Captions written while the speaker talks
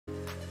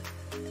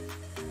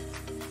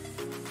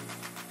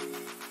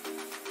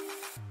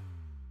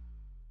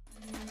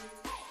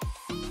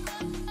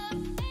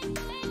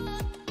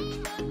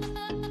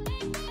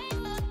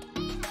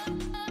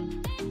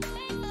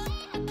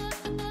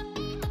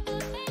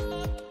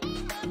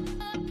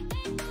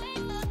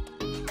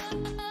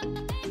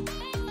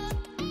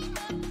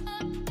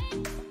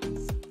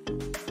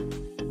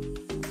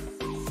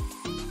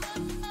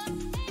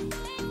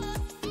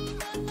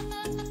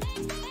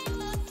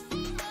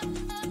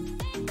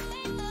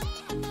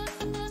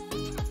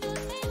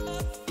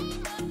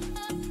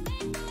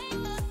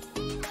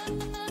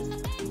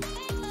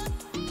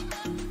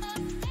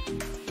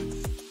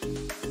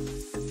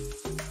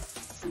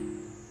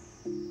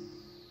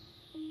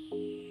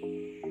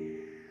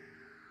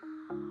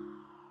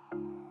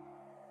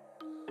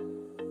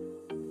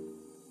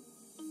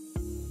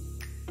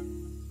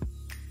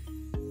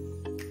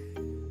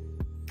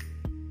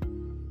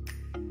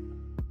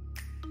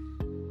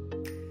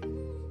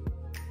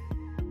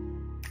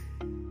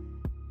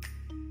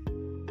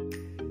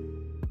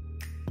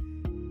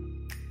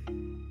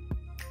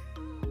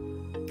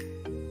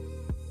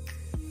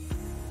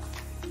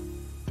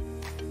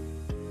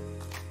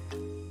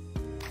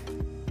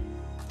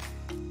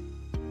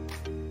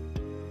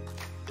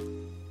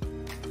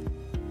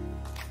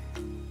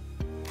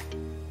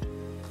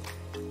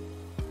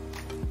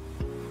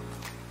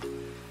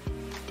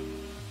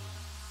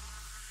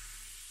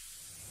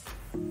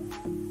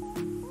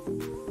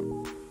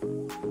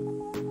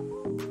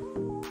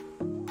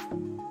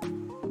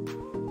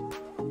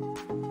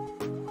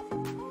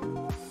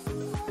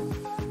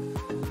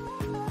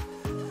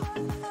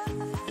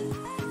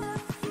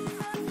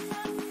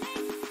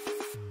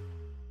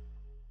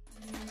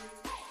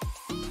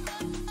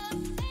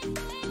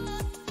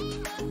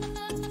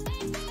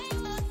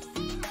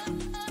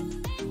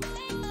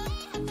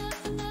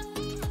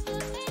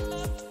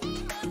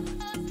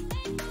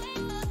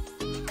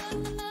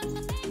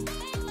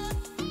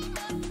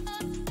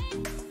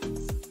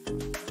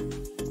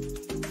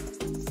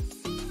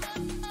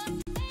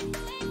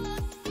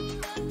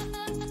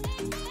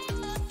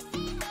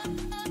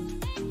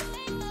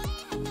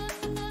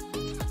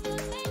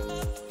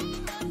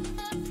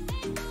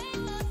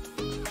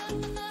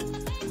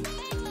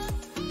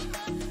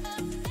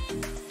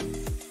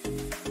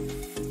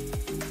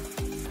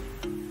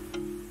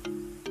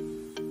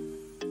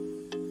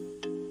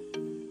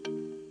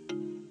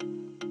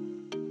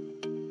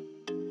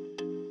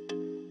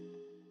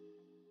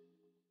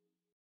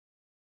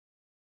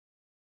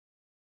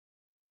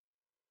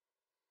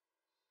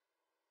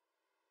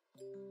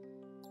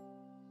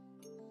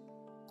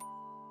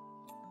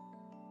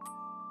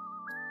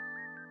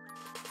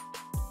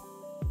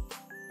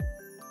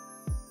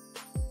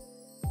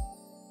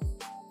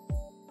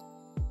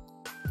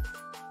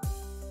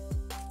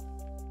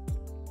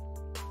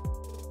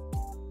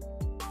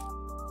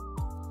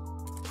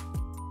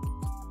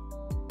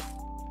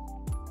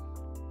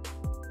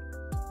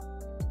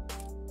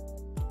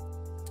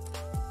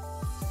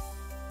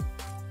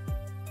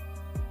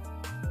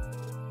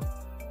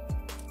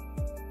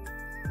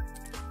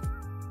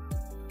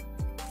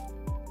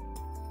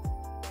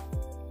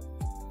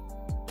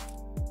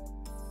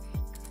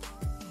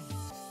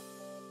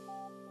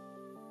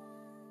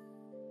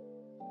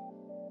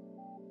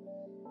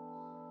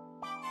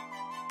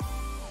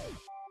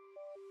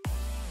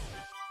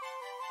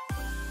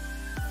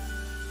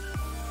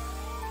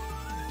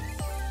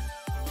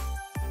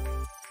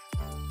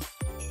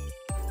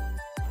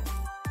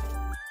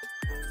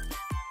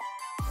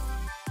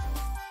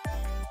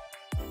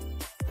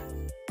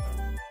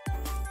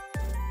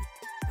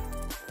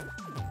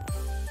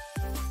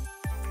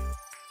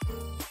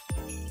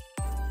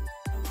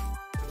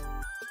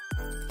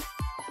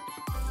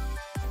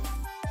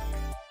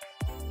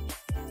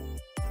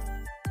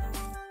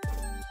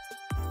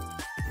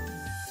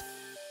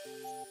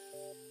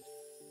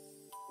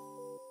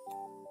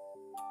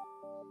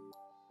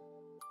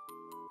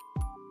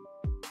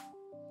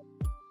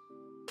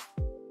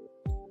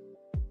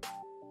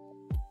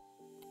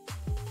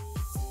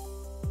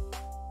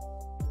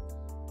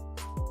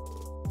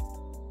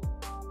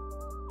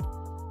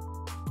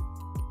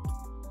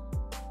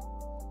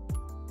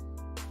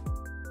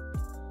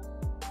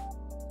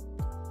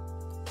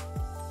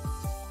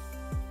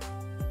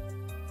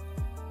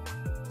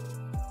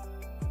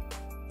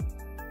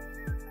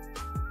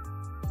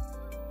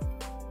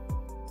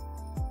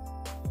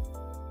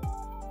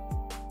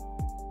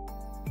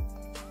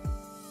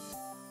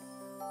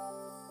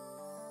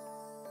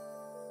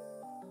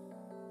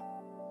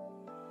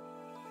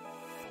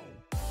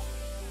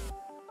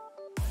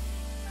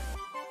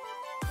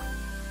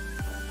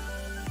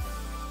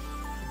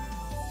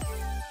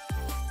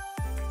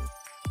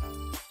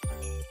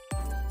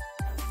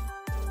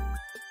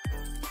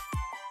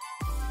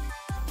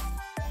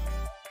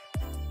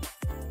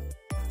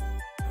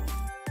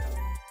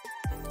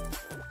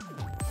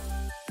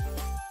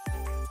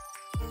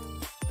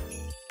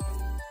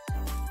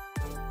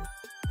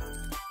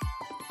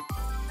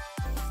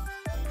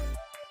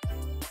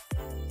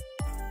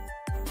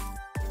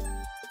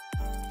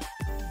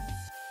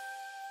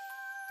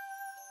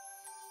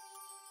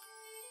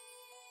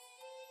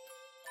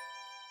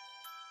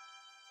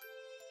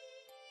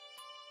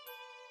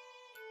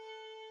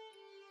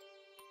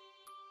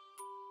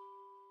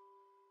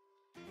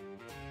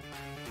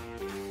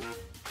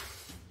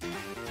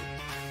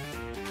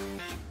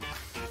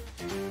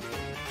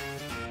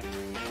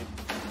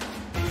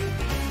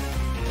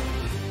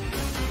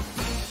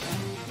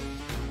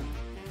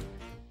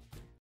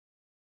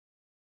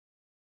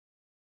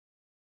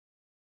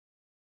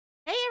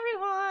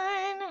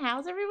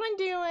How's everyone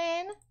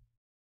doing?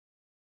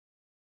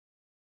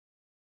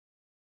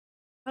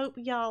 Hope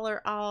y'all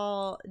are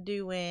all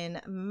doing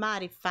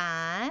mighty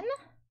fine.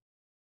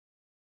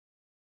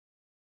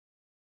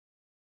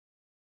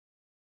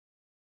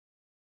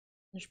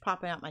 Just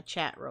popping out my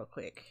chat real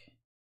quick.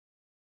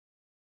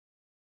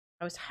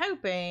 I was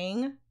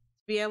hoping to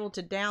be able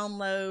to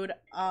download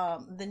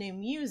the new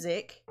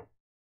music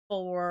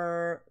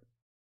for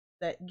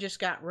that just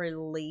got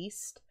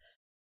released,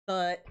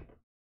 but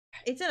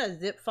it's in a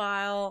zip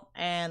file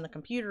and the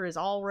computer is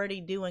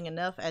already doing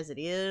enough as it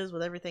is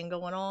with everything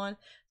going on. So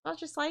I was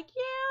just like,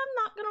 yeah, I'm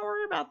not gonna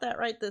worry about that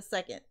right this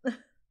second.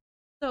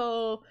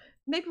 So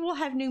maybe we'll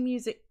have new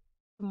music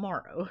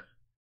tomorrow.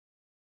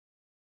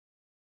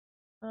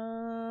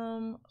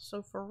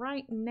 So for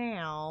right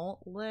now,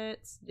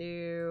 let's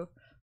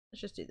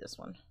just do this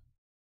one.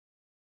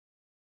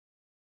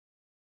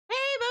 Hey,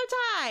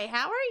 Bowtie,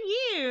 how are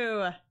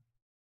you?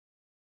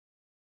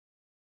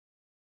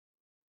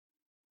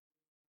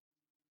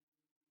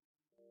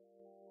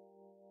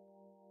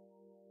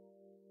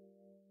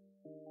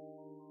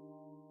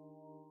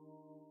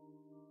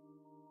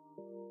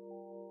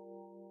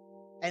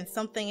 And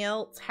something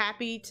else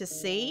happy to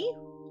see?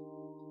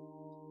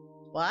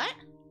 What?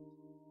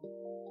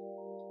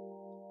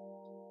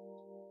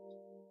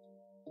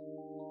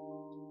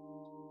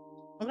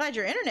 I'm glad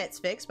your internet's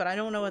fixed, but I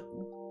don't know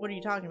what are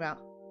you talking about?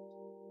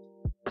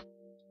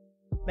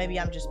 Maybe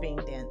I'm just being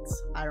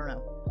dense. I don't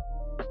know.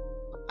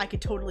 I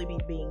could totally be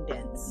being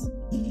dense.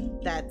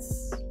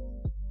 That's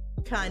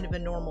kind of a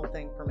normal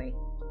thing for me.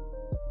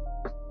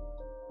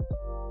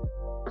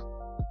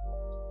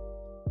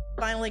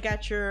 Finally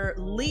got your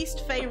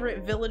least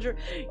favorite villager.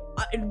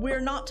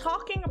 We're not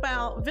talking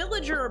about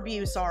villager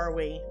abuse, are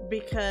we?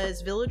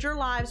 Because villager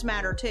lives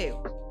matter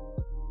too.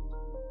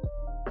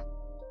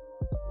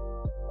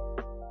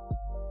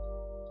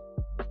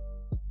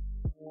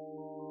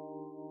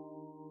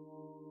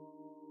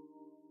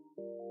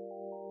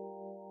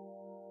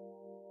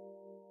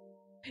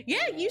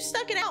 Yeah, you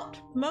stuck it out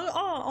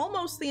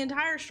almost the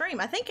entire stream.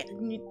 I think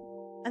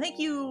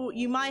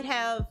you might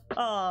have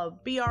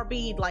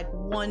BRB'd like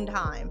one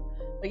time.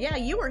 But yeah,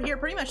 you were here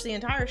pretty much the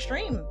entire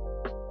stream.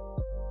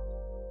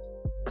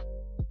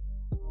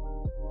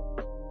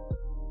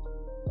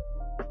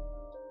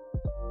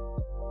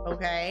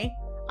 Okay.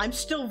 I'm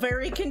still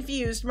very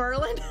confused,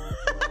 Merlin.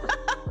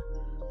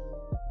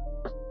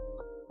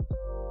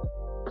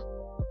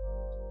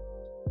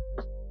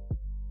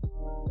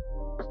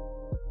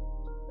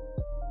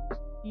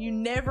 You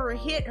never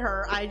hit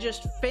her. I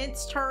just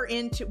fenced her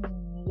into...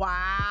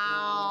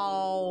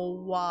 Wow.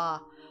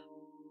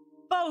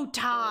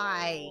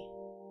 Bowtie.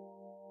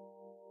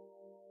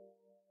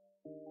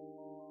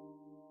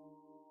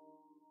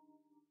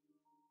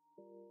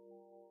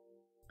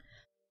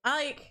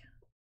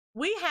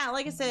 We have,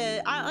 like I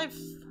said,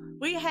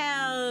 we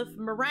have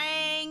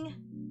Meringue,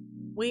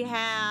 we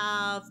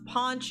have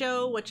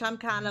Poncho, which I'm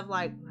kind of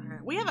like,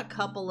 we have a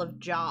couple of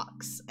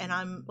jocks, and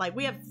I'm like,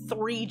 we have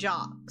 3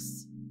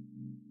 jocks.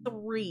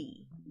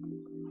 Three.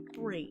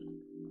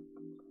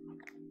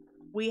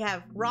 We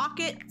have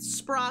Rocket,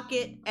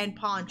 Sprocket, and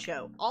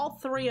Poncho. All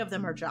 3 of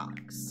them are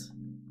jocks.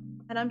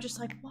 And I'm just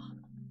like, what?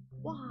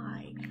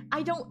 Why?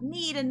 I don't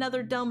need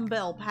another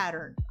dumbbell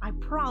pattern. I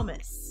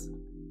promise.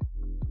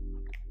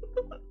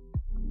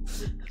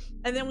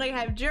 And then we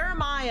have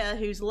Jeremiah,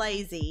 who's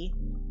lazy.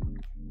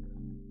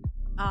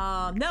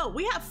 No,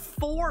 we have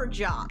 4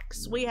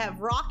 jocks. We have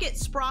Rocket,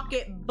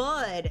 Sprocket,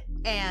 Bud,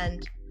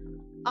 and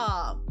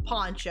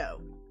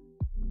Poncho.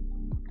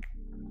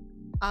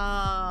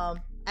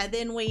 And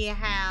then we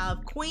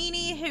have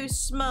Queenie, who's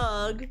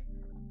smug.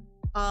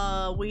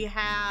 We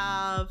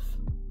have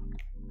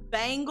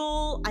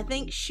Bangle. I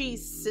think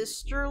she's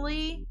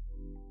sisterly.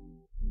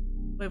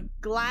 We have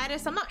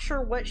Gladys. I'm not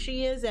sure what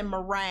she is, and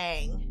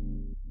Meringue.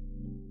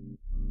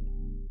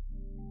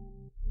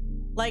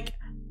 Like,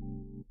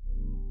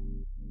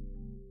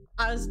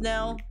 because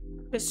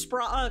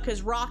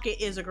Rocket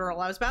is a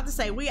girl. I was about to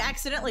say, we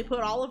accidentally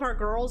put all of our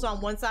girls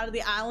on one side of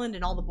the island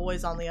and all the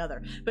boys on the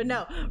other. But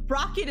no,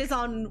 Rocket is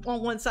on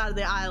one side of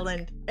the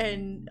island,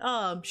 and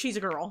she's a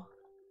girl.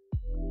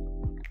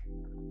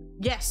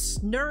 Yes,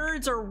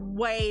 nerds are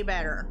way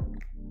better.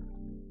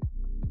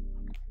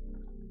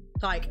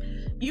 Like,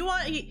 you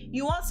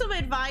want some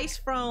advice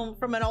from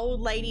an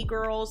old lady,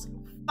 girls?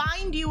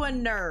 Find you a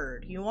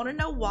nerd. You want to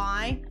know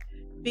why?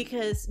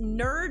 Because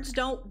nerds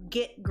don't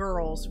get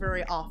girls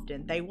very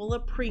often. They will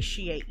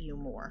appreciate you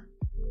more.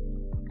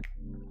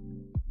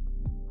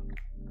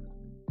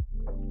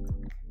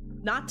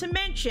 Not to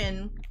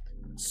mention,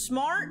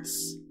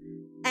 smarts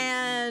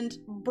and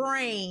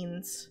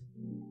brains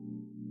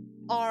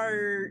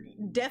are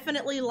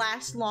definitely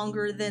last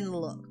longer than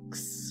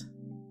looks.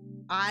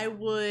 I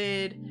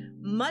would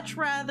much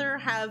rather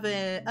have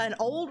an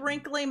old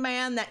wrinkly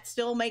man that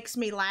still makes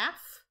me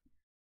laugh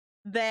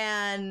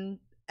than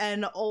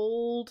an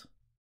old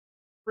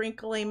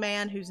wrinkly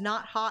man who's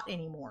not hot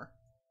anymore.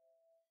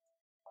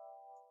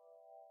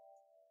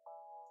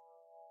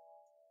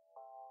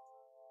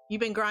 You've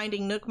been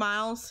grinding Nook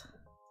Miles?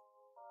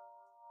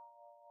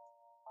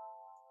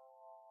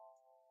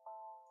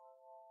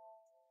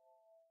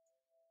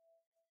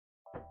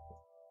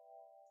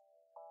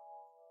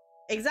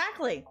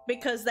 Exactly,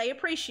 because they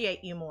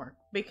appreciate you more,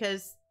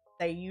 because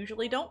they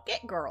usually don't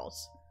get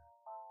girls.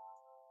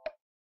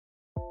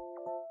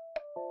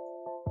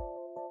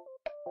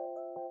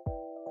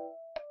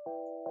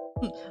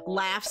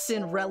 Laughs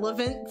in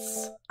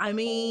relevance. I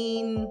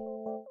mean,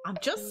 I'm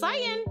just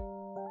saying.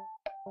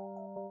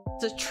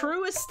 It's the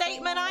truest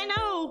statement I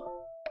know.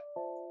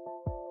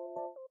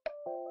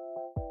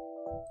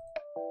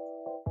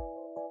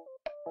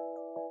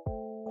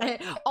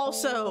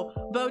 Also,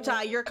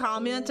 Bowtie, your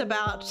comment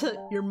about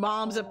your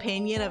mom's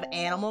opinion of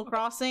Animal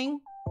Crossing.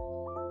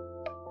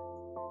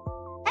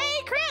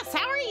 Hey, Chris,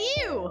 how are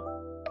you?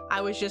 I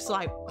was just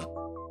like...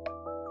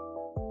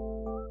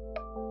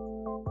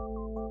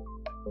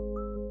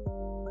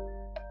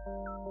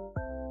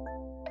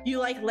 You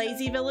like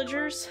lazy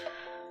villagers?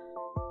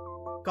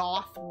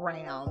 Goth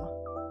Ram.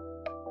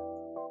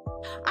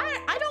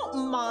 I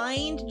don't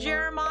mind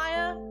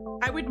Jeremiah.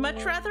 I would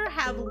much rather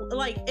have,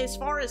 like, as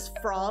far as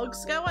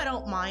frogs go, I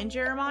don't mind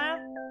Jeremiah.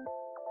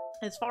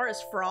 As far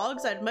as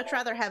frogs, I'd much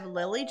rather have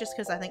Lily just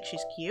because I think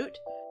she's cute.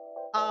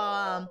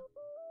 And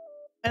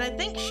I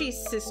think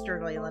she's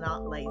sisterly,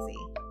 not lazy.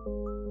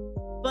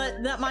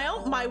 But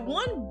my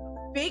one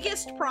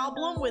biggest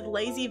problem with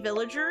lazy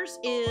villagers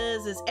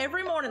is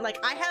every morning, like,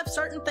 I have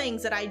certain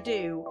things that I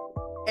do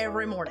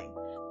every morning.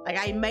 Like,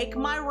 I make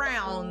my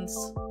rounds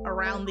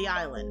around the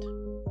island.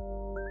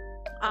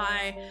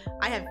 I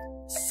have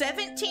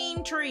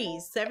 17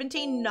 trees,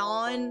 17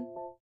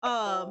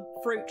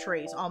 fruit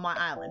trees on my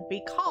island,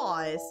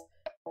 because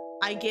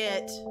I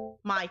get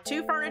my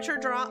 2 furniture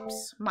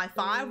drops, my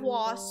 5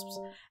 wasps,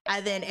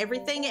 and then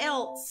everything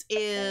else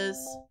is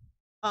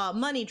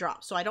money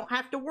drops. So I don't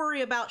have to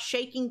worry about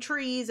shaking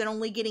trees and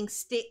only getting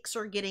sticks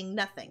or getting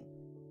nothing.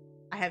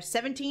 I have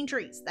 17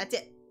 trees. That's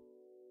it.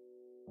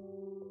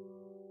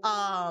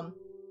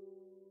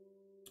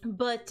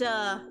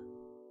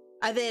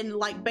 I then,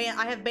 like,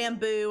 I have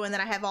bamboo, and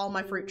then I have all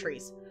my fruit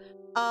trees.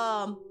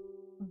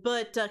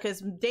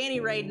 Because Danny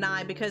Raid and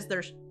I, because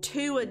there's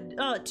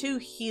two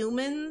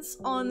humans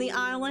on the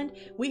island,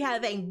 we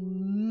have a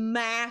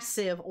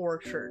massive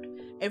orchard.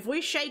 If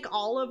we shake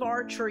all of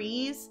our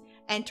trees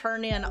and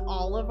turn in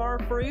all of our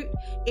fruit,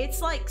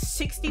 it's like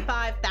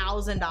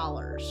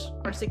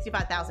 $65,000 or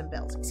 65,000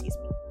 bells, excuse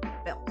me.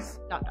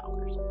 Bells, not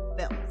dollars.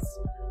 Bells.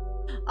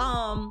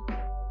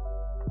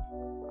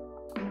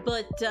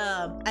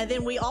 And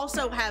then we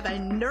also have a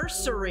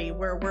nursery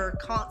where we're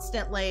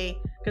constantly,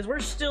 because we're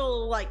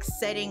still, like,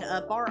 setting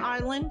up our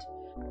island,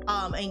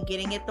 and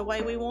getting it the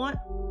way we want.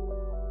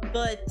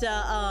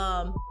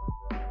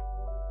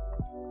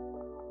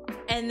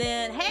 And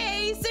then,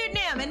 hey,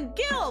 Pseudonym and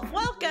Gilf,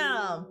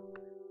 welcome!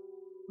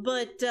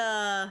 But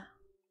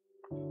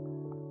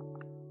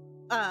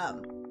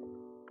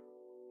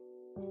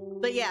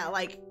yeah,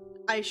 like,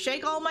 I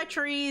shake all my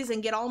trees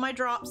and get all my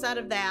drops out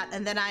of that,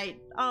 and then I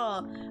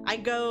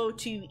go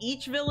to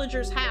each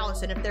villager's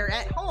house, and if they're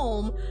at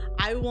home,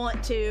 I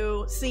want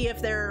to see if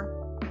they're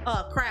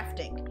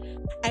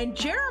crafting. And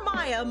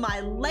Jeremiah, my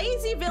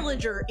lazy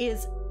villager,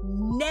 is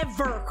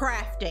never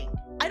crafting.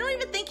 I don't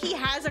even think he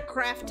has a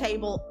craft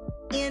table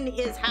in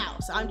his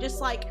house. I'm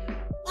just like,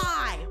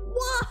 why?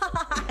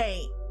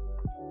 Why?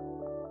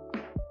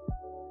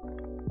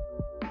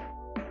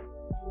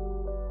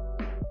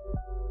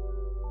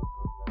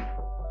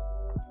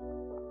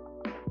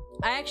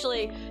 I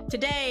actually,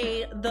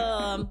 today,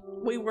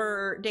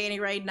 Danny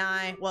Raid and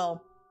I,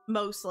 well,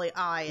 mostly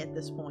I at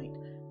this point,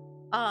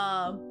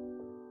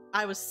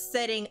 I was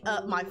setting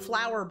up my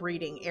flower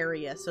breeding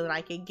area so that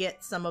I could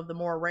get some of the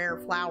more rare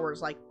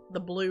flowers, like the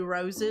blue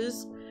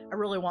roses. I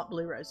really want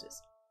blue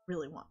roses.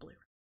 Really want blue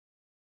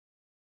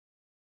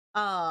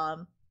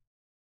roses.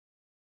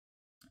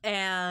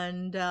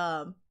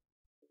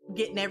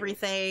 Getting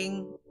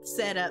everything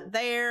set up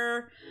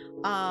there.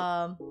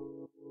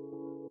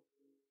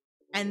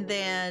 And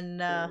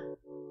then,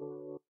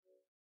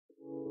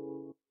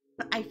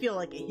 I feel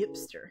like a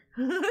hipster.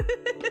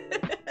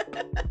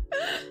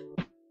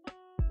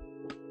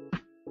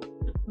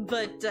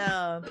 But,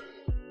 I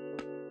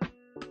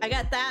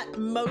got that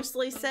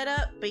mostly set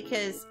up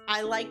because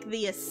I like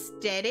the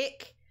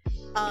aesthetic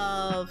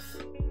of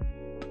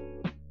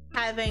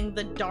having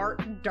the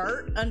dark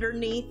dirt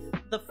underneath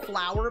the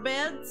flower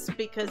beds,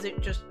 because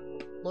it just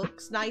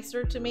looks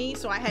nicer to me.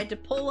 So I had to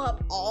pull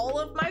up all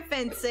of my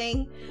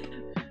fencing,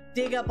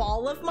 dig up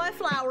all of my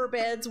flower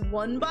beds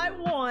one by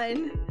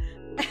one,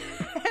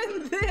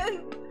 and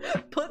then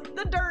put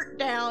the dirt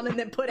down, and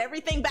then put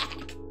everything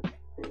back.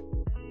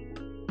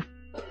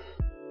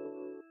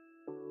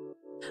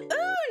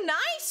 Ooh,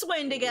 nice,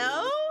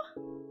 Wendigo!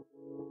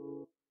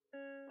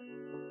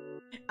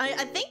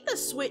 I think the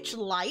Switch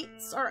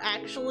lights are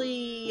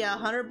actually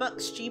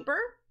 $100 cheaper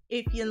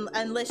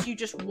unless you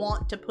just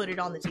want to put it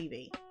on the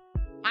TV.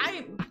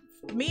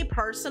 Me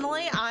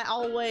personally, I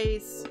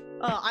almost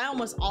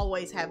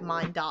always have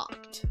mine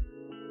docked.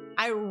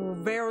 I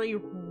very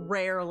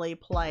rarely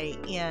play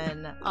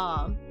in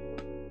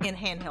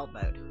handheld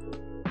mode.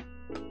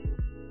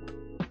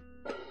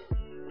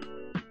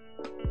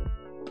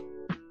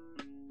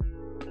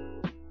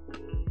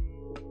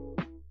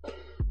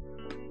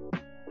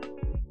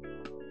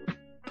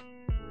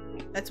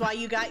 That's why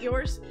you got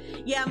yours?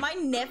 Yeah, my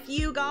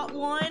nephew got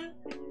one.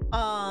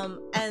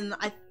 And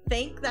I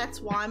think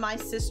that's why my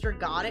sister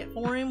got it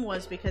for him,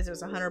 was because it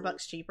was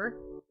 $100 cheaper.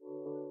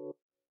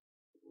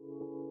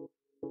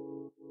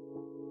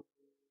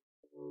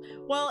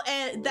 Well,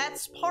 and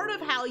that's part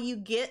of how you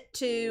get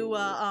to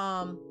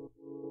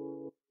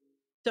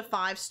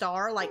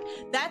 5-star. Like,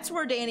 that's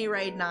where Danny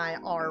Raid and I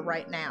are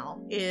right now,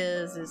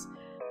 is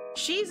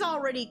she's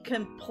already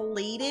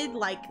completed,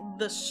 like,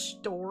 the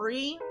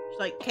story.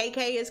 Like,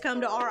 KK has come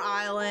to our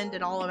island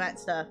and all of that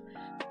stuff.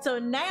 So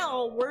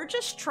now we're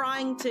just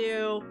trying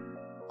to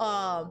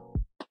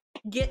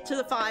get to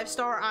the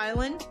 5-star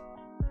island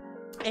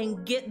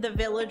and get the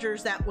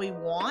villagers that we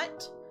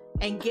want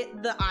and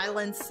get the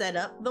island set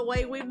up the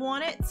way we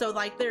want it. So,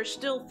 like, there's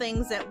still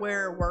things that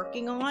we're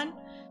working on.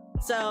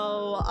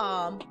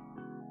 So,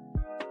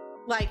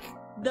 like,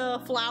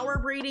 the flower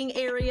breeding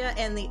area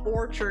and the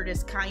orchard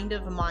is kind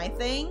of my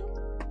thing.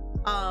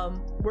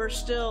 We're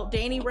still,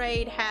 Danny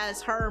Raid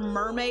has her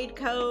mermaid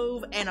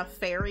cove and a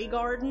fairy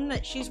garden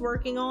that she's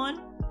working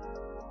on.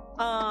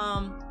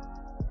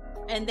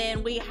 And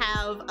then we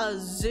have a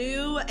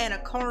zoo and a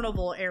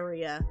carnival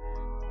area.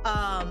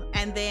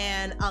 And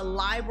then a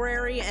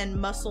library and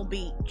Muscle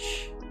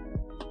Beach.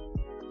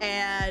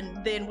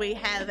 And then we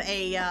have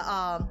a,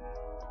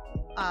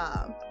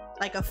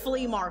 like a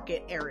flea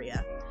market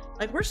area.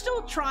 Like, we're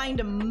still trying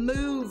to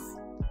move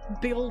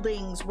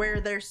buildings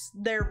where there's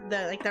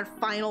their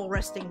final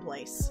resting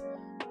place.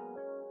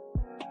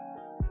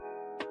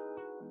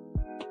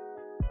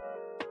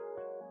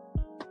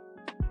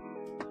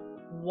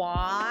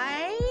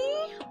 Why?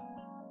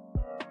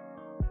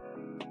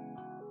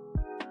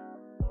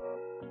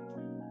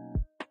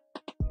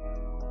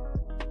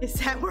 Is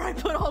that where I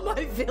put all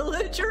my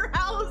villager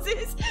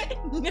houses?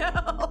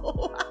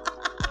 No.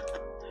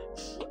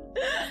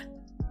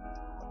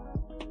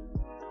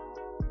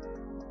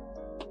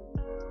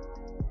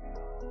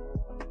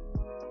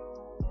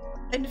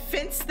 And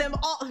fence them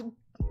all.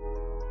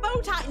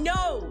 Bowtie,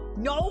 no!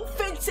 No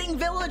fencing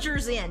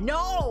villagers in!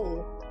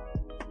 No!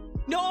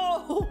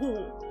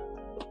 No!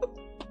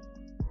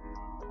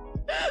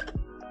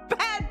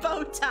 Bad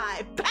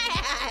Bowtie!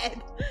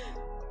 Bad!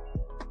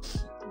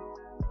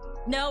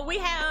 No, we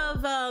have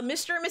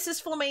Mr. and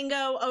Mrs.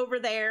 Flamingo over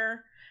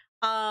there.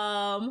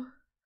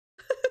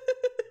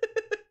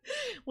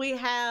 We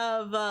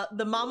have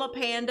the Mama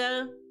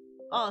Panda.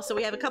 Oh, so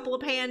we have a couple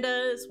of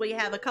pandas. We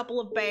have a couple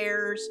of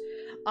bears.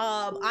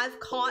 I've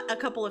caught a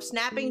couple of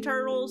snapping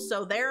turtles,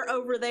 so they're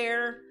over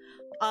there.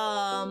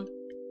 And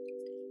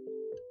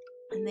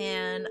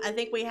then I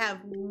think we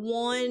have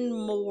one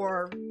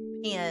more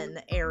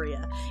pen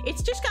area.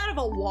 It's just kind of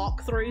a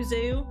walk-through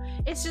zoo.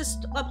 It's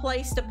just a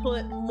place to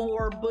put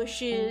more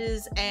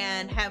bushes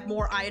and have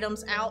more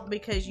items out,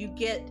 because you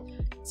get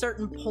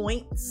certain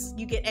points.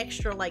 You get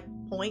extra, like,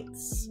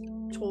 points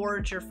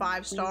towards your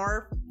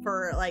 5-star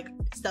for, like,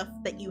 stuff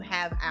that you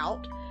have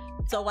out.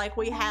 So, like,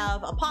 we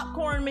have a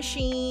popcorn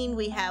machine,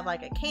 we have,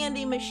 like, a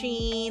candy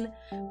machine,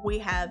 we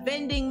have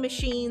vending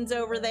machines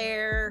over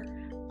there.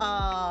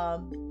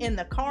 In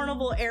the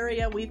carnival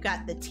area, we've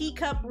got the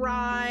teacup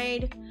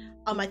ride.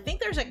 I think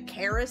there's a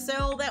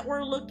carousel that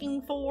we're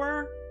looking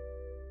for.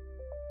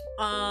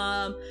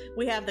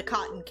 We have the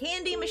cotton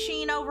candy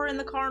machine over in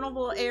the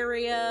carnival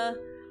area.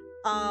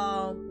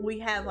 We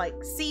have,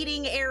 like,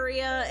 seating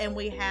area, and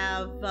we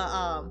have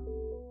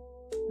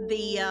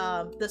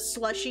the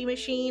slushy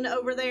machine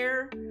over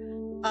there.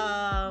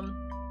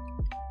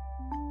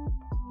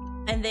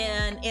 And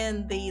then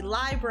in the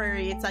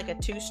library, it's like a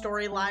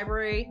 2-story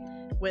library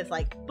with,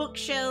 like,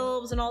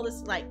 bookshelves and all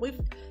this. Like,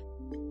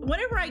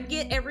 whenever I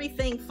get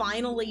everything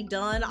finally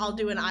done, I'll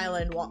do an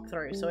island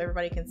walkthrough so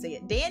everybody can see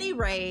it. Danny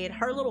Raid,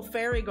 her little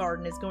fairy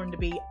garden is going to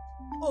be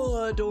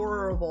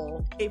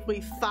adorable if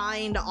we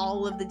find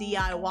all of the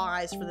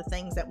DIYs for the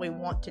things that we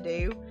want to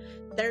do.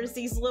 There's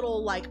these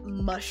little, like,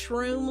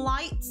 mushroom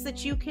lights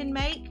that you can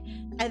make,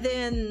 and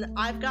then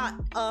I've got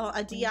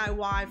a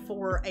DIY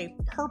for a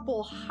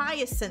purple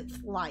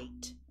hyacinth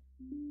light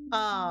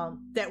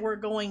that we're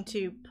going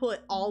to put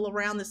all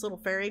around this little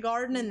fairy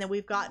garden. And then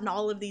we've gotten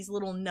all of these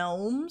little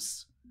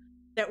gnomes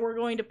that we're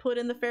going to put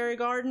in the fairy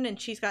garden, and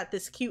she's got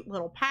this cute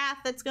little path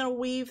that's going to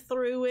weave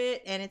through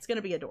it, and it's going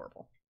to be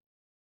adorable.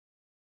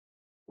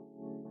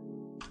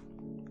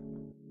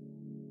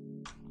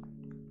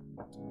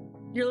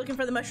 You're looking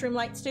for the mushroom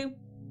lights too?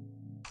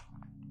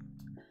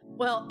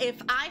 Well, if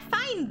I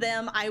find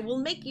them, I will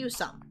make you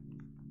some.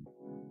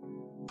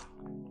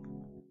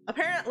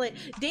 Apparently,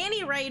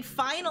 Danny Raid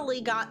finally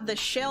got the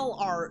shell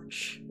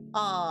arch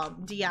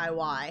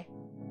DIY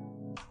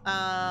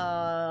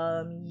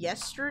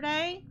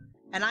yesterday,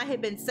 and I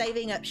had been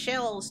saving up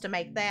shells to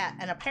make that,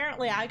 and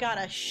apparently I got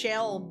a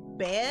shell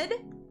bed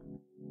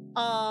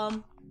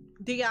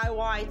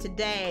DIY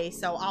today,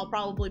 so I'll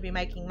probably be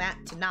making that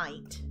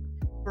tonight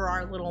for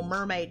our little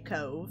mermaid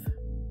cove.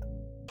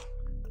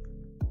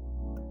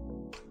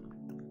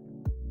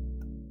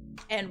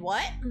 And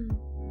what?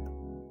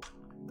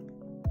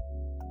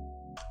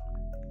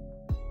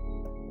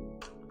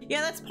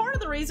 Yeah, that's part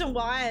of the reason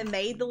why I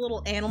made the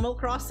little Animal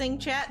Crossing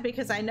chat,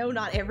 because I know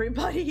not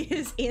everybody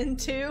is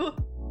into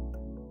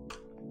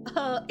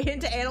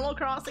Animal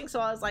Crossing,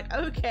 so I was like,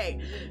 okay,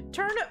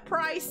 turnip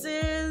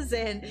prices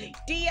and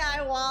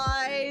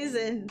DIYs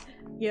and,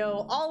 you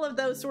know, all of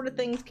those sort of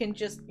things can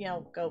just, you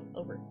know, go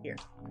over here.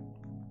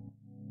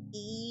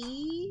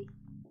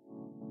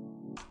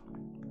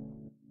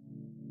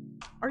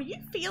 Are you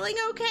feeling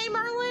okay,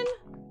 Merlin?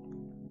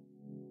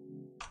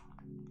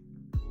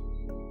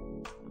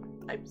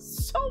 I'm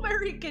so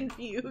very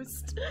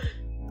confused.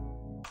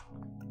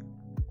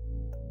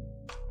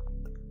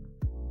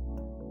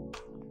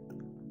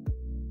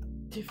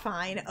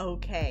 Define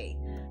okay.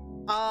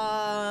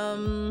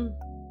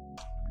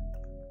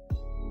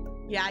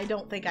 Yeah, I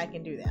don't think I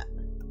can do that.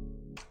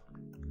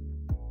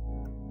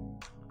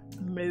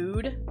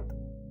 Mood.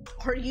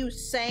 Are you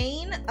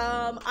sane?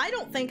 I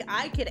don't think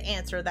I could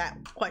answer that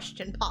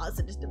question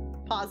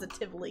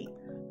positively.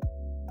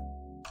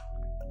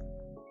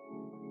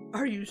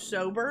 Are you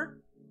sober?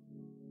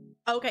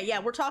 Okay, yeah,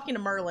 we're talking to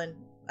Merlin.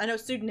 I know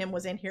Pseudonym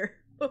was in here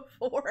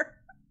before.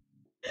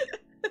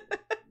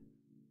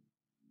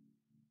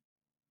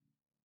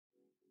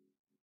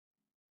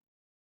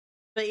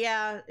 But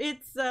yeah,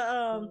 it's,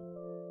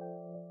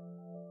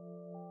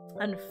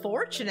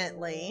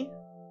 unfortunately,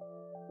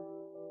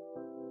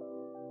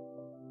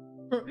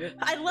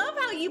 I love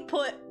how you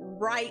put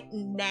right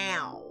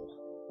now.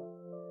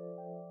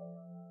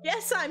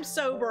 Yes, I'm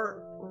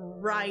sober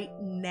right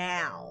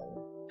now.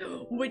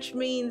 Which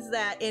means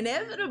that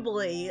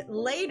inevitably,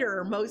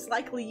 later, most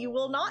likely you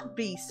will not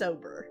be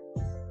sober.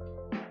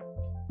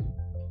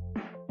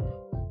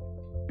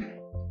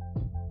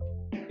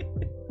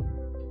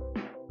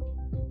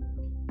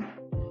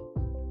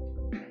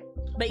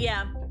 But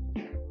yeah,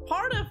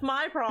 part of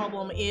my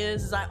problem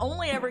is I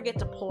only ever get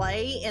to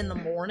play in the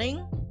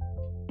morning.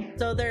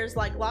 So there's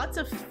like lots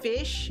of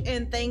fish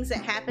and things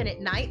that happen at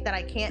night that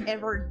I can't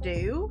ever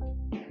do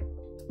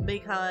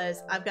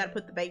because I've got to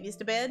put the babies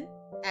to bed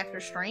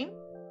after stream.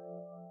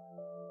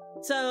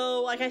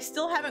 So like I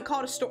still haven't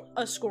caught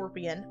a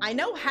scorpion. I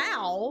know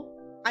how,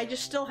 I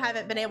just still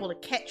haven't been able to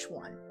catch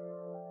one.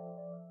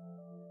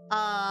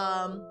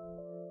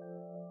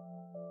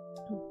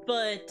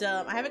 But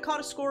I haven't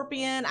caught a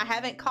scorpion. I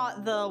haven't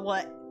caught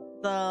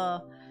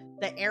the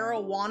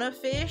arowana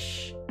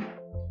fish.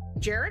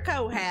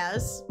 Jericho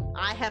has.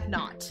 I have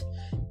not.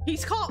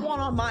 He's caught one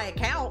on my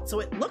account, so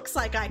it looks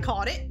like I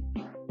caught it,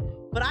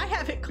 but I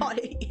haven't caught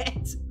it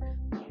yet.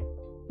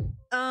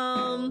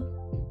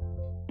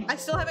 I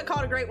still haven't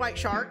caught a great white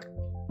shark.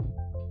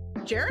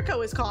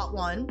 Jericho has caught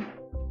one.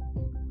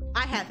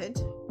 I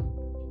haven't.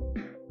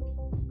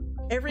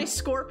 Every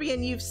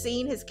scorpion you've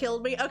seen has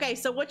killed me. Okay,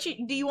 so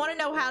do you want to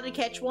know how to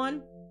catch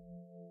one?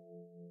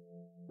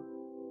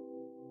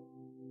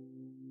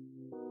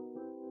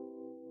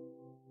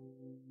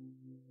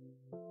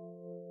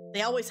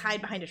 They always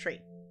hide behind a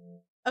tree.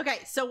 Okay,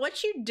 so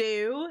what you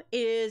do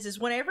is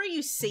whenever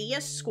you see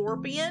a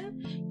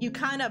scorpion, you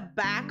kind of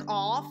back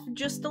off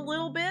just a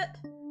little bit,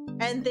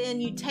 and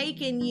then you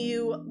take and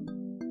you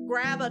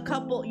grab a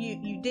couple,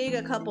 you dig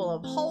a couple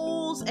of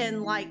holes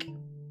and like,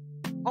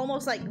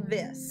 almost like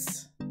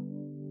this.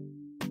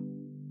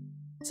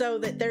 So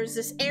that there's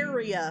this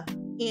area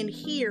in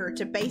here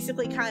to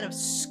basically kind of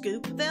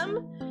scoop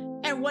them.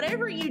 And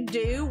whatever you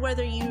do,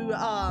 whether you,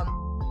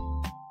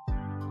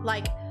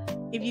 like,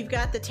 if you've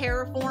got the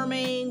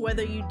terraforming,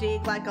 whether you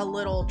dig like a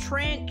little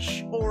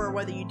trench or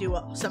whether you do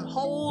some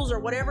holes or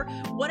whatever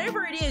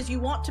it is, you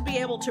want to be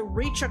able to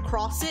reach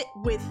across it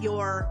with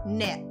your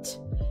net.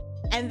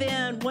 And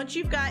then once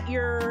you've got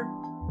your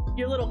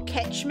little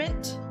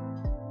catchment,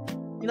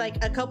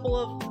 like a couple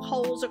of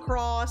holes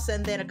across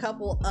and then a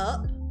couple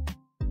up,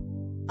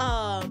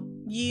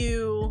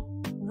 you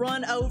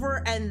run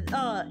over and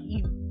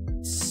you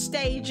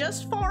stay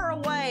just far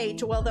away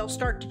to where they'll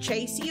start to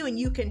chase you, and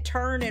you can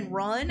turn and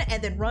run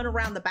and then run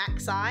around the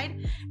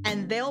backside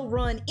and they'll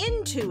run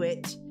into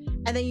it,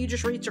 and then you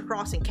just reach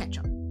across and catch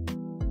them.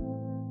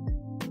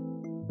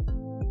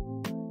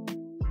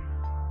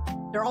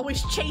 They're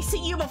always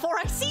chasing you before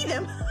I see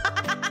them.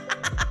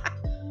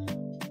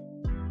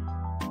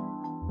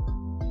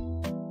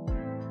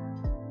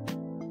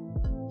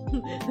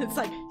 It's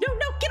like,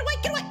 no, get away,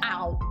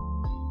 ow.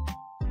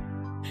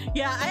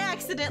 Yeah, I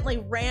accidentally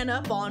ran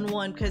up on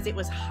one because it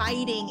was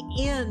hiding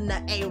in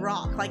a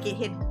rock, like it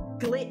had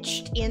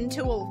glitched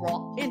into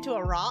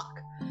a rock,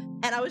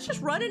 and I was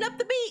just running up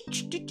the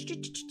beach.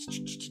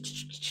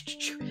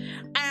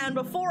 And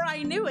before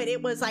I knew it,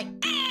 it was like,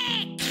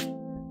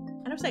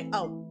 and I was like,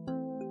 oh,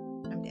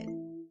 I'm dead.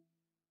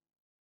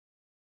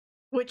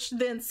 Which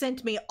then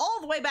sent me all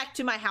the way back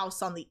to my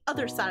house on the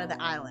other side of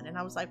the island, and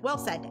I was like, well,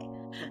 sad day.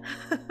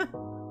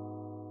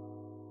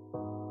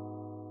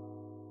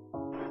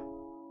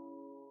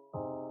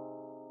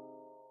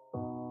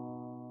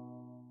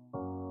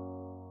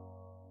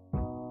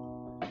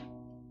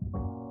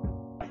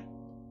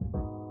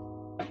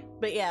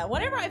 But yeah,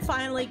 whenever I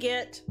finally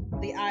get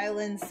the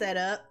island set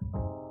up,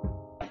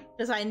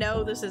 because I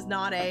know this is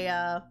not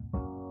a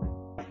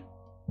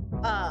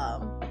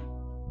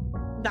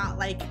not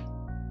like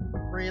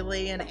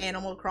really an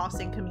Animal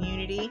Crossing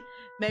community.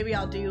 Maybe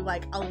I'll do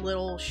like a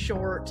little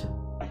short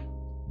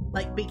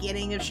like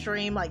beginning of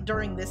stream like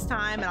during this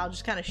time, and I'll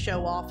just kind of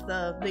show off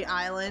the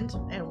island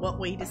and what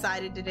we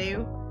decided to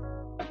do.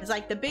 It's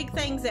like the big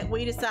things that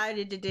we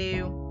decided to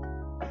do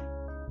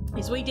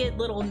is we did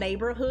little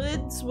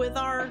neighborhoods with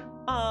our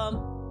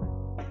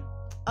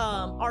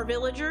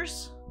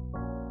villagers.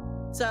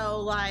 So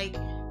like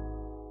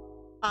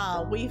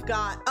we've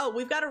got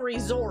a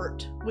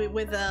resort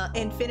with a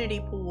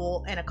infinity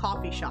pool and a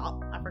coffee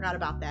shop. I forgot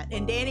about that.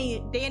 And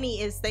Danny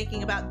is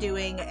thinking about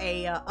doing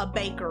a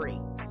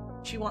bakery.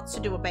 She wants to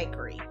do a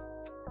bakery,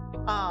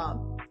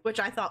 which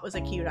I thought was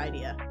a cute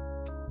idea.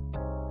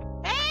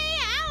 Hey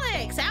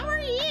Alex, how are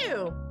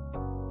you?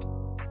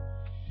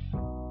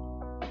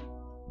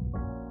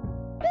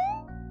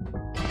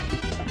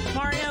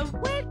 Mario,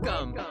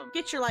 welcome.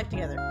 Get your life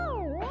together.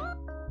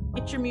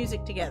 Get your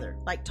music together.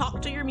 Like,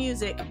 talk to your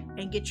music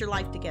and get your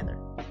life together.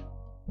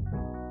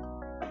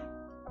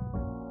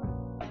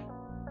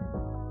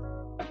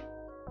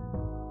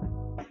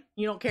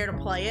 You don't care to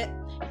play it?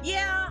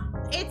 Yeah,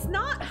 it's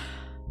not.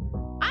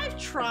 I've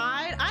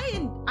tried.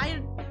 I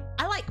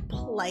like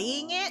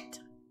playing it.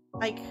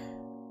 Like,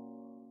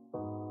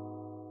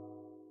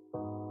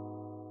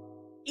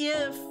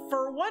 if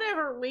for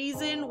whatever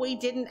reason we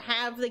didn't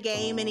have the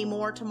game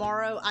anymore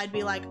tomorrow, I'd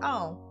be like,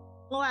 oh,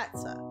 well, that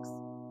sucks.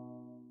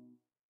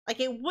 Like,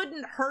 it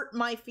wouldn't hurt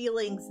my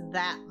feelings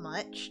that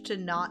much to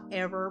not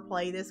ever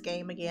play this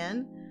game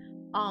again.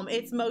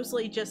 It's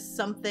mostly just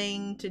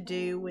something to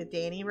do with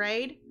Danny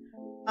Raid.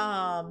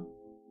 But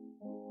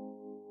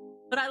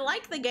I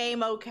like the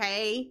game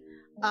okay.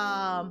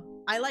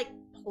 I like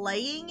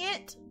playing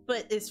it,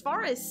 but as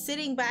far as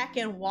sitting back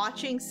and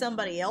watching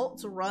somebody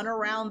else run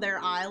around their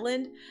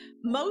island,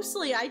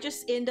 mostly I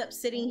just end up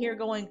sitting here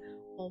going,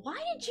 well, why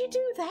did you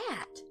do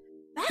that?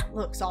 That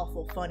looks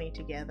awful funny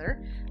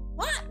together.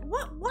 Why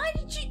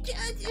did you do?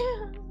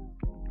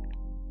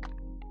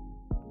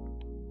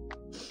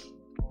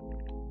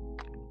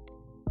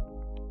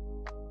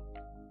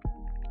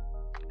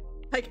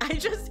 Like, I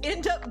just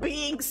end up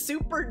being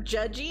super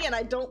judgy, and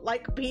I don't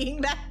like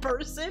being that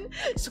person,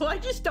 so I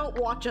just don't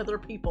watch other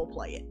people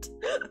play it.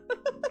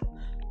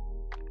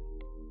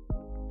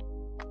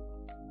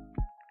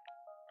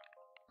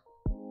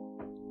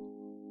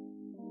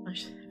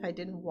 If I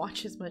didn't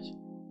watch as much.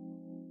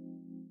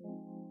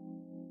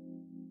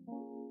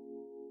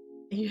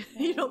 You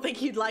don't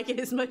think you'd like it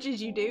as much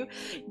as you do?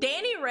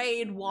 Danny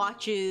Raid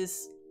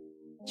watches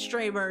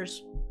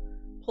streamers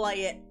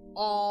play it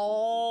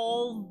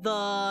all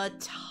the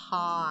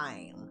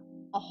time.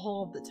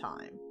 All the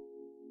time.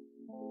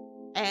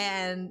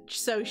 And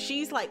so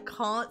she's like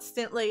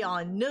constantly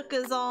on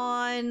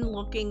Nookazon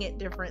looking at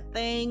different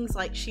things.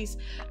 Like, she's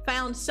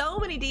found so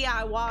many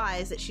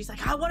DIYs that she's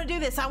like, I want to do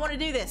this, I want to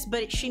do this,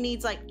 but she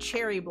needs like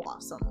cherry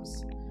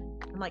blossoms.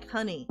 I'm like,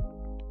 honey,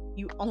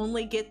 you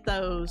only get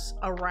those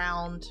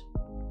around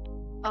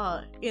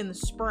in the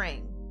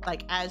spring,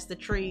 like as the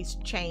trees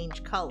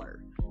change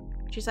color.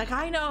 She's like,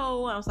 I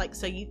know. I was like,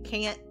 so you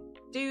can't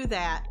do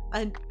that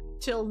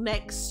until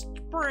next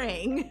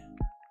spring.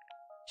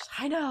 She's like,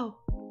 I know.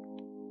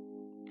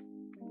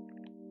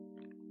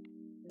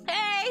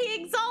 Hey,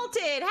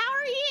 Exalted, how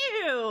are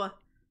you?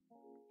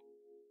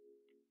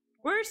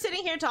 We're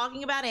sitting here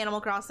talking about Animal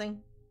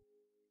Crossing.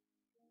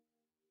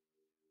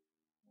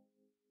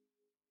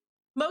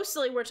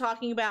 Mostly we're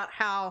talking about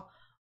how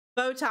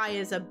Bowtie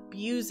is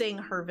abusing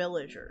her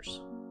villagers.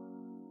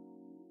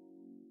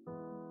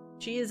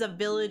 She is a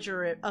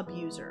villager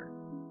abuser.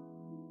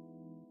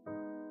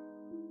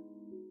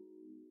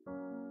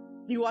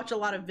 You watch a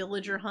lot of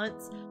villager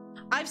hunts.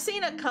 I've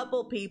seen a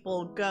couple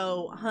people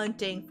go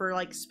hunting for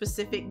like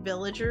specific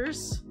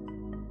villagers.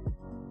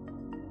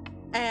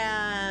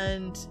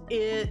 And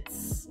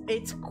it's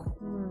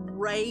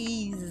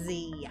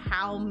crazy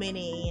how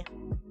many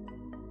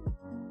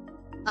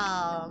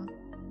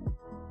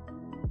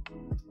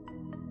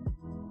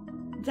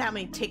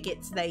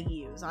tickets they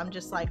use. I'm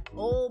just like,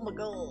 oh my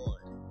god.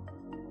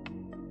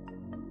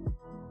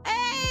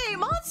 Hey,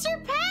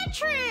 Monster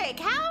Patrick,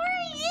 how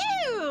are you?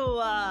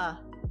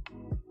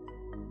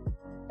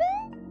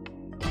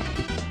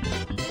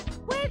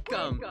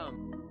 Welcome.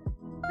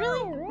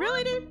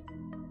 Really, dude?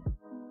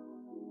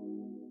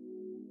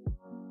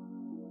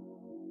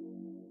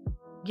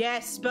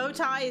 Yes,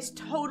 Bowtie is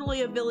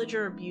totally a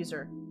villager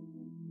abuser.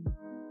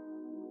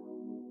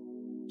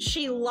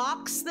 She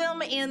locks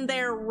them in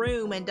their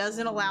room and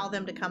doesn't allow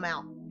them to come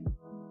out.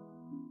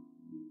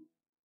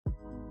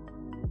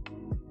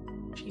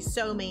 She's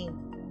so mean.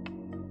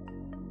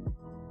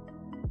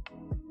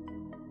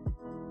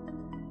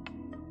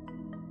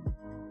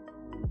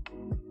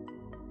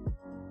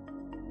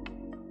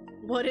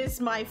 What is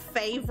my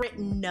favorite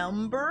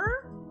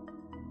number?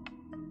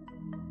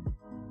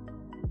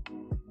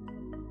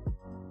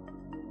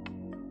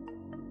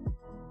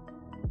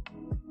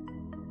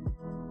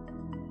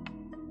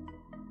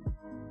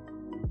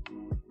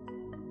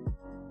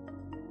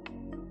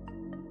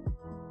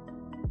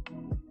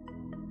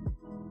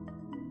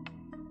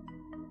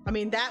 I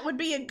mean, that would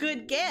be a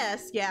good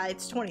guess. Yeah,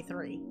 it's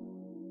 23.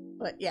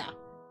 But yeah.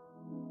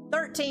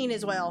 13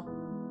 as well.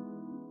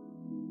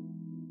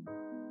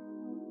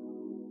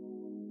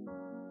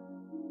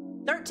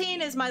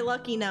 "13 is my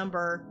lucky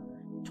number.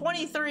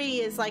 23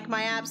 is like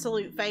my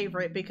absolute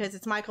favorite because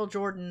it's Michael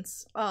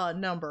Jordan's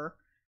number.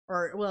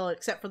 Or, well,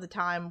 except for the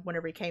time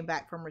whenever he came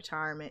back from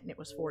retirement and it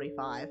was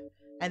 45.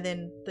 And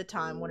then the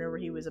time whenever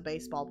he was a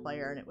baseball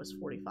player and it was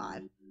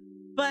 45.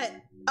 But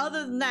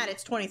other than that,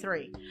 it's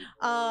 23.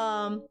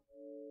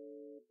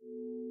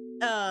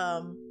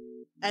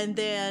 And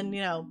then,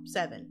 you know,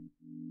 7.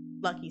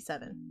 Lucky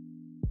 7.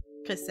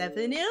 Because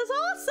 7 is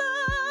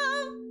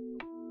awesome!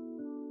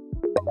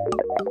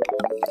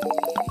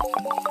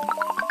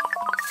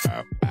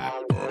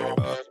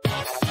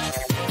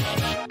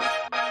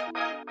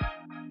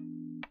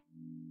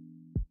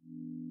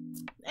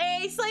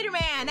 Hey, Slater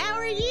Man, how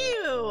are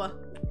you?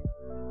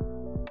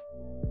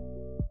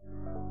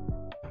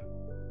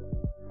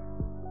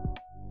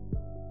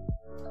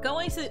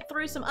 Going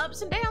through some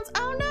ups and downs?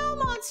 Oh no,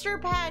 Monster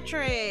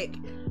Patrick!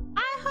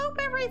 I hope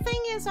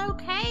everything is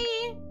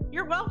okay.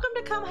 You're welcome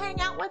to come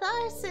hang out with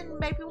us and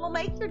maybe we'll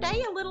make your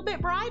day a little bit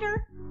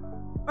brighter.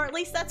 Or at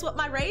least that's what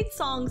my raid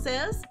song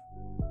says.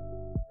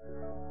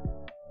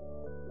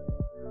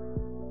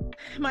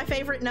 My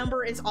favorite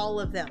number is all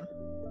of them.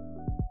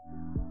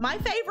 My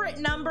favorite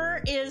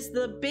number is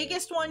the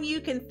biggest one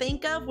you can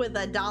think of with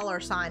a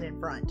 $sign in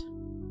front.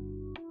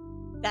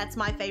 That's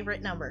my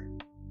favorite number.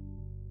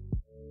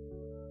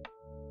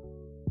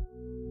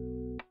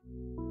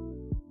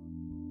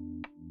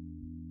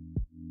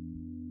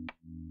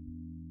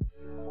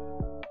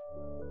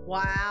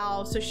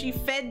 Wow, so she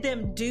fed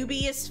them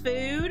dubious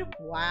food?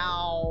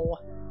 Wow.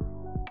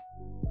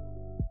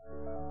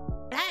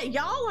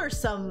 Y'all are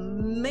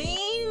some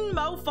mean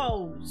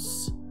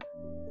mofos.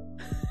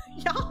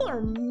 Y'all are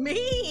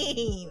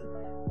mean.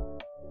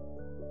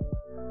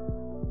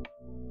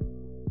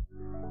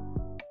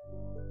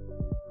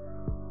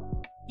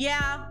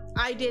 Yeah,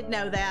 I did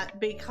know that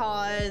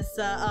because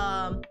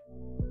The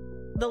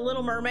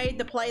Little Mermaid,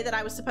 the play that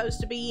I was supposed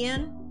to be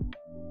in,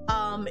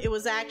 it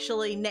was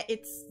actually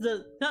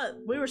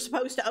we were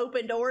supposed to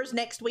open doors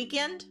next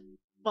weekend.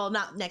 Well,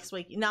 not next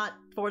week, not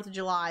 4th of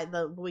July,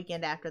 the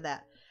weekend after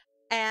that.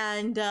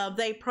 And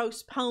they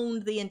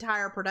postponed the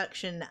entire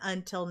production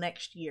until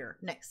next year,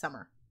 next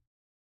summer.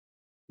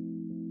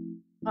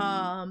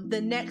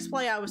 The next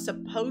play I was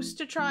supposed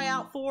to try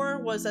out for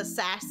was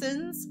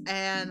Assassins,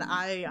 and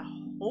I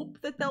hope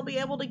that they'll be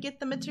able to get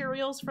the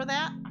materials for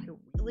that. I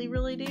really,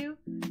 really do.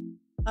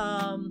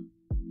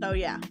 So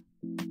yeah.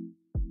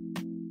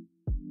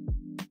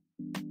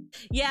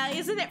 Yeah,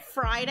 isn't it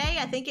Friday?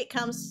 I think it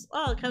comes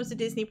to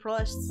Disney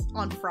Plus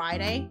on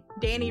Friday.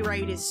 Danny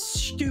Raid is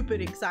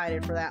stupid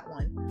excited for that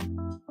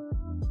one.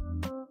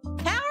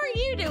 How are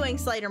you doing,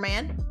 Slater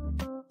Man?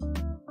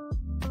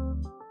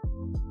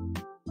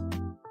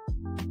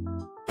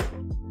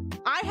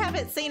 I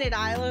haven't seen it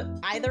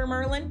either,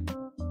 Merlin.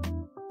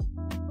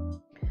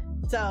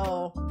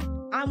 So,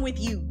 I'm with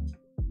you.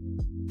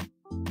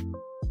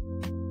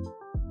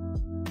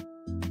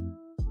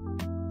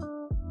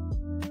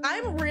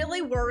 I'm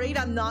really worried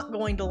I'm not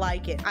going to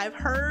like it. I've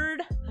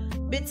heard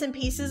bits and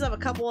pieces of a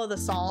couple of the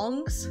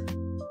songs,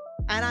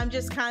 and I'm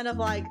just kind of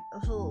like,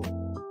 ugh.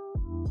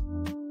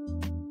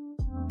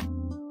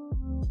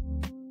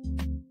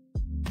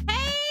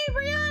 Hey,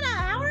 Brianna,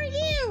 how are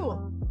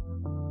you?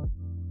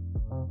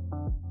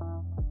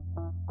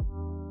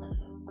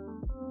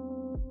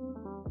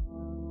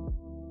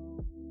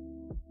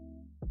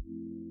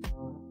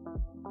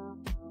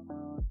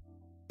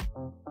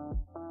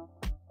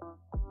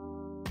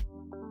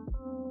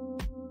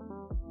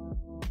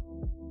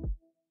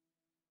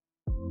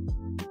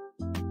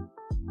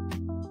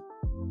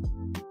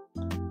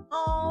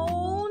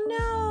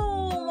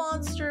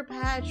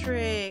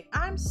 Patrick,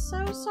 I'm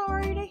so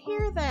sorry to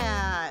hear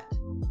that.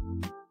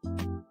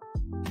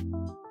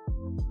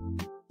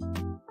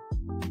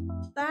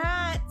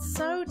 That's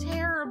so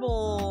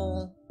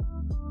terrible.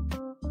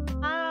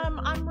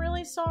 I'm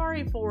really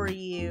sorry for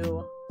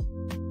you.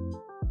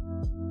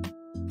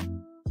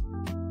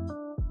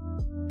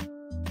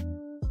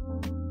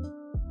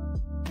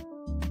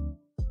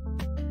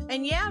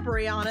 And yeah,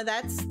 Brianna,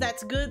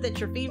 that's good that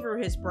your fever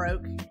has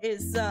broke.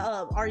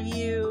 Are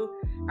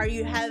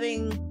you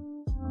having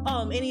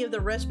any of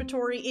the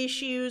respiratory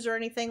issues or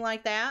anything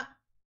like that?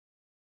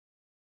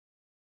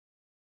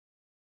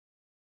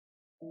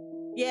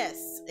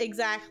 Yes,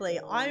 exactly.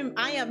 I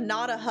am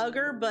not a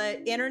hugger,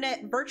 but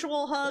internet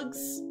virtual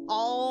hugs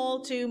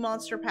all to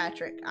Monster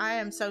Patrick. I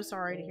am so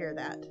sorry to hear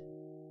that.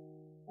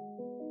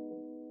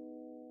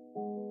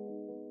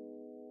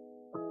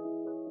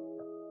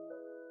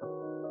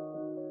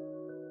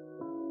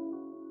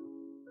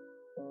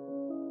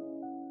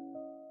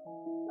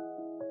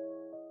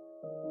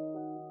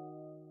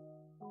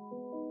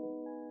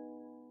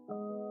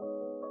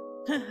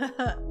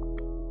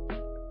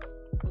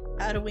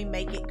 How do we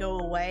make it go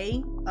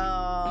away?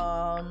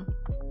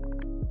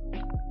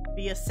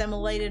 Be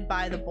assimilated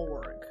by the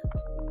Borg.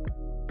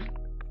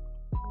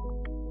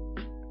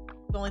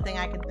 only thing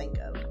I can think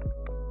of.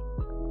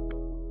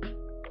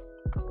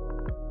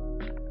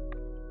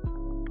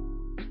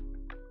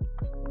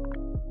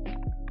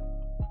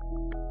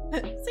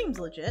 Seems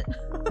legit.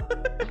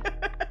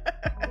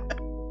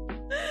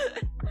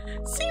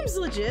 Seems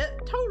legit.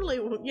 Totally.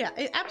 Yeah,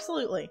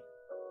 absolutely.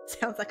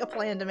 Sounds like a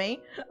plan to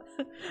me.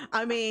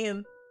 I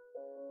mean,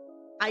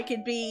 I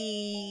could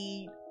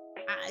be...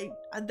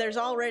 there's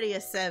already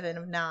a 7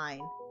 of 9.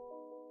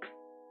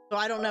 So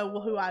I don't know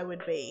who I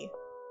would be.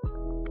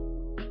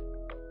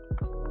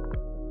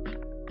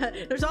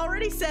 There's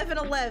already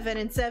 7-11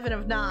 and 7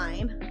 of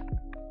 9.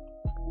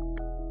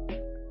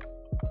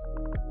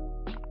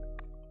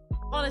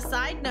 On a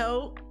side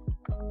note,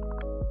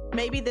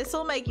 maybe this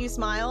will make you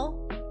smile.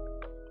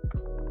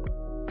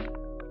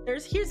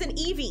 Here's an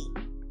Eevee.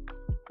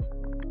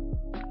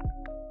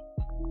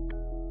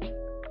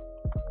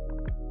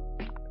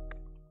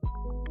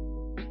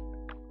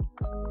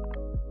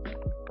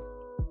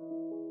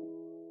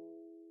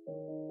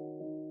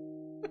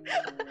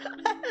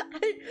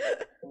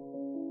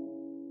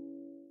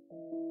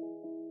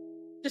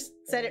 Just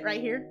set it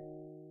right here.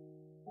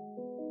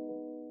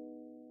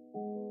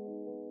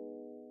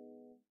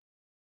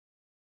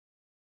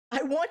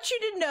 I want you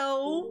to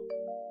know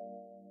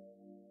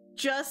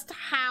just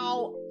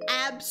how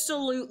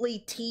absolutely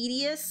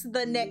tedious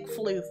the neck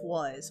floof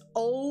was.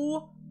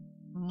 Oh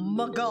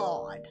my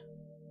god.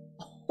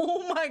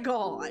 Oh my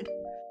god.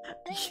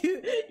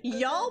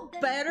 Y'all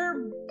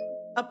better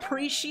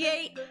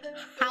appreciate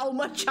how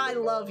much I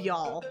love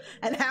y'all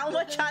and how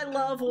much I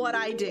love what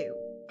I do.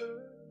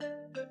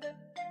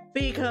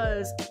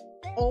 Because,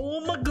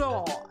 oh my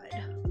god.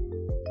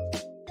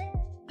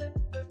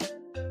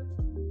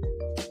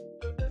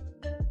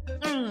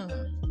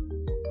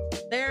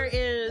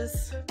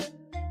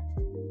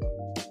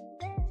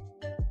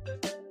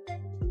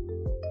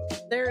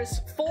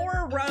 There's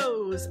 4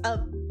 rows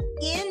of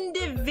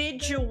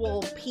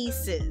individual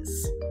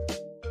pieces.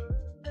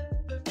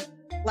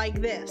 Like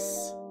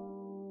this.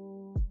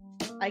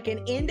 Like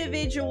an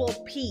individual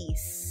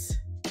piece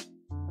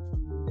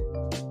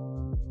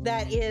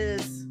that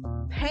is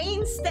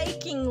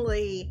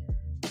painstakingly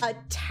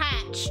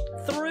attached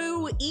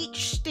through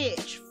each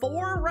stitch,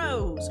 4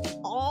 rows,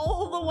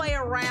 all the way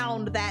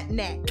around that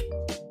neck.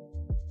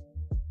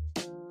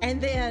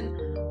 And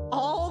then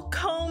all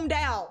combed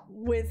out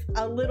with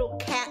a little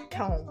cat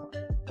comb.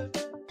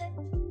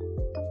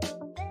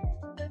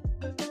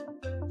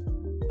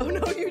 Oh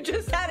no, you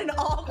just had an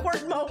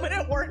awkward moment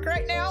at work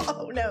right now?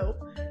 Oh no.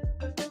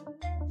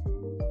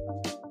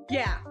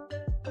 Yeah,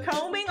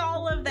 combing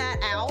all of that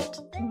out,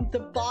 the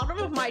bottom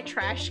of my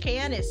trash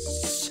can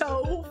is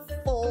so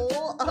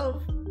full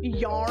of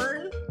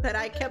yarn that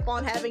I kept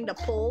on having to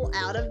pull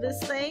out of this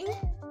thing.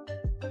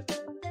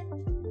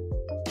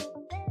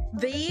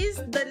 These,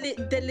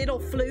 the little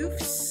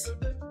floofs,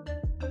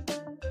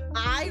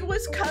 I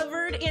was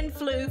covered in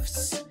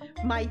floofs.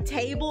 My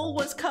table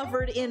was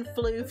covered in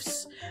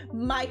floofs.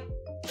 My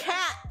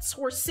cats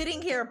were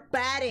sitting here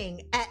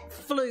batting at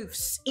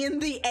floofs in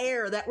the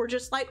air that were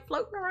just like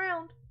floating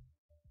around.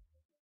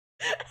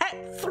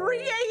 At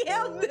 3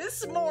 a.m.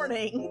 this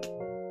morning.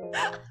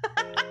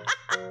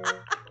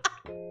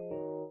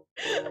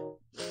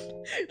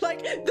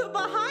 Like, the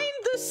behind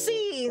the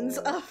scenes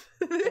of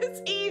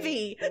this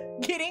Eevee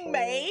getting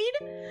made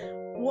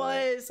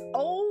was,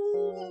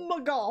 oh my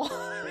god.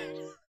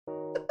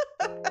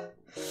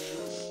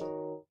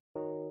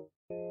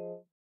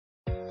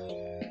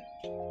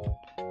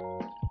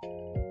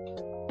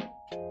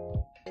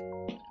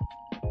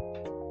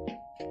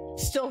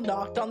 Still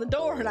knocked on the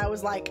door and I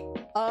was like,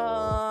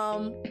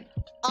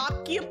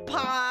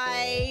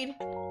 occupied.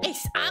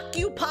 Es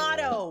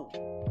occupado.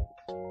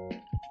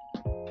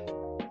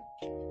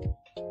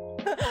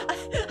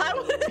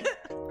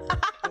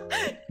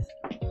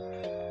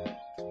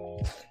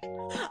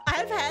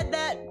 I've had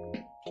that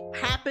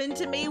happen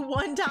to me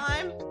one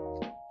time,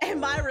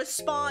 and my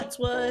response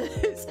was,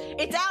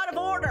 it's out of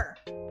order.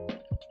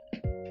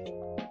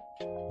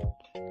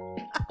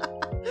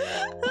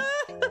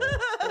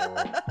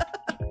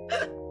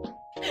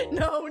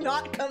 No,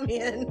 not come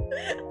in.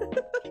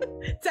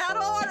 It's out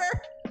of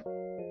order.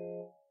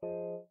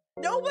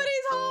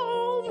 Nobody's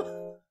home.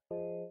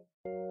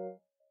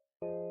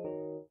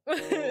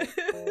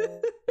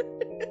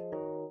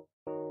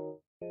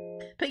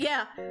 But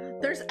yeah,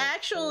 there's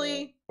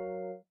actually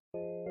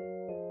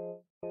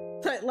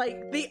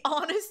like the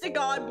honest to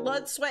God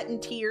blood, sweat,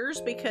 and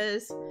tears,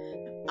 because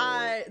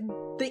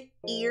the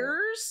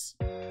ears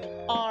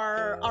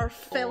are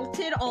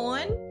felted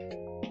on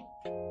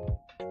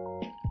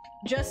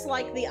just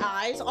like the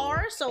eyes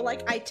are. So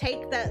like I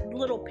take that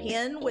little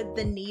pin with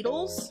the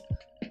needles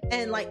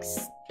and like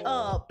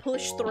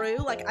push through,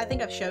 like I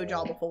think I've showed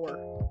y'all before.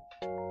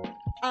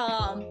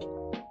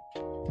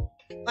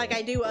 Like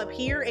I do up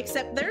here,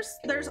 except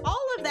there's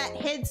all of that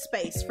head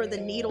space for the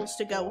needles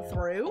to go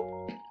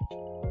through.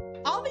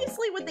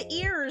 Obviously with the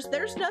ears,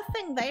 there's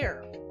nothing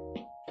there.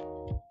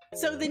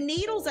 So the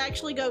needles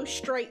actually go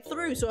straight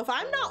through. So if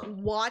I'm not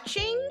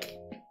watching,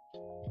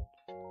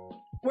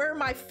 where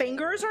my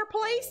fingers are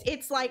placed,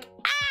 it's like,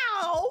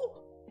 ow!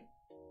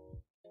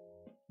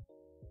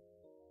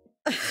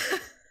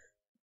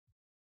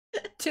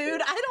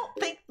 Dude, I don't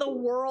think the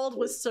world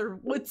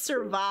would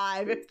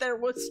survive if there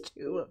was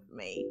 2 of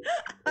me.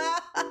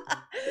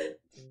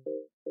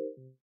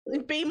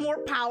 It'd be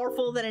more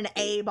powerful than an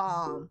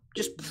A-bomb.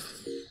 Just...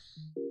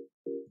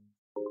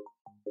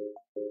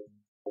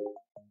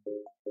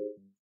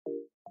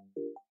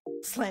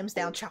 slams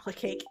down chocolate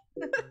cake.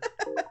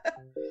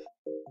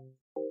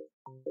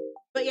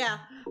 But yeah,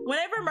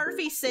 whenever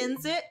Murphy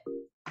sends it,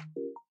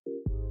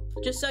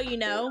 just so you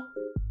know,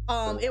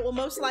 it will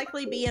most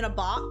likely be in a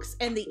box,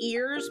 and the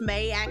ears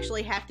may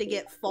actually have to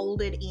get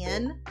folded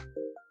in,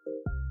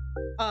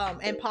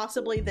 and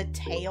possibly the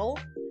tail.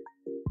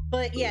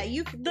 But yeah,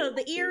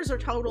 the ears are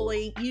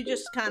totally, you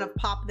just kind of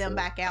pop them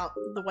back out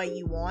the way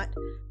you want.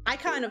 I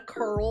kind of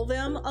curl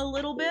them a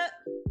little bit,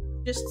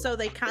 just so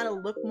they kind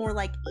of look more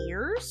like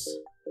ears.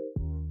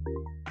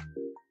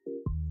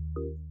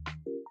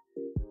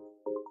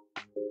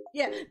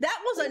 Yeah, that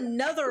was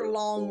another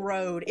long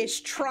road, is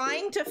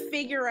trying to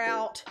figure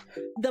out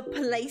the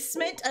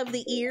placement of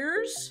the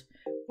ears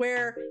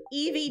where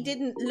Evie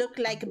didn't look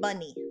like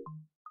Bunny.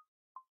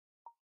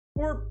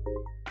 Or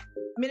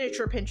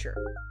Miniature Pincher.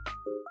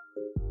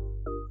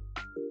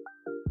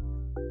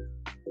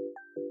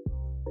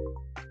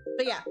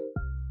 But yeah.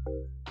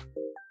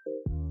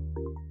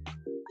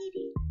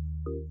 Evie.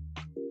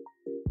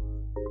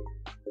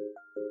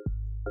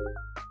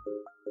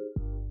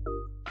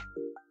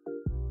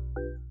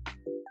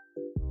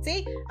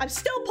 See? I'm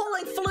still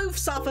pulling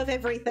floofs off of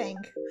everything.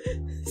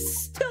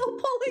 Still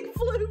pulling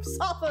floofs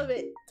off of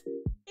it.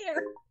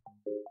 Here.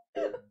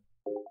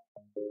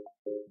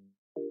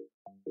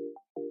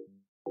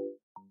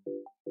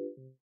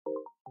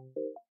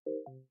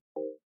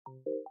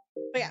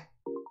 But yeah.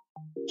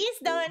 He's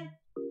done.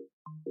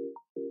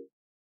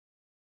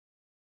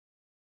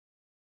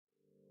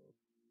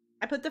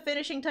 I put the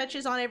finishing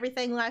touches on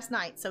everything last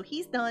night, so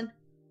he's done.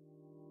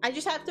 I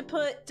just have to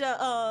put,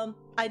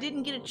 I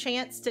didn't get a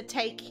chance to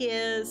take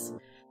his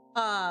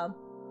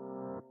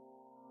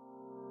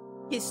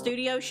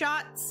studio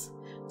shots,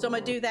 so I'm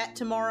gonna do that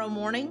tomorrow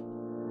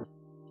morning.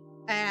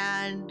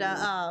 And,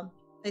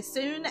 as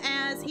soon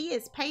as he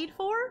is paid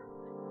for,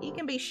 he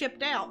can be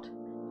shipped out.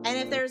 And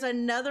if there's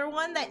another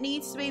one that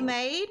needs to be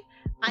made,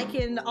 I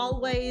can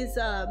always,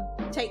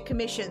 take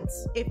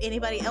commissions if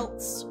anybody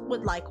else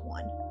would like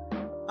one.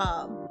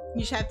 You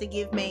just have to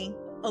give me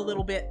a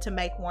little bit to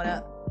make one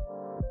up.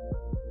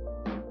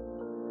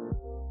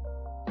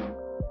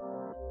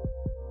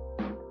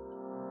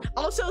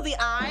 Also, the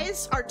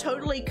eyes are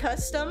totally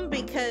custom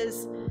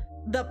because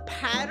the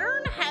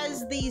pattern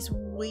has these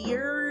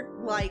weird,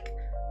 like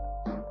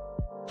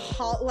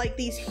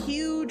these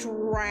huge,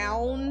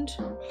 round,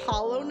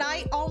 Hollow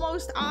Knight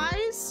almost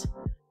eyes.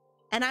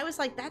 And I was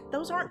like,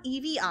 those aren't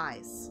Eevee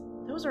eyes.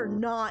 Those are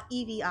not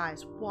Eevee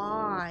eyes.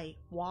 Why?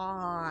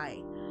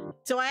 Why?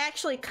 So I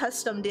actually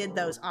custom did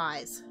those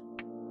eyes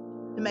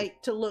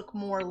to look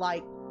more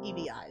like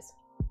Eevee eyes.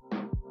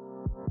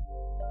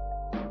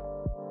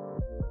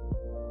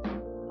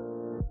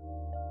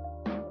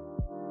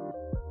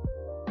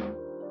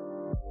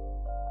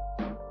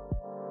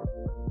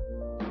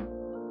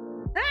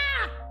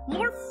 Ah!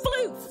 More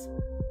floofs!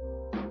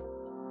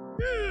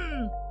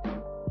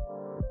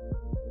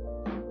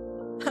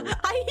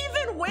 I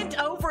even went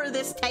over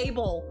this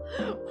table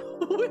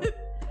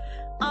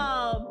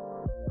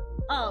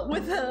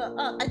with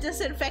a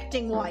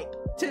disinfecting wipe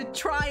to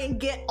try and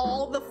get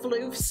all the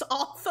floofs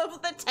off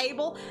of the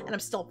table, and I'm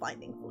still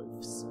finding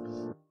floofs.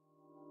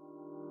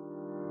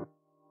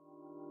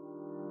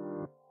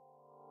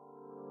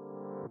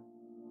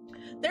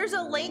 There's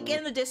a link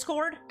in the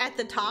Discord at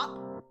the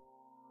top,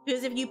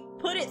 because if you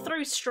put it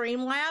through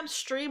Streamlabs,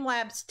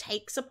 Streamlabs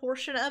takes a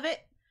portion of it.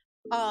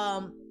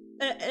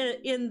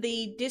 In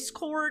the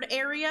Discord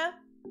area,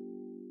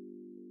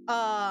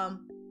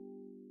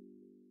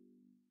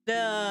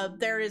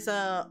 there is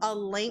a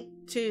link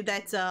to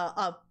that's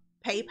a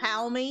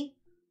PayPal me,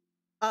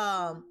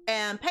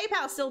 and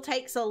PayPal still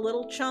takes a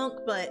little chunk,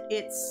 but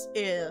it's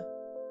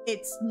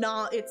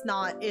not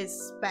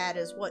as bad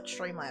as what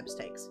Streamlabs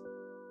takes.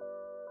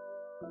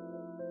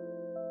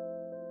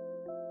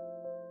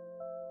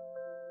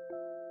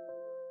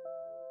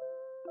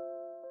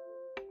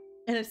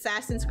 An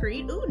Assassin's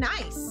Creed. Ooh,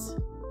 nice.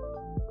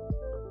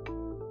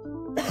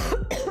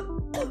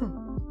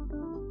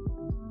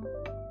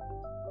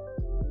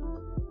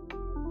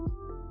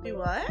 Do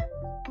what?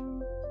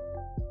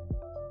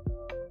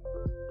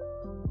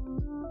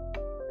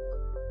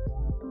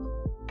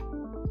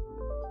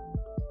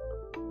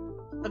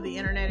 Of the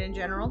internet in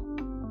general.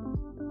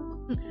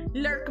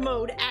 Lurk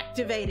mode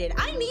activated.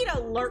 I need a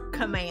lurk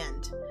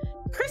command.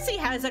 Chrissy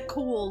has a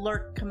cool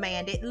lurk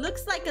command. It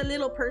looks like a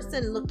little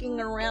person looking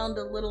around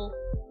a little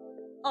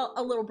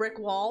brick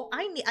wall.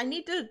 I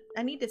need to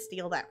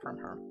steal that from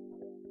her.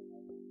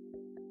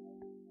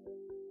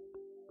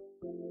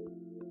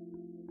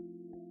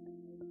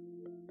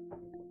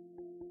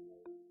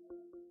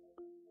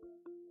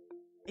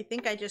 I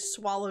think I just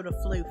swallowed a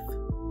floof.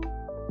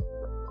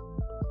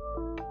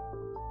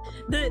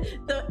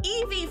 The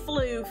Eevee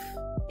floof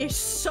is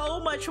so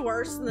much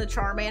worse than the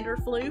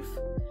Charmander floof.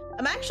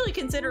 I'm actually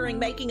considering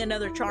making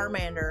another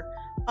Charmander,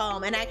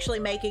 and actually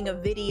making a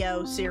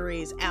video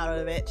series out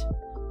of it.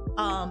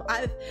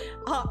 I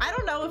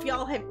don't know if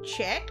y'all have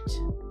checked.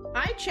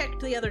 I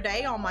checked the other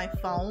day on my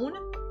phone.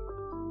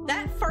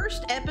 That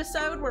first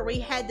episode where we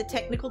had the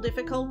technical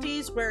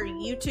difficulties, where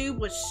YouTube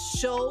was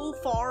so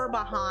far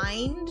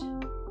behind,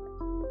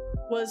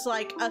 was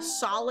like a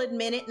solid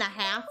minute and a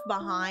half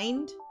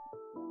behind,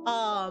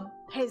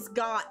 has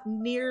got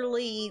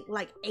nearly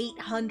like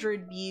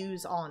 800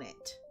 views on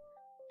it.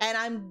 And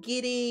I'm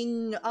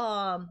getting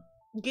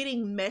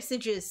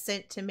messages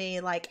sent to me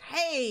like,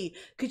 hey,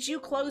 could you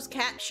close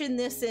caption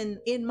this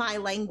in my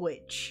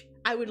language?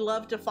 I would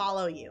love to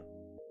follow you.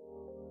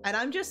 And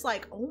I'm just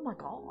like, oh my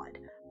god.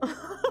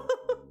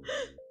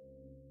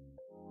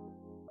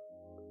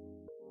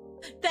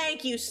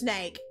 Thank you,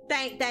 Snake.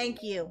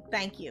 Thank you.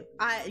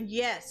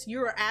 Yes,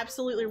 you are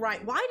absolutely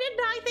right. Why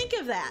didn't I think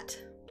of that?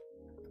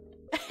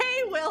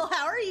 Hey, Will,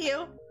 how are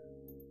you?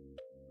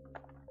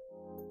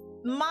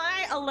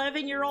 My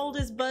 11-year-old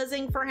is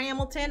buzzing for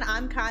Hamilton.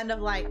 I'm kind of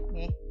like,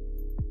 meh.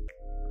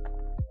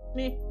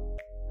 Meh.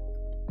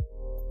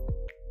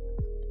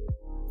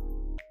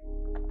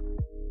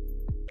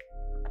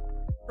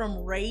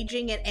 From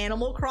raging at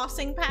Animal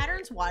Crossing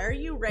patterns? Why are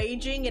you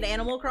raging at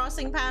Animal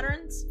Crossing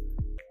patterns?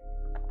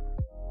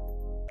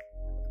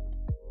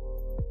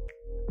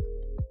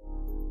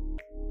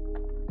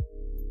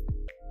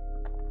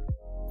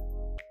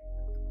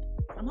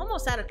 I'm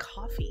almost out of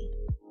coffee.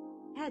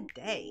 Bad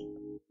day.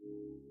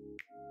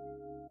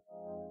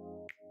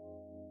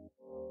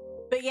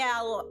 But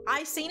yeah,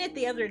 I seen it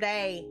the other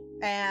day,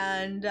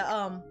 and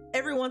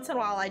every once in a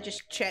while I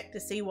just check to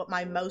see what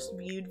my most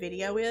viewed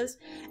video is,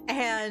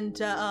 and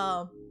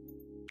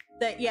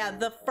that, yeah,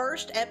 the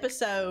first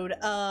episode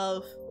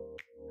of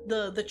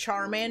the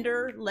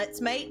Charmander Let's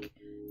Make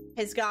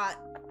has got,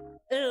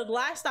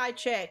 last I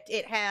checked,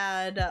 it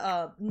had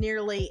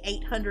nearly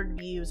 800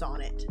 views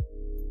on it.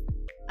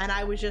 And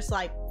I was just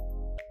like,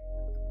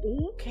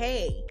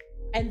 okay.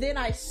 And then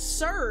I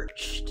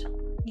searched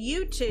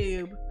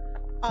YouTube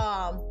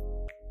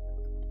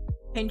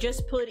and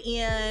just put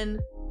in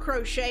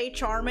crochet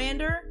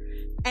Charmander,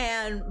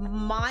 and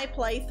my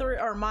playthrough,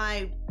 or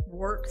my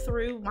work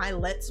through, my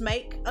Let's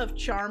Make of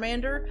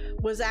Charmander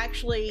was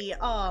actually,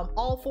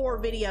 all 4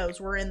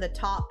 videos were in the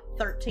top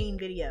 13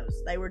 videos.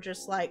 They were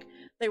just like,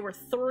 they were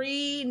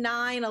 3,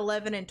 9,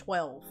 11, and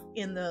 12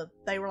 in the,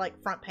 they were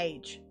like front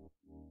page.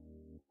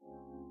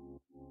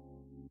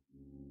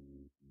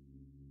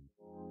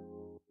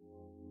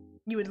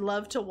 You would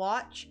love to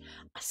watch?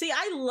 See,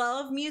 I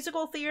love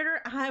musical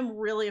theater. I'm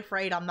really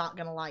afraid I'm not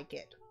gonna like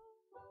it.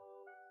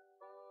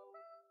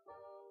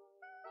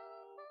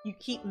 You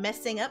keep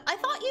messing up. I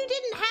thought you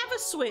didn't have a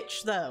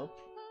Switch, though.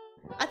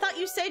 I thought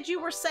you said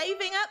you were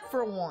saving up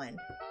for one.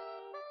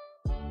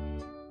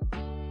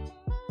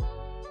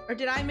 Or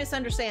did I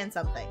misunderstand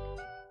something?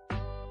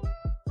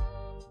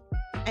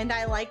 And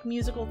I like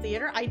musical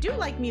theater? I do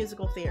like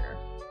musical theater.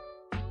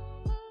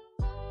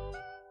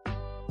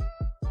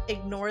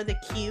 Ignore the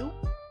cue.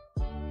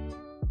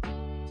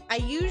 I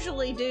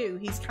usually do.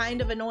 He's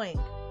kind of annoying.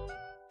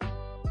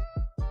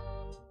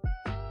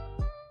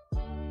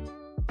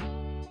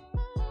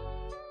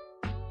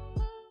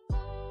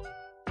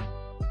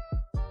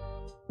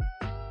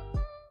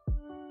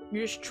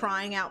 You're just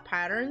trying out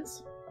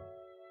patterns?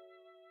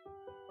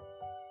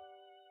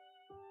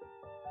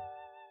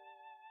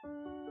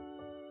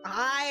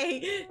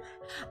 I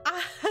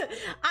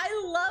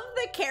love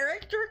the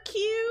character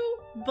cue,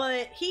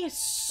 but he is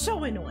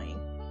so annoying.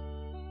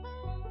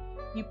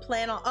 You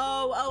plan on,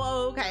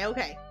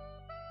 okay.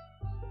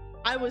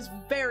 I was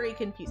very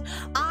confused.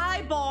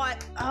 I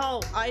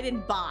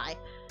didn't buy.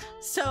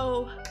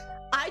 So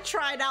I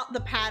tried out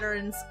the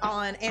patterns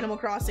on Animal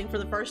Crossing for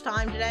the first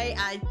time today.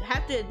 I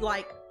have to,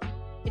 like,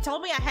 it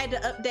told me I had to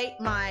update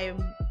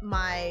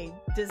my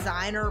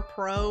Designer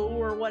Pro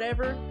or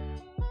whatever.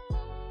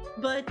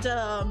 But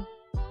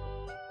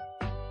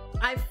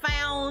I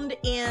found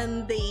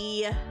in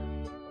the,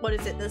 what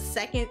is it, the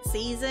 2nd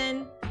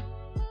season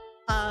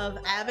of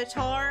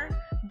Avatar,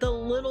 the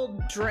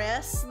little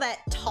dress that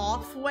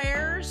Toph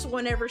wears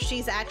whenever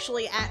she's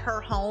actually at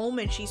her home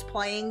and she's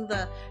playing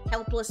the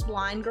helpless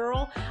blind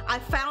girl. I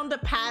found a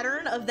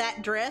pattern of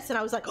that dress and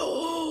I was like,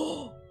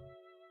 oh,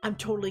 I'm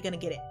totally gonna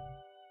get it.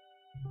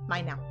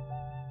 Mine now.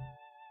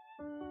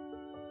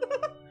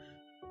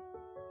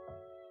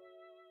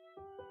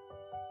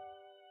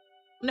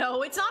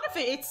 No, it's not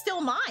it's still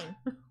mine.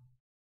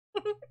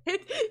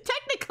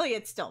 Technically,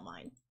 it's still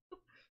mine.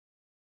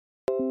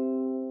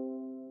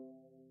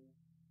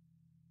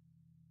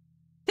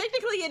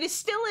 Technically, it is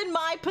still in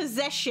my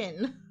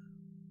possession.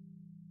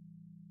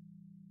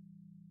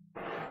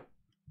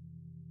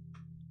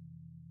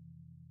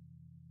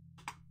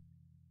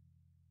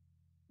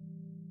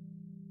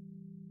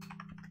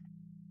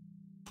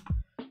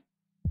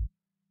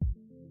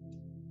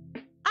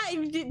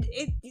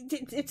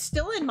 It's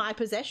still in my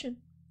possession.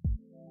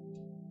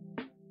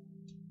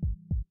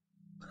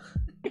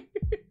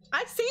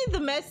 read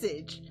the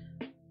message.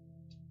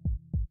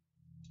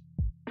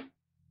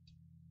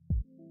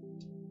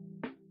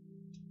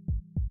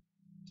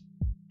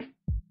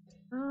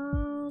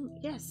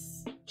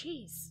 Yes.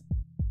 Jeez.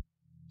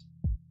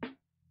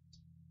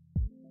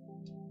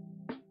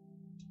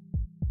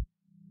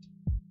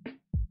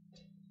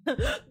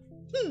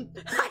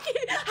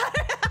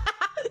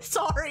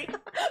 Sorry.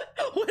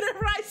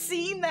 Whenever I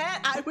seen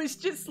that, I was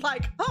just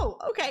like, oh,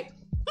 okay.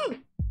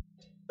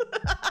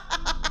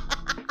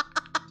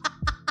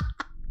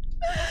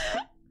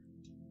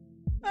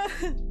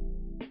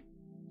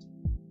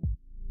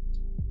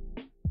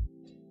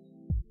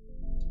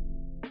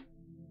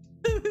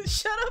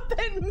 Shut up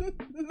and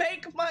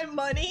make my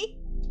money.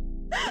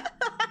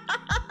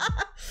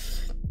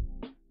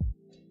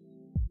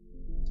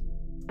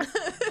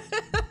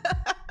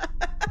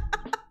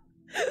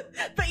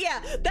 But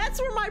yeah, that's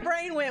where my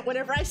brain went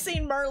whenever I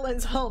seen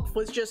Merlin's hump,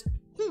 was just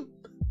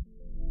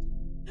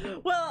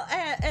Well,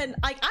 and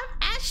like,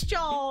 I've asked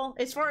y'all,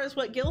 as far as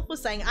what Gilf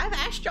was saying, I've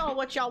asked y'all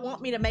what y'all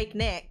want me to make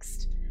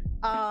next.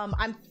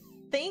 I'm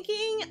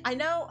thinking, I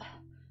know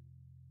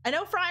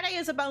Friday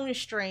is a bonus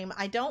stream.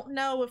 I don't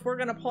know if we're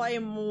gonna play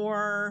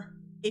more,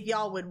 if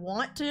y'all would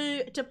want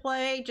to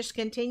play, just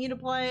continue to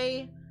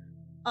play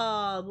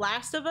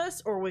Last of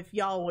Us, or if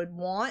y'all would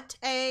want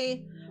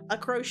a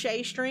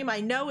crochet stream.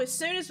 I know as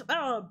soon as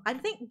I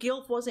think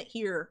Gilf wasn't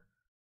here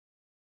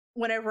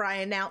whenever I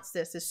announced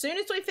this. As soon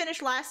as we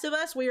finish Last of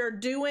Us, we are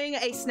doing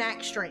a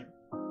snack stream.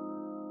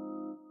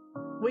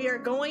 We are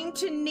going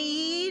to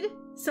need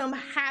some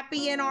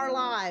happy in our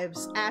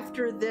lives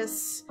after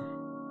this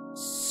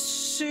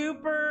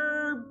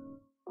super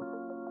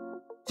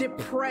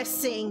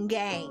depressing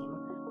game.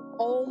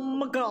 Oh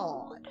my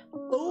god.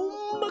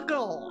 Oh my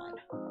god.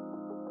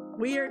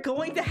 We are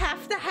going to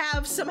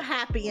have some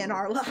happy in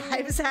our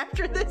lives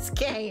after this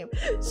game.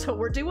 So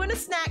we're doing a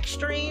snack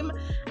stream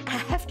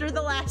after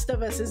The Last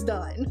of Us is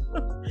done.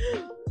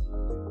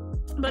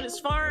 But as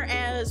far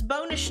as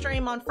bonus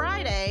stream on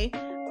Friday,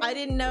 I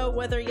didn't know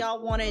whether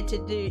y'all wanted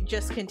to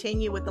just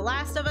continue with The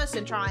Last of Us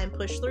and try and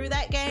push through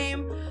that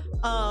game.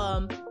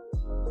 I'm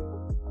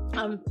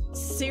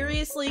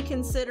seriously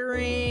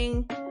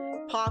considering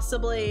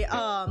possibly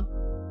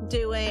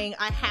doing,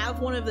 I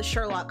have one of the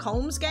Sherlock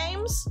Holmes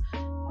games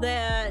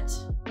that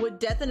would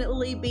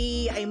definitely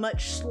be a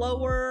much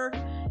slower,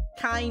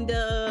 kind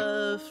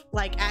of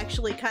like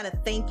actually kind of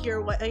think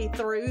your way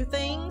through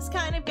things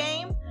kind of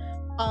game,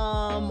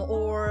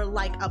 or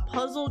like a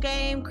puzzle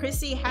game.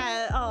 Chrissy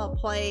had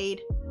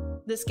played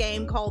this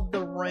game called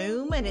The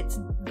Room, and it's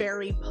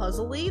very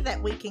puzzly that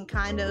we can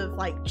kind of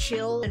like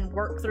chill and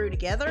work through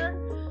together,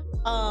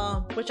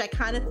 which I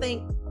kind of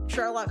think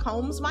Sherlock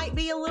Holmes might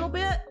be a little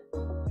bit.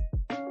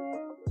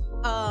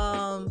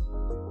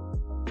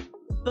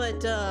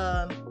 But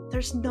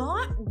there's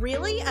not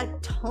really a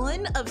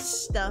ton of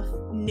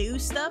new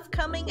stuff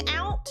coming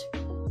out.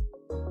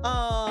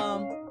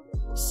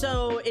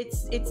 So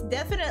it's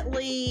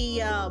definitely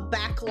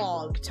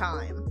backlog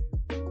time.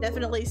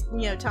 Definitely,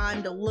 you know,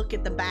 time to look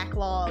at the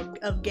backlog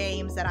of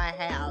games that I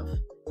have.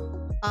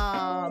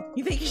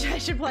 You think I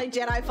should play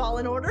Jedi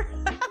Fallen Order?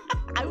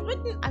 I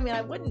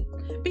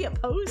wouldn't be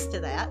opposed to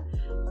that.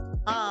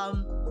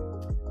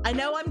 I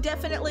know I'm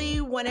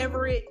definitely,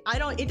 whenever it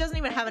doesn't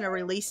even have a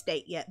release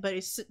date yet, but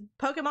it's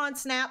Pokemon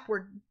Snap,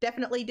 we're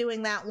definitely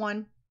doing that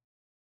one.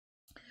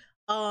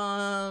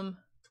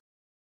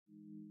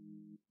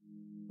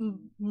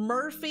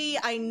 Murphy,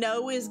 I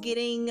know, is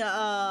getting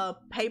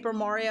Paper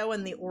Mario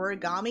and the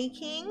Origami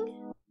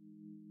King.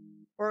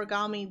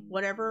 Origami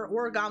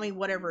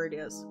whatever it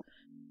is.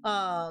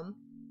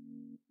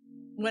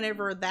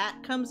 Whenever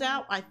that comes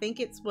out, I think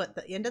it's what,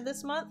 the end of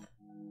this month?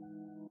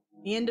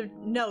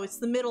 No, it's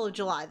the middle of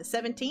July, the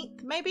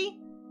 17th, maybe?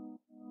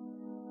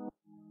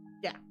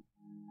 Yeah.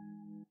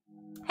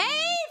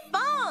 Hey,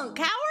 Funk,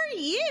 how are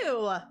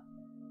you?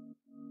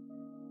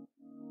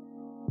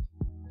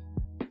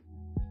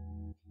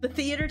 The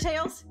Theater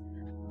Tales?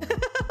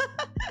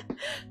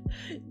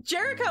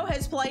 Jericho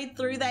has played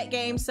through that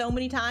game so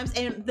many times,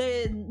 and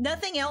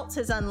nothing else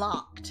has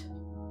unlocked.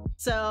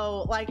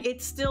 So, like,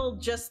 it's still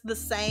just the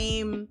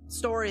same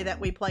story that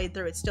we played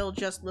through. It's still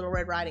just Little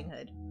Red Riding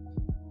Hood.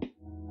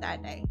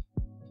 That day.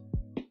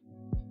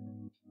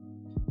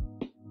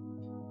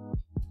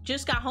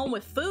 Just got home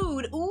with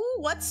food. Ooh,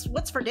 what's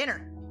for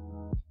dinner?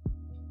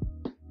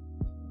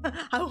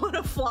 I want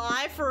to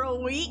fly for a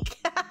week.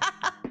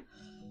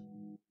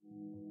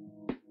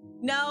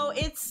 No,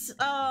 it's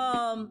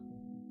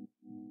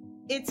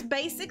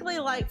basically,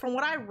 like, from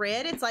what I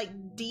read, it's like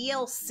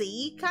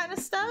DLC kind of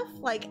stuff.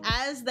 Like,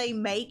 as they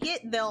make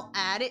it, they'll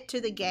add it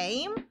to the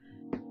game.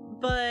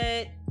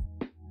 But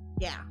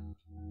yeah.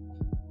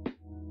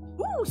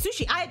 Ooh,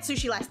 sushi. I had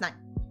sushi last night.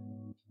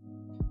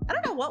 I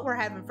don't know what we're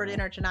having for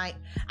dinner tonight.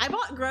 I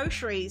bought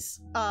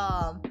groceries.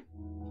 I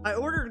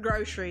ordered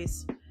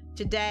groceries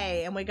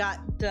today, and we got,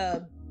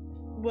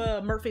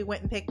 Murphy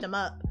went and picked them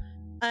up.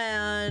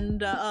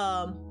 And,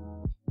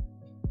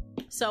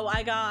 so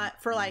I got,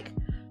 for like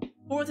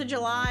 4th of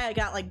July, I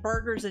got like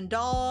burgers and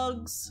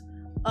dogs.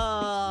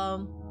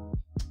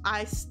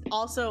 I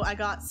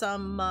got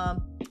some,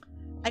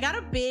 I got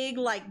a big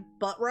like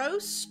butt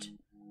roast,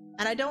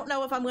 and I don't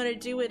know if I'm gonna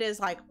do it as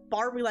like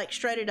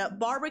shredded up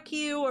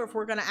barbecue, or if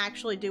we're gonna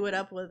actually do it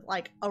up with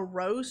like a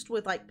roast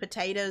with like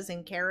potatoes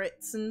and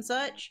carrots and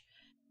such.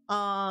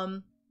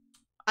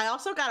 I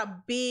also got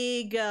a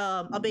big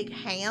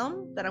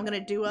ham that I'm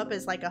gonna do up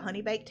as like a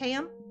honey baked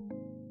ham.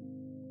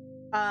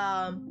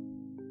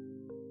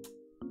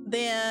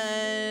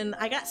 Then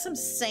I got some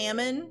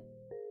salmon.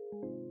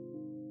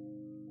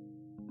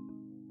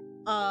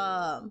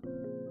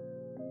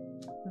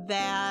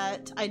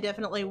 That I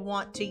definitely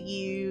want to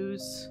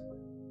use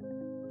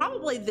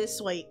probably this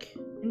week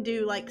and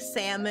do like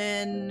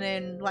salmon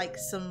and like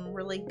some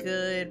really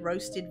good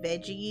roasted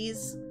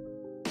veggies.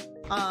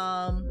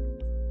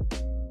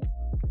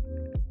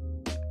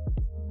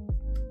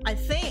 I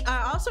think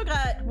I also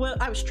got, well,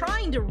 I was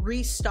trying to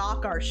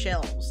restock our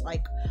shelves.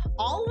 Like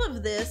all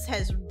of this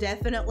has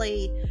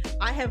definitely,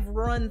 I have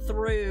run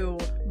through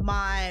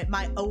my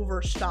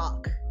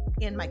overstock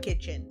in my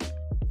kitchen.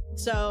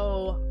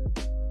 So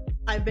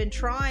I've been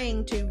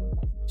trying to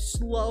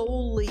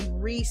slowly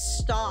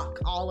restock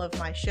all of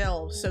my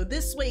shelves. So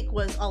this week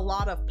was a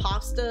lot of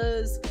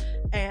pastas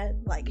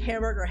and like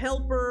hamburger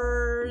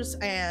helpers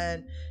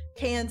and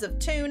cans of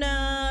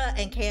tuna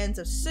and cans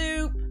of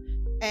soup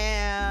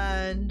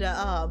and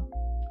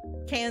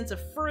cans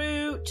of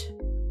fruit,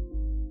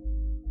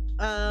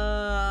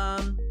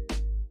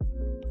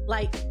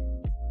 like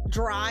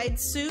dried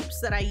soups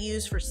that I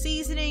use for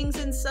seasonings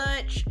and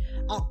such.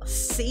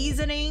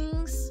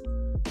 Seasonings.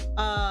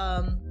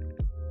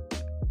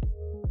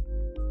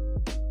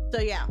 So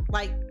yeah,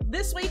 like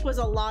this week was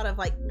a lot of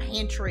like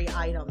pantry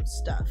item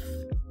stuff.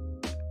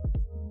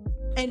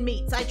 And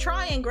meats. I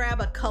try and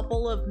grab a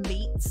couple of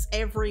meats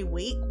every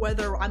week,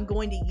 whether I'm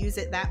going to use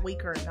it that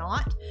week or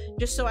not,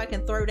 just so I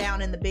can throw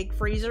down in the big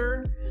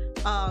freezer.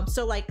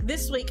 So like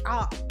this week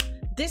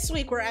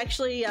we're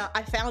actually,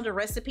 I found a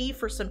recipe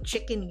for some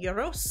chicken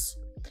gyros.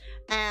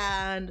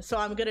 And so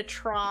I'm gonna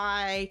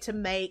try to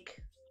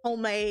make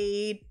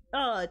homemade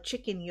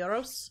chicken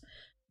gyros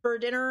for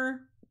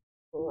dinner.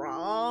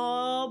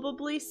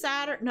 Probably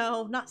Saturday.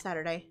 No, not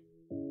Saturday.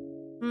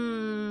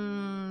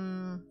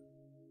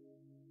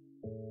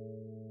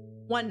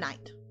 One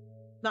night.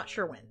 Not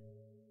sure when.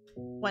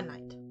 One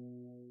night.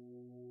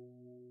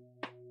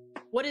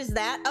 What is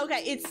that?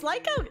 Okay, it's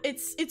like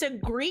it's a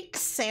Greek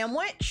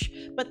sandwich,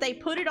 but they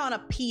put it on a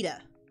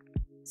pita.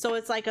 So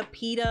it's like a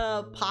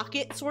pita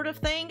pocket sort of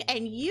thing,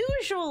 and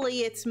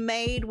usually it's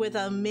made with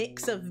a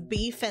mix of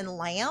beef and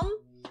lamb.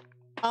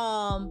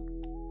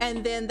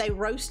 And then they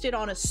roast it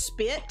on a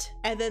spit,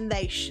 and then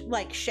they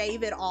like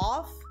shave it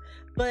off.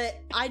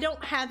 But I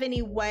don't have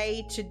any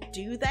way to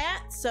do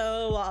that,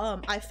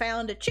 so I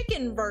found a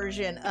chicken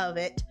version of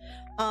it,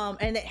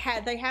 and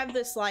they have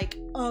this like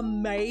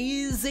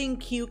amazing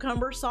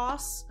cucumber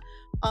sauce.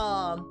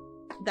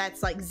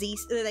 That's like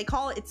they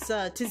call it, it's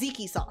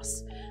tzatziki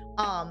sauce,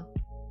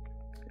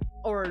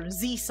 or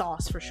Z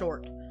sauce for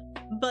short.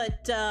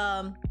 But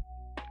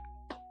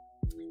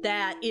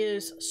that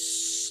is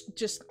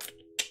just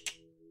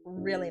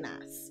really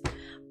nice.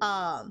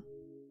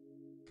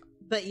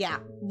 But yeah,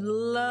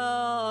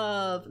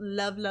 love.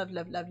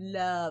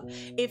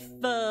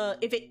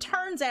 If it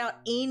turns out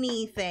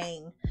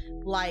anything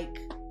like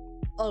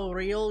a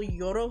real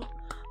gyro,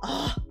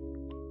 I'm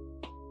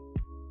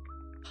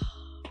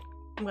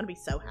gonna be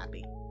so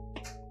happy.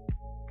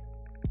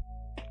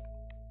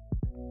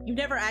 You've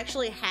never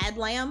actually had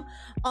lamb?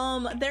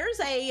 There's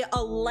a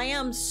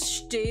lamb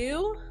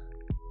stew.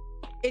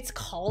 It's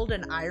called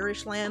an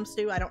Irish lamb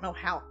stew. I don't know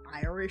how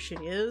Irish it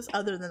is,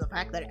 other than the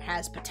fact that it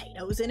has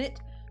potatoes in it.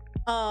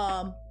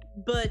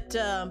 But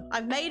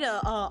I've made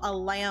a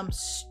lamb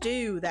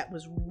stew that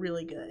was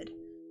really good.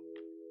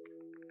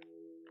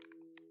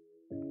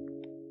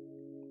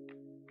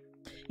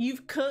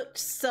 You've cooked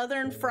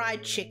southern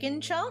fried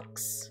chicken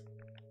chunks?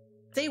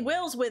 See,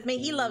 Will's with me.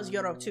 He loves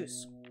gyro too.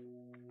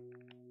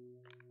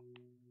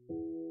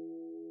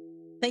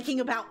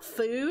 Thinking about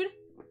food?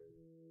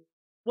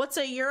 What's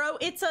a gyro?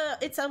 It's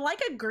a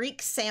like a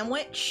Greek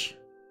sandwich.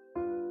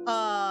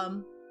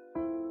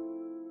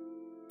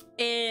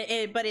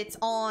 But it's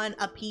on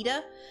a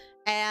pita,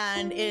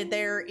 and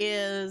there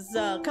is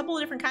a couple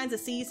of different kinds of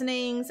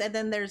seasonings, and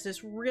then there's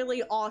this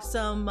really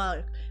awesome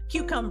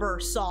cucumber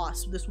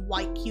sauce, this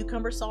white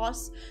cucumber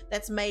sauce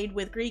that's made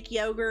with Greek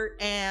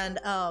yogurt and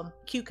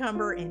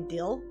cucumber and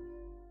dill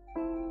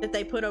that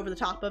they put over the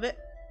top of it.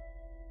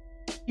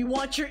 You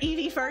want your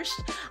Evie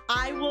first?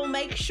 I will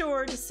make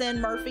sure to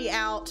send Murphy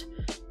out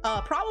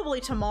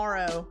probably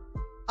tomorrow.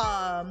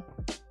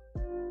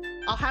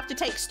 I'll have to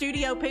take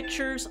studio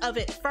pictures of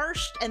it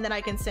first, and then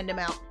I can send him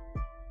out.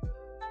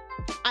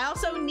 I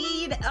also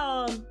need,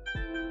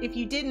 if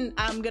you didn't,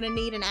 I'm gonna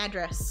need an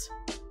address.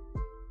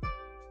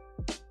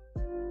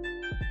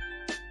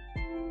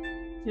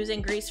 He was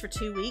in Greece for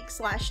 2 weeks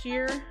last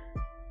year.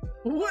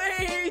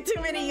 Way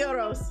too many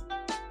euros.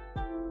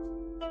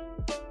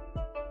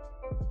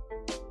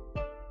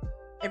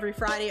 Every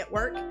Friday at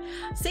work.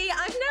 See,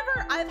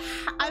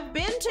 I've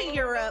been to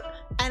Europe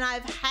and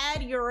I've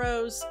had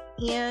Euros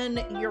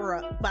in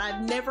Europe, but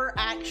I've never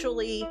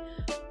actually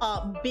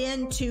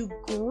been to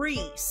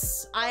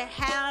Greece. I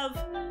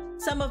have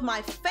some of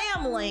my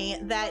family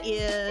that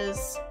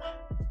is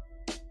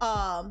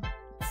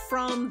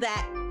from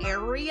that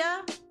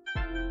area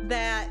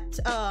that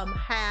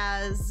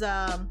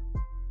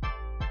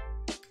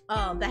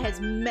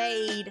has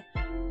made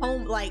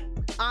home, like,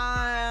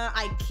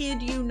 I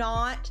kid you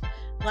not,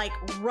 like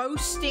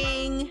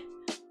roasting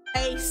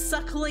a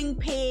suckling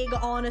pig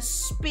on a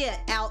spit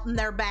out in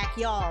their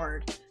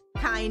backyard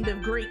kind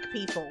of Greek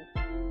people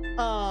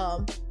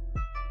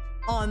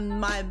on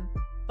my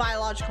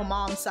biological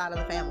mom's side of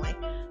the family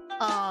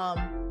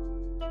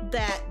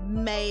that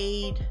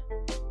made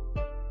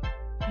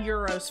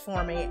Euros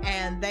for me,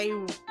 and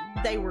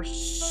they were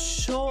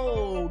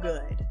so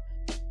good.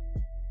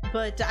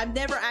 But I've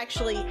never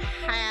actually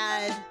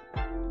had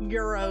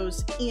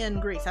Euros in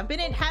Greece. I've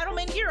had them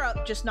in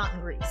Europe, just not in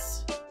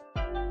Greece.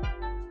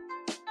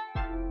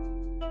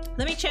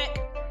 Let me check.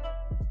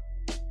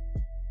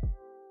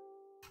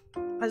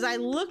 As I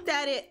looked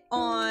at it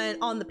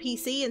on the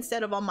PC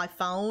instead of on my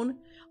phone.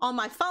 On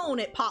my phone,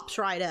 it pops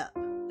right up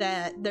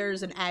that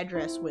there's an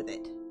address with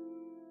it.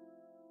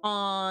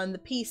 On the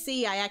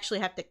PC, I actually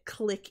have to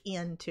click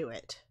into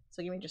it.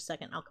 So give me just a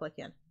second. I'll click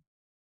in.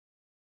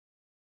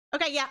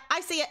 Okay, yeah,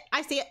 I see it.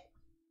 I see it.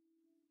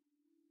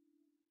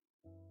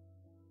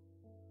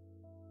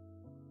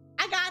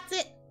 I got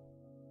it.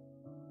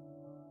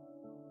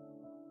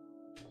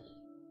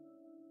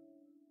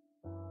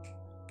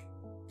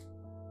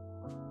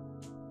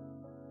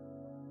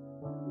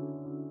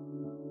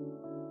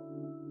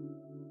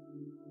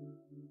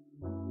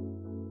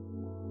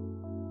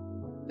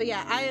 But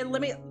yeah,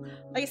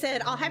 like I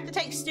said, I'll have to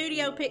take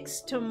studio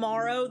pics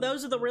tomorrow.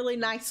 Those are the really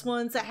nice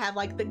ones that have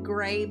like the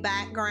gray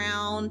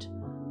background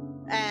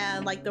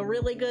and like the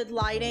really good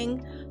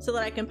lighting, so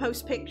that I can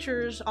post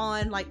pictures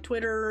on like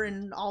Twitter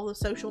and all the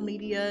social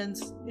media and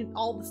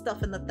all the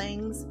stuff and the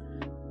things,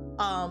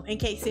 in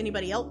case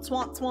anybody else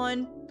wants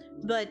one.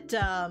 But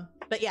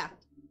yeah,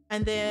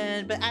 and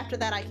then but after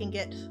that I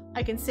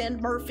can send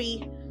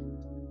Murphy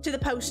to the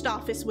post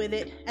office with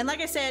it. And like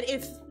I said,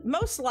 if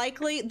most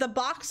likely the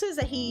boxes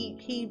that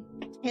he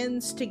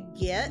tends to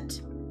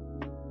get,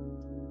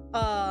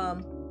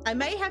 I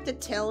may have to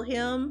tell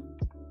him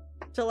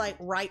to like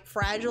write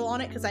fragile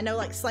on it, because I know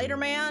like Slater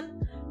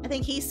Man, I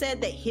think he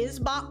said that his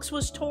box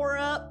was tore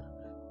up.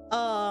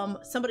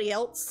 Somebody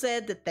else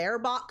said that their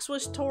box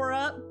was tore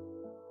up.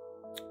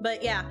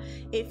 But yeah,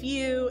 if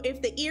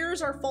the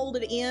ears are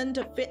folded in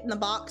to fit in the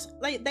box,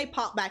 they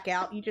pop back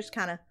out. You just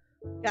kind of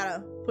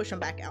gotta push them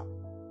back out.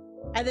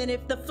 And then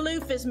if the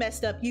floof is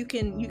messed up, you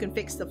can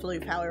fix the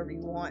floof however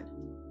you want.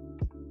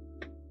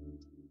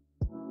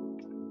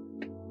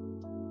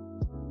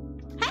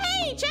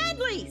 Hey,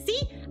 Chadley!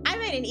 See? I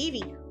made an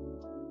Eevee.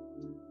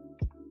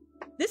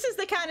 This is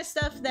the kind of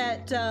stuff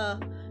that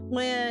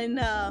when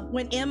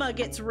Emma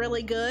gets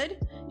really good,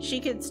 she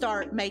could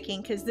start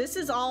making, because this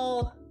is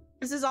all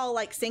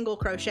like single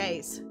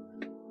crochets.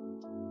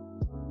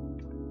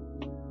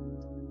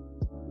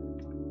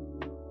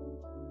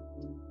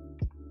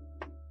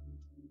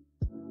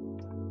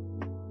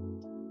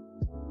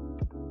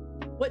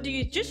 What do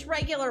you just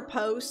regular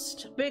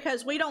post?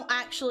 Because we don't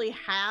actually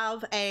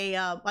have a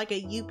like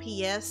a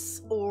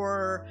UPS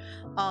or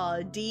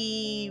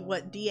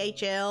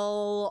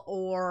DHL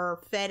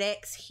or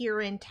FedEx here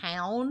in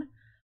town.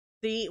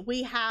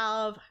 We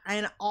have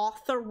an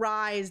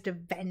authorized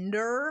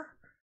vendor,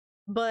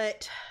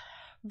 but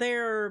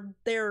they're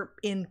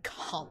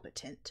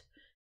incompetent.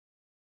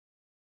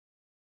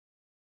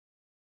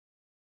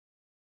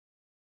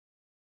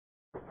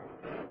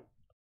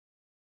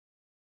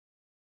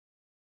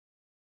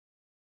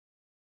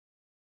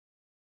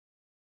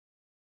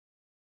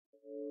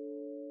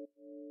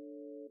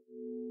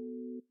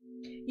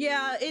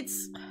 Yeah,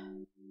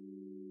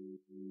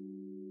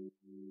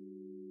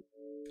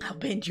 I'll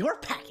bend your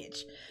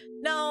package.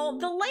 No,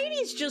 the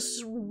lady's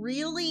just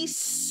really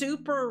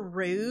super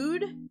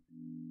rude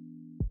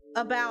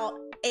about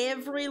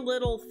every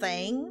little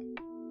thing.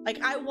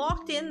 Like, I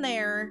walked in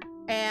there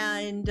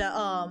and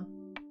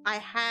I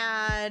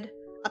had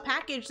a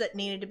package that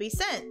needed to be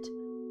sent,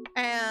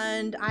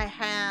 and I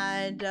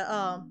had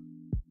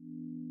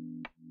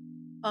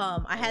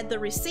the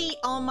receipt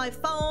on my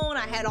phone.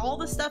 I had all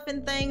the stuff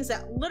and things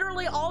that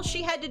literally all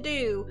she had to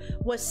do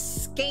was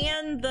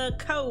scan the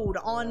code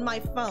on my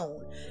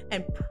phone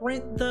and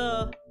print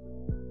the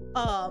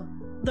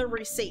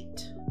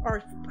receipt,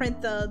 or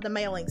print the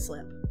mailing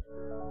slip.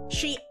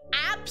 She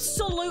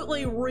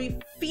absolutely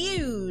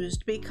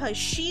refused, because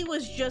she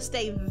was just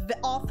a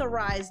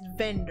authorized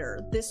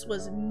vendor. This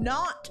was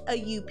not a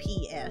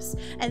UPS,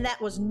 and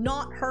that was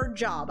not her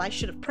job. I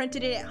should have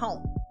printed it at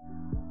home.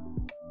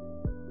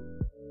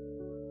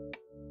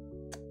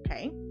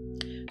 Okay,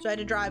 so I had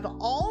to drive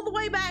all the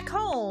way back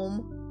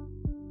home,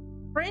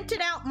 print it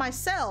out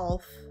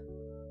myself,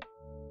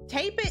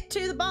 tape it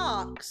to the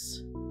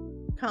box,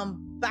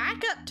 come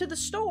back up to the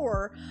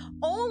store,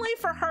 only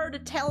for her to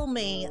tell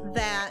me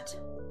that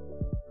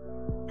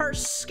her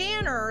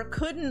scanner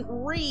couldn't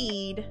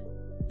read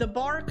the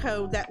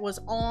barcode that was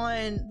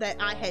on, that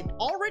I had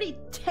already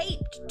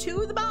taped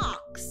to the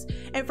box,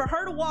 and for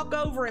her to walk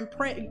over and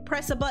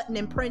press a button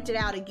and print it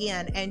out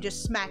again and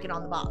just smack it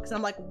on the box. And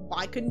I'm like,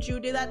 why couldn't you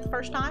do that the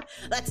first time?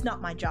 That's not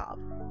my job.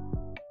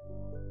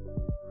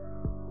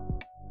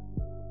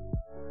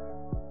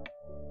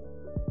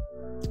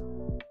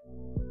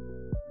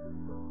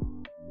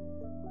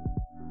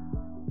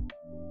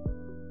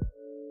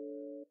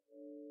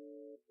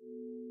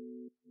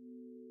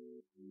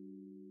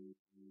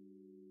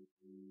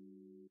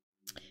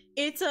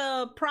 It's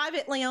a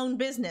privately owned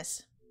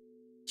business.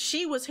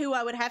 She was who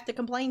I would have to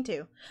complain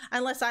to,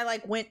 unless I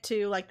like went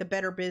to like the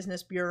Better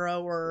Business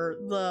Bureau or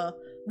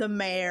the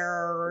mayor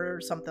or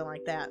something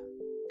like that.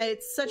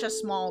 It's such a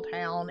small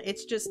town.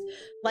 It's just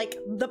like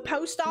the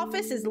post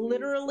office is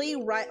literally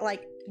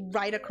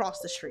right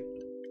across the street.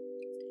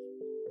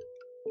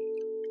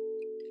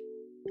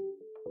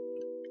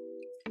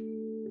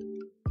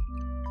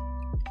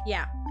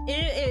 Yeah,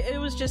 it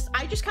was just,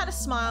 I just kind of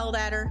smiled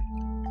at her.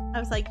 I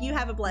was like, you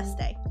have a blessed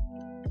day.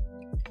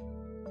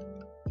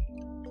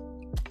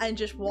 And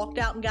just walked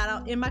out and got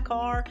out in my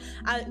car.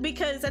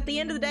 Because at the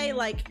end of the day,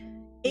 like,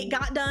 it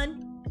got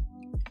done.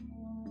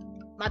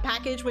 My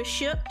package was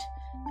shipped.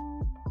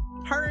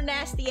 Her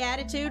nasty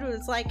attitude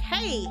was like,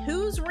 hey,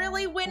 who's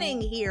really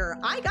winning here?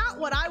 I got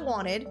what I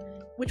wanted,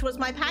 which was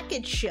my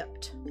package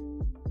shipped.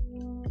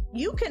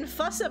 You can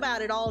fuss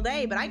about it all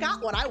day, but I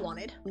got what I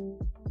wanted.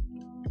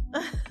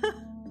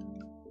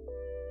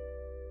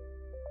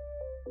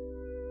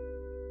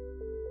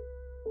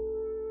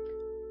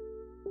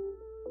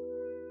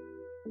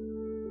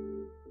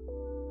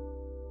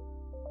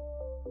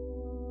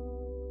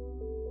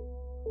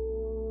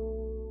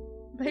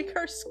 Make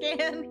her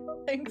scan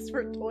things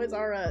for Toys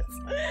R Us.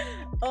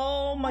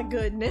 Oh my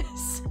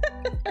goodness.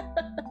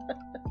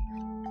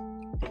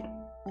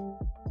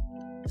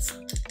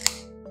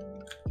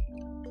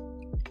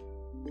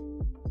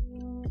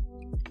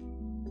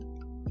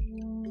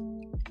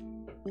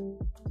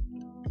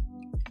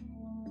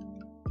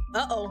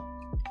 Uh-oh.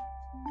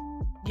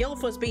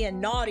 Gilf was being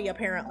naughty,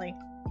 apparently.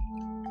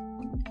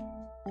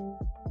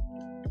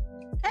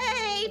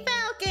 Hey,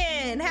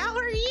 Falcon! How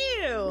are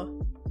you?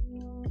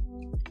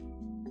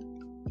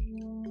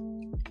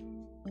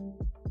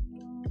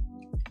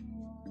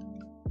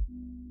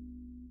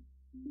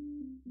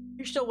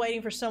 You're still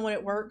waiting for someone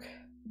at work?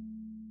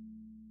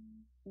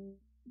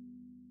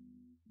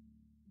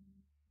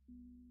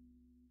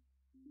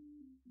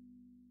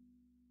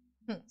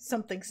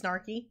 Something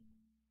snarky.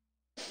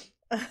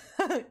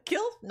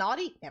 Kill?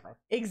 Naughty? Never.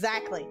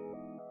 Exactly.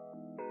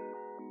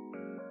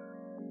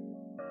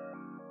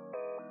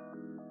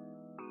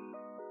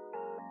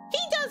 He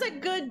does a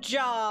good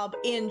job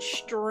in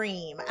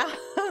stream.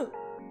 For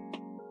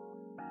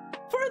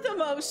the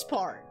most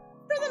part.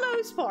 For the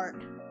most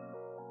part.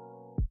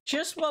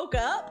 Just woke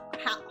up?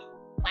 How?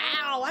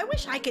 Wow, I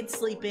wish I could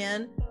sleep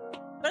in.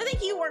 But I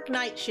think you work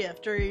night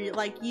shift, or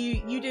like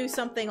you do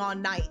something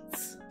on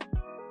nights.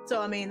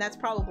 So I mean, that's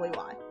probably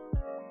why.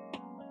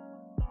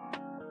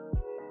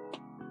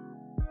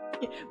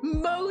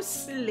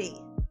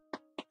 Mostly.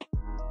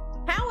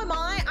 How am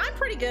I? I'm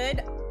pretty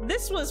good.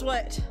 This was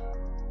what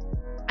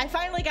I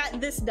finally got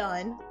this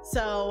done,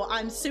 so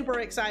I'm super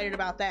excited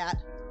about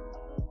that.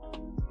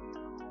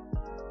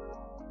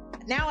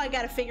 Now I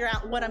gotta figure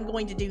out what I'm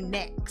going to do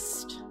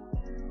next.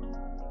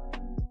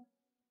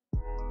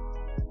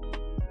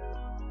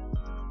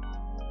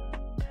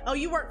 Oh,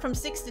 you work from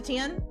 6 to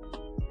 10?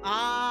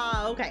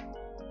 Ah, okay.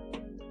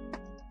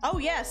 Oh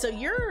yeah, so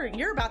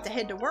you're about to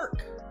head to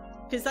work.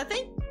 Because I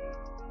think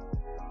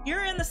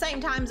you're in the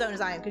same time zone as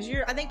I am, because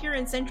I think you're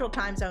in Central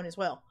Time Zone as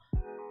well.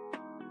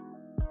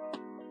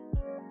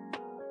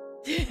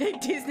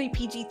 Disney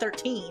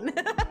PG-13.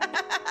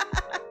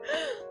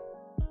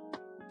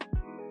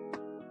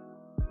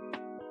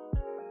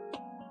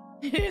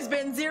 It has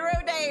been 0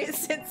 days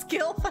since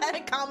Gilf had a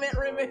comment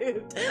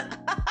removed.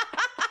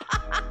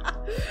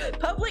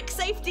 Public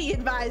safety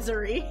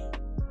advisory.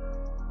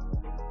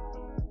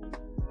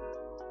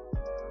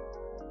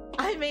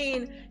 I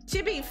mean,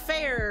 to be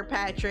fair,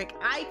 Patrick,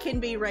 I can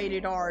be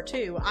rated R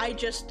too. I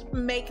just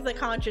make the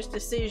conscious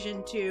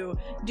decision to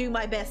do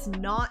my best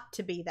not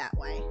to be that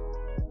way.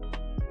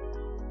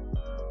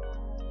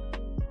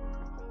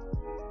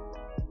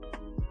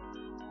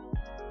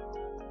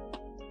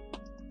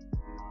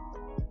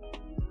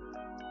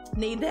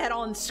 Need that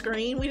on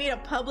screen. We need a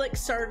public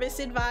service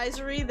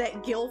advisory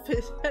that Gilf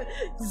is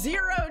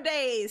 0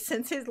 days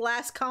since his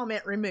last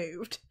comment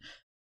removed.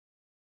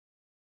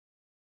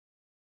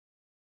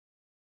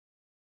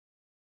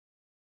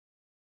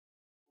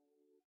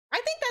 I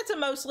think that's a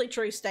mostly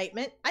true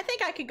statement. I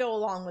think I could go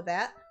along with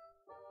that.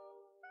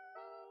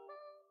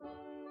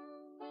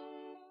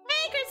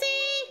 Hey,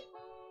 Chrissy!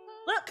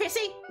 Look,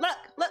 Chrissy! Look!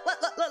 Look,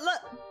 look, look, look,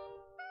 look!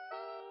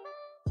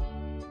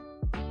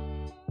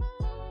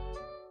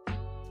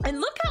 And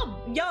look how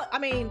young, I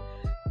mean,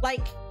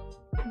 like,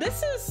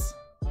 this is,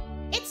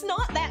 it's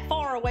not that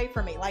far away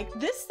from me. Like,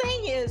 this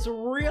thing is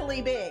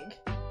really big.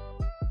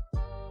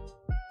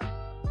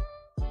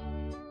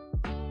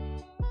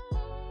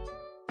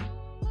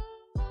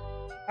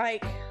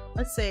 Like,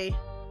 let's see.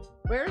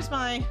 Where's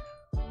my...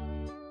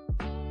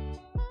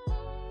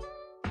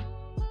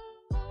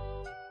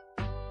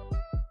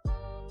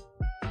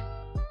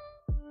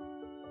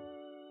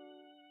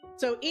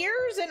 So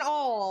ears and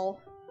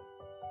all.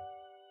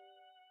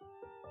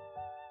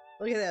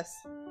 Look at this.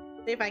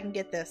 See if I can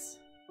get this.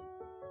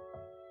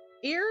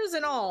 Ears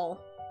and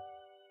all.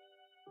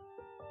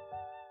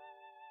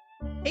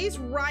 He's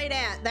right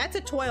at, that's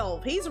a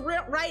 12. He's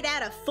right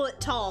at a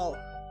foot tall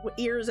with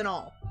ears and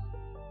all.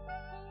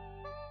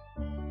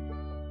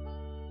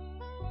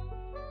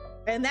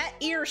 And that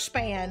ear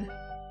span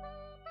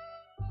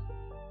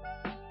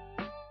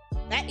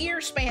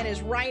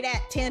is right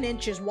at 10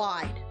 inches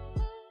wide.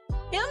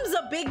 Him's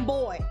a big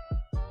boy.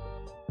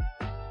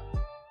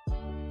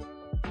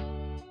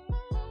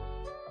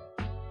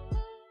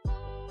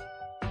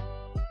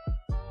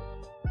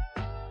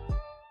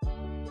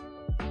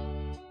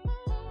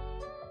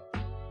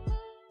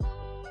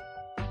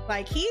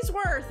 Like, he's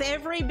worth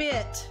every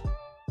bit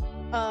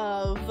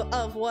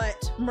of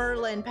what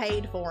Merlin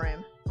paid for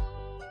him.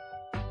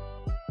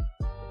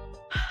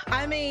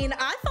 I mean,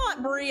 I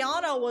thought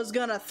Brianna was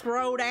gonna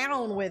throw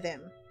down with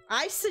him.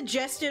 I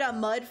suggested a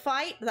mud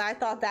fight. I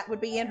thought that would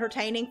be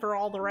entertaining for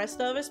all the rest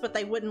of us, but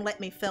they wouldn't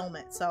let me film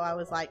it. So I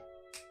was like...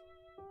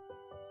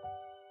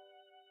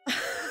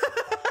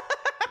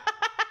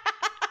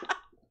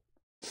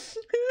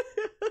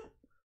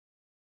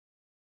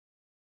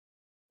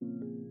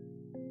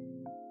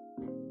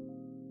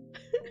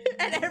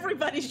 And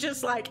everybody's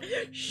just like,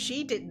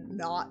 she did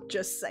not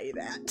just say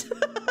that.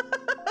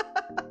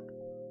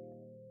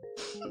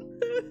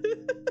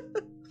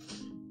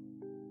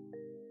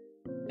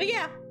 But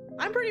yeah,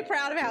 I'm pretty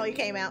proud of how he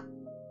came out.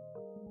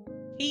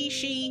 He,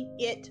 she,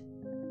 it.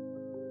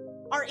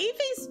 Are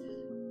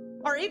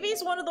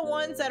Eevees one of the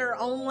ones that are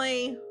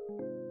only...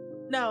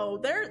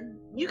 No,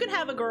 you can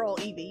have a girl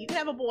Eevee. You can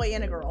have a boy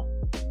and a girl.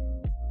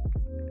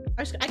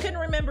 I couldn't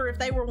remember if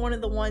they were one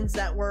of the ones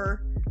that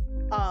were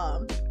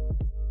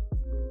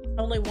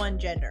only one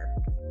gender.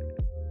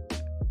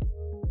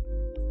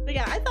 But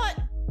yeah, I thought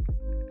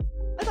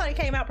he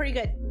came out pretty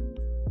good.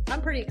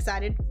 I'm pretty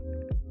excited.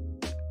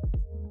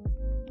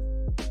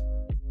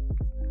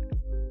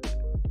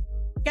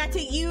 Got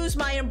to use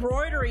my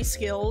embroidery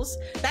skills.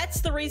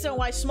 That's the reason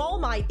why Small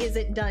Might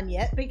isn't done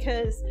yet,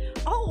 because,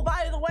 oh,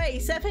 by the way,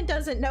 7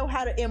 doesn't know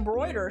how to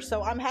embroider,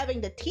 so I'm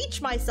having to teach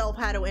myself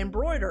how to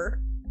embroider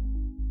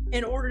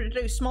in order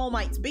to do Small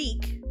Might's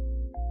beak.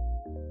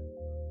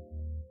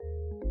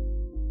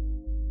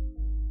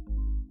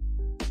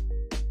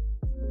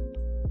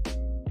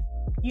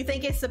 You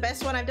think it's the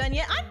best one I've done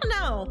yet? I don't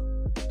know.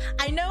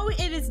 I know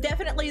it is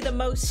definitely the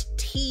most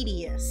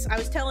tedious. I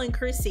was telling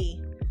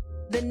Chrissy,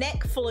 the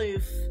neck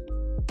floof,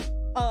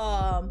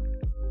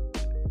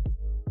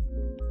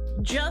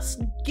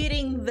 just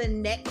getting the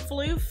neck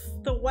floof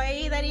the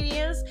way that it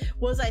is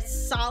was a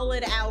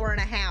solid hour and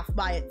a half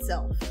by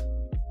itself.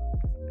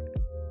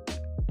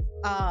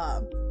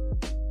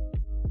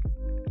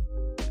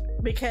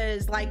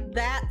 Because like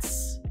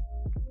that's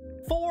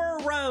 4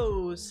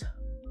 rows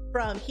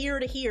from here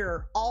to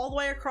here, all the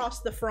way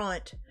across the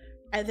front,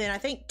 and then I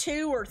think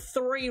 2 or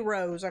 3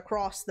 rows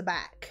across the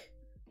back.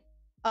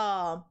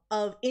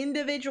 Of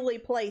individually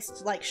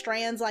placed like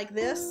strands like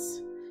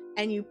this,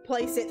 and you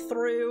place it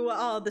through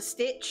the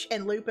stitch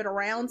and loop it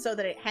around so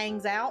that it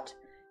hangs out,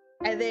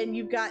 and then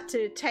you've got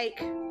to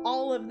take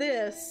all of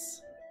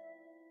this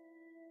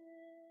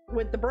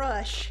with the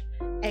brush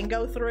and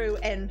go through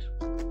and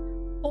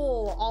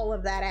pull all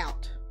of that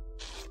out.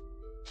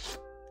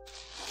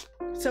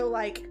 So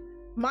like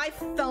my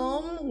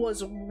thumb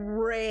was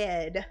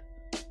red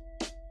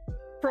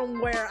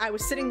from where I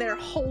was sitting there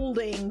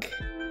holding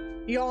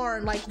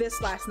yarn like this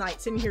last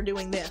night, sitting here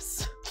doing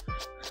this.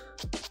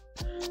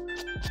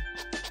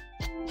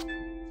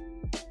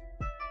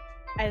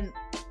 And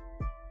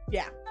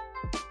yeah.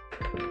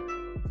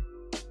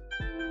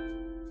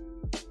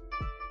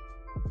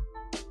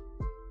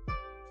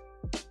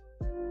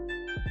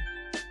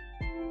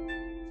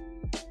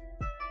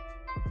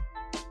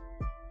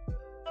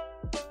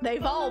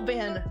 They've all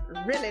been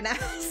really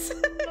nice.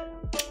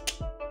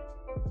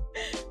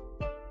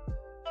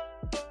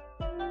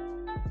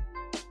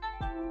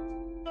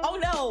 Oh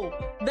no,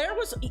 there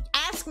was,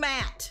 ask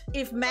Matt.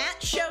 If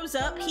Matt shows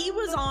up, he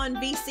was on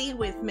VC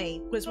with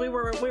me because we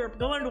were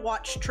going to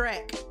watch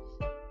Trek,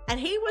 and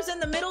he was in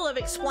the middle of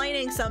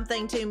explaining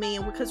something to me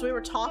because we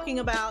were talking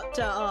about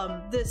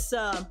this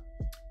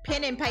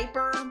pen and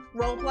paper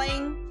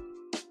role-playing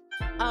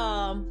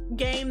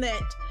game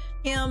that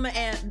him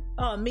and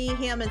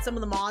him and some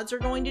of the mods are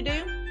going to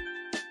do.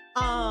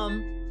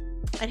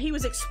 And he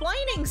was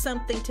explaining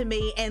something to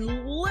me,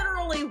 and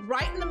literally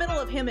right in the middle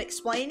of him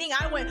explaining,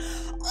 I went,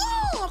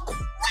 oh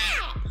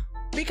crap!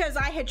 Because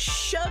I had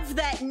shoved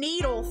that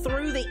needle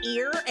through the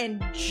ear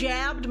and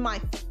jabbed my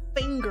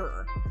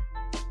finger.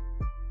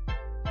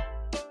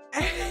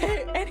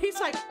 And he's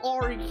like,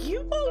 are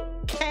you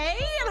okay?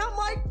 And I'm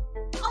like,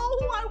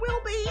 oh, I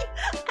will be.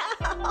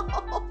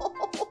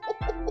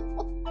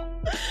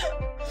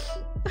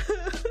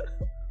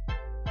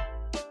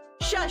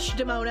 Shut Shush,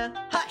 Demona.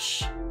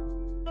 Hush.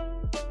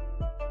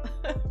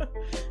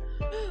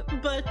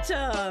 But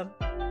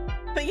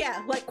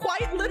yeah, like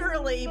quite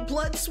literally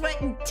blood,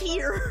 sweat, and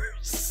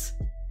tears.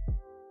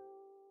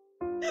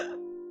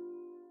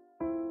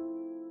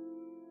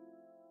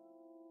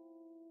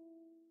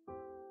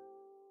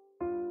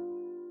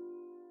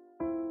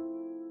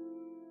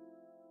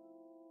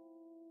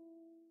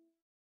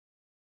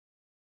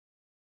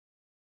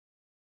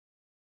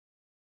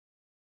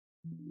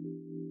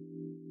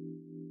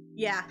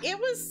 Yeah, it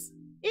was,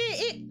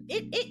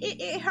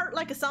 it hurt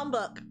like a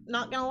sunbuck.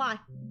 Not gonna lie.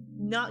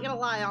 Not gonna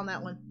lie on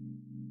that one.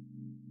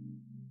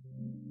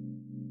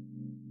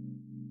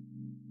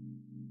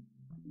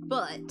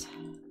 But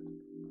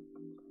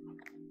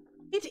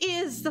it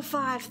is the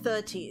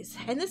 530s,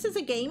 and this is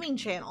a gaming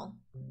channel.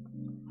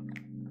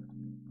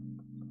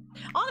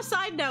 On a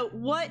side note,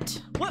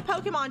 what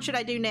Pokemon should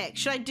I do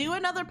next? Should I do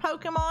another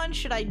Pokemon?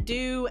 Should I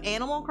do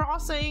Animal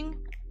Crossing?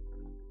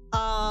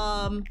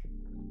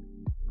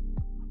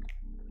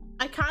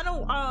 I kind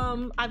of,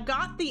 I've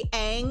got the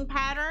Aang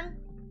pattern,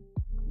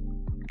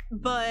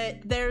 but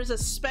there's a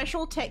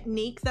special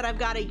technique that I've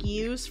got to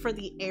use for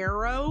the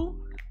arrow,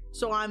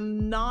 so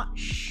I'm not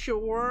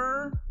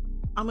sure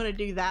I'm gonna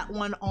do that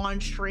one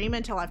on stream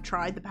until I've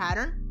tried the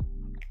pattern.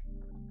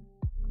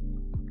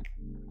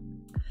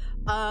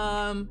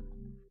 But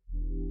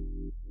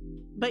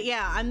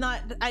yeah,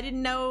 I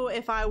didn't know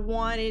if I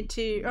wanted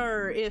to,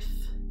 or if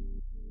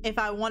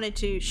I wanted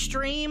to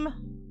stream,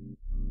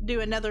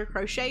 do another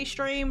crochet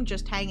stream,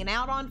 just hanging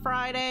out on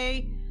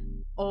Friday,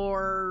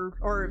 or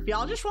if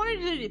y'all just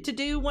wanted to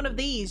do one of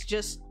these,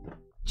 just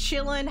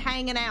chilling,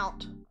 hanging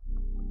out.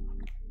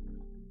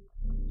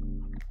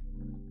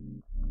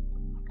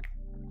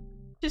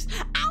 Just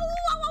ow, ow,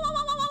 ow, ow, ow,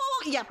 ow,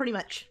 ow. Yeah, pretty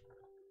much.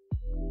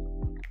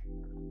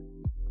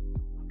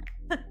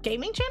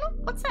 Gaming channel?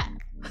 What's that?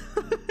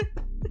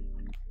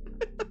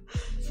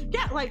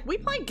 Yeah, like we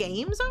play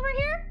games over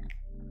here.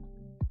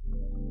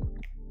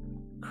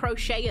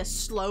 Crochet a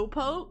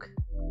slowpoke.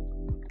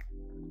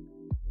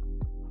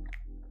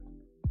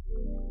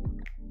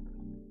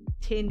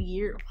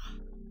 $10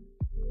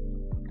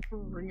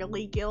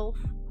 Really, Gilf?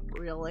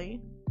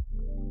 Really?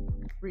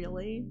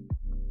 Really?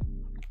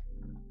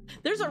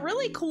 There's a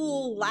really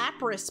cool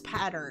Lapras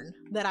pattern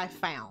that I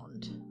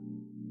found.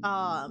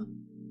 That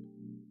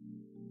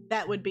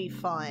would be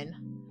fun.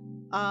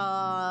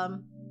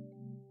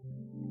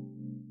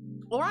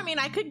 Or I mean,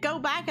 I could go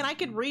back and I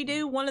could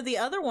redo one of the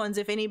other ones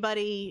if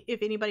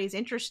anybody's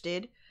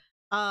interested.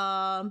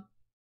 I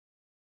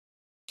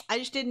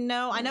just didn't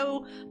know. I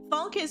know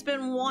Funk has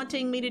been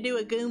wanting me to do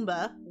a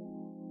Goomba.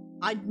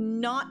 I'm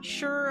not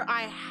sure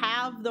I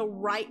have the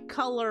right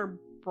color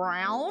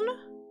brown.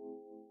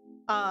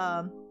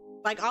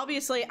 Like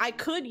obviously I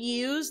could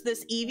use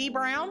this Eevee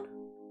brown.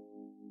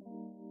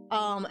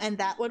 And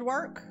that would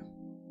work.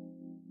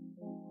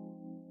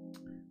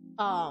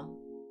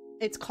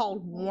 It's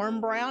called Warm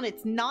Brown.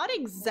 It's not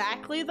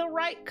exactly the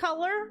right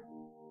color,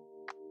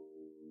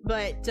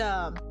 but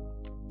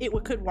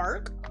could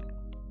work.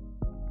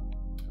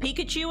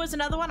 Pikachu is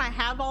another one. I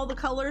have all the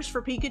colors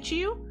for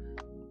Pikachu.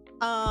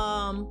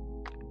 Trying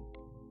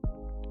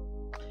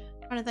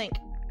to think.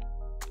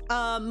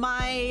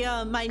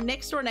 My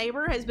next door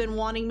neighbor has been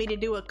wanting me to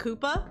do a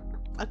Koopa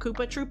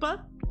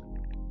Troopa.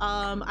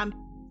 I'm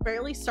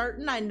fairly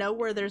certain I know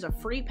where there's a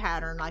free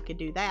pattern I could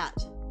do that.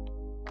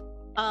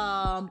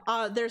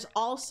 There's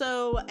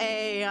also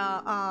a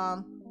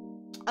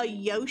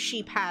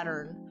Yoshi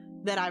pattern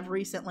that I've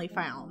recently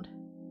found.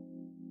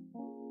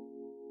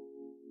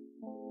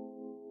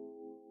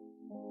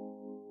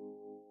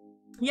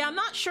 Yeah, I'm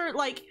not sure,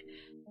 like,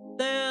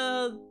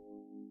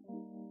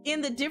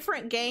 in the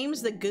different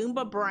games, the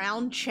Goomba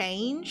brown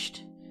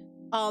changed.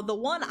 The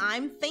one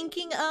I'm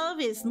thinking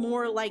of is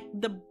more like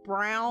the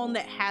brown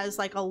that has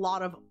like a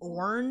lot of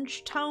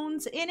orange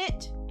tones in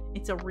it.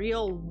 It's a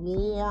real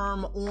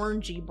warm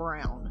orangey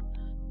brown.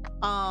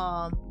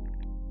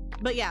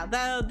 But yeah,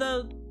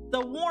 the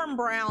warm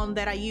brown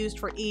that I used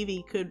for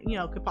Eevee could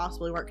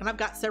possibly work, and I've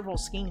got several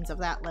skeins of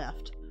that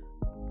left.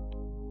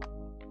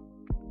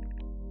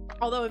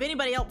 Although if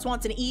anybody else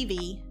wants an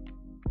Eevee,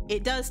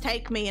 it does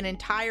take me an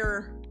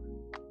entire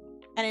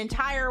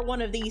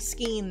one of these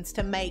skeins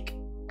to make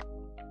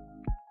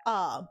an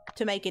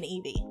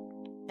Eevee.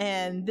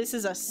 And this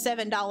is a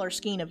 $7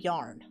 skein of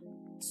yarn.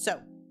 So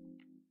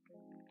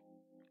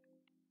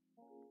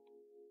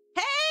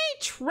hey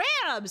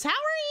Trebs, how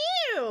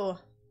are you?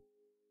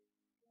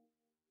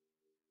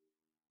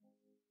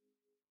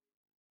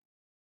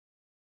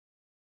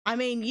 I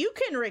mean, you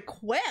can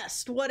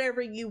request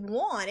whatever you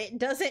want. It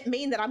doesn't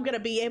mean that I'm gonna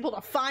be able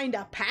to find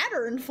a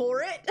pattern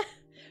for it.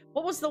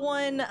 What was the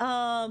one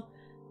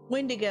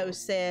Wendigo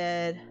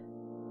said?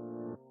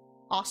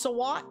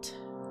 Ossawott?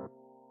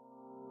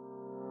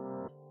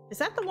 Is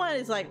that the one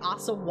that's like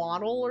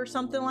Ossawaddle or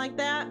something like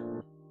that?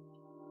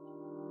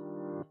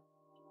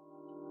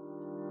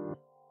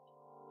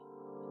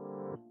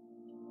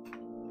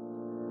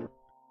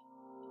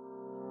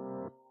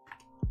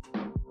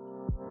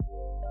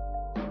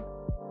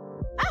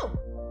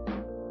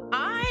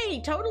 I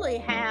totally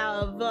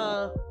have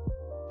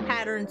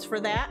patterns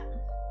for that.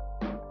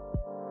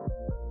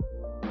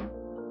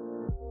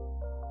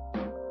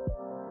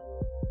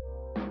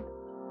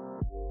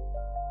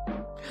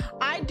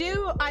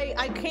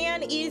 I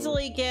can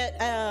easily get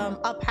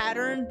a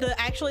pattern.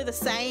 Actually the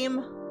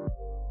same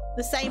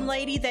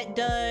lady that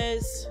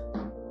does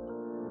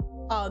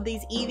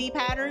these Eevee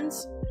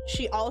patterns,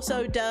 she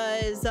also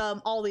does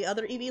all the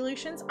other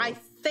evolutions. I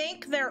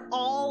think they're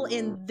all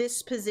in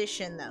this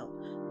position though.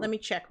 Let me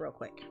check real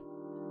quick.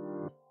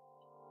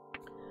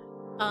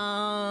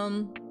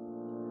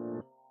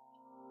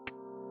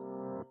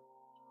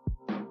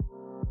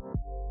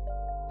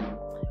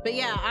 But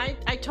yeah,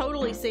 I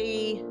totally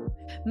see.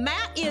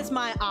 Matt is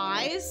my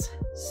eyes,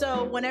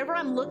 so whenever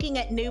I'm looking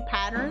at new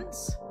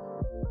patterns,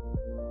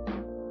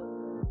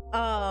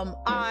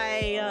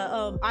 I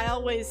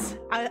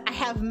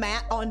have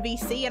Matt on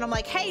VC and I'm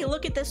like, hey,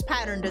 look at this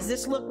pattern. Does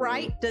this look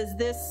right? Does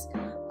this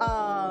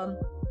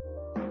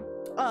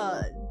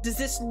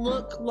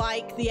look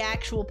like the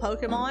actual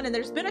Pokemon? And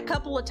there's been a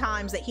couple of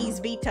times that he's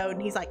vetoed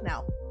and he's like,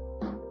 no.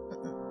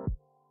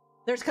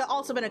 There's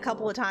also been a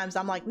couple of times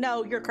I'm like,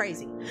 no, you're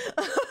crazy.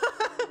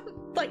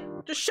 Like,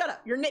 just shut up.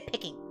 You're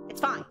nitpicking.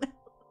 It's fine.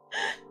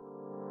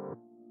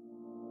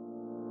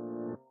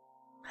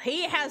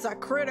 He has a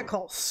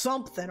critical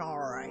something, all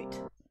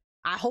right.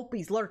 I hope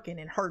he's lurking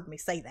and heard me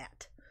say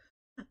that.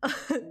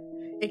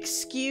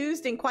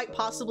 Excused and quite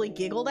possibly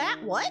giggled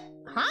at? What?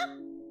 Huh?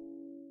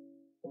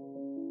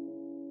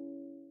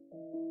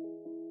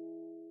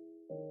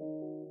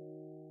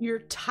 Your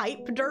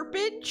type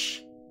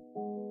derpage?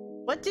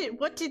 What did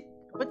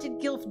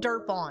Gilf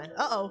derp on?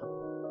 Uh-oh.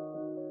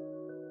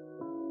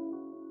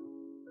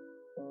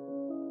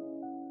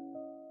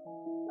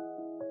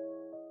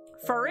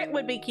 Furret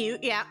would be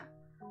cute, yeah.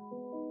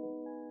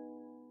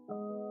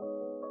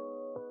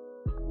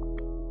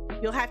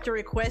 You'll have to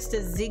request a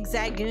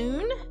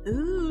Zigzagoon.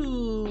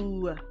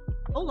 Ooh.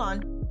 Hold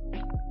on.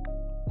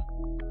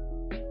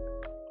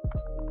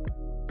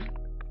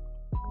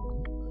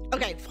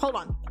 Okay, hold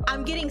on.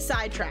 I'm getting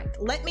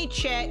sidetracked. Let me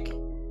check.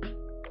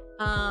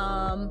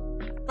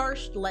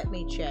 First, let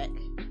me check.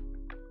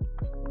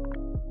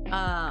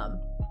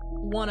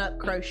 One Up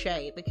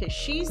Crochet, because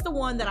she's the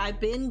one that I've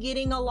been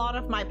getting a lot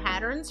of my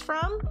patterns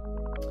from.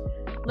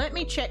 Let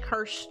me check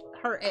her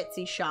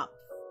Etsy shop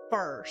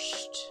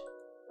first.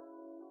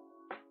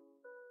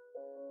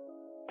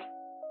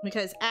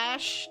 Because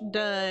Ash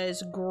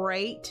does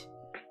great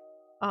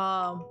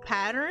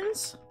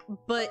patterns,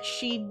 but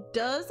she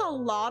does a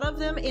lot of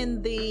them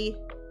in the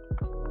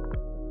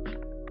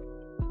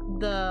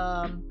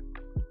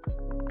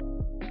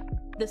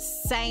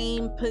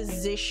same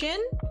position.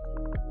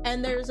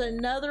 And there's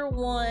another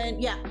one,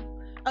 yeah.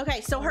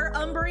 Okay, so her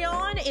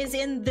Umbreon is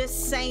in this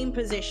same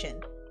position.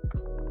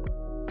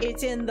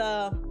 It's in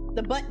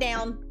the butt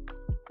down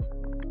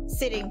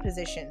sitting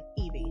position,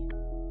 Eevee.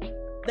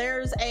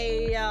 There's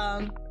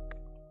a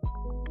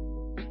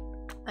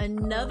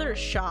another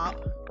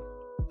shop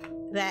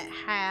that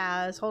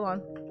has, hold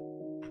on.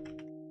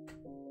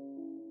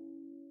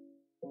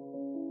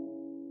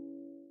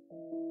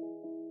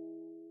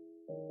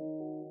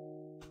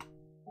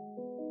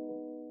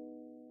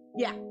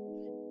 Yeah.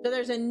 So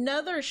there's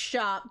another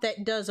shop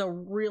that does a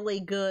really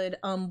good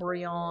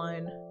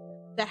Umbreon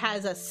that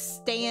has a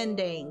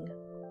standing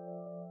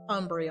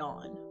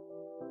Umbreon.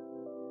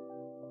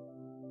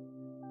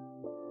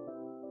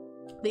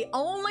 The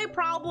only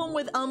problem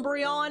with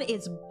Umbreon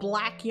is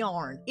black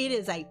yarn. It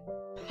is a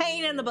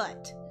pain in the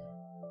butt.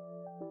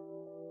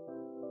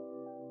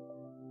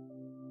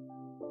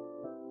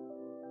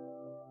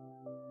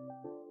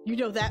 You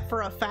know that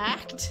for a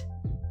fact?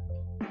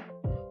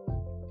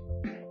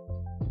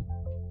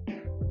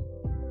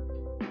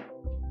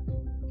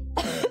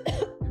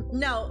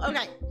 No,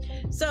 okay.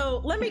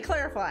 So let me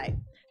clarify.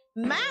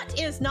 Matt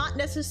is not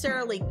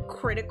necessarily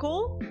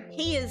critical.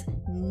 He is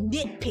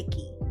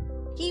nitpicky.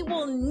 He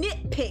will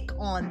nitpick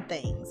on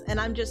things. And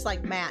I'm just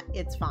like, Matt,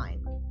 it's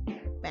fine.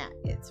 Matt,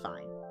 it's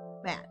fine.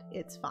 Matt,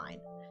 it's fine.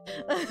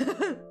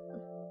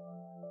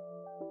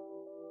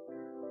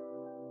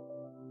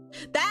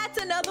 That's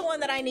another one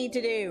that I need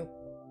to do.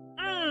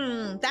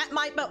 That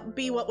might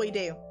be what we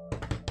do.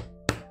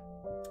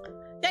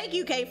 Thank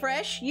you,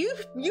 K-Fresh. You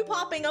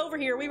popping over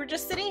here. We were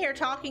just sitting here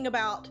talking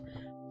about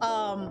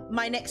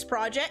my next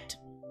project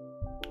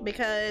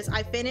because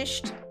I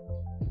finished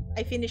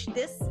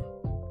this.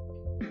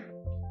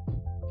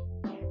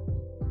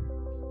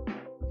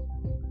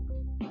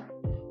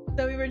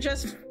 So we were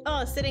just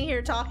sitting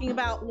here talking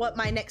about what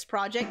my next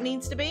project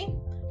needs to be.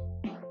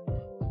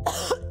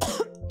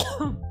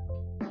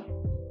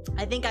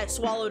 I think I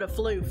swallowed a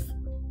floof.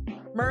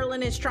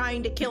 Merlin is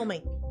trying to kill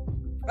me.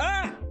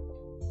 Ah!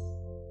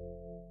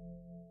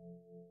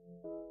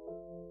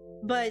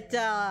 But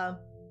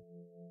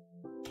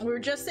we were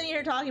just sitting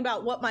here talking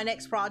about what my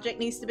next project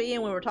needs to be,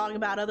 and we were talking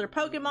about other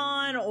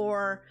Pokemon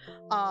or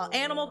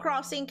Animal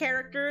Crossing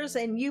characters,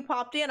 and you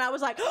popped in. I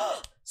was like,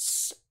 oh,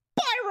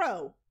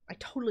 Spyro! I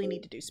totally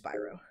need to do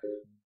Spyro.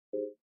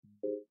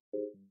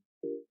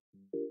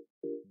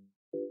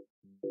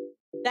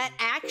 That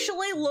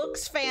actually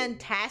looks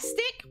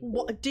fantastic.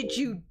 What, did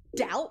you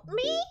doubt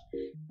me?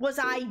 Was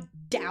I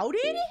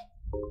doubted?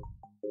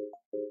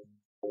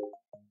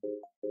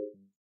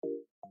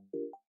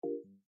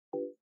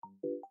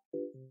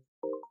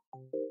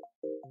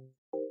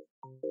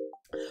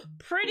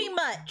 Pretty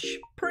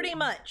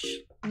much.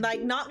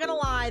 Like, not gonna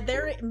lie,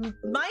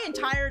 my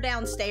entire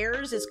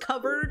downstairs is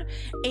covered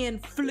in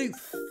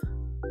floof.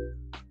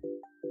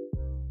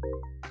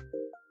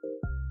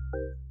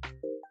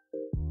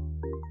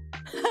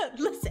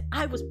 Listen,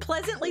 I was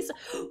pleasantly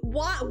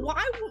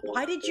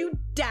why did you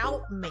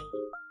doubt me?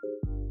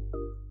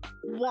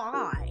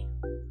 Why?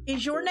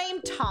 Is your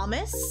name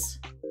Thomas?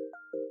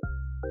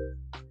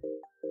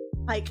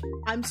 Like,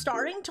 I'm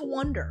starting to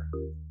wonder.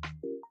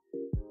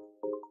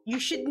 You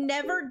should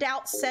never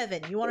doubt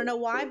 7. You want to know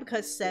why?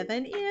 Because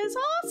 7 is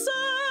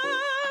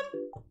awesome!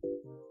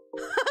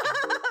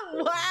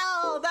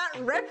 Wow, that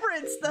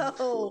reference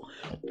though!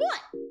 What?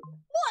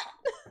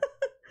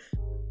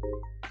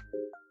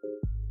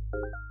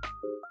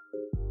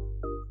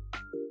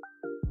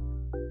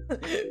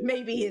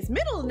 Maybe his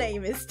middle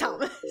name is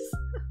Thomas.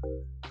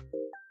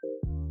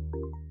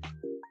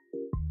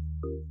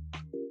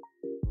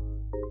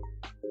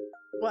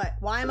 What?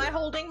 Why am I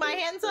holding my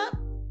hands up?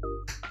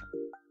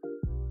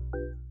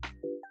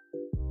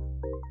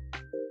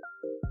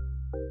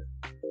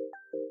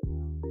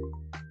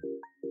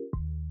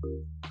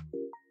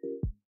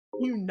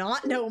 You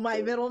not know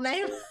my middle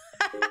name?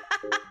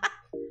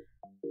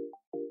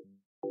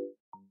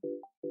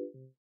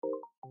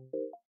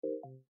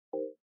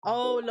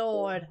 Oh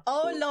Lord,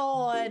 oh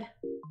Lord.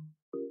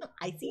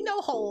 I see no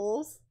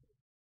holes.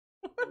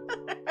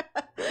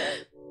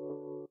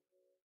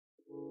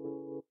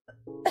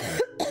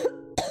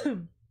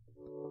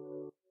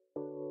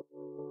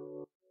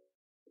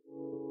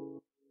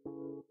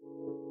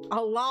 A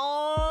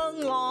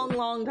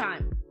long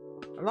time.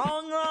 A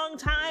long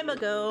time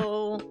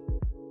ago.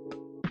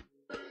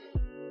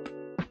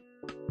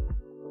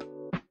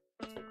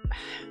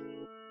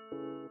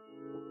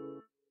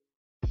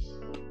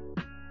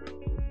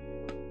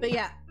 But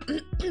yeah.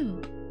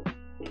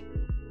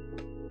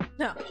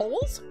 No,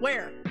 holes?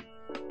 Where?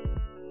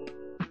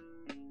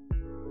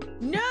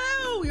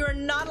 No, you're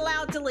not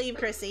allowed to leave,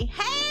 Chrissy.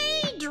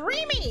 Hey,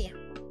 Dreamy!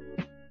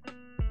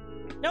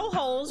 No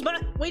holes,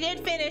 but we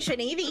did finish an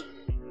Eevee.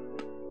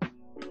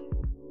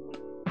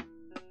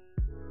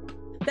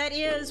 That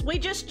is, we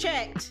just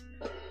checked.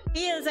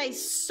 He is a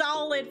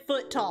solid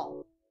foot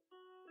tall.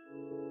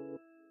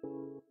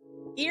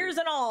 Ears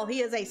and all,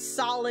 he is a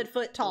solid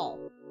foot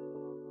tall.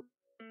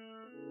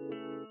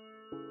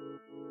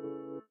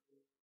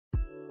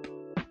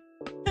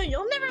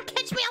 You'll never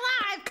catch me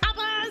alive,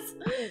 coppers!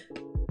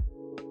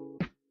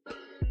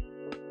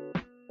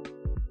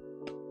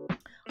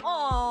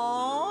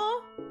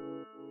 Aww.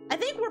 I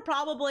think we're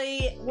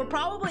probably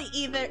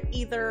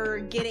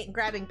either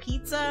grabbing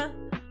pizza,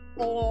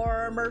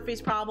 or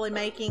Murphy's probably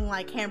making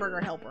like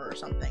hamburger helper or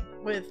something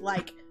with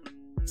like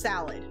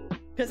salad.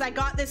 Because I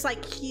got this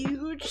like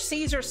huge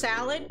Caesar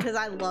salad because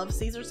I love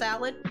Caesar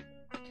salad.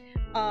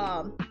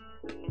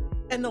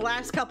 And the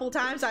last couple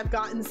times I've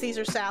gotten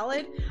Caesar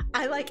salad,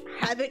 I like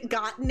haven't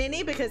gotten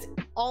any because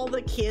all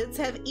the kids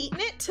have eaten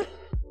it.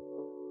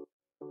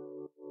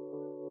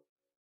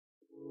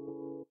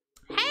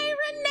 Hey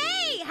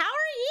Renee, how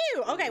are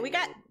you? Okay, we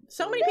got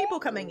so many people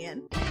coming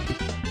in.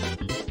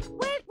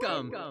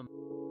 Welcome.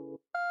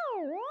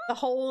 The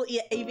whole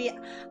AV.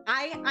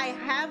 I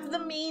have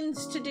the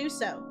means to do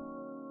so.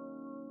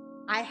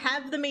 I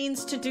have the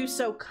means to do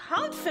so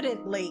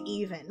confidently,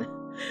 even.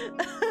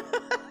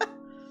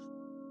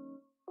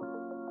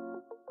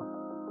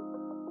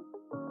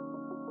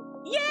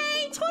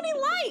 Yay, 20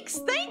 likes!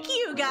 Thank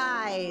you,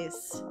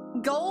 guys!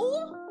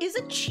 Goal is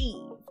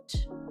achieved.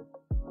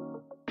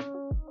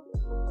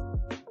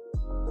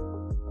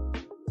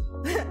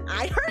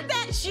 I heard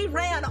that she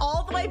ran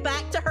all the way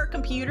back to her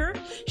computer.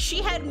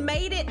 She had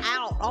made it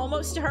out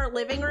almost to her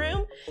living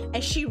room,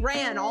 and she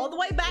ran all the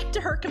way back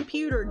to her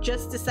computer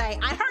just to say,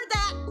 I heard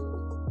that!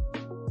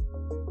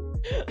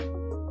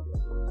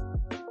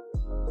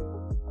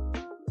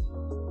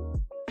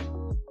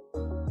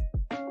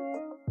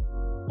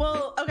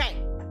 Well,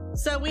 okay.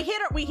 So we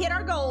hit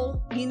our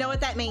goal. You know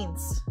what that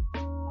means.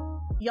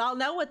 Y'all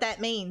know what that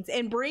means.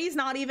 And Bree's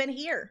not even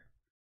here.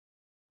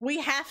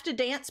 We have to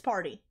dance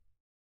party.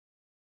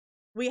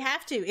 We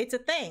have to. It's a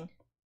thing.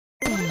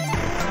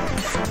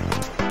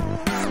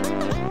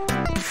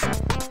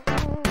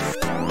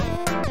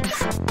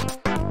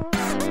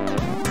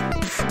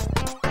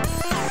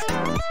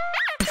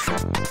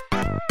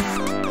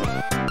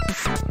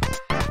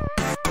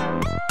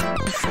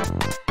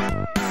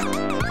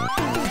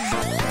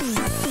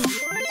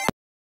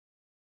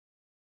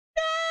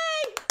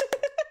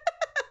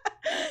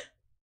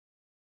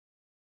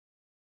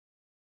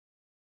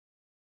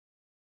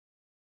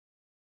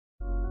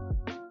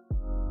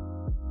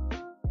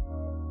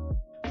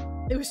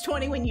 It was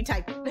 20 when you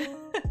typed it.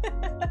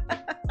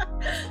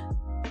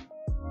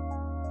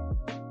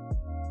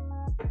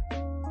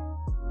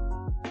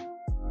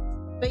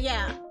 But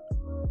yeah,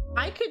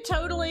 I could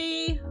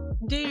totally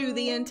do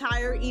the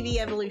entire Eevee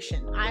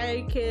evolution.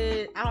 I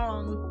could,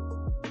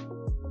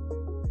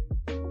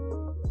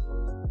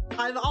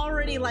 I've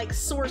already like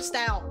sourced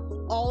out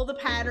all the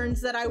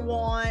patterns that I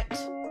want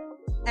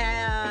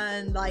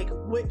and like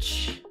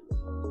which,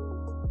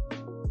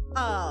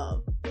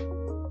 how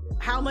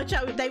much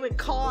they would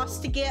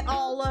cost to get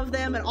all of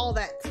them and all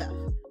that stuff.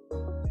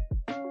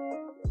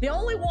 The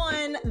only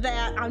one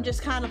that I'm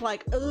just kind of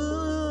like,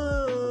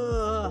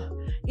 ugh,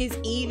 is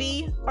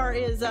Eevee, or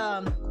is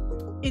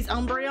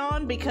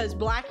Umbreon, because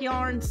Black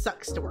Yarn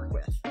sucks to work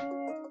with.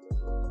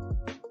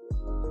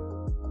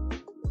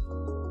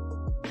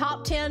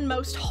 Top 10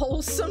 most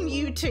wholesome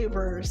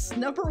YouTubers.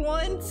 Number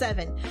 1,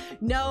 7.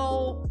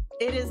 No,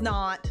 it is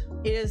not.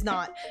 It is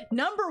not.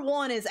 Number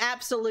 1 is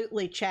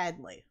absolutely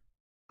Chadley.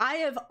 I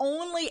have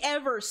only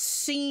ever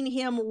seen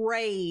him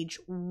rage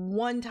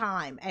one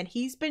time, and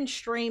he's been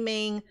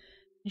streaming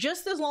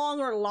just as long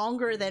or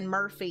longer than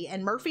Murphy,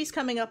 and Murphy's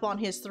coming up on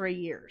his 3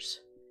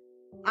 years.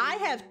 I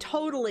have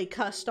totally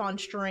cussed on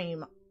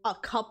stream a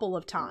couple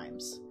of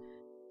times.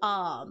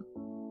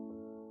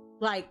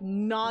 Like,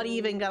 not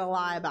even gonna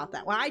lie about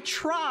that. When I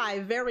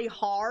try very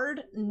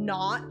hard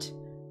not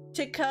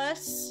to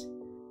cuss,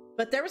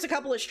 but there was a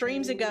couple of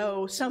streams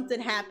ago,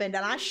 something happened,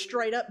 and I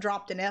straight up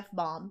dropped an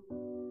F-bomb.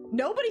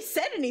 Nobody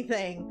said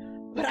anything,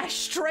 but I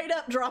straight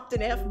up dropped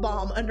an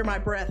F-bomb under my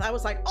breath. I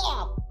was like,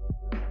 oh!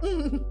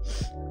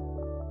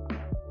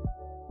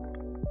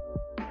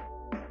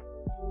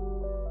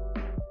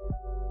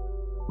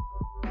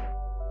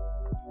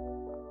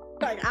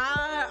 Like,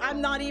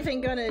 I'm not even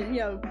gonna, you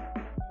know...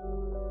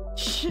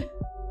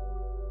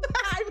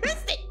 I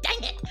missed it!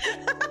 Dang it!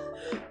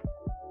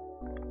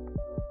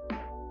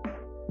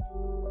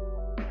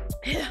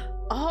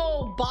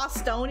 Oh,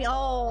 Bostonian.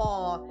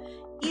 Oh,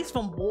 he's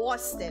from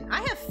Boston.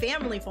 I have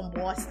family from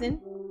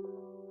Boston.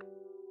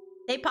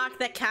 They parked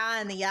their car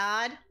in the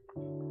yard.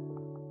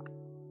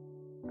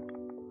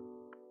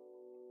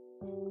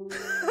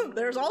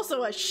 There's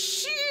also a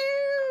shoot!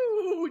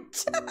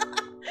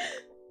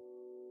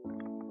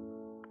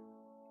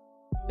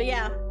 But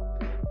yeah,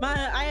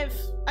 I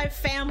have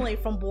family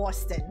from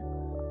Boston.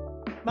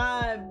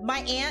 My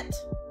aunt,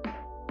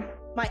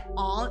 my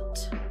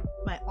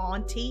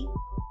auntie,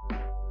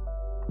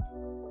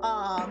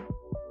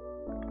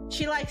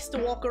 she likes to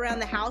walk around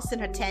the house in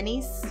her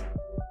tennies.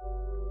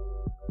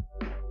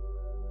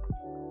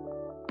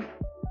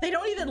 They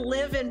don't even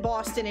live in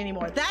Boston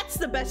anymore. That's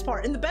the best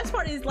part. And the best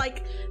part is,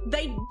 like,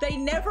 they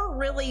never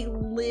really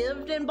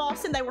lived in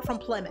Boston. They were from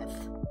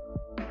Plymouth.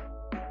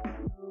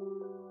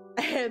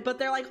 But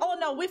they're like, oh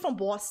no, we're from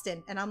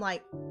Boston. And I'm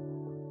like,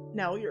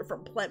 no, you're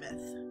from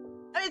Plymouth.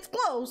 I mean, it's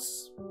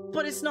close,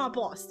 but it's not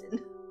Boston.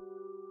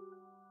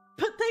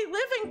 But they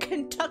live in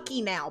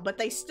Kentucky now, but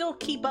they still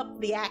keep up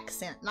the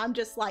accent. And I'm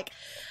just like,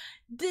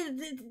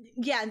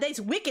 yeah, they's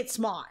wicked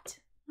smart.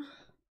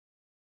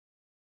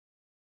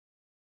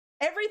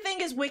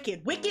 Everything is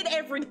wicked. Wicked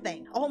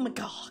everything. Oh my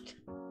god.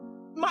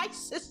 My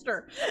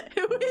sister,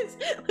 who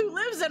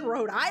lives in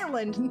Rhode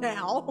Island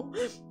now,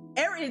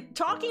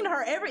 talking to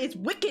her, it's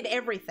wicked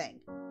everything.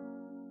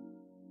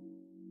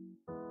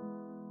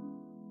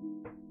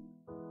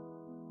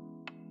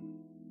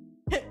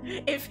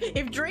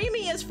 If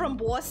Dreamy is from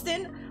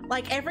Boston,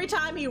 like every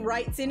time he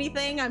writes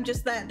anything, I'm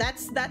just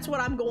that's what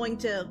I'm going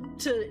to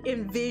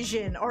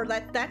envision, or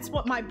that's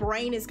what my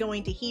brain is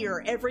going to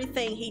hear.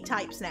 Everything he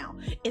types now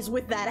is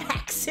with that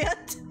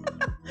accent.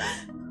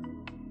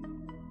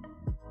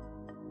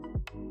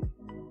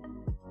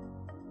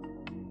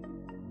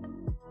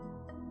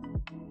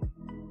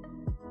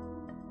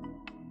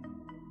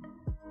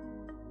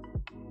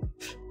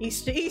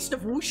 East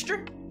of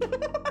Worcester.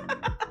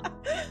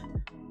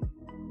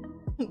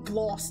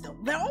 Gloucester.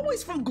 They're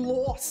always from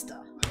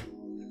Gloucester.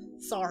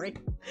 Sorry.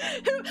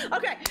 Who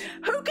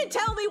can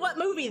tell me what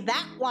movie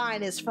that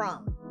line is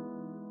from?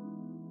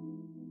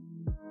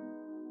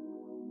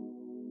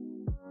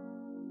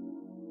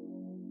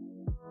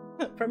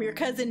 From your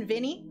cousin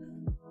Vinny?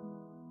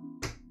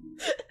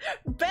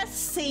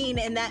 Best scene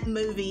in that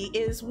movie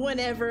is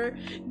whenever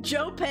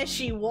Joe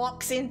Pesci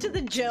walks into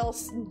the jail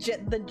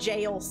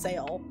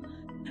cell.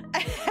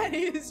 And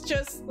he's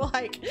just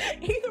like,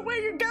 either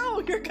way you go,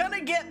 you're gonna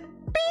get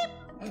beep.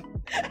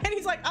 And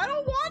he's like, I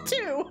don't want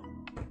to.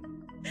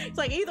 It's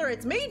like, either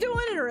it's me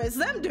doing it or it's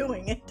them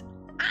doing it.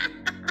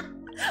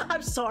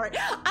 I'm sorry.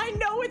 I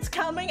know it's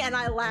coming and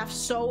I laugh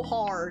so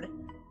hard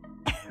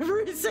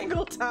every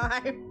single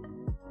time.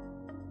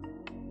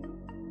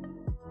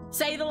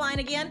 Say the line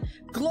again.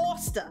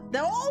 Gloucester.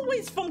 They're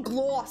always from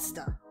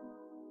Gloucester.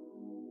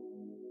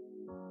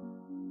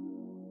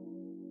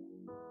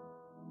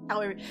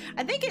 However,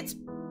 I think it's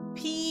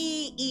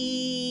P-E-S-C-I.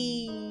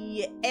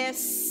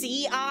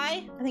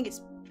 I think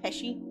it's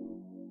Pesci.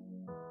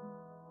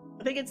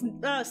 I think it's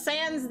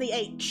sans the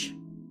H.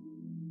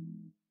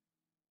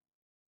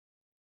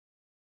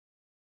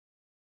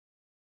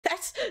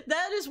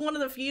 That is one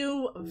of the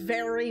few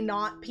very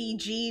not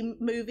PG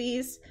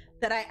movies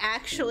that I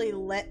actually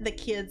let the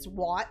kids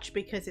watch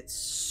because it's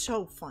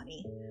so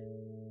funny.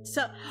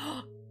 So,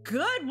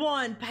 Good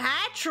one,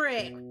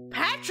 Patrick.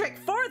 Patrick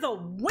for the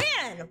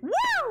win.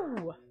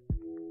 Woo!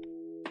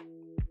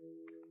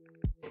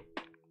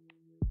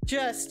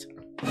 Just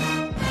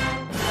Patrick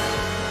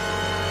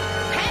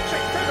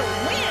for the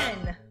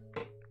win.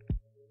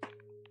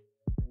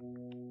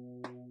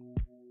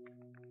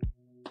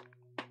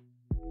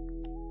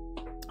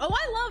 Oh,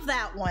 I love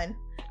that one.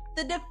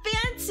 The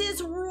defense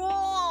is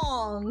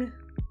wrong.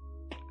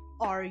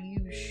 Are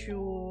you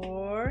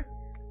sure?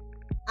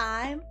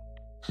 I'm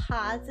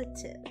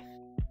positive.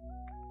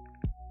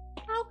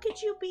 How could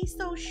you be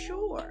so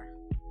sure?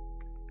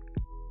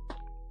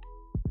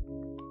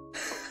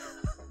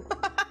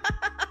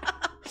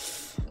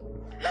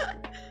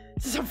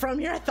 So from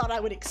here, I thought I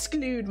would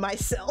exclude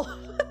myself.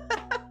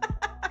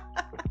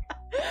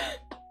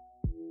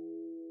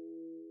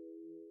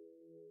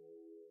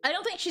 I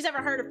don't think she's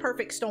ever heard of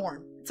Perfect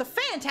Storm. It's a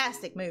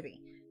fantastic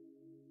movie.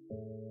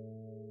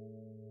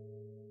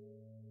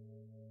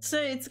 So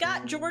it's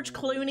got George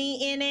Clooney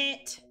in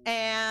it,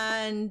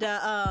 and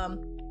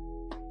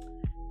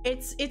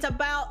it's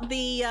about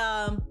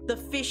the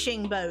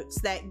fishing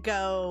boats that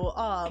go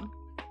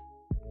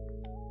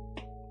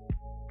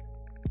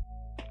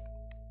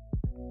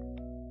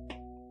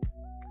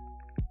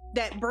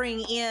that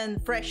bring in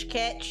fresh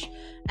catch,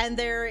 and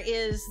there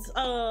is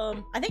I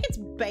think it's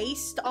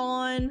based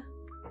on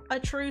a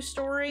true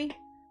story,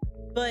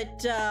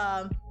 but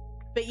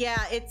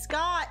yeah, it's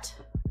got.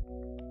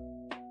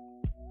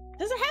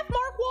 Does it have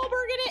Mark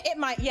Wahlberg in it? It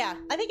might, yeah.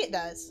 I think it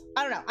does.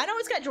 I don't know. I know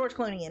it's got George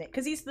Clooney in it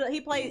because he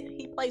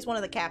plays one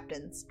of the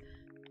captains.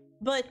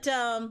 But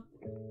I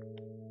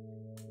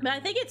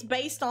think it's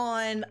based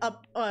on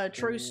a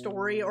true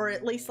story, or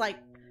at least like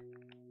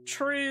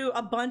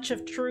a bunch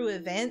of true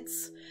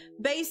events.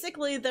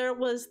 Basically, there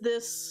was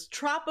this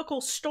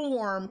tropical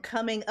storm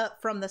coming up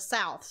from the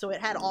south, so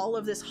it had all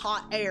of this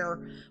hot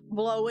air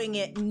blowing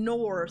it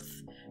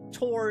north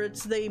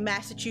towards the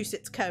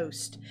Massachusetts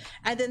coast,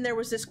 and then there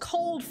was this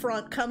cold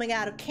front coming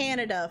out of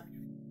Canada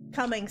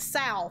coming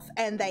south,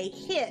 and they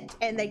hit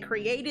and they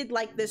created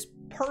like this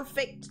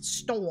perfect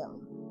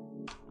storm,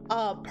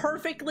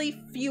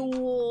 perfectly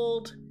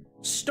fueled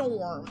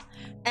storm.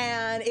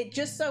 And it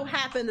just so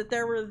happened that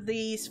there were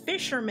these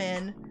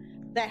fishermen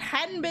that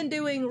hadn't been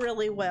doing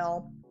really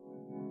well,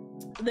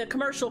 the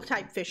commercial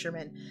type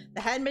fishermen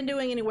that hadn't been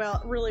doing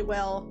really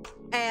well,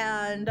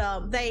 and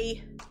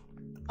they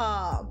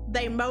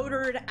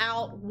motored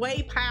out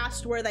way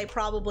past where they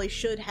probably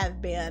should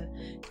have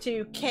been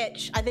to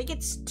catch, I think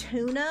it's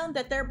tuna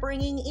that they're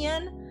bringing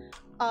in.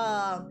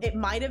 It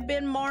might have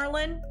been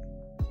marlin,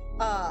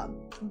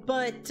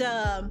 but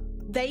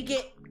they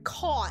get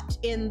caught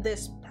in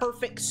this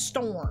perfect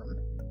storm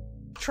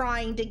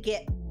trying to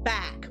get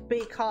back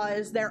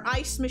because their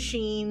ice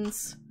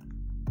machines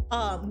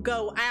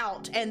go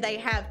out, and they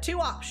have two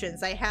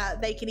options.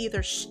 They can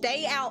either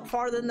stay out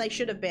farther than they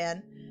should have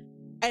been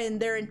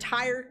and their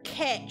entire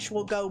catch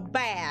will go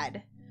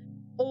bad,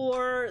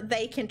 or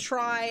they can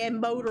try and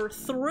motor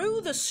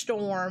through the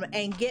storm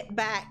and get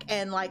back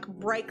and like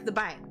break the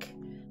bank.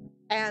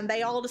 And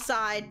they all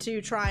decide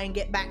to try and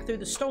get back through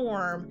the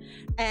storm,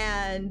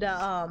 and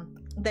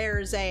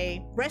there's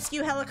a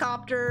rescue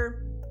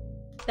helicopter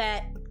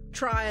that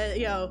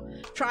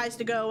tries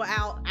to go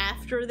out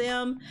after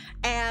them,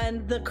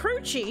 and the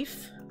crew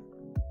chief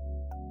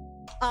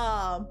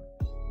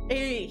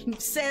he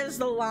says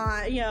the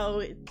line,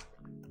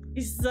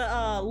 he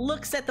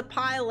looks at the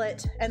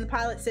pilot, and the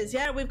pilot says,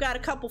 yeah, we've got a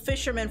couple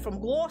fishermen from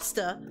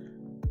Gloucester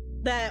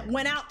that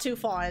went out too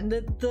far. And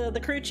the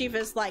crew chief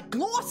is like,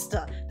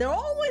 Gloucester? They're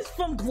always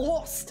from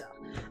Gloucester.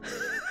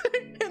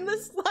 In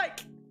this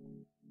like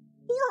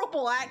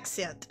horrible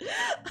accent.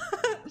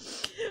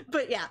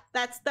 But yeah,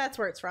 that's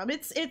where it's from.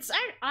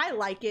 I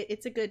like it.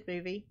 It's a good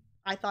movie.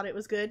 I thought it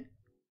was good.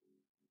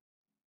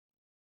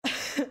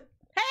 Hey,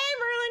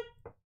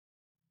 Merlin!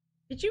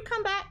 Did you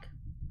come back?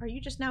 Are you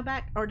just now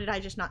back? Or did I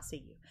just not see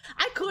you?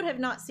 I could have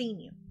not seen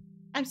you.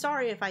 I'm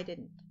sorry if I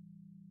didn't.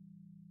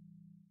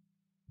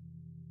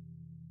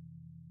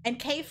 And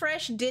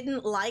K-Fresh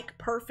didn't like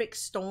Perfect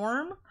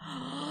Storm.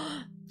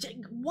 Why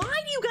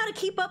do you gotta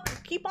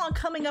keep on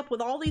coming up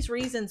with all these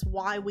reasons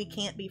why we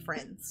can't be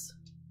friends?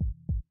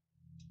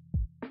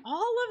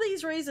 All of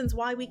these reasons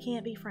why we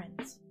can't be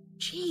friends.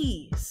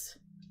 Jeez.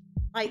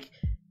 Like,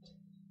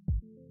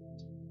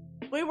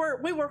 we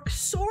were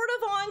sort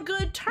of on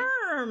good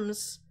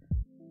terms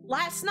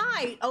last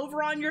night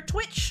over on your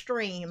Twitch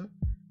stream,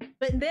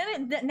 but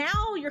then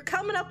now you're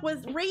coming up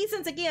with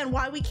reasons again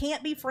why we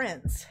can't be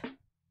friends.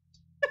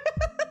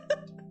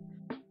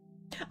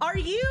 Are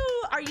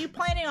you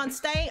planning on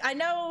staying? I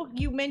know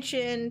you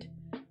mentioned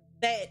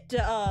that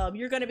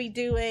you're going to be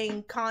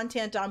doing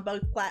content on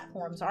both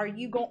platforms. Are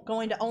you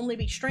going to only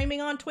be streaming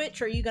on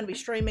Twitch, or are you going to be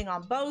streaming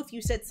on both?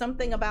 You said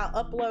something about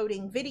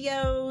uploading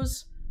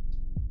videos.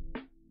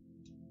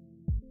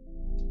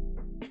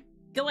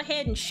 Go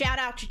ahead and shout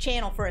out your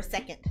channel for a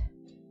second.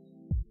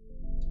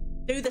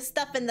 Do the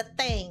stuff and the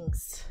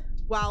things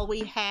while we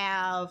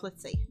have,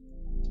 let's see.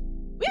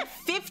 We have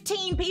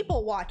 15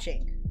 people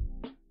watching.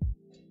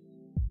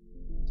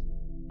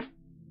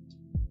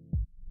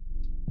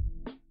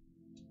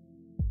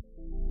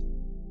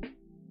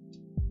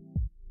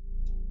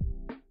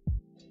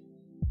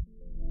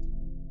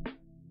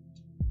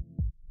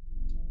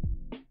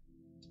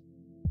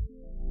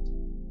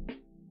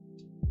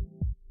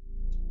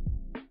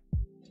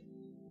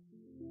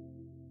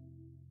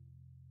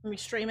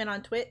 streaming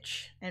on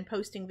Twitch and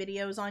posting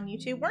videos on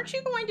YouTube. Weren't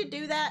you going to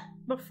do that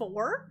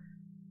before?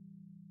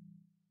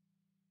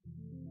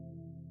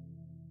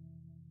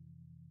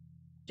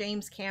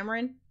 James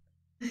Cameron.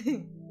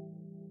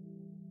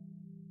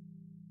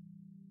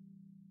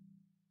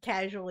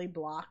 Casually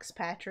blocks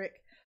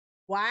Patrick.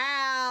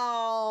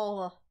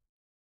 Wow.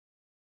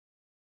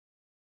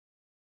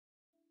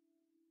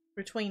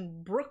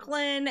 Between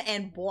Brooklyn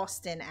and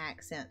Boston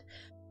accent.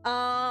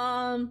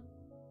 I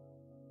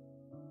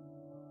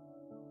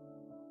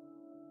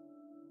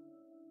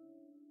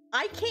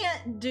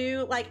can't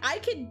do, like, I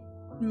could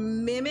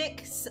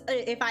mimic,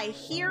 if I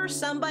hear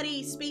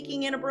somebody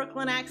speaking in a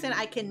Brooklyn accent,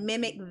 I can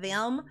mimic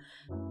them.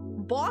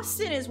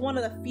 Boston is one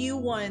of the few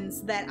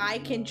ones that I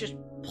can just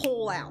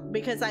pull out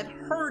because I've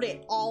heard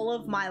it all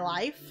of my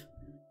life.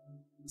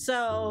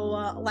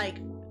 So, like,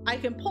 I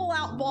can pull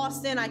out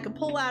Boston, I can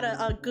pull out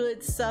a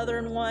good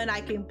Southern one, I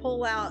can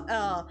pull out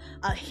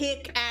a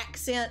hick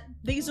accent.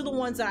 These are the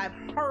ones that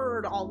I've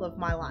heard all of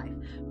my life.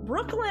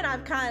 Brooklyn,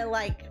 I've kind of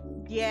like,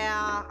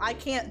 yeah, I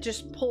can't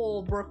just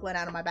pull Brooklyn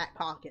out of my back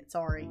pocket,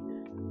 sorry.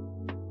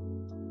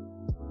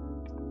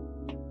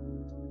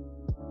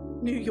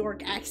 New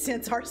York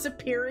accents are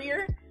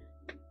superior.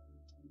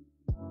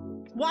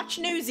 Watch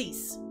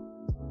Newsies.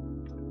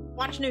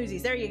 Watch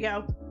Newsies, there you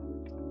go.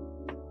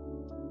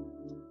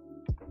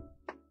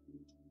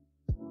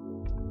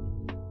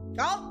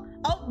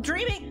 Oh,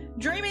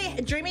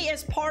 Dreamy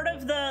is part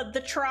of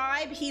the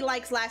tribe. He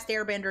likes Last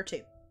Airbender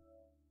too.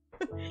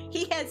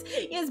 He has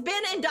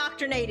been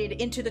indoctrinated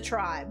into the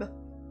tribe.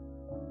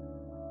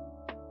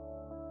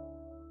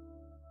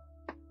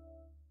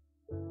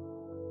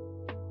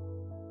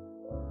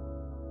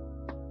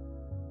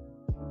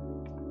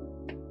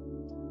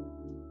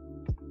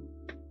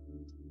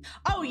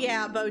 Oh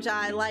yeah,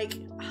 Bowtie, like,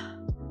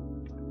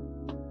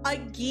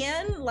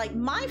 again, like,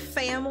 my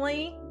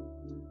family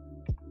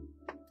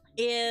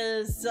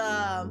is,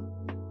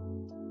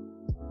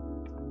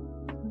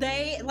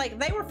 they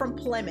were from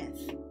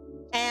Plymouth,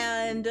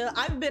 and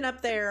I've been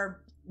up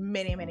there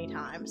many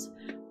times,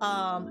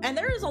 and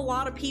there is a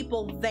lot of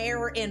people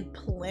there in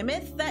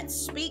Plymouth that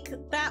speak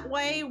that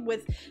way.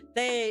 With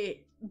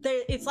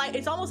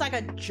it's almost like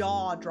a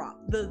jaw drop.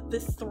 The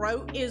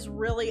throat is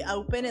really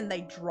open and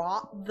they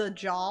drop the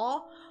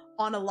jaw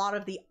on a lot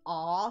of the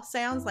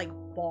sounds, like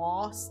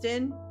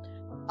Boston.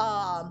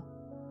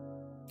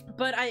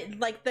 But I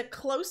like, the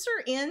closer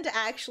in to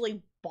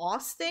actually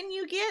Boston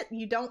you get,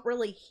 you don't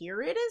really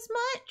hear it as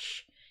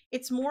much.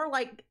 It's more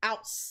like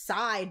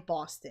outside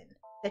Boston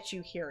that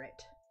you hear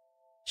it,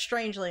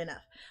 strangely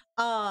enough.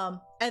 And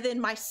then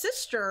my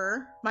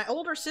sister, my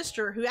older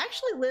sister, who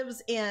actually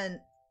lives in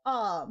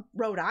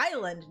Rhode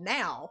Island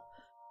now,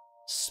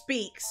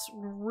 speaks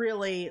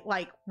really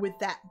like with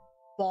that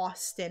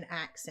Boston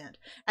accent.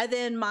 And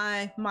then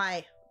my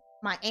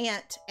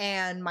aunt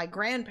and my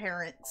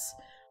grandparents,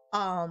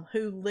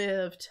 who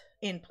lived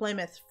in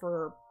Plymouth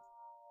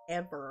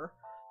forever,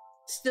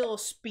 still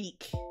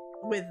speak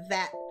with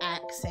that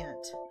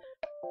accent.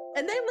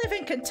 And they live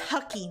in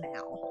Kentucky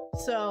now,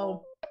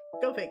 so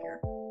go figure.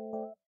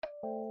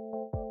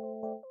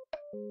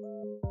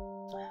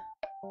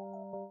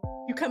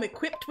 You come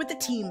equipped with the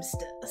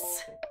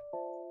Teamsters.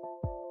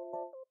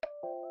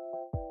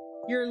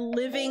 You're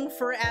living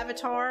for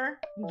Avatar?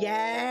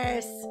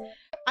 Yes!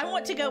 I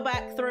want to go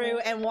back through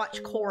and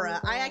watch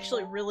Korra. I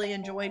actually really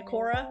enjoyed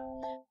Korra.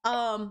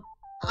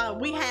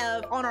 We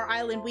have, on our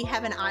island, we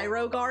have an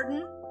Iroh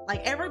garden.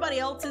 Like, everybody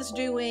else is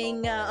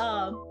doing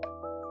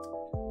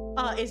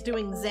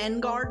Zen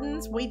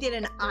gardens. We did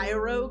an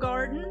Iroh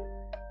garden.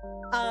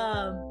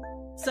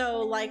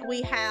 So, like,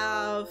 we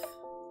have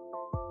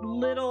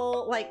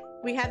little, like,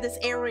 we have this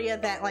area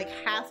that, like,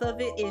 half of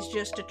it is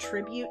just a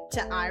tribute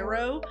to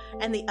Iroh,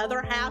 and the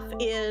other half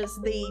is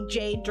the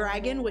Jade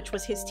Dragon, which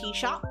was his tea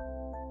shop.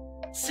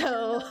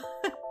 So...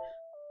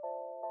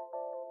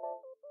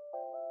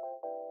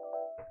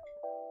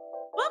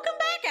 Welcome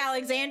back,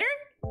 Alexander!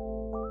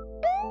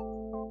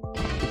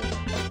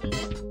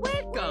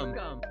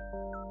 Welcome!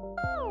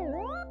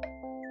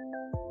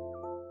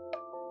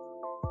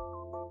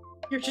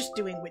 You're just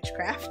doing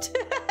witchcraft.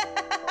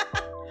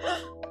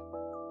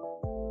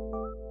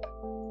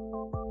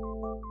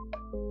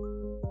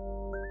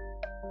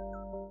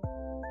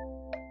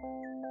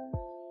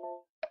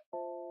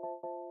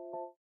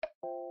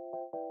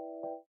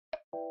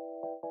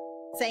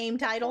 Same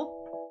title.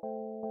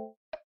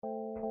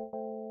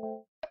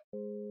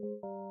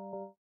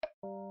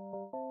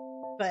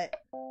 But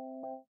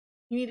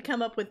you need to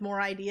come up with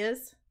more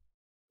ideas.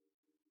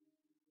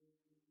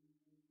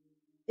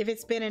 If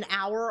it's been an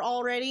hour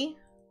already.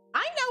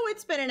 I know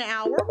it's been an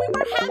hour. We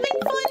were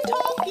having fun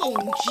talking.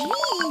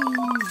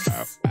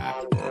 Jeez.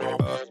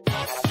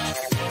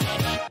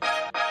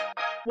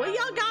 Well,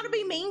 y'all gotta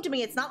be mean to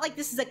me. It's not like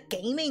this is a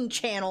gaming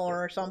channel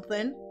or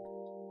something.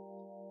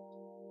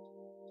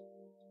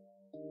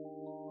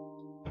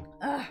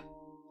 Ugh.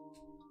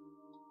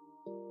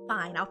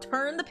 Fine, I'll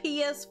turn the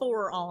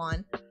PS4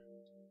 on.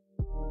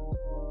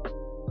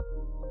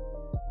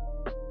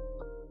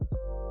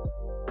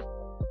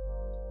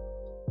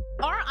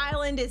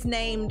 island is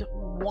named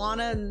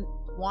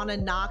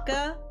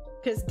Wananaka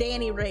because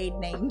Danny Raid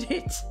named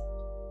it.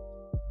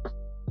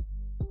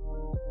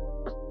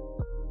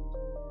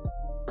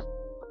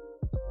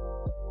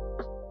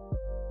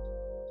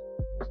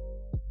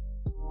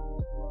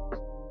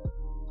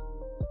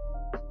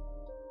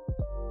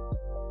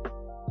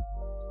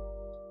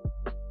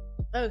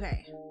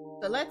 Okay,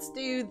 so let's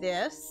do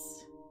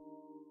this.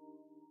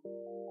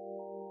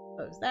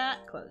 Close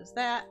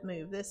that,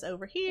 move this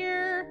over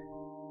here.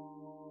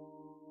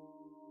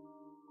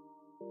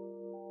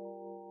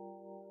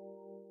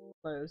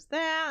 Close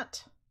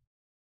that.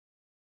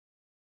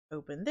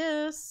 Open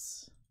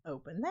this.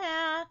 Open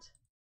that.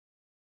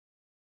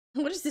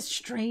 What is this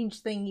strange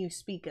thing you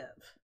speak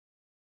of?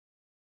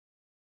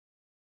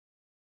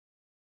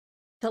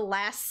 The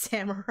Last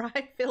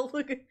Samurai film.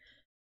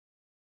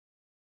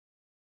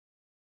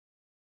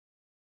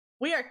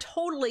 We are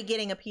totally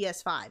getting a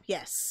PS5,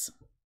 yes.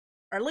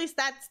 Or at least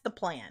that's the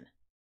plan.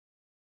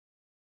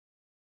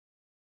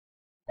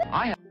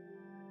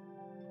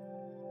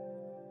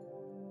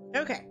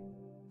 Okay.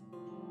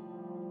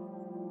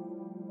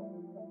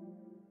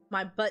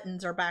 My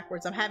buttons are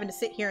backwards. I'm having to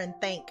sit here and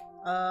think.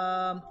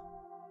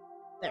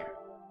 There.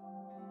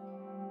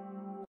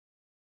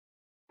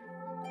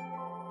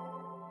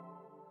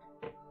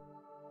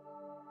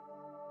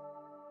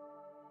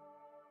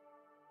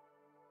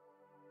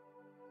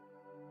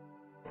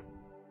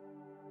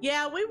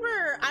 Yeah,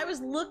 I was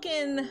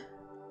looking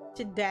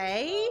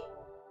today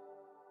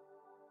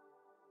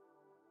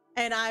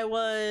and I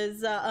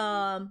was,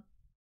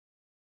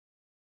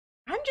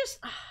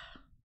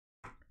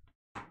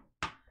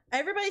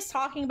 everybody's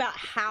talking about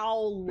how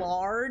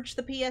large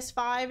the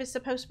PS5 is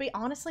supposed to be.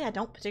 Honestly, I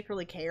don't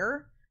particularly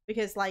care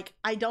because, like,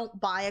 I don't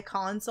buy a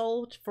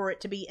console for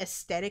it to be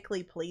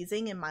aesthetically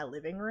pleasing in my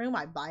living room.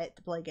 I buy it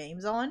to play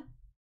games on.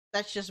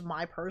 That's just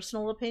my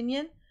personal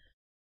opinion.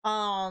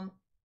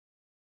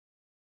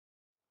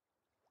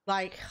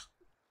 Like,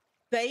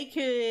 they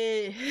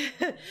could...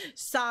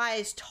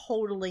 size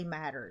totally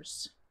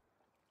matters.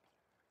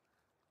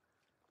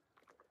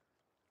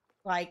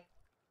 Like,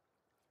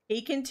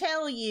 he can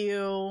tell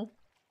you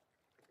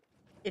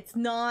it's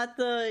not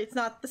the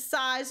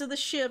size of the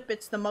ship,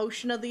 it's the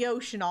motion of the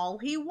ocean all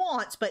he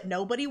wants, but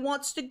nobody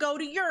wants to go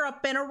to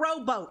Europe in a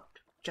rowboat.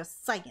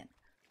 Just saying.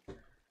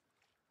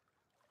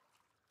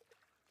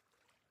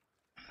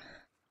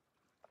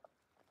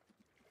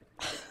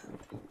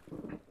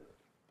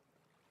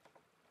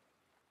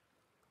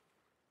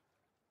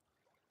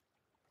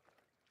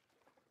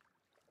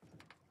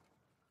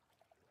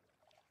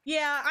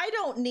 Yeah, I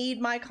don't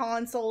need my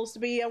consoles to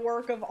be a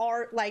work of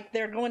art. Like,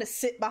 they're going to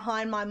sit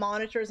behind my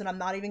monitors and I'm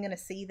not even going to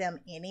see them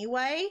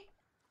anyway.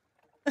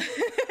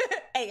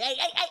 Hey.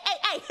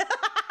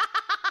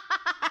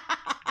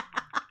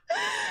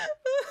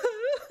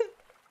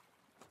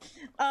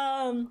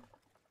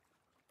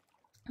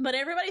 But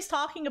everybody's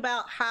talking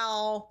about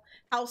how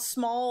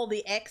small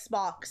the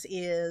Xbox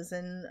is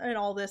and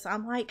all this.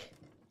 I'm like,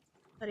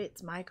 but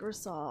it's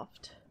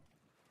Microsoft.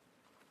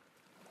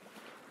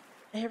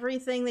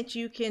 Everything that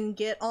you can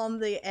get on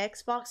the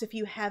Xbox, if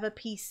you have a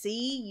PC,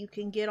 you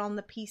can get on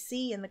the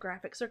PC and the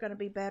graphics are going to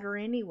be better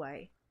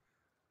anyway.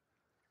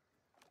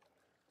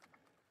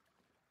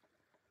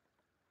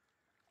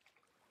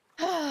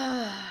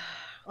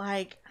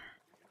 Like,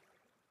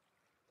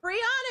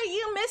 Brianna,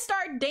 you missed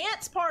our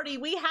dance party.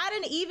 We had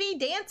an EV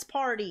dance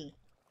party.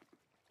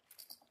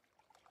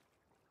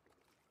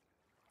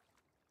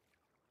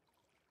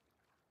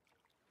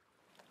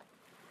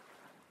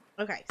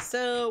 Okay,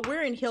 so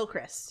we're in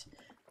HILLCREST.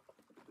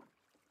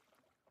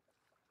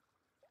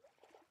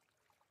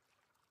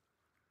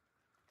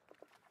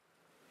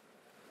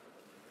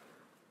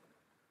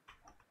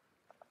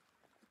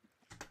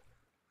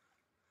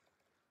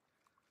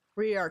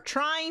 We are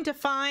trying to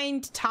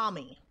find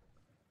Tommy.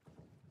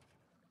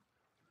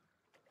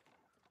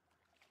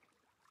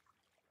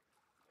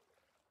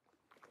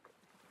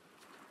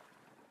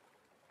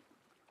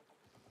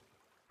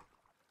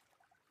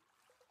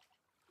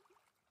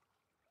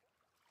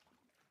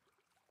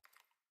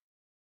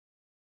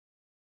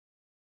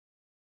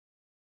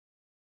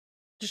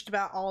 Just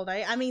about all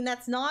day. I mean,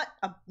 that's not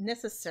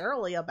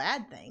necessarily a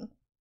bad thing.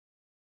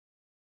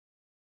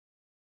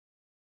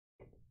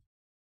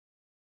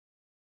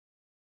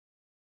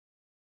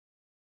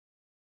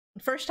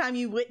 First time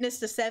you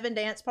witnessed a 7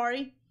 dance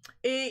party?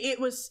 It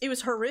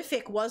was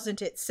horrific,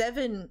 wasn't it?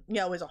 7, you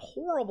know, is a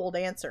horrible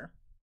dancer.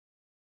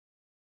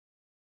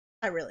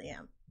 I really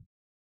am.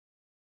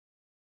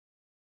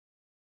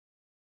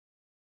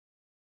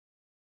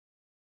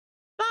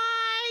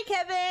 Bye,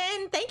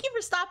 Kevin. Thank you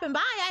for stopping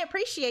by. I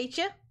appreciate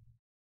you.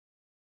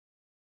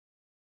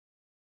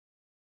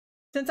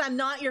 Since I'm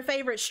not your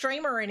favorite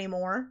streamer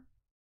anymore.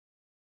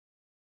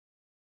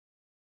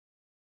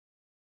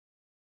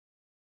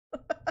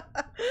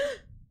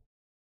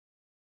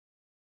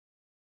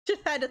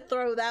 Just had to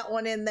throw that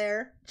one in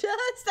there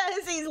just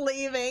as he's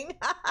leaving.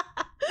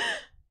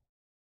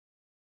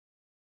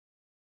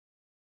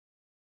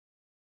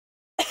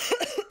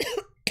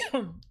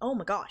 Oh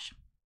my gosh.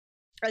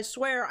 I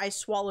swear I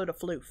swallowed a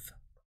floof.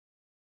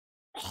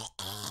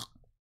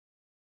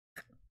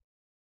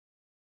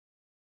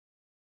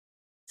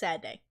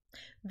 Sad day.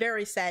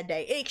 Very sad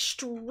day.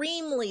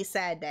 Extremely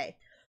sad day.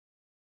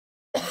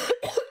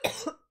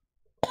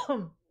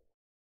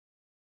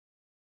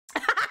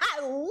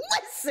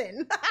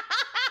 Listen.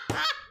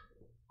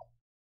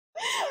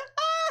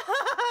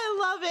 I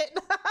love it.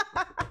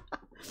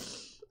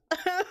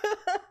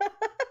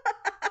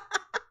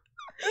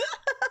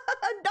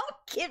 Don't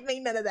give me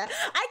none of that.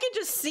 I can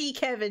just see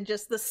Kevin,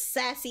 just the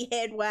sassy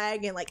head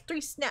wag and like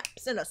 3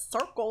 snaps in a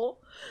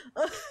circle.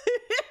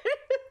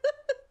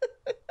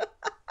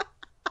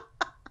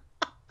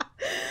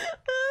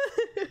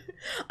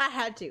 I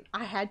had to.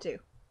 I had to.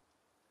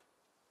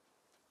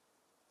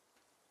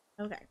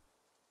 Okay.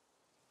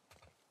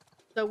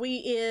 So we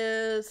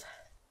is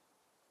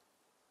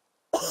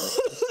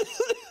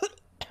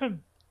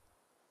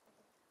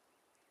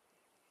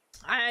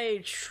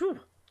I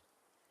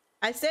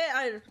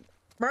said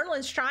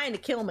Merlin's trying to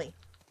kill me.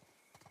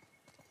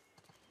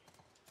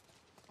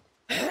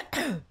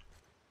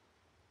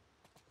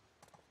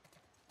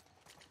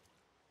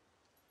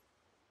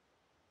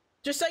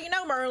 Just so you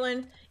know,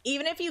 Merlin,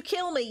 even if you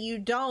kill me, you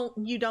don't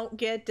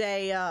get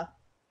a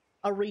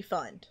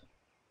refund.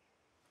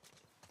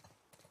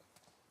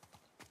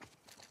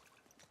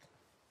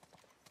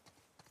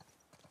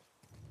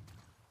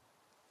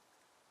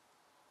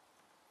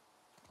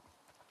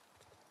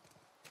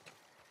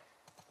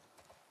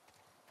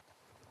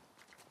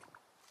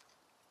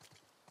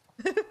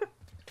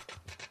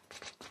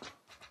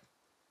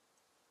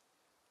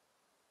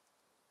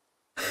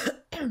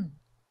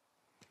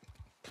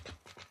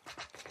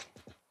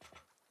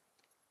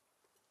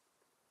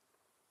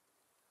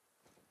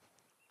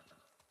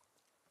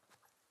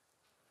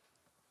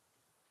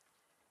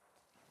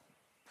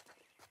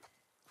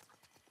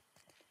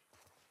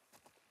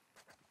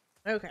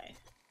 Okay.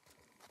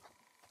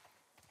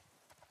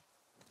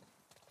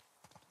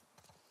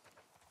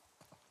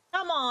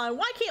 Come on,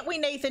 why can't we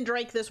Nathan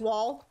Drake this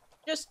wall?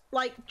 Just,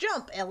 like,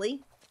 jump,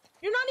 Ellie.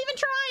 You're not even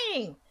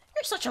trying!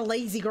 You're such a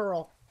lazy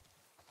girl.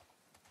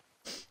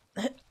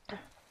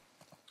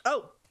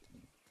 Oh.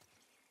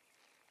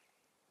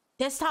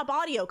 Desktop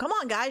audio. Come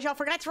on, guys. Y'all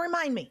forgot to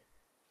remind me.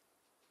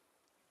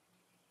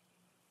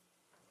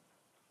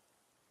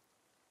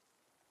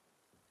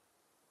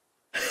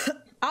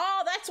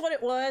 Oh, that's what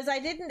it was. I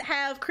didn't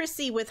have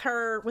Chrissy with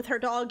her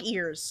dog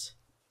ears.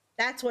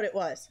 That's what it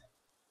was.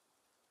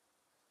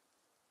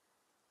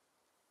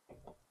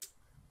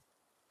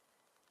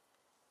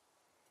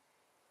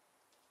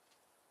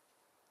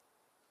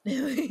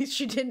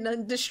 She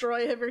didn't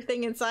destroy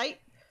everything in sight.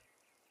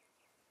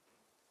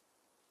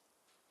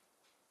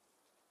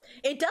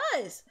 It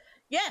does.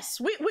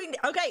 Yes, we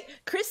okay.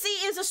 Chrissy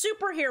is a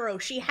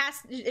superhero. She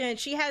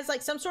has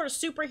like some sort of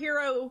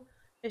superhero,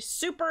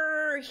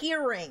 super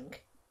hearing.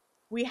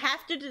 We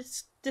have to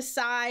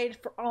decide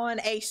on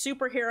a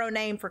superhero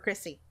name for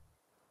Chrissy.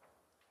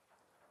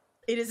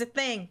 It is a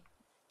thing.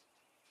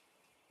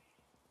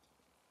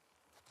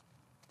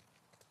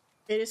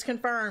 It is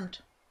confirmed.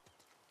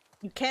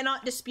 You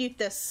cannot dispute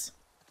this.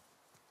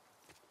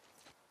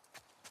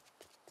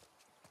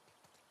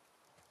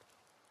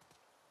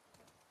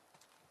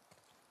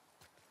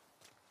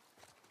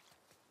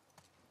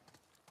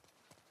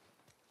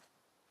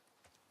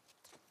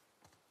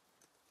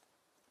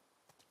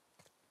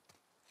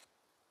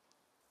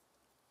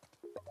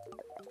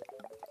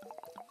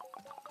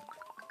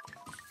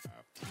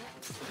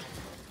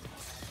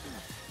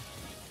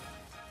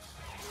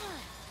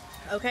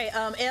 Okay,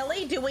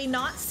 Ellie, do we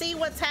not see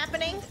what's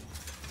happening?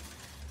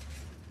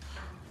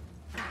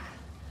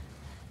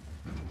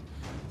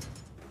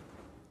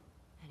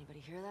 Anybody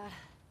hear that?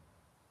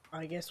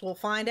 I guess we'll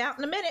find out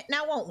in a minute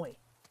now, won't we?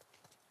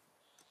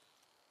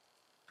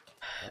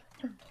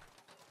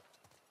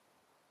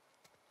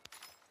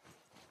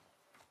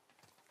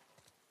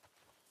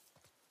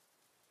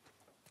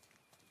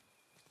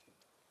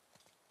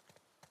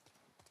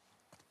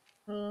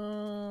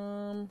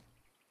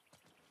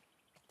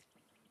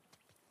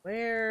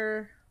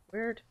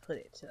 Where to put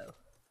it, so.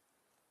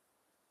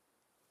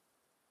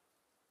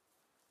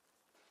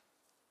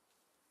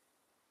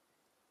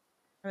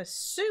 I'm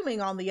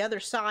assuming on the other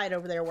side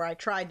over there where I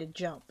tried to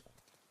jump.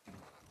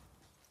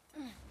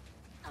 I'm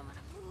gonna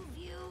move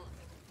you.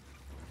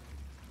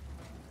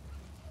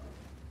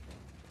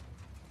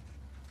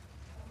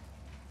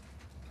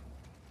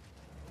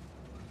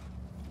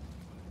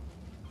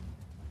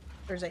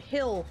 There's a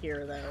hill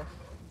here, though.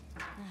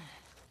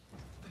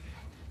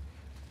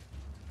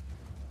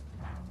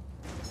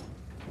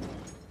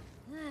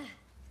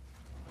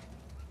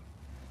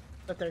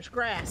 But there's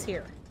grass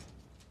here.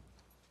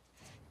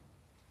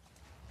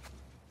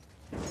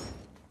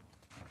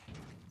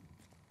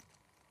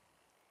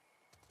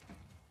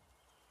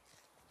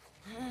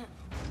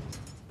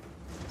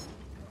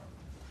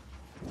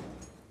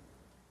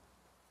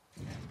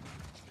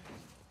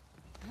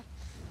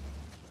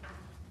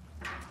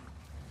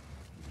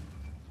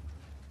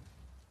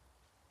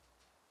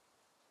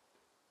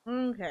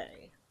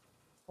 Okay.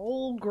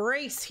 Old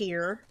Grace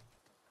here.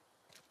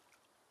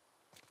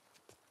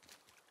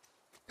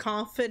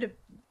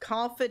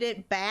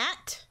 confident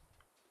bat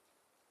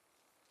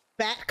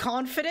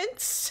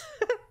confidence.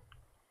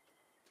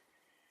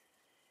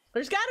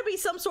 There's got to be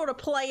some sort of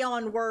play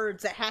on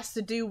words that has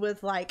to do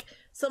with like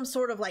some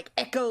sort of like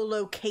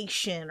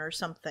echolocation or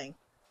something.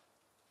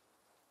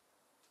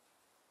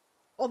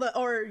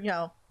 Or you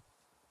know,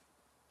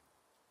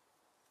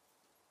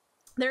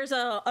 there's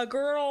a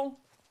girl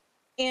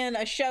in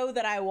a show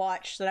that I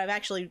watched that I've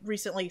actually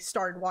recently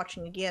started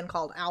watching again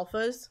called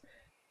Alphas.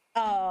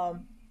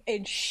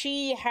 And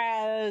she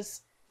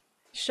has,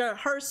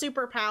 her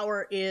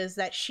superpower is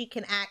that she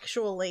can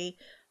actually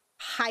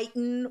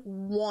heighten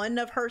one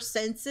of her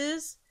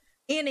senses,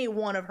 any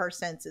one of her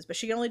senses, but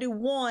she can only do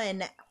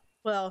one.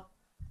 Well,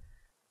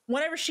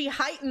 whenever she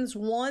heightens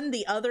one,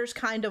 the others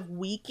kind of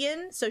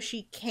weaken, so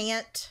she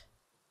can't,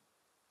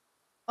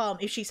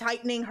 if she's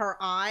heightening her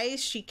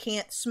eyes, she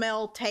can't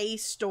smell,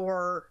 taste,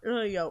 or,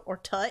 you know, or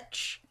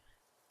touch,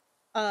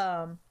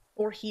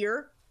 or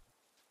hear.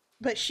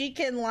 But she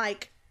can,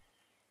 like,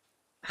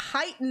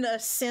 heighten a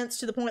sense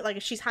to the point, like,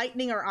 if she's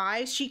heightening her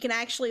eyes, she can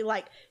actually,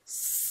 like,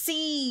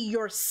 see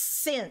your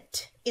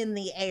scent in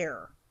the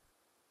air.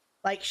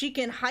 Like, she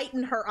can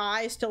heighten her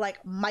eyes to,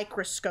 like,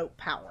 microscope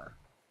power.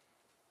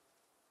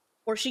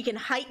 Or she can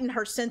heighten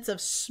her sense of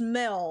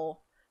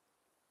smell,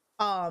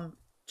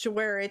 to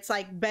where it's,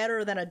 like,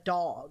 better than a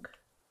dog.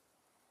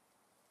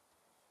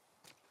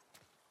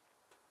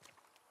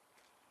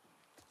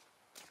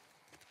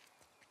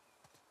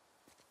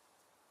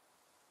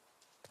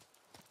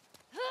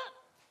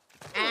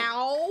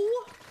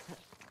 Ow!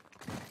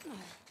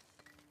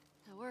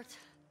 That worked.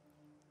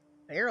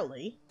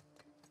 Barely.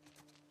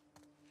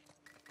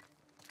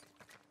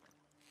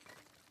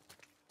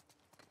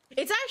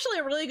 It's actually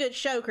a really good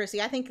show,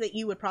 Chrissy. I think that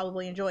you would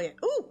probably enjoy it.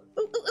 Ooh!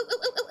 Ooh, ooh, ooh, ooh,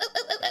 ooh, ooh,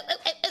 ooh, ooh,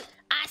 ooh, ooh.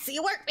 I see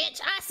your work, bitch!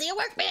 I see your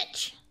work,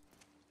 bitch!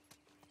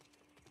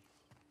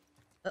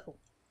 Uh-oh.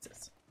 What's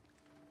this?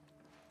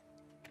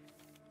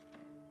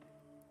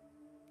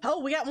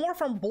 Oh, we got more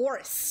from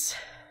Boris.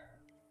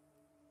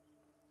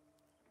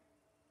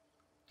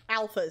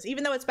 Alphas,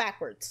 even though it's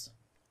backwards.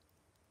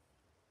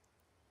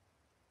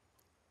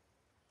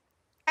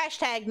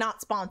 Hashtag not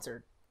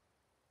sponsored.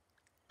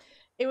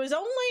 It was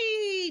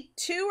only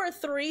 2 or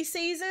 3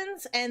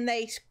 seasons, and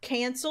they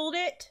canceled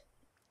it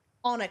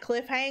on a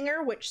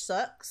cliffhanger, which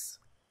sucks.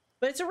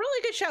 But it's a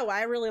really good show.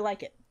 I really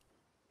like it.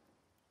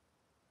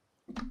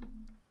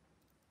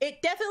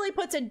 It definitely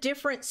puts a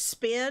different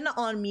spin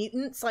on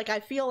mutants. Like, I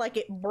feel like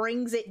it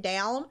brings it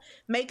down,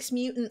 makes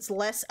mutants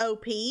less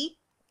OP,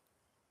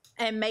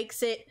 and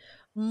makes it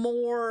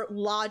more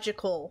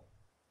logical.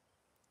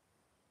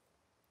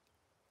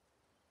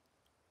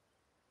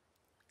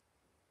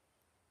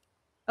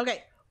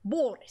 Okay,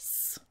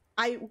 Boris.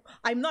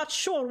 I'm not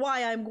sure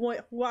why I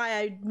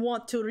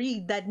want to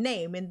read that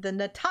name in the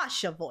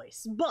Natasha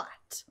voice,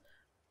 but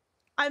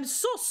I'm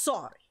so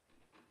sorry.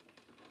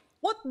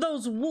 What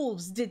those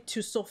wolves did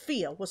to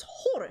Sophia was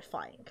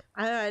horrifying.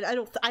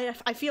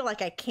 I feel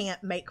like I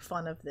can't make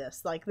fun of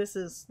this. Like, this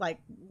is like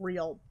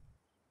real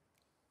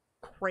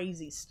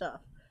crazy stuff.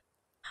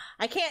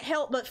 I can't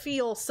help but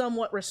feel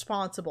somewhat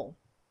responsible.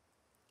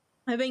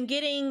 I've been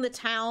getting the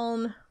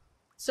town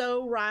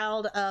so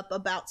riled up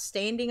about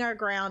standing our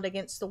ground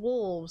against the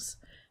wolves.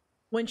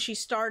 When she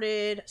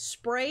started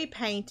spray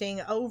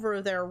painting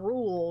over their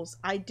rules,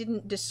 I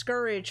didn't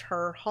discourage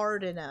her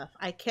hard enough.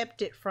 I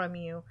kept it from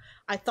you.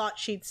 I thought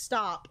she'd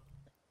stop.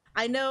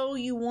 I know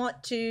you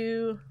want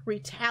to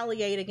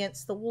retaliate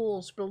against the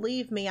wolves.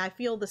 Believe me, I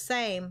feel the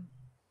same.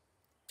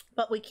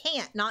 But we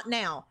can't, not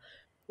now.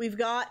 We've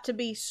got to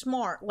be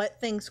smart.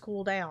 Let things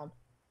cool down.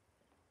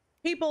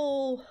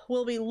 People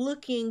will be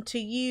looking to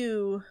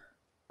you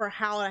for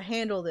how to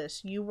handle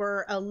this. You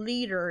were a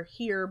leader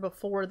here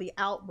before the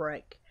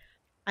outbreak.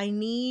 I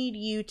need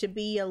you to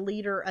be a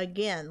leader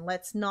again.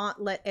 Let's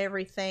not let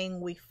everything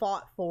we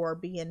fought for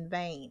be in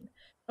vain.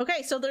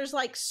 Okay, so there's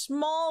like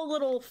small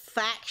little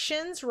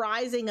factions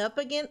rising up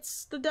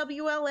against the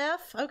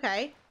WLF.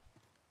 Okay.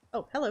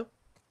 Oh, hello.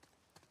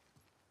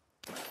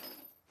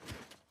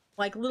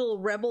 Like little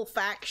rebel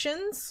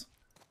factions.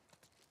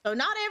 So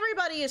not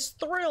everybody is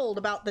thrilled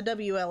about the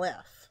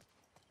WLF.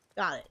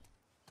 Got it.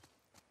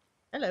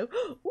 Hello.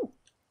 Ooh.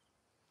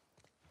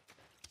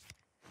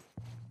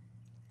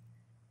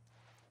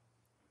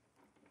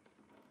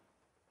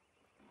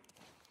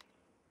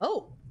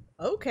 Oh,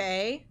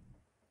 okay.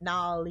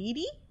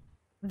 Naledi?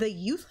 The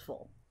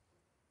Youthful.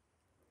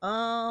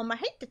 I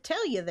hate to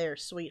tell you there,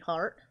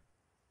 sweetheart.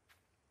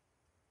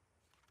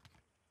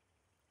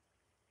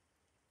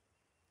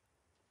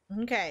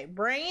 Okay,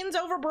 brains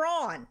over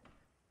brawn.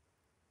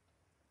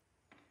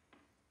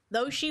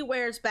 Though she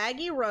wears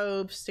baggy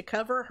robes to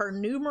cover her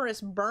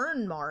numerous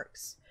burn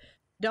marks,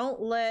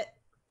 don't let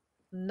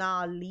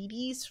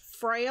Naledi's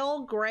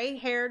frail,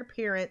 gray-haired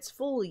appearance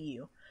fool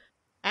you.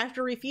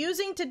 After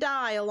refusing to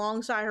die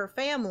alongside her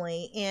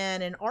family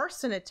in an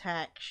arson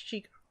attack,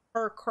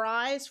 her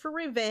cries for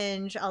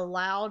revenge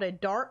allowed a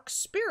dark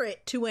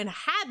spirit to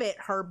inhabit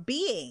her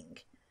being.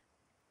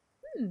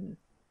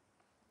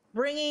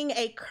 Bringing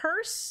a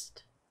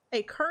cursed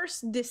a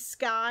curse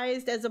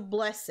disguised as a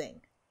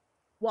blessing.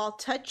 While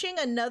touching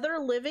another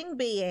living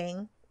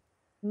being,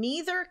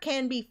 neither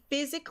can be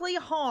physically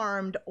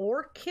harmed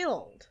or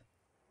killed.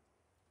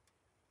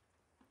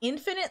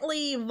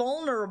 Infinitely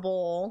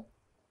vulnerable,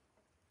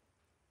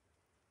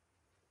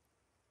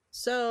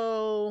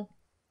 so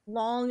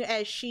long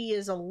as she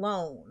is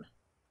alone.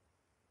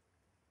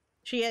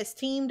 She has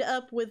teamed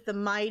up with the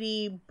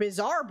mighty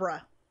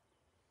Bizarbra,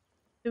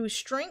 whose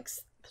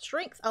strength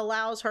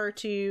allows her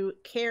to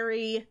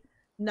carry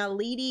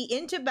Naledi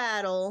into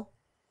battle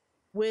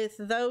with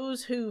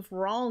those who've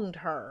wronged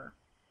her.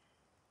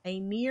 A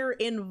near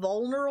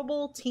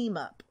invulnerable team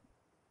up.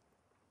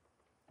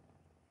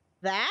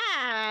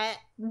 That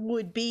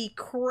would be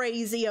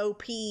crazy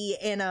OP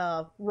in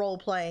a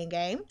role-playing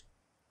game.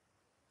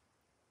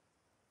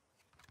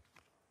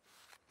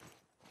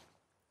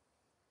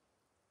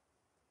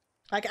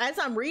 Like, as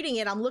I'm reading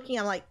it, I'm looking,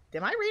 I'm like,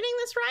 am I reading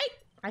this right?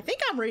 I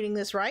think I'm reading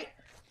this right.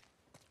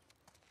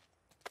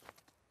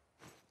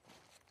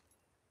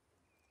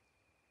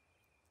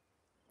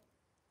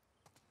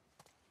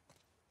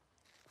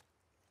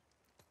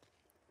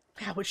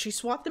 How would she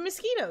swat the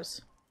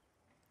mosquitoes?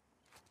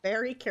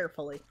 Very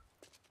carefully.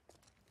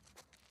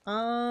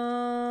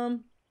 Oh,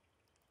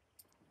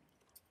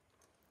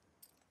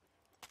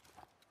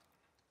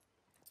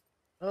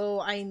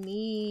 I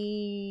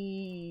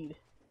need...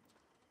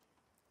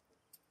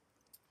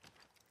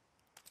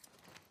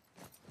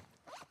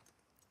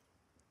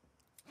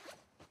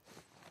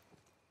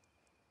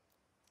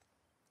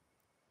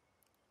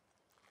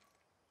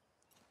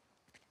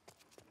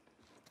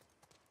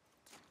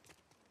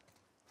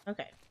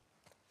 Okay.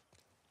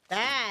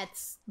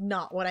 That's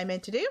not what I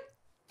meant to do.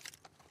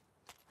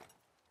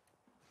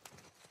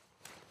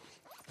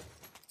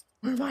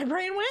 Where my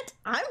brain went?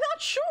 I'm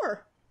not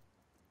sure.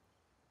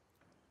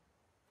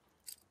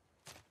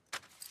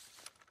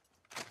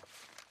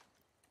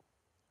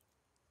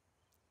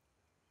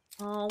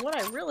 What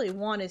I really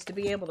want is to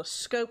be able to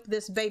scope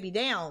this baby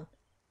down.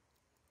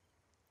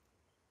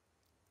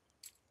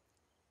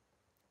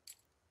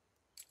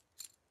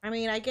 I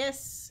mean, I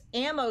guess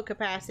ammo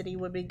capacity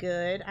would be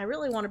good. I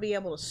really want to be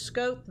able to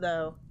scope,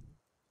 though.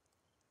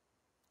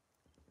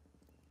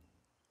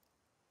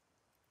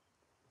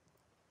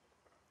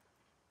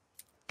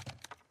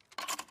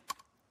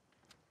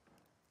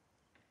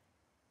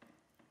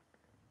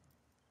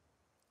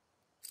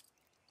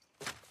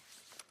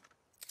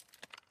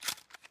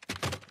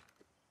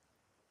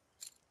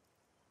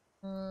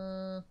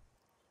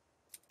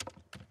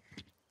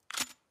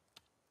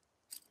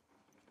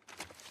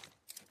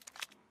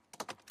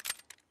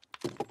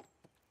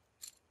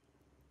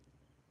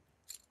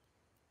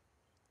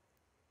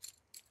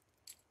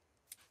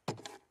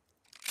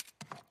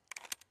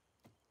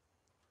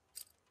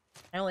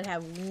 I only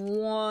have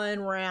one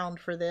round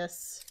for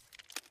this.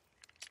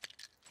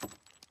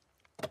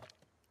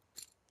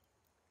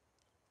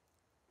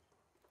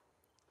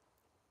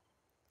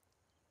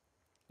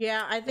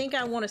 Yeah, I think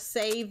I want to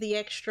save the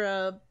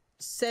extra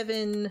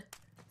 7...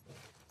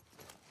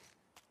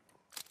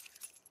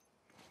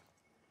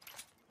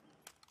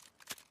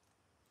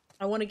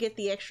 I want to get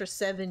the extra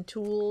 7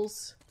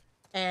 tools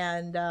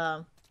and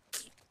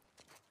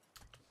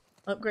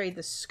upgrade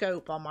the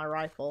scope on my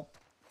rifle.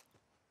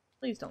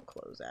 Please don't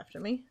close after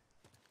me.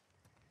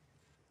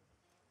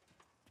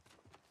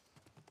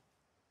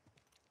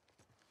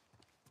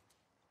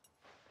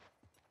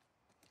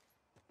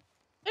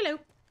 Hello.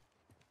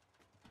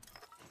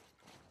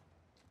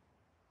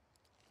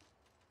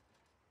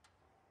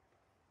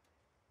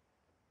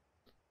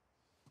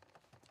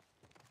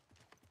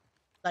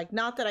 Like,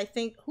 not that I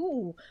think,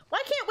 ooh,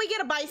 why can't we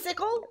get a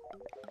bicycle?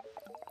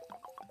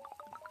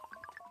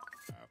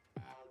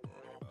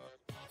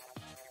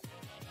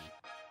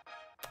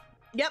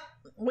 Yep,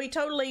 we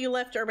totally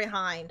left her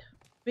behind.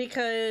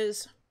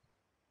 Because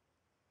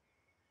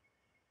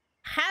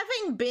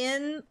having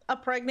been a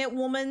pregnant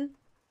woman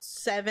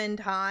 7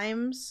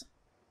 times,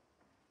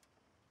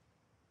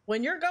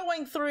 when you're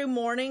going through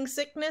morning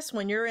sickness,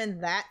 when you're in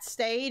that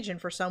stage, and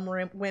for some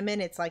women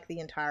it's like the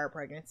entire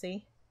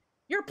pregnancy,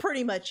 you're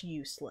pretty much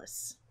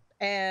useless.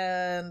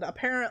 And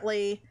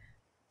apparently,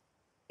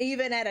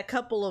 even at a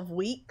couple of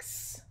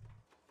weeks,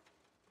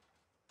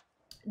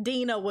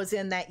 Dina was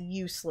in that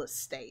useless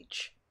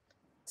stage.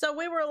 So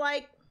we were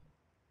like,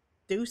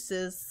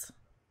 deuces.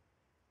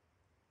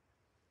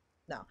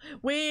 No.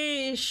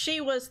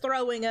 She was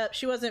throwing up.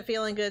 She wasn't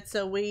feeling good,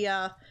 so we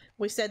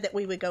said that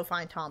we would go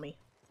find Tommy.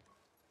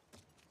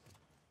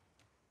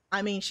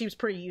 I mean, she was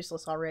pretty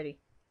useless already.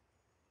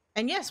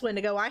 And yes,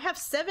 Wendigo, I have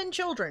 7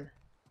 children.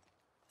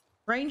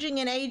 Ranging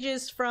in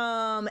ages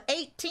from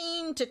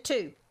 18 to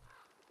 2.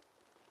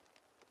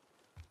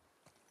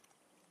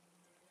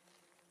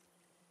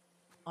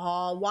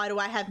 Oh, why do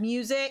I have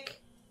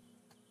music?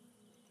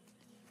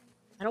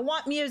 I don't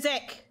want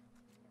music.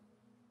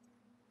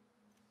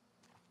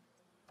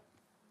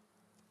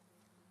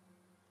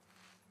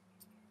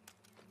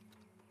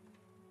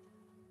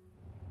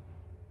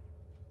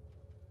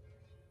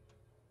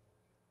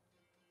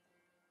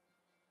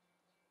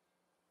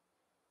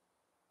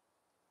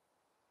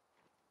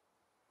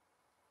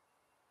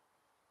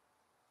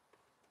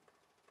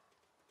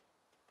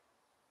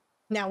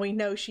 Now we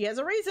know she has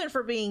a reason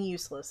for being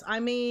useless. I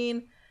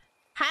mean,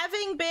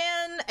 having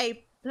been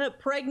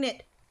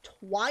pregnant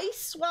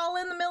twice while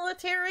in the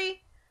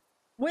military,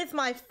 with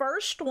my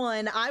first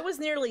one, I was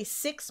nearly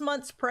 6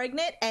 months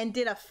pregnant and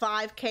did a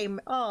 5K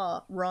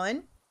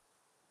run.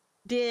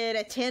 Did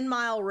a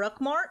 10-mile ruck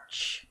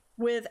march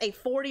with a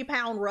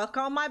 40-pound ruck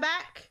on my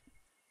back.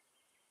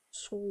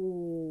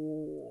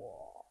 So...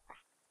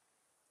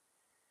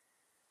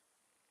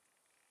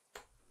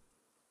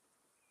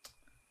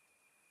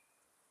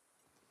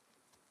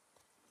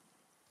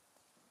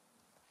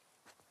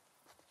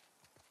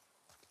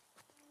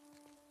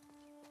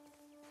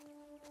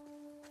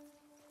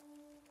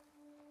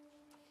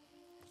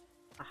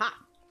 Aha.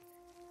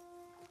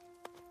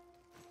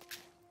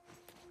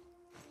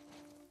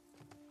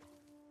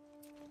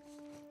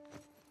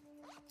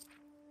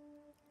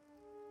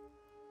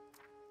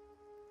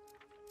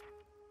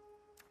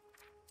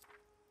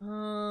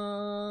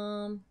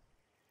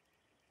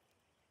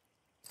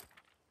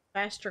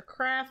 Faster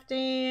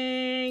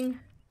crafting.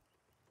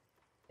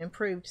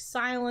 Improved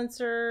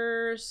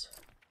silencers.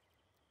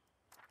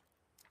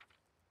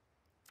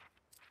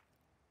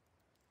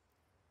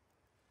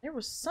 There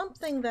was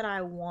something that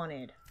I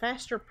wanted.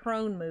 Faster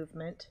prone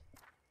movement.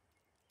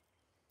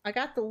 I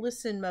got the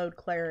listen mode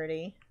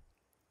clarity.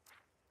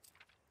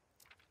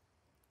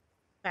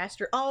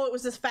 Faster. Oh, it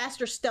was this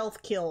faster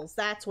stealth kills.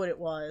 That's what it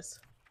was.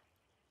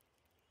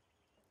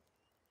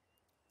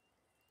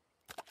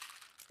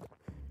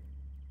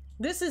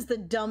 This is the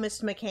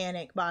dumbest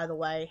mechanic, by the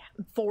way.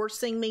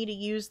 Forcing me to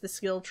use the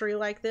skill tree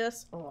like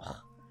this. Ugh.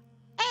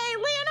 Hey,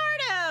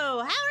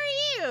 Leonardo! How are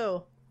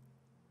you?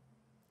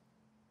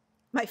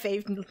 My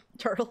fave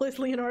turtle is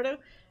Leonardo.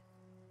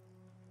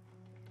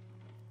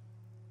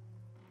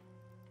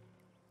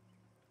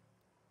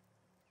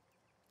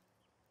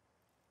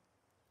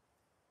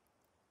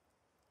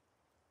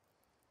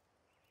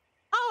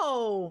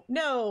 Oh,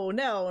 no,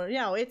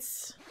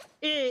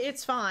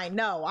 it's fine.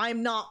 No,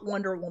 I'm not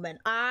Wonder Woman.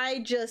 I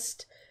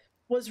just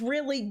was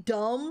really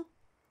dumb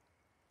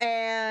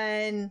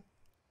and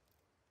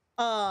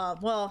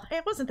well,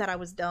 it wasn't that I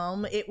was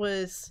dumb. It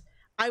was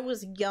I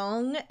was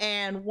young,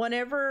 and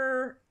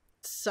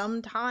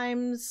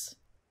sometimes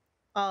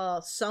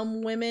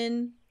some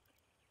women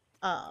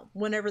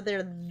whenever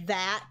they're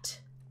that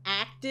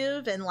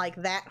active and like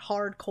that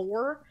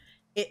hardcore,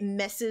 it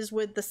messes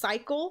with the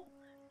cycle.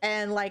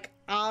 And like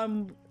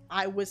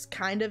I was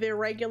kind of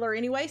irregular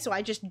anyway, so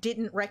I just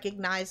didn't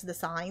recognize the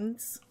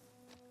signs.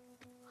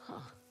 Huh.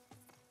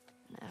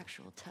 An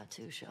actual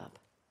tattoo shop.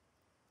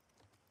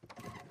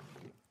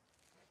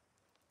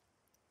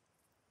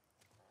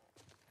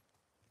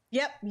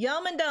 Yep,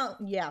 yum and dumb.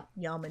 Yeah,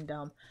 yum and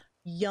dumb.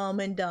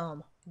 Yum and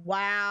dumb.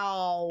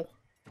 Wow.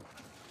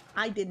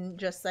 I didn't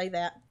just say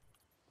that.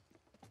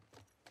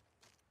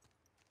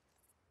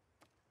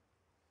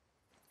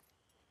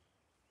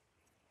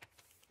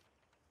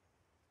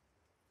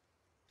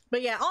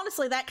 But yeah,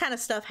 honestly, that kind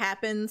of stuff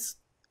happens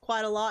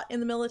quite a lot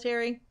in the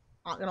military.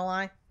 Not gonna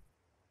lie.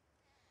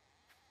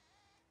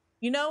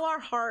 You know, our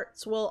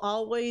hearts will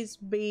always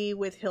be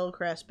with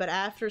Hillcrest, but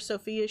after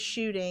Sophia's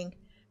shooting,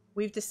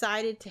 we've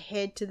decided to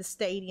head to the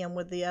stadium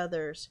with the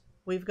others.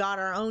 We've got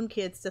our own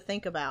kids to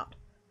think about.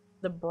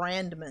 The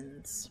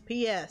Brandmans.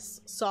 P.S.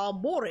 Saw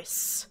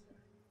Boris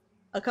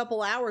a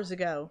couple hours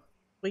ago.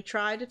 We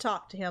tried to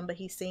talk to him, but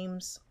he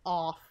seems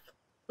off.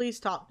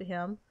 Please talk to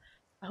him.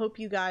 I hope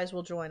you guys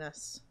will join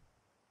us.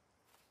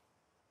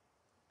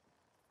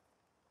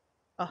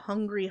 A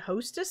hungry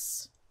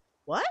hostess?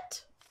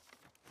 What?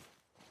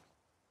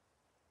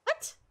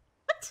 What?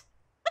 What?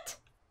 What?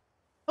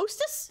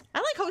 Hostess? I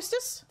like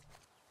hostess.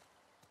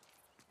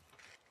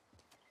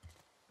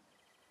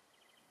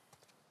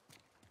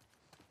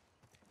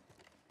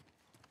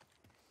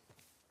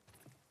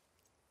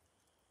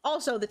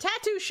 Also, the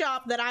tattoo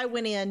shop that I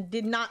went in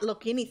did not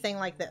look anything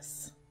like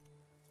this.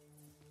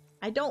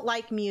 I don't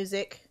like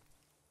music.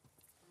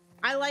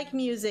 I like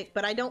music,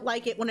 but I don't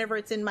like it whenever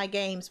it's in my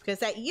games, because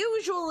that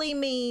usually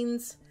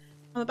means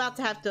I'm about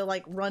to have to,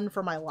 like, run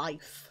for my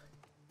life.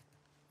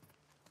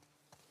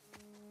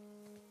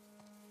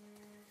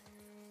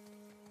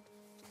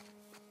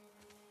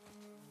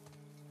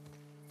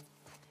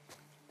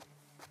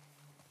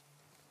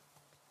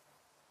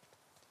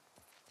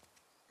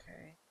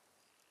 Okay.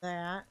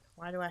 That.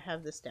 Why do I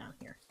have this down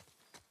here?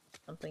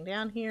 Something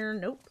down here?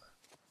 Nope.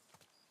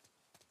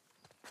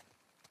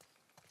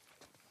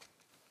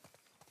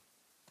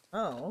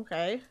 Oh,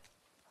 okay.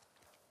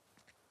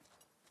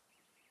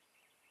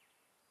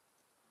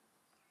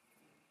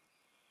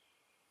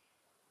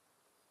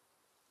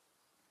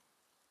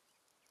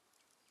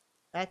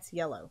 That's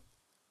yellow.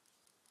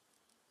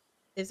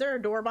 Is there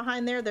a door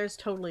behind there? There's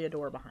totally a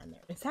door behind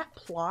there. Is that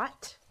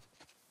plot?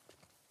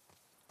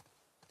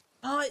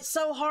 Oh, it's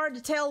so hard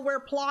to tell where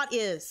plot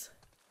is.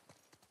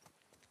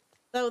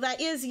 So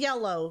that is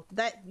yellow.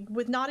 That,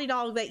 with Naughty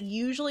Dog, that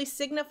usually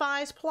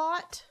signifies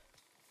plot.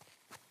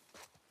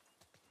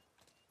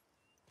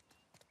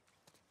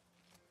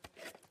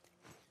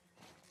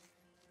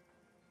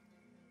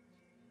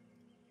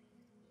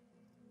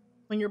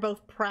 When you're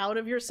both proud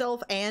of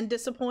yourself and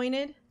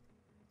disappointed.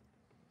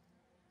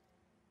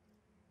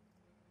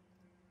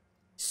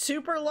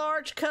 Super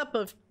large cup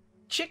of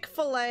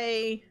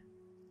Chick-fil-A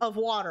of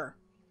water.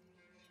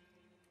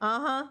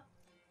 Uh-huh.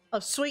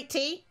 Of sweet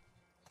tea.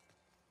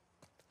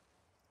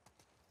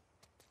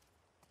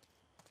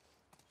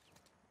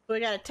 We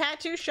got a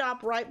tattoo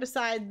shop right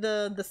beside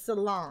the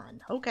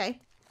salon. Okay.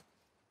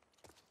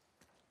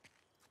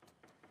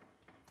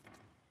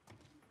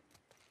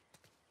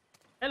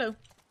 Hello.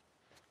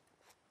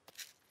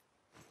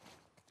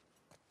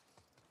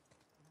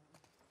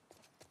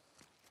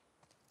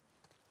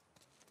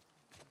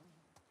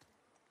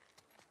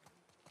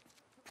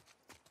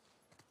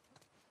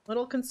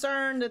 Little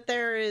concerned that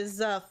there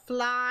is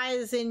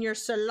flies in your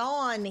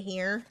salon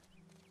here.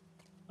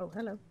 Oh,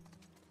 hello.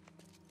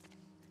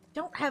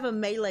 Don't have a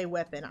melee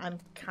weapon. I'm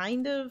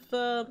kind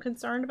of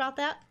concerned about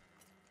that.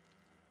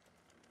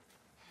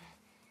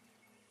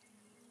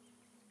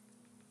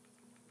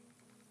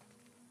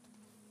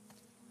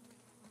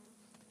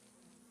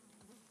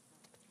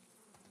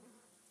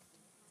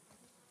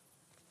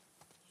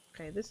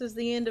 Okay, this is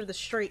the end of the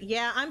street.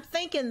 Yeah, I'm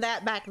thinking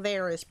that back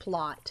there is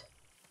plot.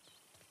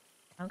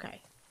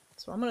 Okay,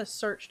 so I'm gonna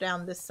search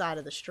down this side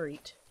of the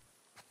street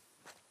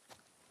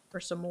for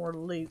some more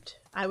loot.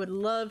 I would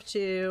love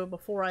to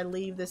before I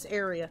leave this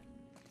area.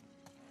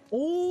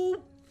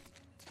 Oh,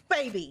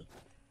 baby.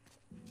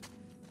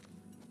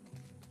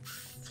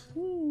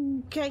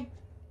 Okay.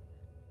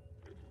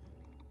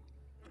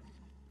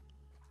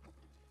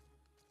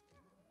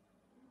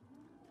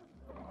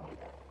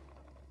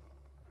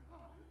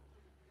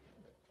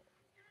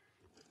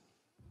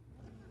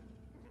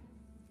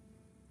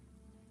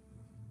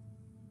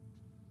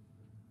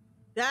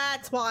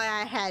 That's why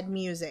I had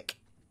music.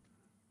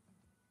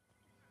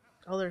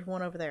 Oh, there's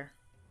one over there.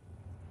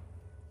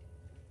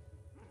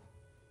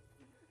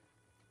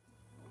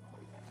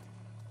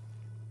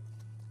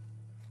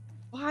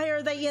 Why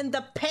are they in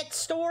the pet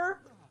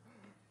store?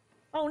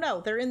 Oh no,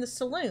 they're in the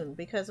saloon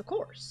because of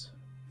course.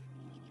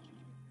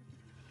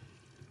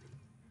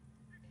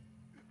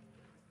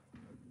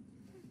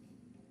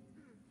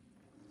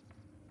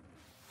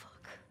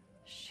 Fuck.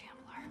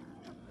 Shambler.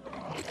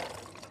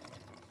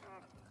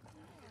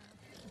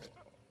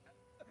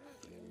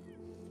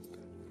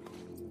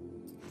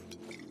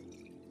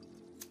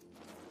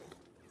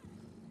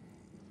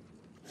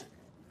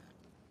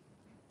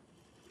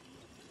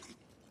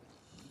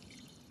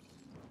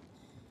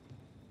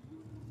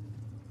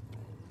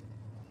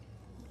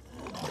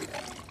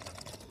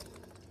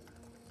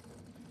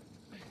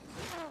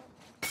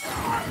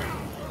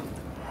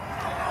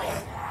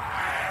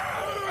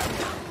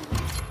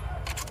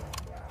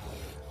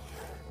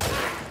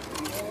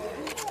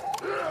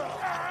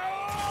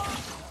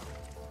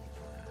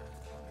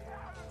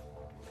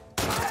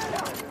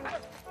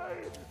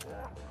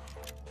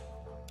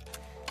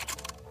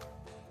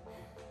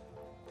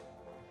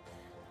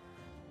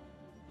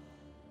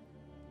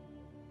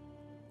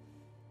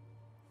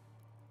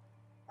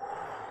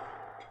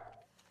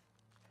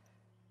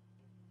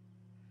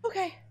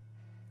 Okay.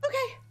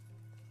 Okay.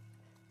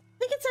 I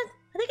think it's done.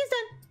 I think it's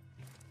done.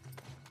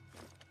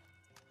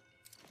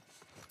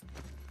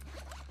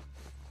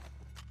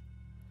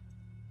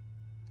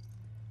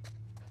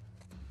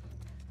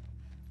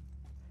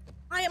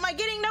 Why am I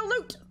getting no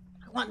loot?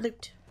 I want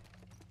loot.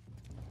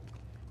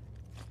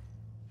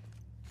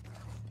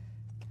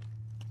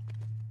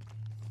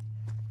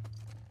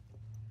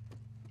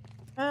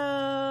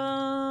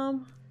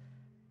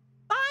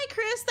 Bye,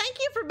 Chris. Thank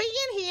you for being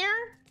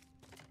here.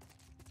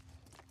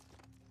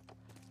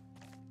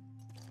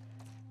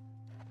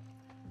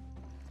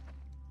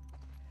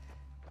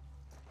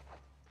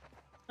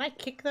 Can I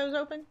kick those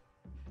open?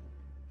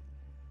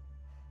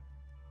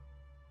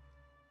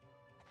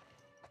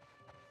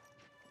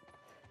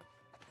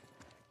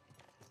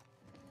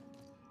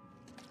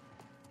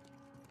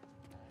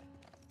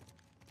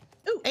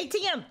 Ooh,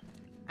 ATM!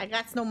 I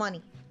got no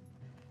money.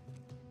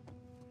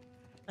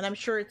 And I'm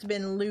sure it's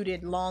been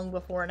looted long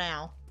before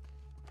now.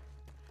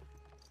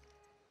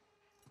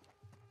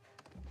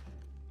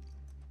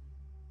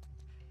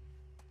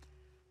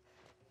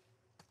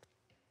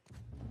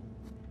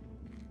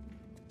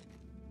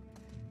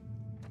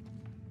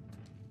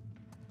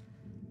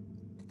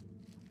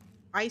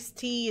 Iced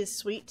tea is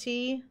sweet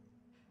tea?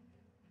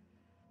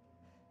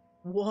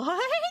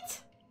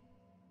 What?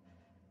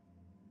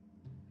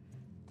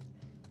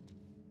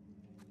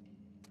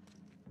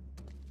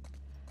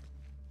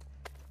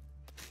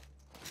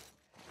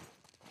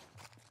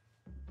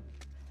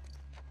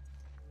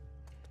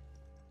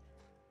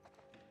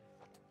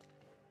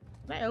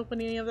 Can I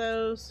open any of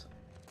those?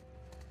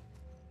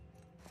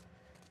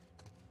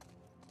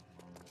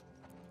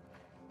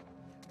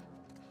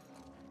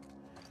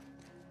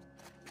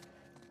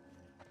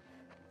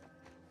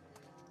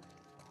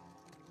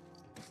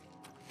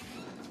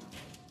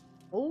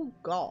 Oh,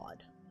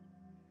 God.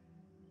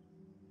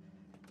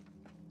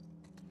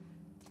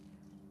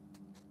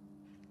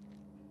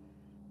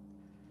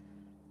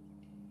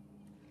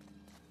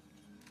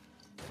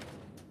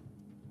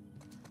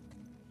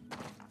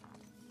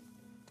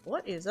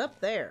 what is up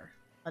there?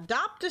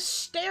 Adopt a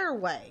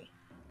stairway.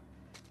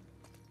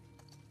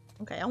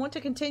 Okay, I want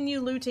to continue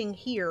looting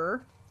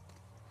here.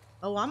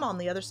 Oh, I'm on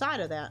the other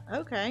side of that.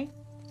 Okay.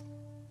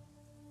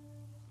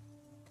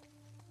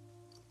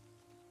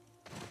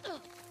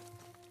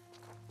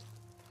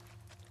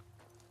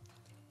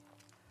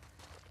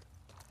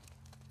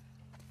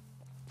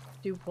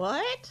 Do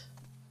what?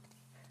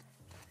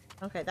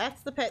 Okay,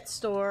 that's the pet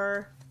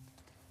store.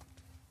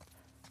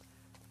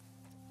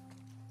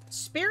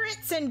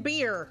 Spirits and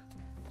beer.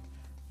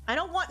 I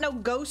don't want no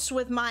ghosts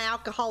with my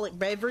alcoholic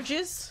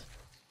beverages.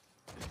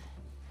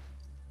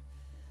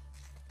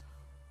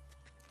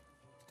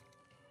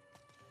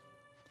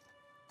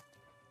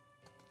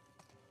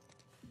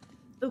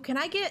 Ooh, can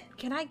I get,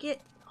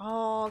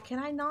 oh, can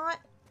I not?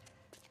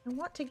 I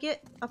want to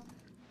get a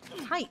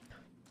pipe.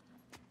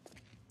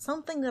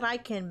 Something that I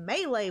can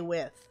melee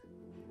with.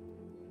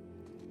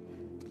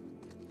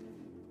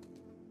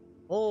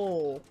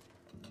 Oh,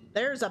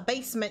 there's a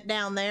basement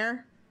down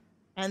there.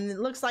 And it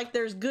looks like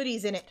there's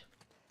goodies in it.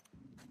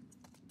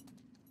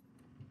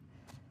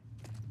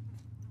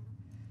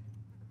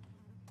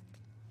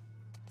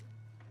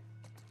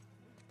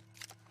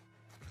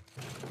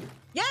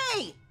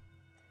 Yay!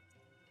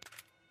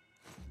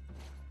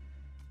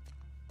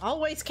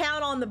 Always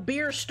count on the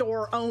beer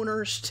store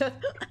owners to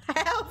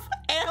have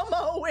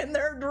ammo in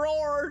their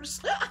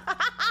drawers.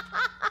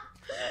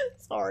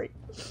 Sorry.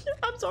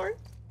 I'm sorry.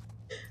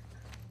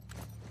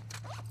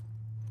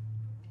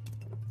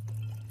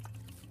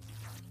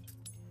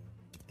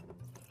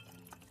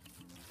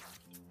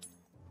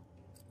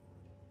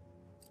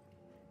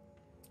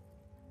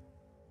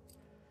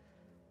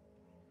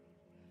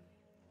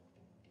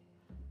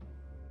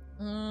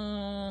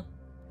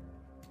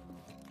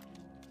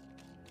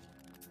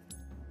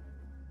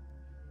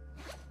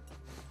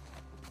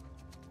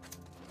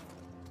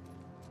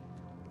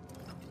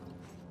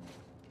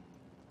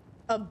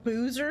 A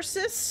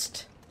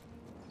boozercist?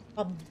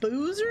 A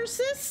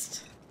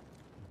boozercist?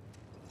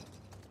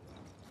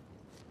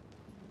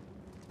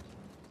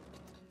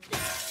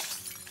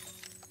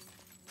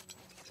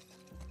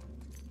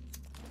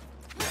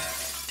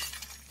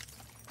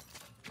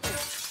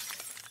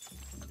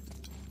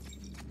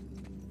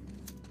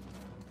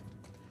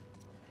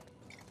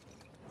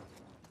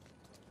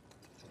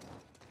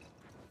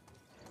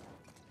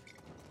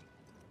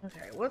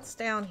 Okay, what's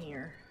down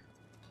here?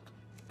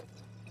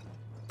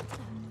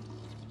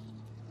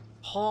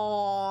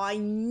 Oh, I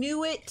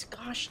knew it!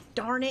 Gosh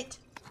darn it!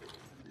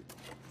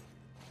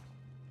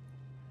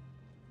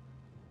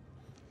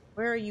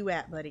 Where are you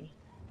at, buddy?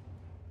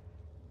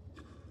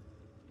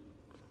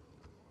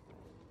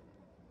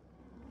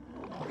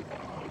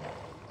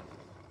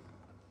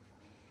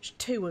 There's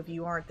two of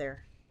you, aren't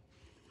there?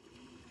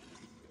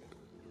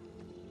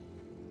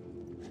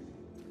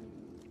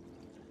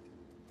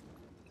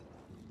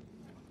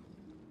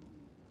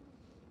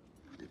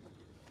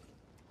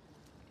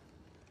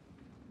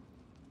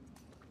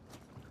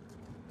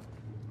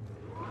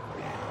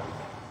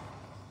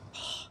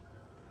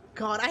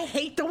 God, I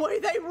hate the way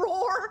they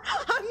roar.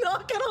 I'm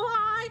not gonna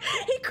lie.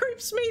 He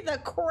creeps me the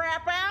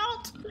crap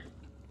out.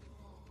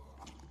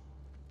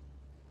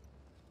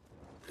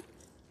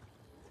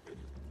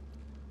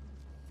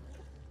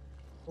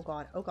 Oh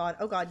God, oh God,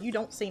 oh God, you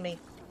don't see me.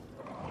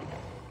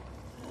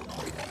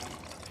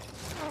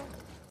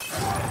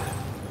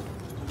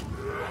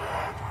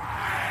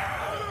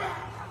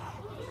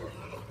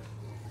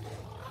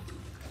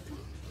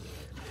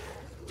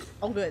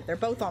 Oh good, they're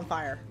both on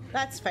fire.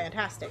 That's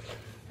fantastic.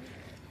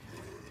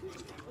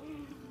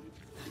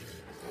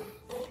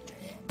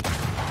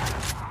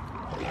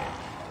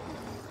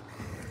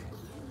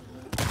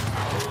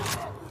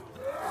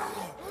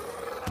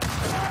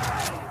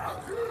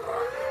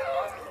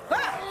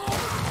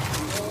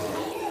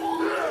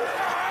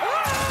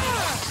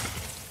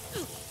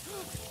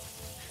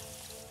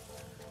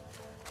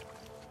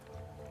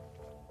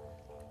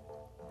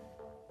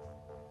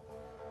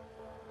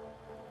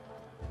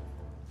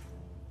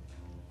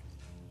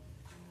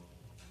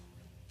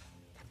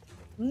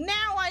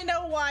 Now I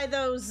know why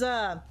those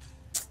health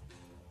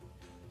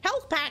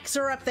packs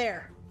are up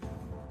there.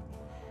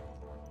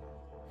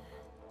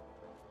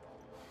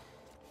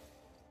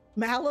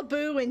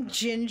 Malibu and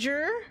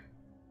ginger.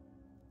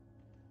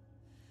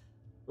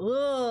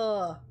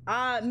 Ugh.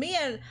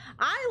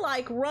 I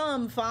like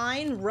rum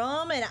fine.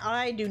 Rum and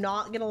I do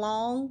not get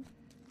along.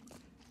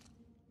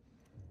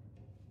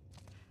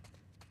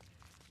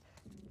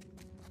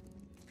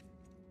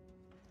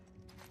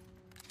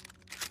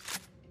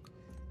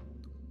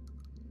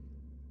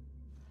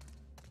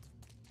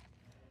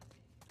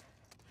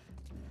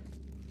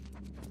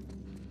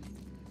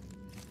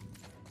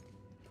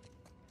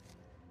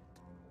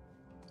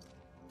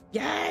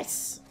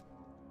 Yes!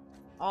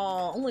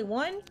 Oh, only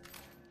one?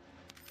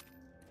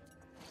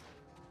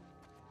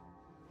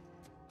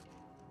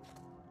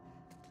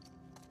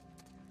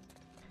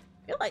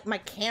 I feel like my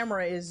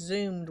camera is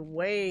zoomed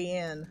way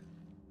in.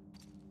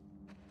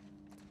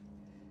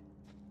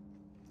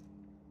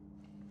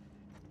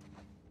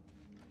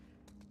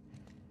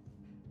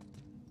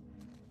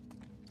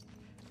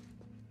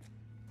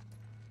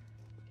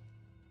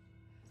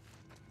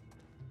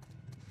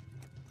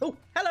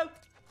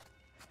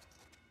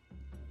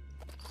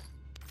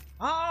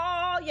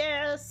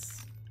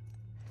 yes!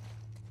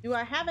 Do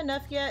I have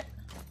enough yet?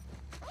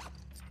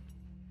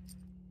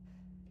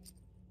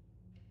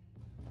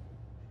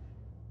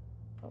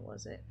 What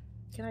was it?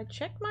 Can I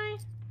check my...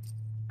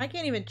 I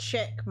can't even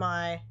check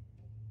my...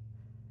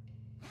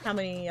 how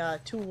many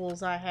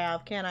tools I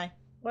have, can I?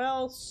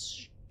 Well,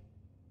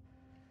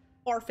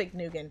 Farfig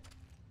Nugan.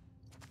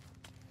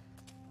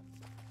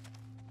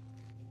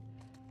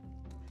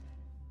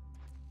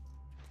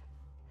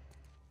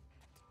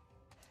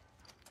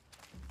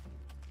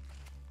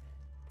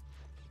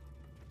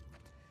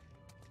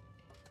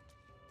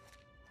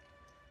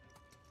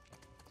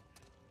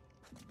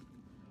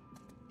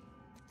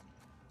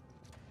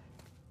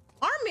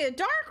 Army of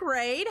Dark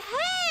Raid?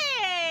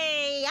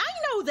 Hey! I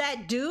know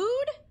that dude!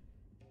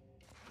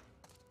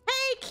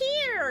 Hey,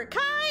 Kier!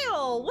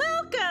 Kyle!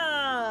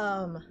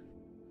 Welcome!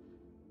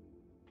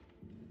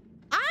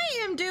 I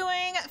am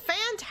doing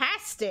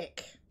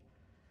fantastic.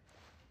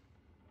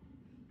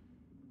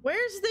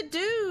 Where's the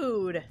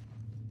dude?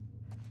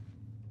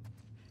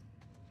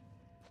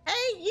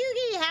 Hey,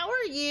 Yugi, how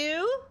are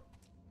you?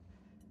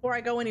 Before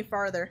I go any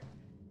farther.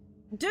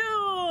 Dude,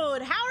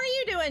 how are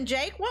you doing,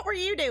 Jake? What were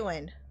you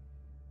doing?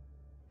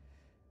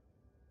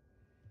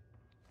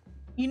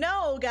 You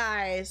know,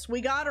 guys,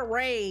 we got a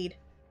raid.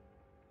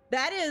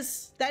 That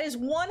is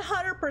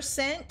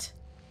 100%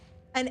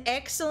 an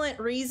excellent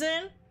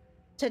reason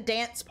to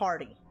dance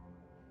party.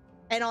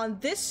 And on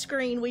this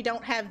screen, we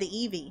don't have the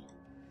Eevee.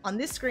 On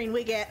this screen,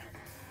 we get...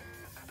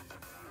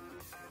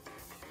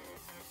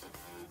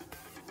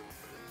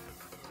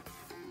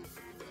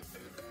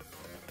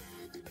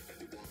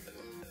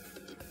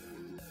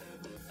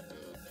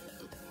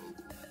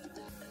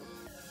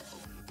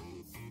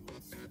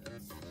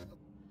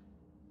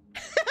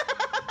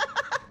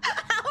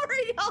 How are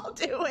y'all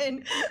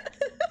doing?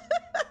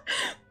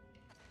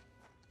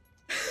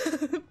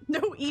 No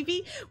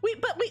Eevee?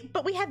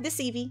 But we had this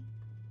Eevee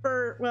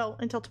for, well,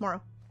 until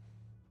tomorrow.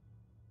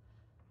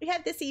 We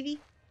had this Eevee.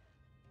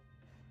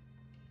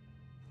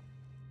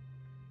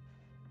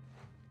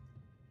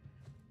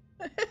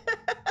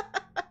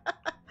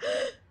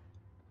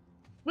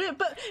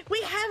 But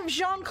we have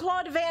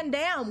Jean-Claude Van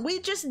Damme. We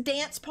just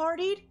dance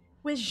partied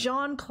with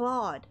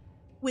Jean-Claude.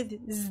 With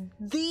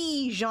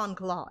the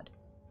Jean-Claude.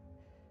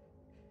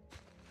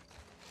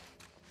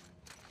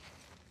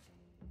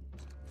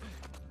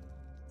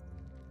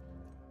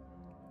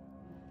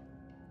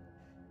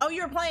 Oh,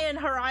 you're playing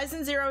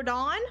Horizon Zero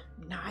Dawn?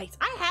 Nice.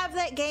 I have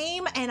that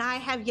game and I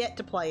have yet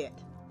to play it.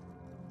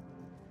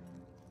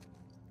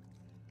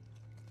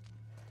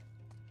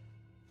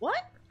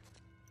 What?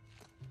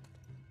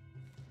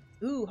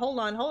 Ooh, hold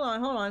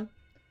on.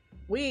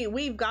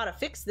 We've got to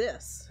fix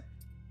this.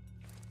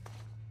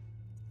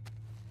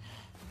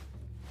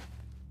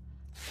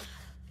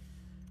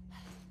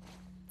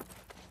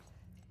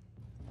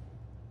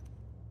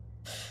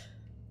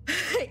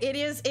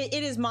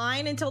 It is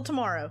mine until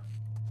tomorrow.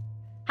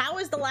 How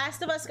is The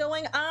Last of Us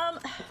going?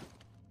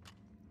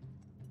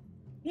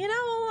 You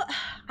know,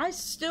 I'm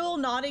still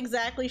not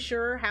exactly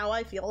sure how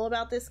I feel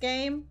about this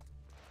game.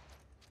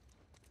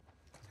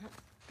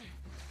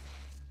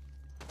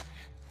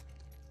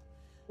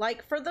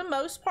 Like, for the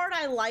most part,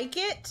 I like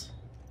it.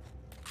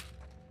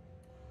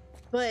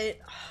 But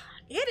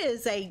it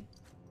is a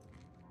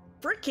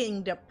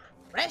freaking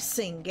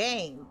depressing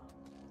game.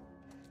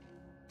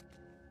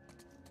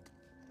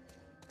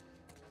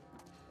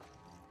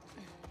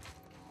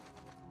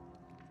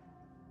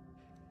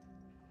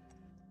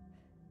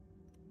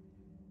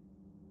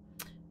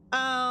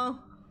 Oh.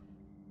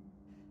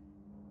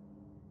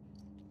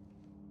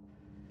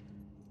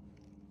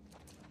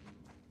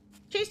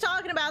 She's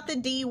talking about the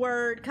D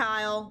word,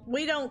 Kyle.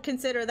 We don't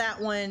consider that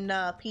one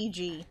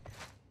PG.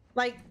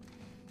 Like,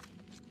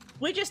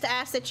 we just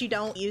ask that you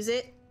don't use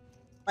it.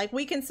 Like,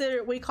 we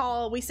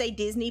say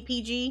Disney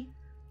PG.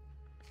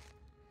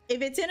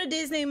 If it's in a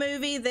Disney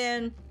movie,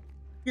 then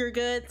you're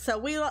good. So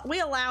we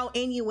allow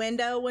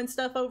innuendo and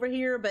stuff over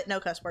here, but no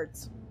cuss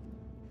words.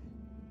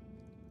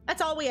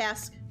 That's all we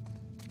ask.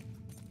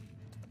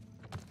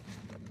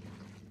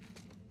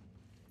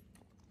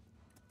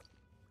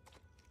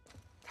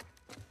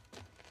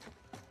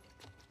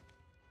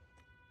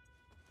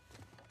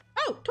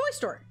 Oh, toy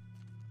store.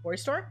 Toy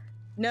store?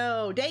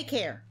 No,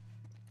 daycare.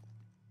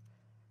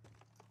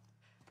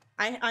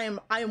 I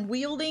am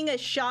wielding a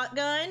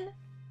shotgun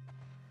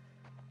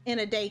in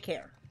a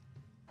daycare.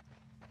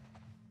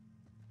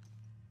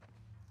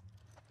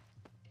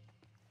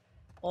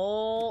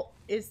 Oh,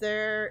 is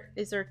there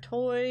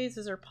toys?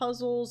 Is there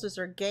puzzles? Is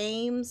there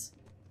games?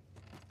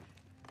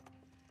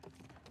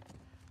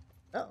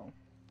 Uh-oh.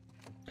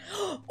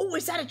 Oh,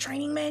 is that a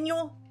training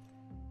manual?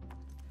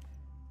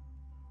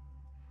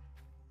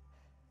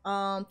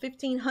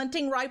 15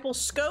 hunting rifle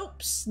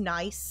scopes.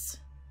 Nice.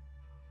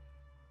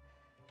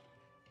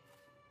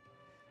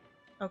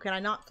 Oh, can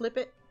I not flip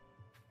it?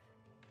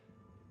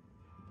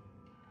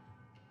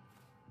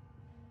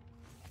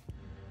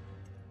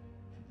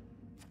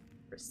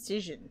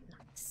 Precision.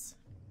 Nice.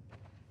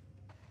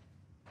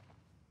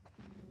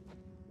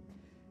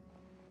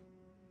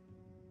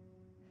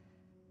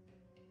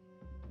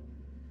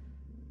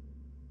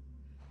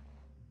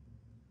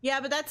 Yeah,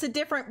 but that's a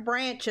different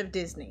branch of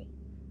Disney.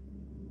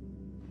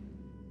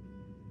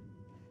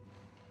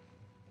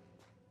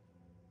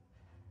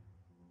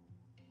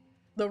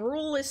 The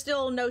rule is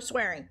still no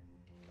swearing.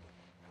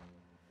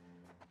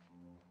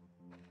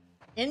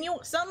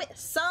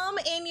 Some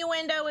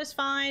innuendo is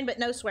fine, but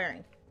no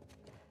swearing.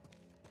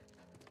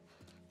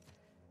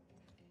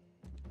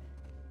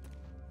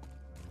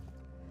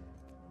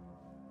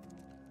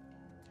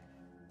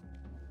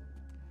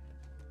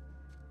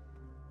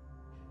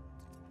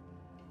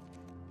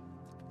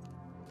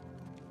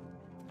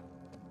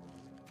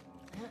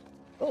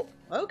 Oh,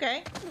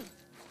 okay.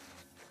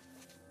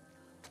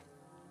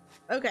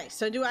 Okay,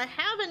 so do I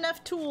have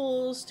enough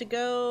tools to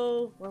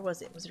go... Where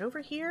was it? Was it over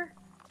here?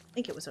 I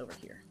think it was over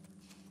here.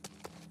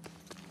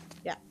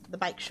 Yeah, the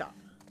bike shop.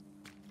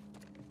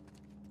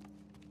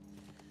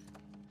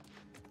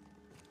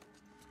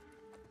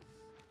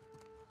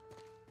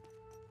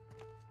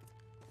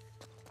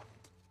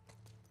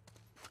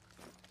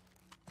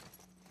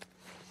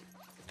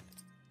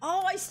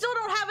 Oh, I still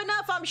don't have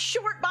enough. I'm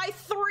short by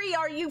 3.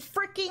 Are you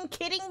freaking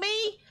kidding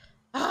me?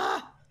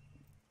 Ah!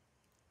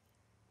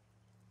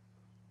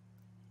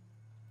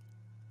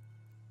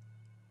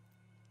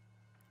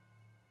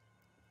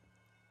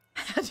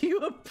 How do you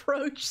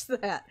approach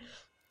that?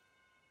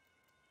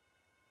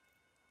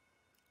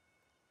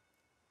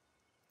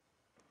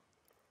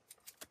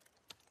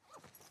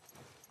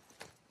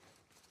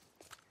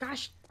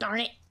 Gosh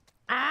darn it.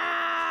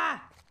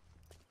 Ah!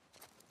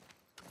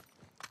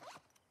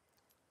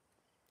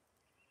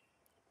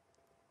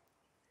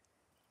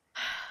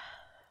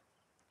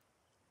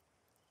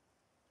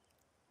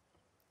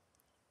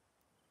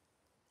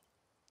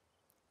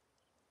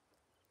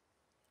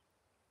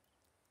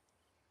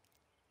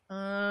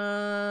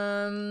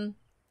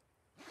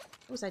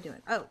 What was I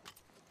doing? Oh.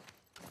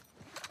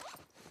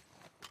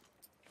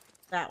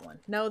 That one.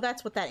 No,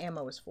 that's what that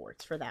ammo is for.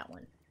 It's for that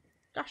one.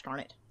 Gosh darn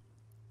it.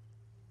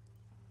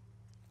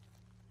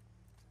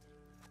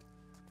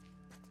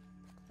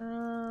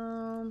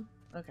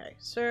 Okay,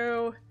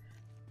 so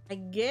I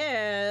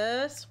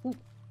guess... Ooh.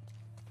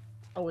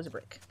 Oh, it was a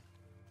brick.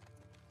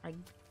 I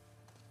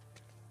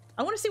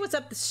want to see what's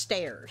up the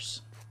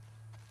stairs.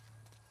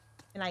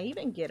 Can I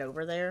even get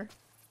over there?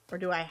 Or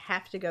do I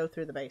have to go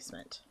through the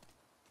basement?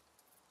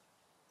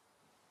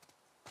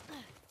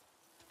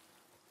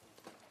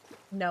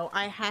 No,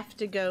 I have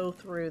to go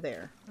through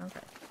there. Okay.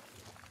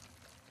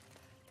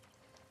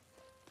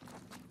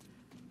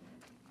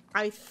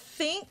 I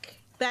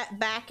think that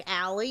back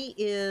alley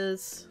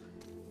is...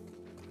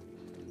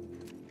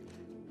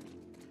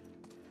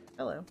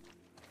 Hello.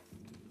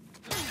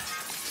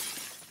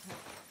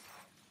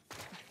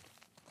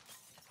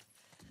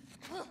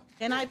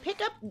 Can I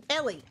pick up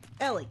Ellie?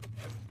 Ellie.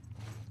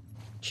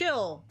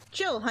 Chill.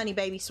 Chill, honey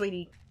baby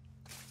sweetie.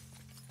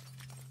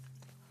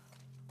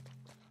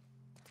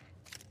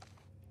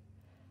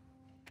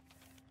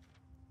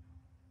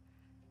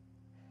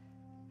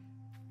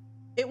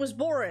 It was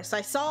Boris.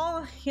 I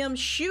saw him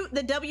shoot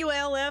the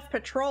WLF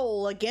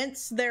patrol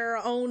against their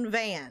own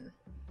van.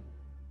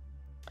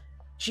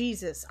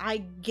 Jesus, I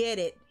get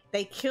it.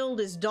 They killed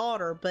his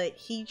daughter, but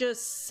he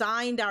just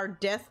signed our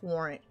death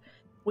warrant.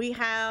 We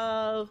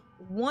have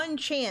one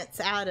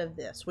chance out of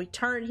this. We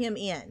turn him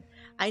in.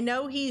 I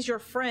know he's your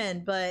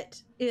friend,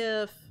 but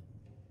if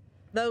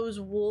those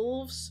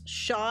wolves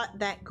shot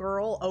that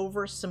girl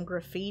over some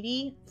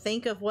graffiti,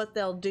 think of what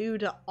they'll do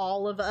to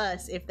all of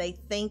us if they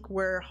think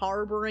we're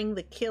harboring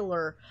the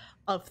killer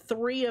of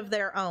 3 of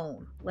their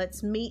own.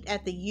 Let's meet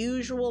at the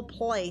usual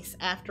place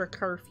after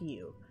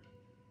curfew.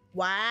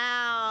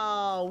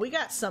 Wow, we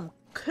got some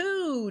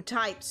coup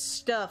type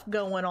stuff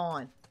going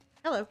on.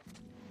 Hello.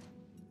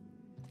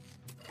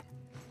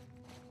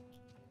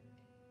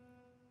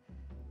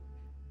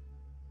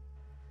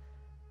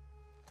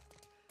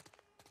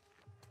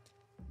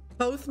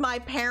 Both my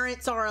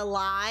parents are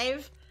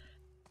alive.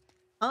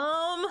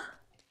 I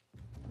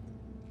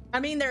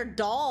mean, they're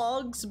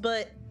dogs,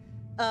 but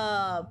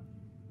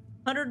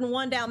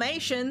 101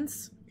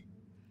 Dalmatians,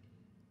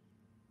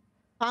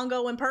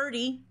 Pongo and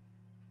Purdy,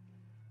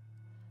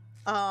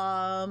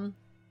 Moana,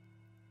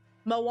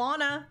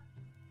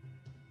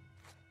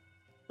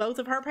 both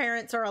of her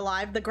parents are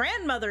alive. The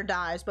grandmother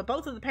dies, but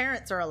both of the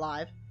parents are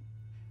alive.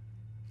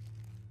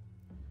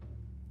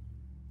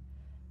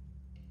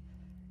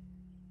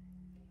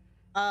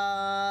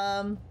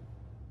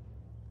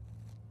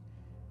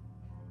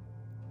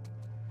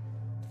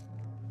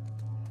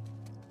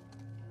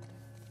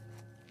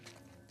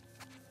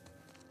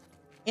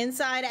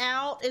 Inside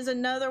Out is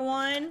another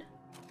one.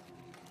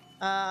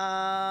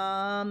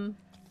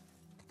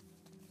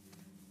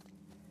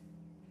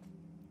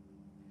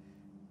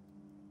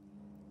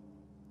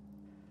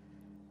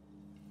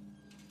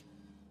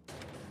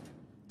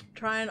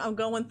 I'm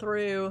going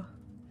through,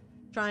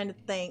 trying to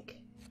think.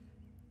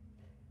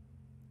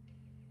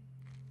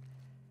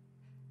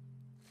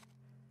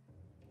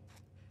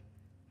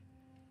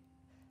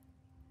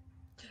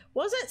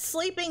 Wasn't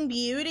Sleeping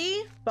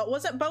Beauty, but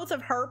wasn't both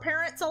of her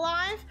parents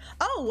alive?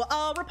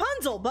 Oh,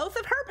 Rapunzel, both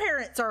of her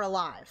parents are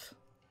alive.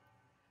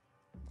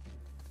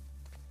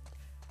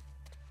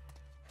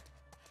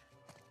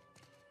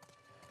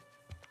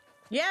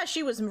 Yeah,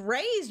 she was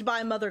raised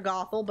by Mother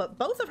Gothel, but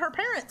both of her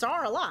parents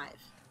are alive.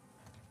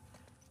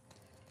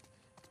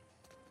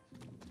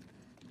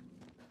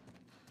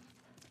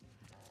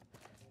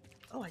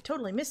 Oh, I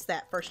totally missed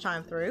that first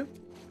time through.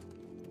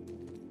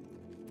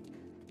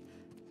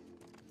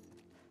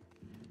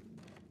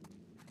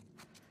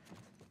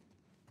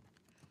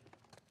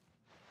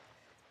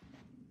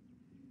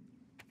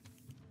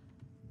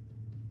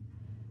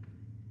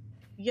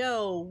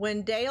 Yo,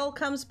 when Dale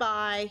comes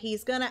by,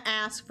 he's gonna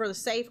ask for the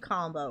safe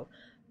combo.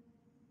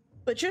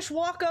 But just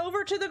walk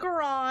over to the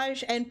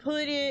garage and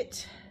put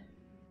it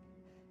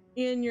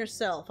in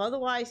yourself.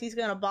 Otherwise, he's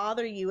gonna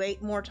bother you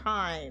 8 more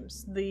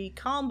times. The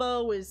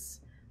combo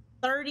is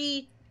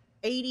 30,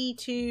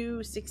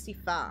 82,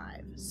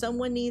 65.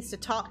 Someone needs to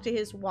talk to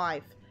his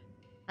wife.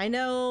 I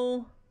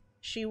know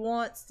she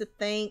wants to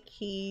think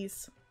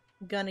he's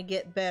gonna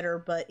get better,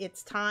 but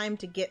it's time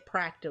to get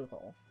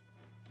practical.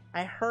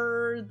 I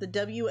heard the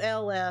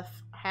WLF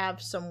have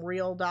some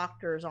real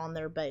doctors on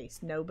their base.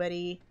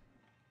 Nobody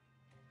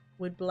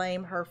would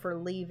blame her for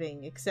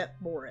leaving except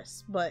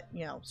Boris, but,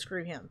 you know,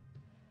 screw him.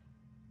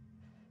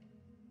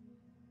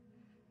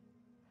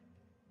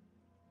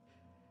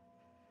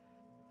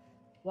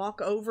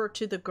 Walk over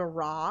to the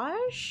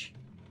garage?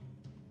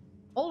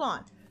 Hold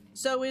on.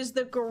 So is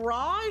the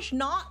garage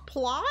not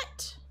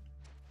plot?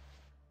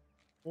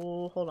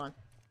 Oh, hold on.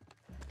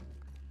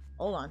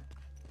 Hold on.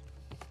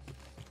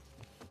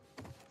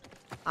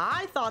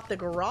 I thought the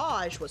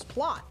garage was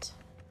plot.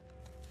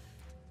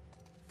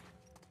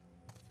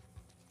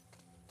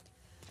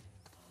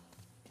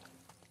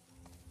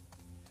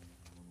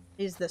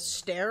 Is the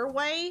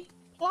stairway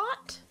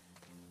plot?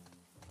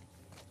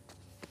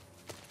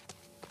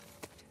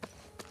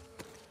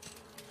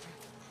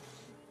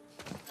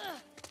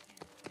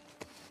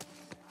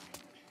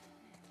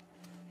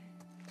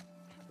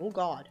 Oh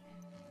God.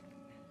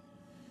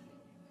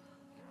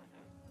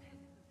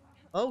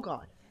 Oh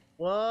God.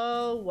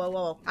 Whoa, whoa,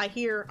 whoa. I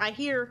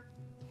hear.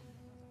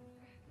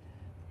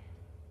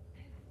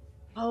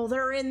 Oh,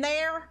 they're in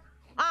there?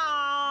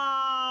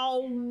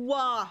 Oh!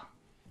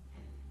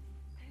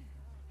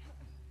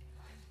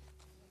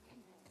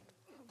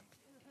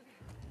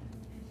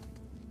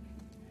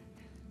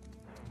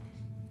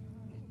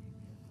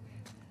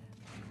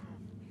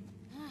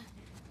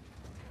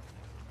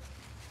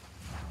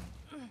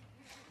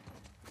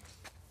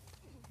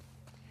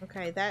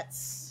 Okay,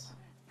 that's...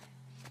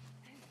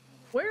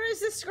 Where is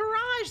this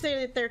garage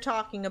that they're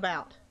talking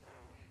about?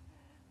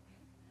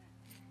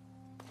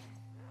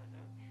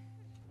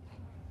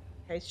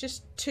 Okay, it's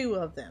just 2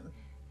 of them.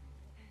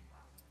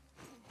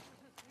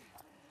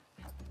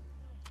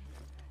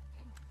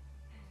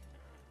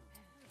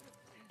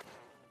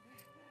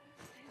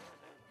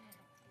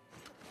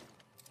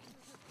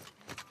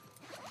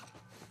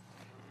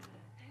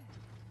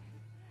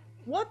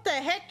 What the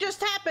heck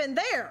just happened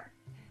there?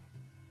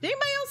 Did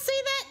anybody else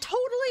see that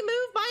totally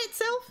move by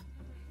itself?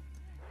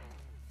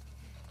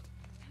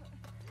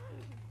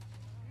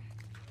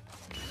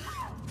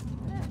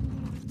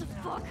 What the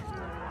fuck?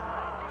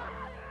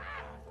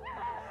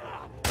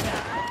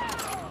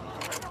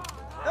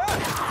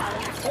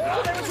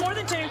 Oh, there was more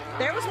than 2.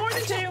 There was more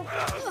than 2.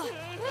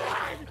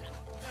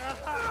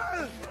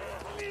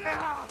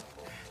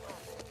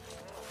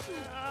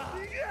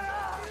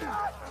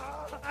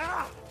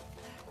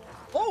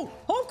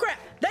 Oh crap!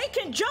 They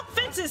can jump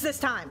fences this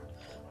time.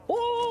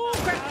 Oh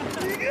crap!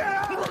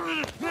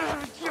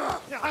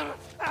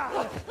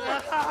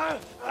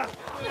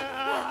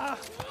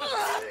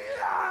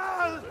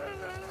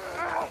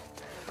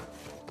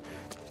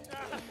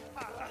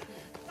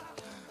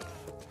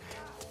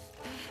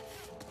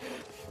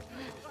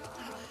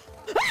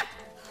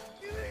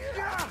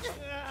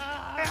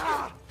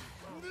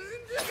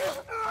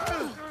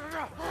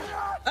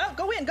 Oh,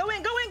 go in, go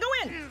in, go in, go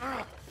in!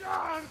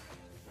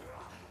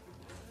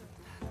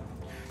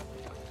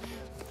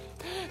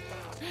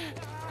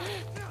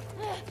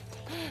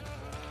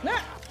 Nah.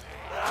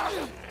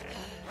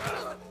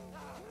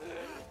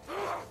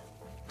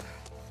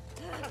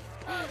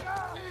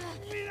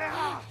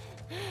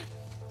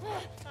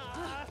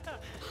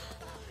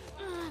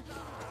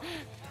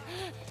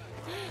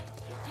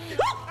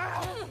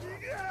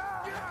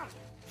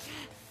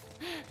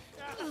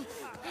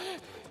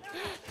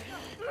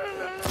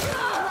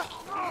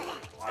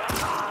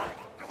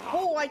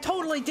 Oh, I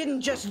totally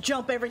didn't just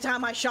jump every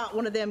time I shot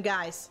one of them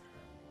guys.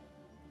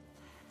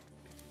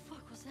 What the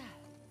fuck was that?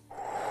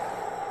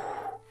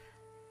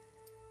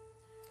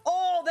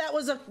 Oh, that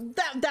was a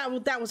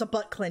that was a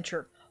butt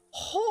clencher.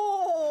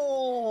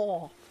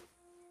 Oh.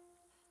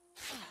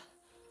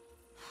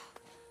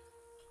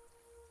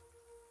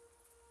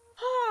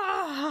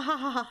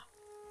 Ah.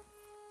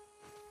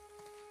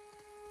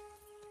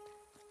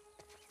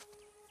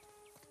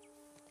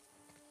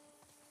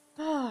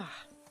 Ah.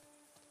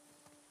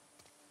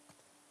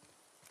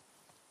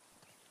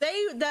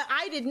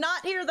 I did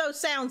not hear those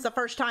sounds the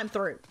first time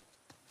through.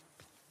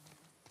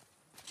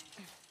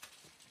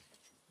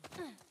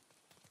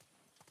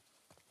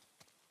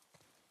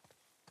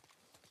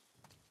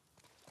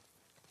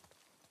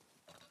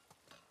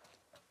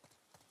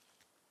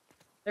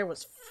 There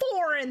was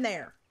 4 in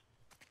there.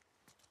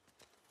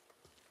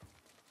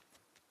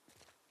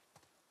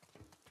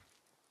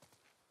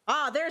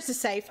 Ah, there's the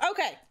safe.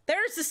 Okay,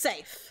 there's the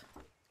safe.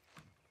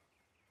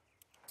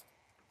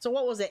 So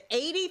what was it?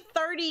 80,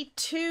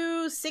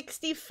 32,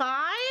 65?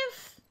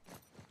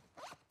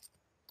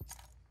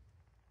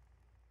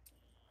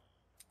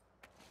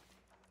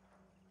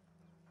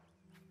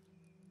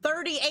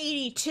 30,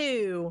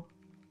 82,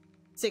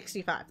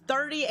 65.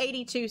 30,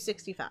 82,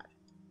 65.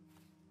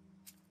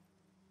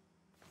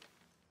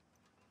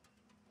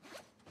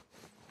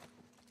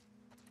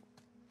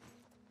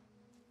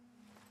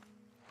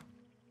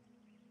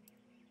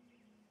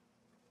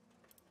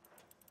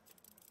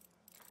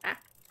 Ah.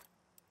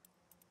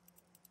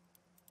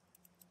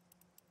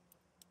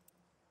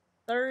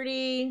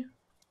 30.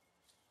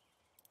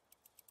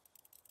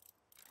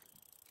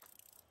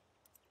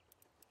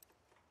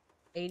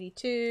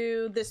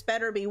 82. This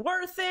better be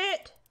worth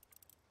it.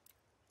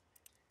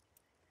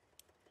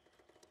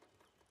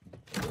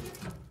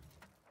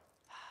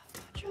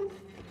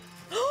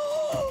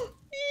 Oh,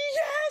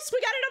 yes! We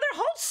got another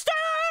holster!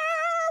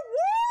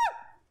 Woo!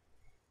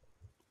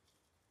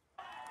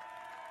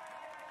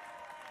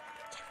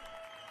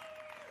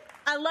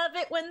 I love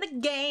it when the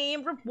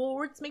game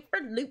rewards me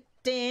for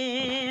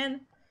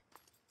looting.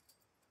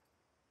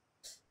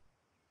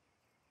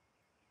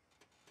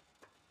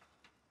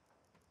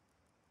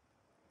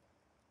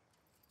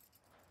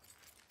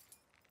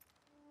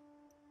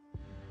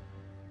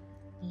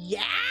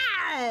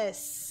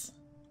 Yes!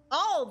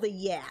 All the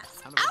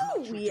yes.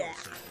 Oh yeah.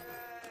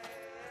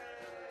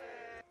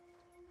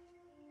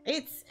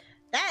 It's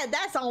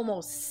that's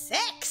almost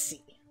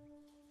sexy.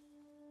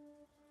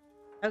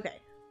 Okay.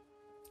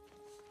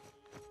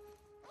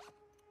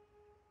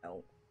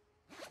 Oh.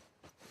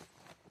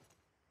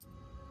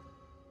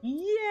 Yay!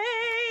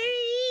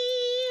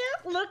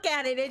 Look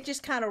at it. It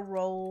just kind of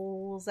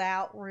rolls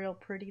out real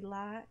pretty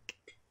like.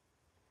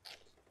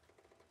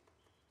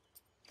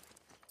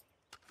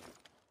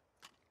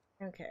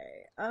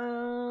 Okay.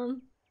 Oh,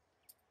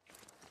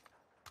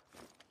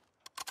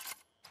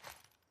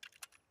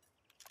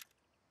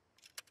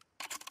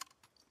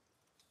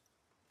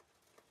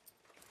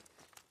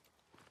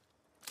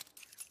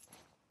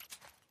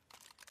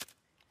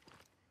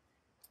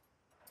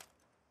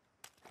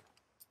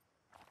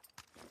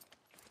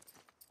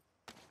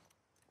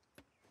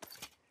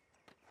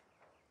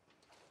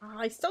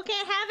 I still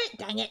can't have it.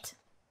 Dang it.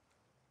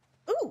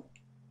 Ooh.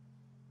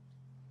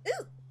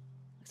 Ooh.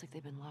 Looks like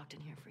they've been locked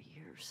in here for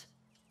years.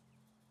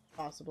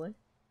 Possibly.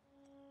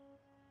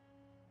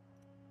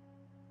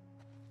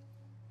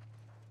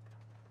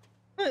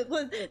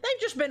 They've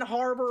just been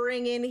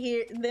harboring in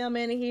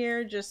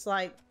here, just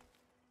like,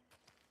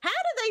 how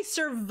do they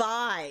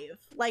survive?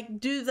 Like,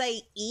 do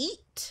they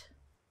eat?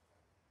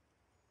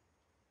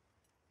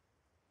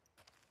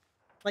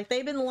 Like,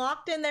 they've been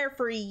locked in there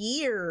for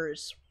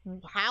years.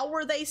 How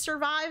were they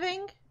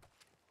surviving?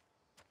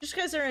 Just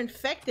because they're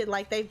infected,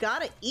 like, they've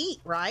got to eat,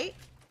 right?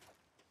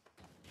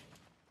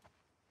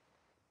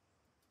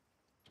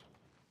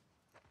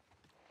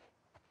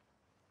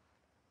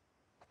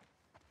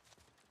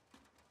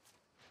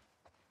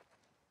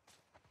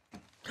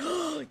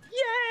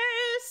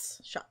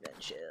 Yes! Shotgun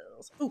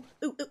shells. Ooh,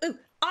 ooh, ooh, ooh.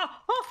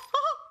 Ah, ah,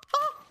 ah,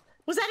 ah.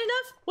 Was that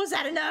enough? Was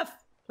that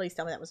enough? Please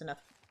tell me that was enough.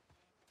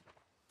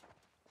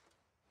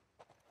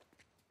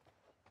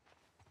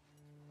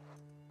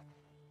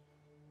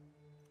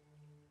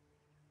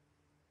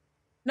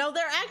 No,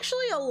 they're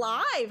actually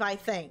alive, I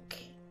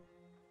think.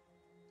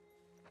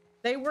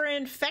 They were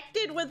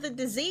infected with the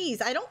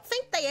disease. I don't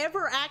think they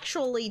ever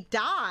actually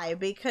die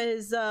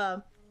because,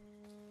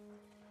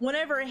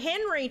 whenever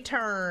Henry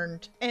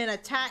turned and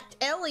attacked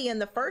Ellie in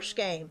the first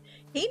game,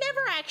 he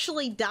never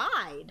actually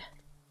died.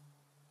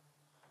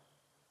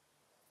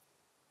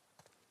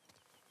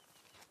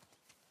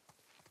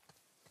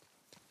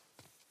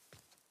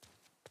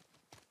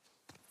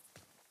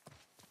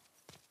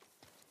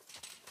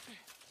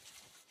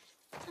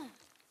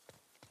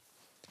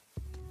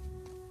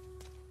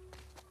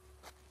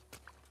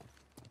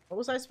 What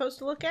was I supposed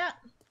to look at?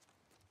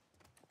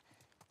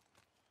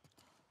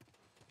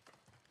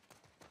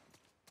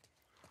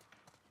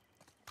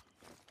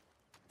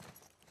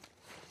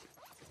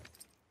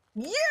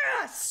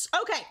 Yes!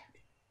 Okay.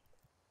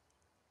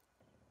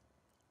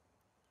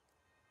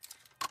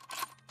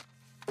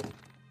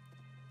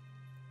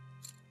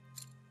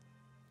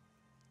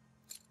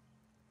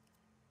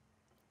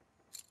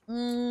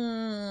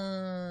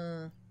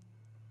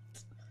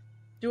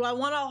 Do I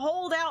want to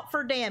hold out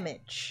for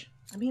damage?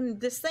 I mean,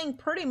 this thing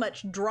pretty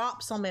much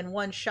drops them in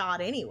one shot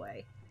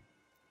anyway.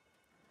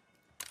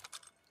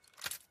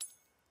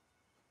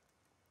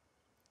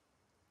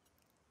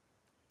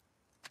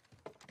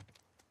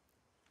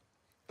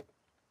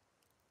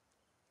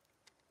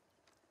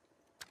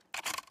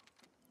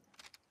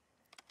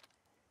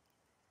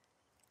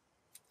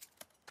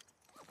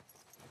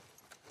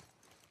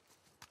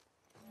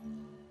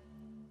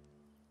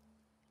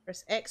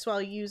 Press X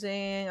while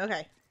using...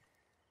 Okay.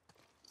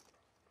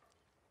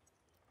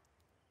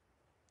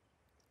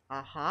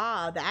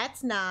 Aha,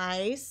 that's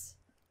nice.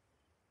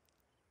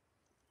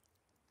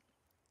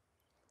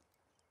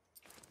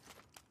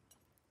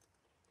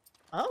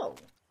 Oh.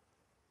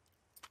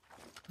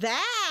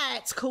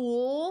 That's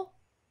cool.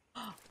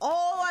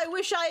 Oh, I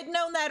wish I had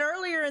known that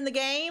earlier in the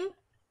game.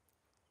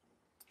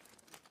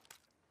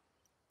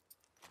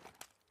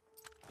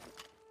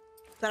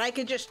 That I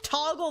could just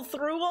toggle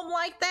through them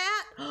like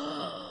that.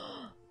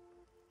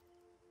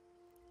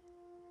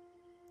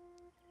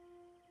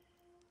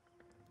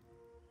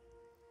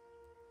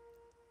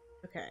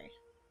 Okay.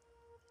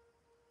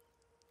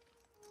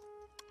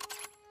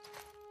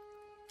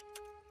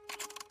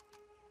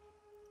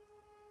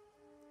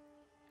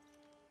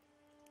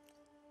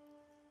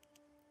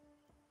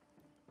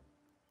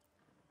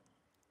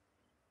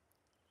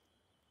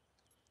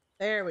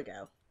 There we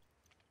go.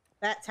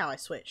 That's how I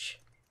switch.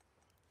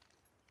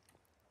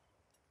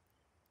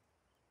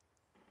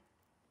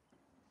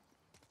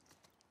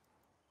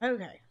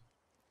 Okay.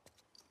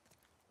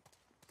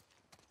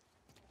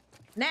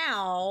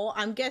 Now,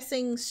 I'm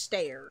guessing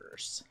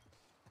stairs.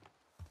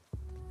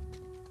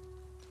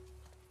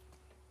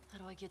 How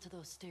do I get to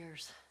those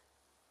stairs?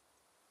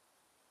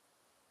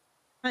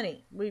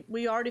 Honey,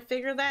 we already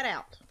figured that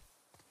out.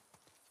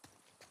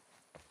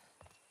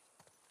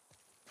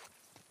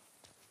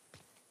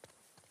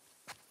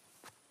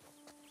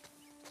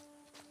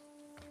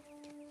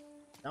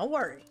 Don't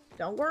worry.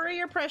 Don't worry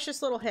your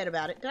precious little head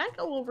about it. Did I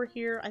go over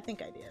here? I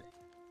think I did.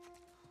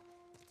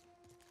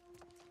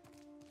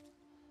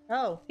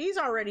 Oh, he's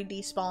already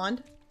despawned.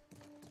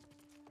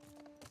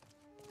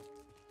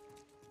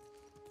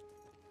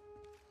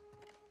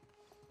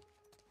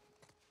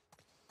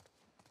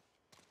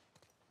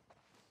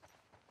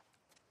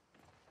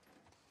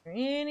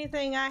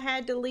 Anything I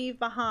had to leave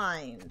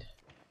behind,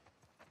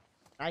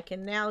 I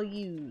can now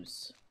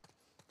use.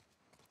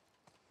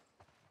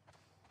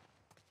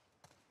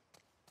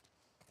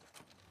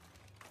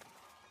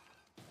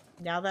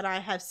 Now that I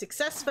have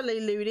successfully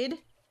looted,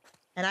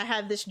 and I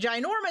have this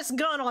ginormous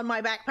gun on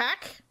my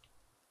backpack.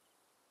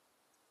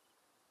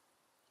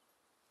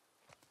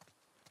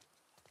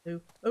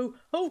 Ooh, ooh,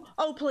 oh,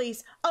 oh,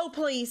 please, oh,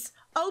 please,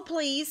 oh,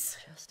 please.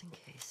 Just in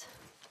case.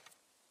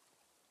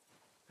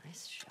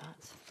 Nice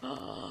shots.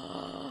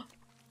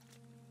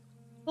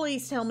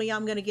 Please tell me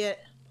I'm gonna get.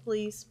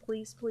 Please,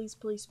 please, please,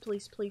 please,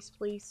 please, please,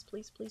 please,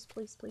 please, please, please,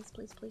 please,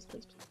 please, please, please,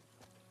 please.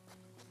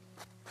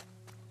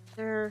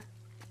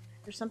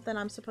 There's something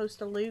I'm supposed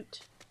to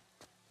loot.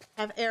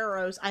 Have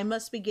arrows. I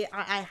must be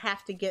I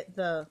have to get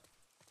the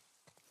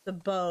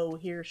bow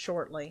here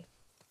shortly.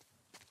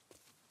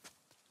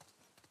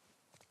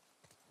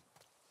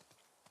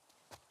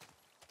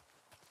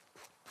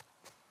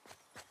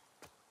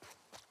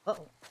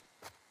 Uh-oh.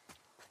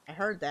 I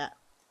heard that.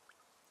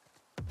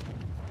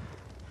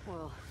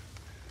 Whoa.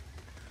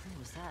 What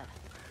was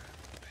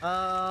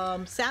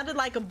that? Sounded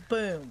like a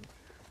boom.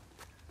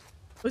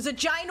 It was a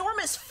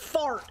ginormous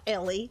fart,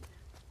 Ellie.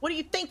 What do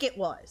you think it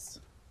was?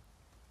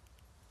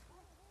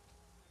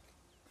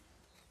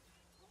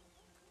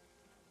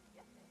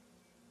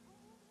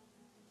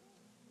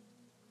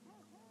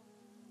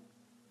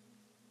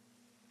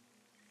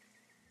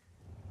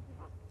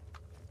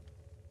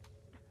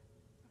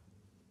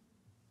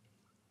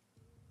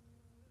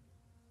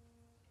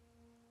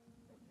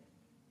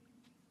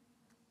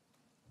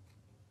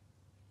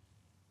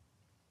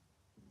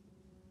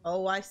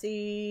 Oh, I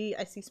see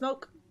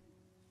smoke.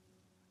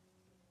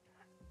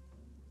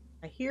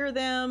 I hear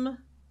them.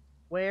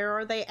 Where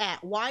are they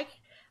at? Why?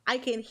 I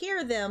can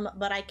hear them,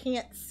 but I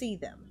can't see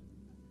them.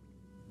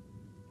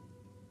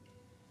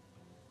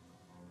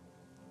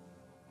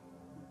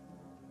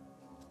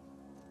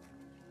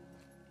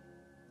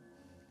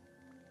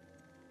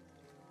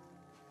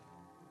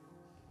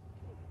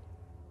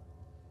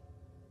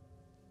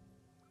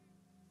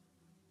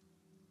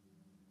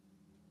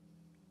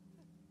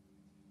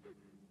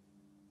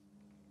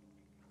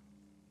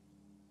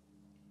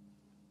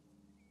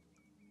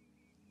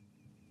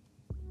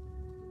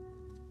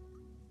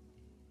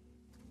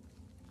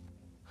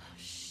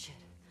 Shit.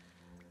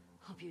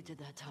 Hope you did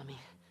that, Tommy.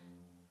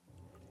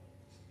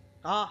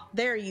 Ah,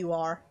 there you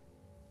are.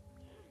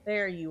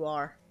 There you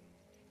are.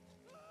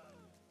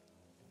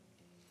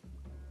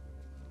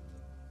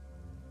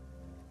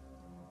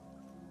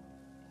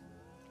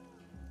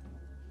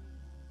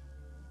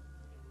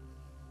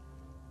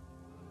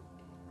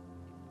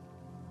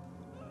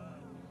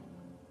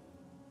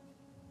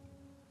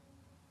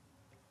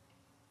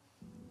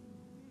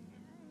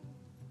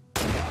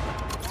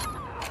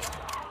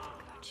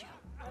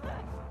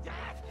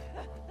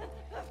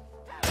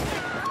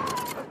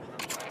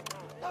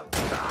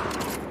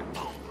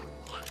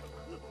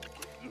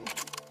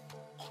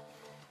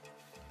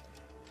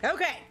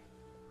 Okay.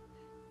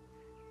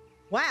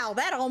 Wow,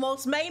 that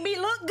almost made me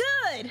look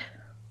good.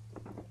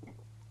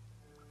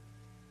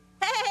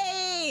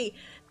 Hey!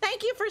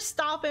 Thank you for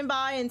stopping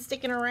by and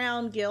sticking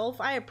around, Gilf.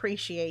 I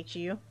appreciate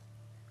you.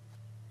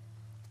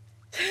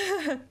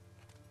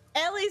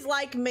 Ellie's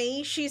like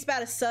me. She's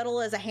about as subtle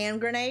as a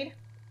hand grenade.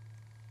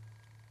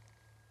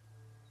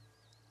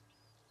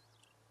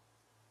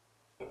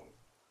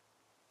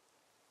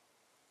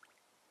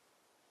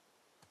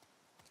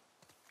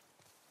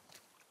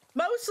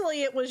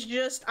 Mostly it was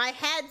just, I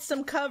had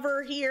some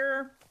cover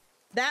here.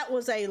 That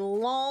was a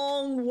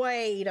long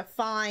way to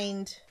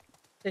find,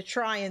 to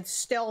try and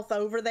stealth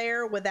over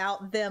there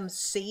without them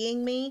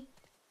seeing me.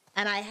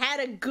 And I had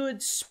a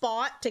good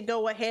spot to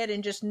go ahead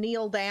and just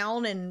kneel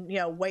down and, you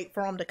know, wait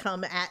for them to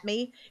come at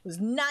me. It was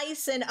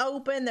nice and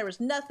open. There was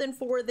nothing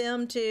for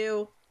them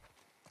to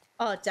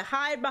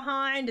hide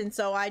behind. And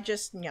so I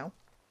just, you know.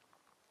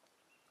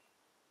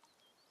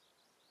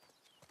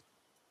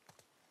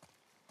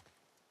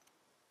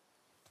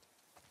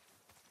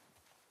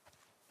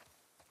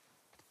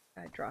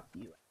 I drop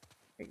you.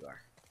 Here you are.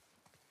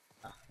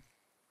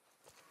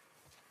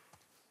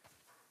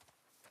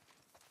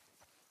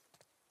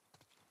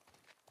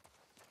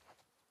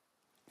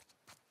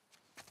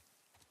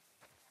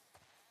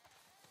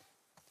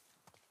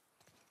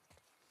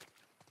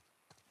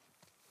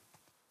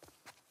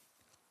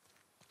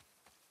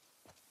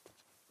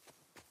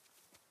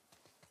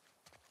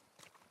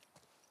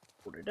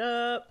 Put it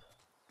up.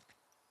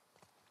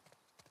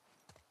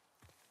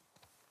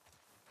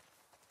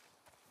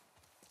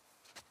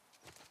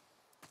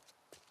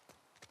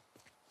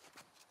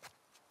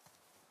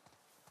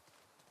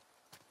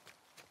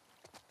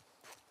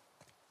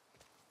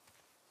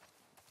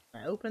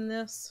 I open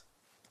this.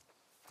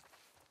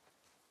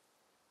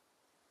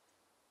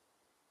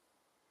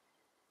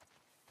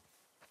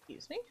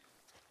 Excuse me.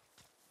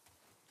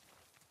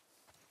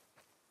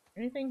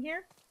 Anything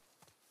here?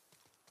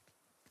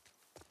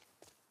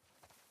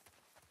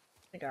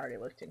 I think I already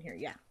looked in here.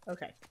 Yeah,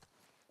 okay.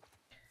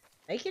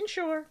 Making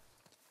sure.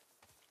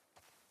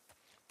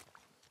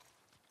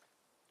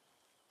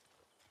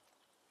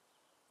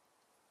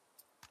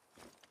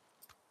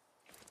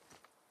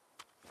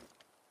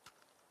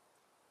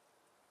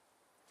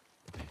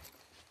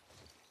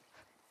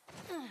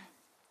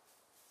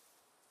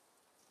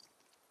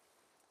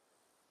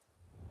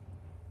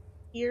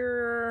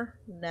 Here,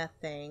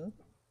 nothing.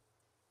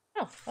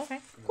 Oh, okay,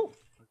 cool.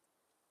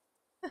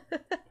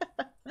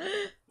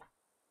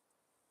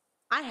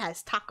 I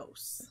has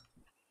tacos.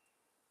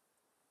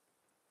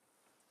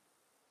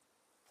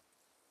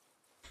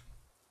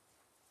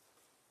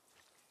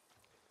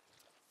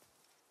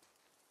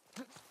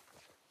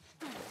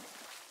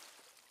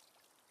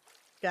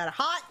 Got a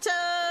hot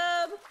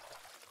tub.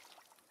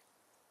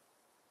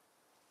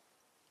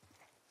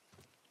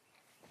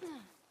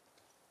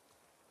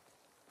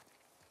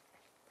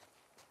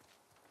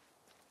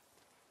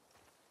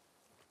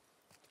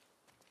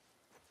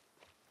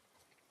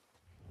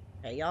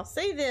 Okay, y'all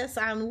see this?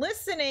 I'm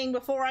listening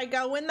before I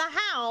go in the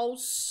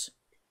house.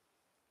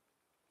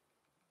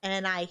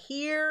 And I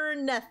hear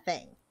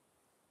nothing.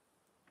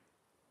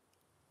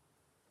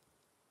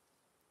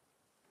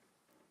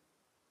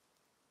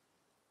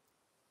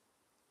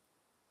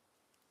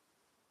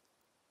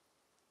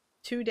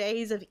 Two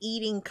days of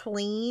eating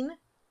clean.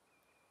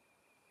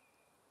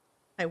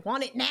 I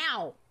want it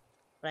now,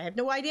 but I have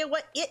no idea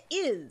what it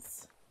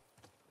is.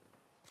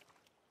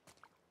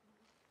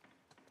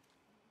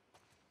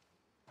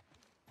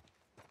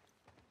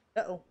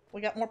 Uh-oh,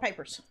 we got more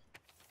papers.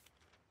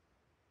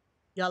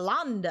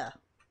 Yolanda.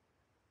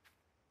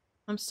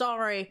 I'm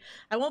sorry,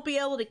 I won't be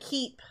able to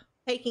keep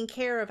taking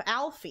care of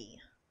Alfie.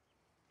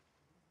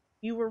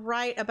 You were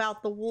right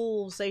about the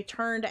wolves. They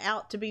turned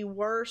out to be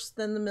worse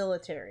than the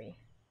military.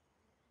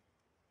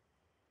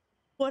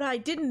 What I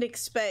didn't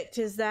expect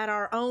is that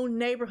our own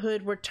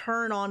neighborhood would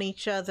turn on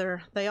each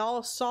other. They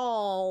all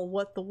saw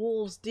what the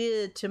wolves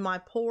did to my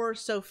poor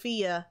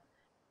Sophia,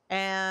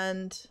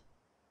 and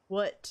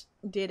what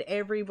did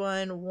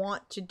everyone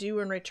want to do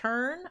in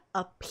return?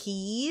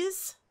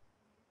 Appease?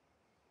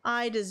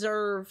 I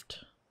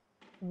deserved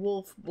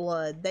wolf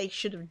blood. They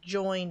should have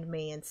joined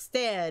me.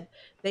 Instead,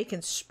 they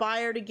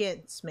conspired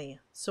against me,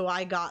 so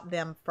I got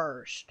them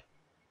first.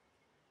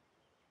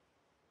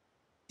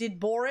 Did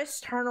Boris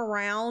turn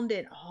around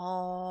and...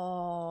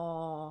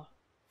 Oh...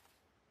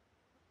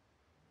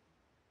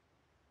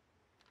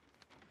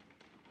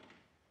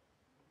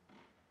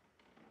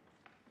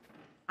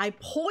 I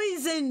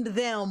poisoned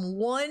them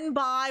one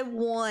by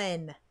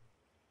one.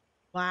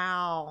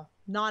 Wow.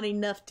 Not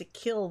enough to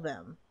kill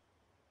them.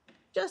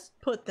 Just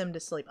put them to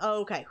sleep.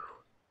 Oh, okay.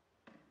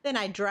 Then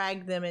I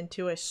dragged them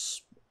into a...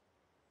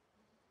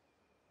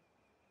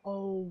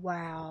 Oh,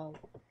 wow.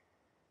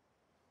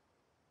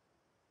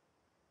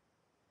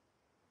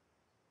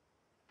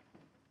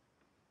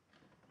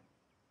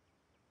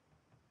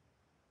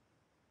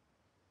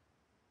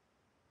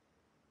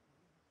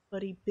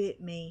 But he bit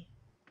me.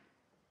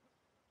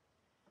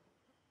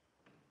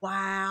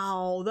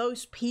 Wow,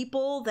 those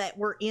people that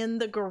were in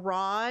the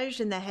garage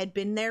and that had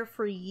been there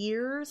for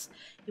years,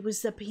 it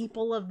was the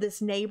people of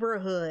this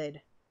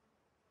neighborhood.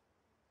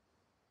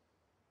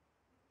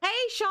 Hey,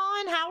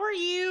 Sean, how are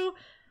you?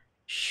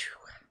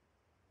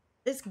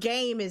 This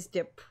game is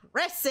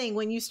depressing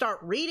when you start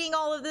reading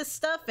all of this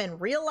stuff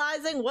and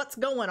realizing what's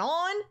going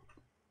on.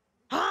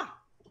 Ha!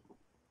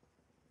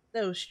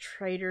 Those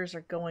traitors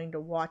are going to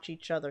watch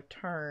each other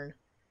turn.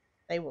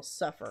 They will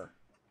suffer.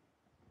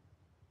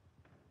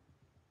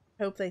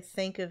 Hope they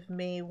think of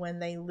me when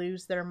they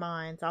lose their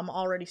minds. I'm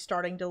already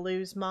starting to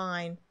lose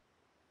mine.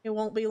 It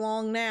won't be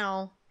long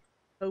now.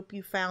 Hope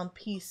you found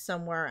peace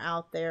somewhere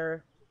out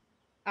there,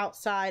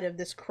 outside of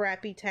this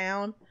crappy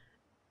town.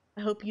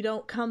 I hope you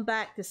don't come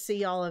back to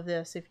see all of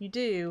this. If you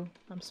do,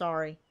 I'm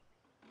sorry.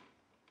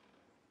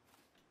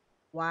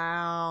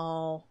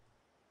 Wow.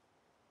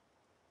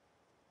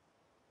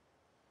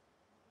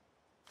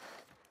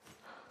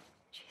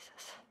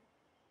 Jesus.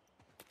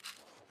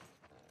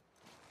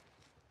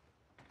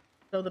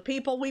 So the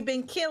people we've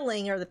been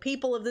killing are the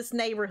people of this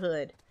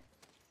neighborhood.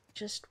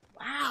 Just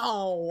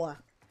wow.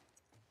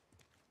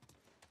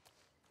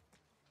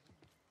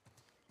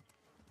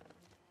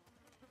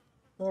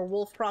 More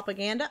wolf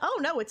propaganda? Oh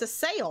no, it's a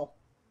sale.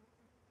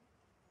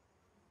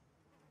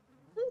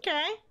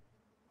 Okay.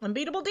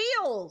 Unbeatable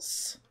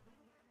deals.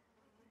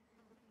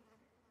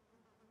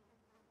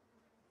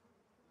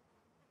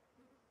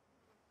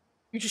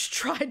 You just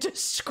tried to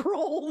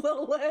scroll the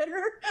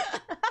letter.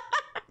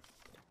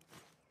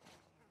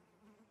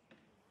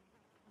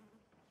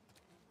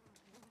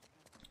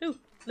 Ooh,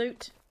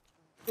 loot.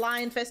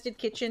 Fly-infested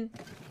kitchen.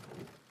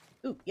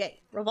 Ooh, yay.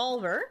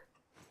 Revolver.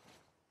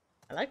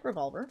 I like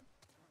revolver.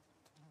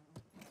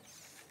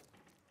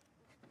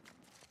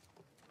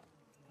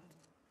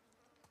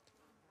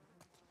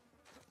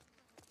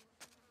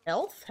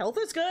 Health? Health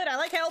is good. I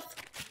like health.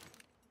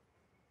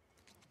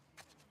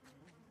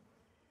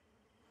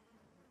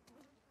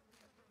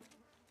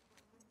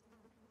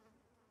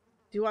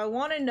 Do I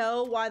want to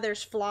know why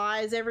there's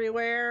flies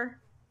everywhere?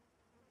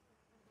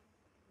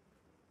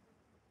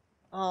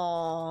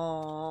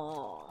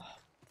 Oh.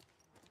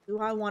 Do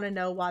I want to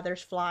know why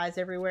there's flies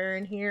everywhere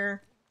in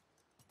here?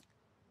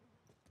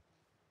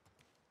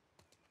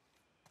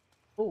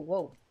 Oh,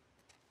 whoa.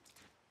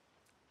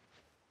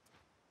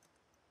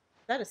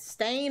 Is that a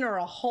stain or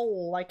a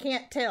hole? I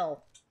can't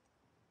tell.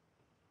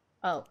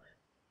 Oh.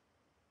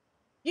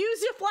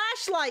 Use your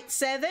flashlight,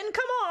 7.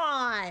 Come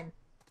on.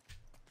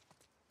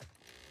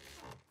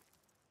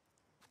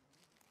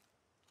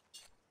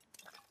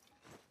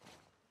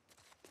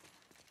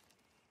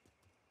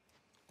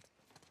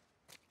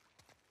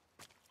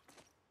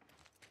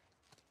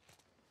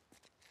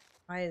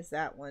 Why is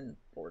that one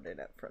boarded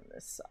up from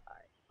this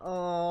side?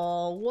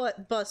 Oh,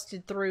 what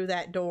busted through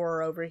that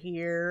door over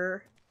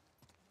here?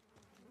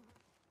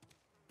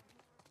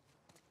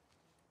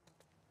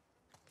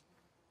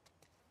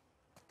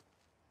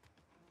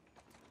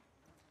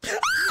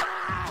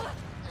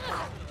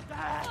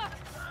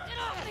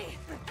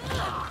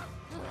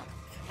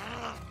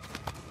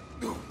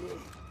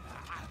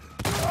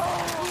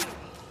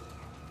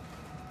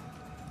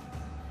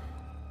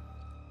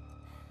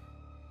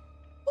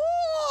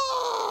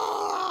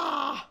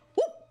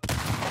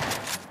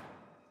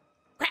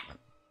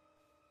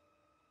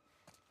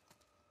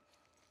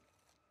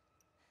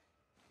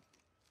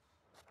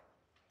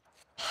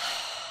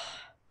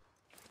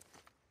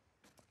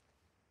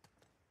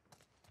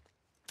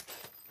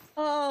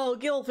 Oh,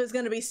 Gilf is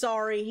gonna be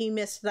sorry he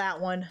missed that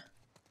one.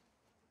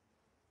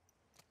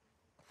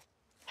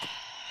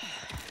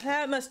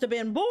 That must have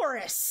been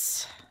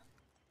Boris.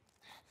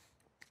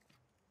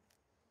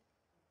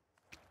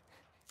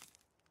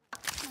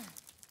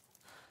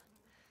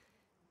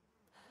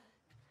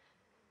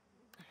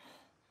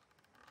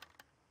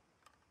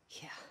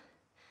 Yeah,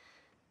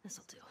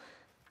 this'll do.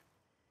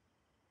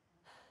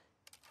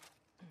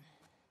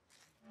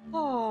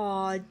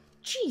 Oh,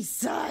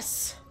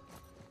 Jesus.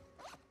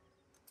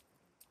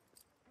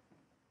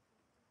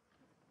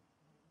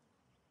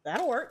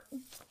 That'll work.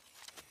 Can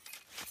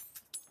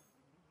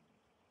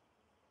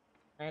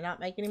I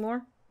not make any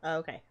more? Oh,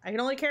 okay. I can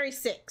only carry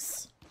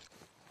 6.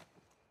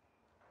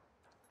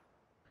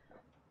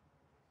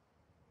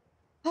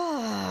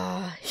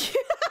 Ah, I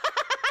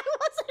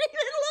wasn't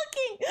even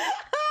looking.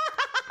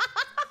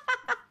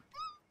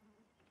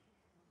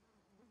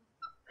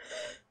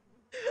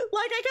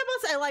 Like I kept on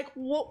saying, like,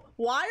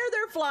 why are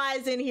there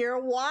flies in here?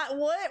 What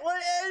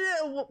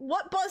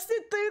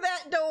busted through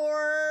that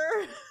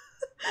door?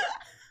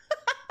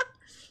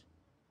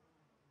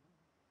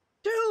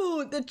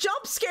 Dude, the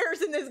jump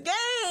scares in this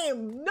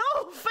game!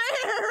 No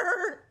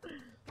fair!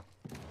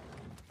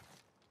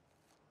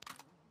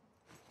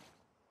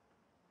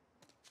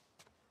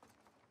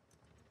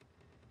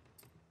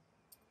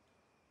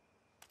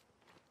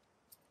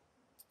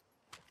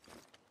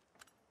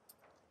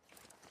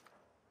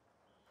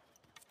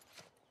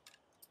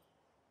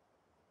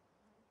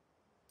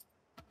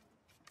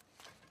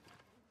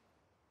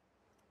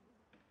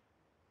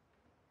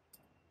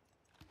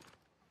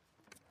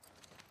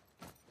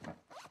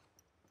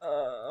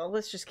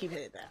 Let's just keep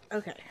hitting that.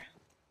 Okay.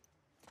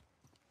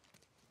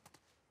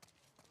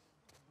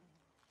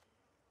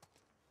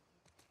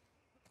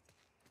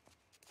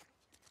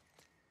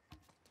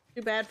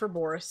 Too bad for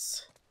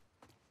Boris.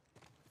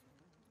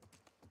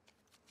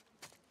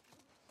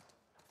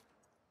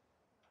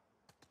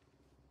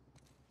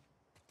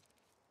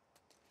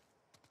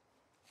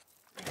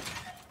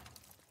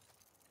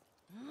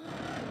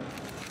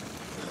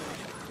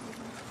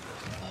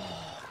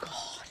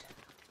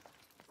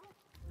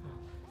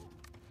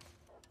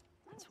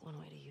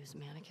 use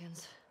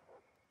mannequins.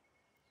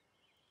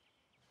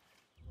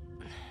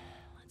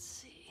 Let's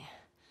see.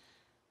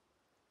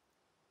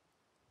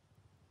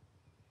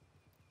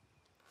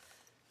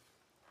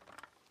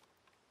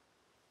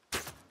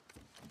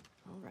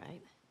 All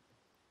right.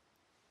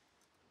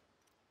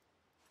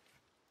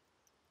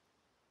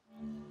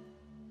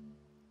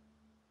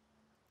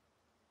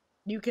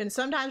 You can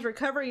sometimes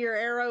recover your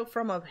arrow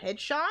from a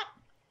headshot.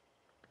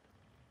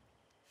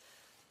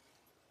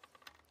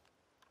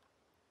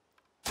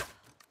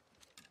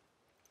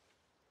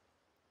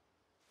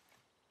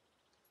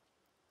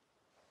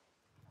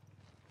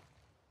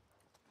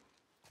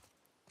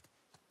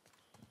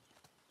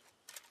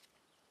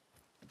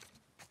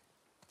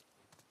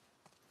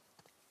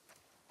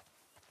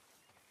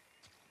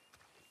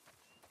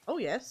 Oh,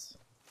 yes.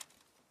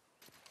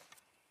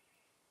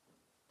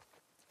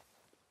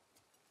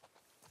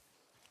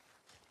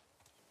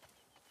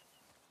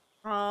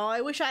 Oh,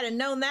 I wish I'd have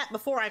known that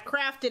before I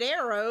crafted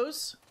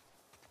arrows.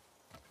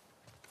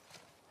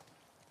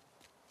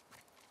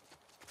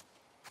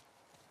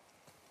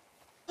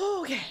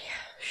 Okay.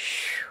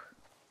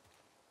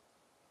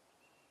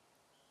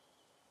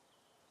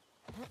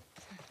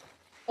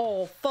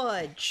 Oh,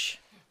 fudge.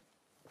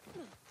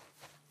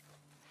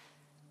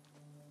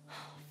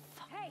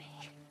 Hey,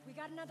 we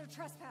got another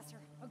trespasser.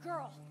 A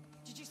girl.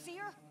 Did you see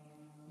her?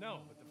 No,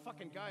 but the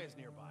fucking guy is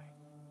nearby.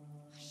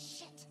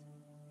 Shit.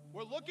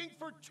 We're looking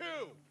for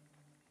two!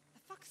 The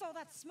fuck's all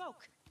that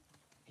smoke?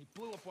 He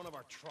blew up one of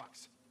our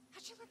trucks.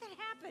 How'd you let that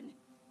happen?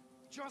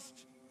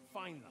 Just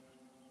find them.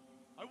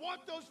 I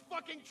want those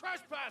fucking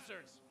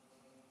trespassers!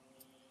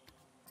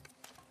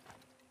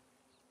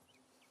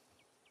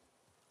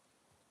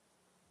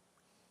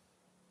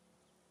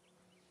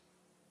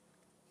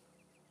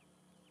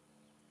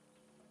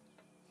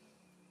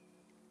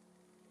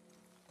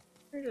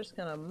 We're just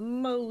gonna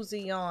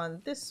mosey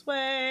on this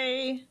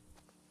way.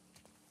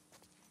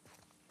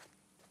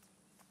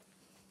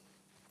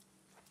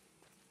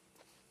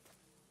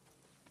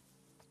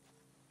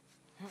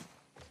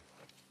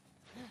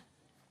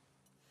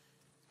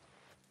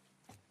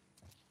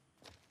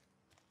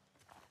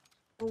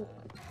 Oh.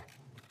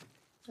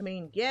 I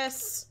mean,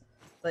 yes,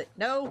 but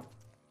no.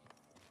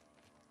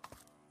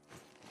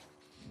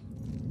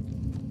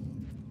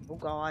 Oh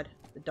God,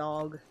 the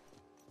dog.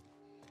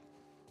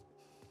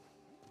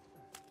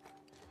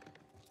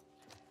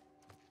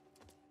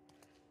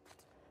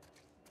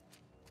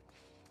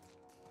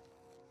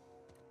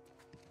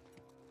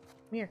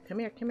 Come here, come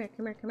here, come here,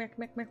 come here, come here, come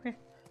here, come here, come here.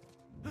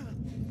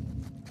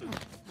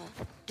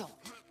 Don't.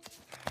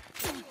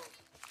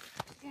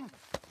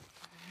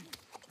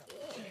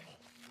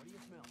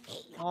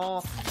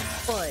 Oh,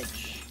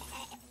 fudge.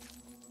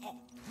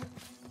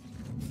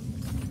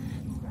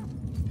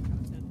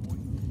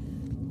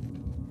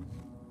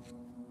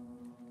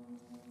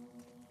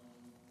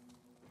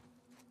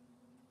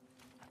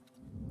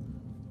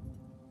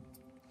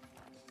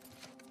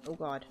 Oh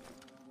God.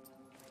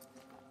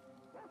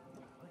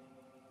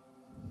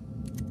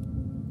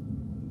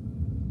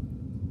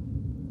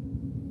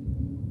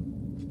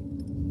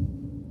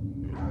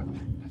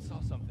 I saw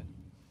something.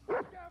 Oh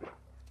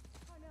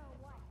no,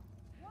 what?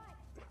 What?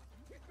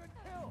 He's been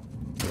killed!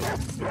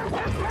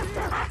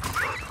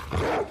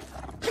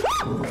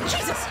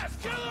 Jesus!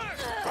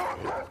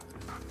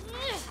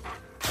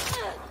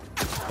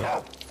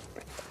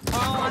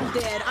 Oh, I'm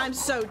dead. I'm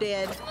so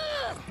dead.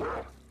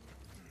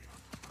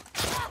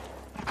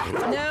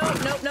 No,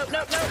 nope, nope, nope,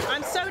 nope.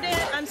 I'm so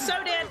dead. I'm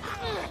so dead.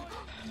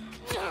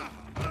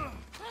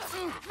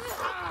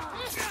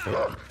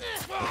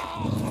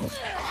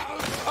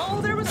 Oh,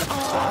 there was.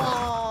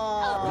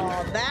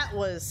 Oh, that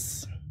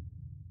was.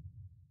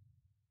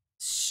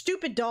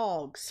 Stupid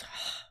dogs.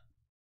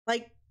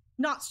 Like,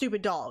 not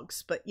stupid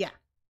dogs, but yeah.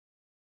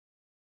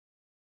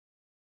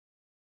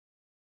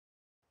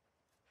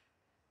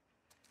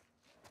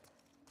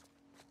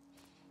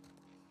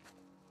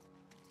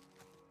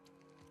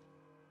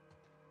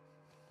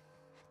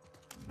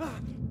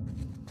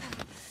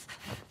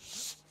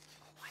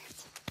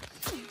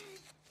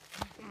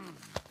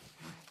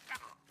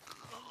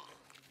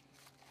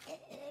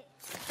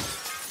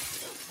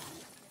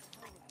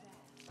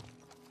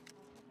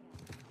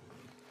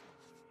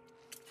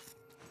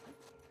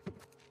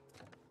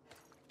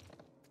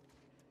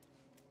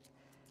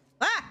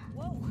 Ah!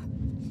 Whoa!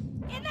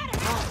 In that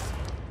house!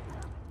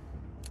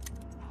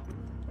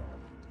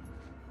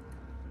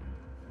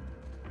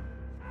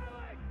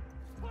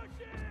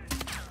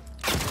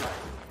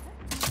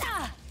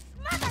 Ah!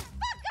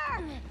 Motherfucker!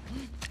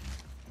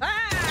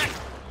 Ah!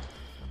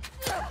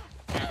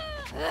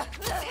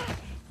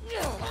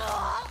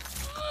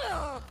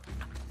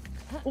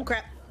 Oh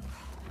crap.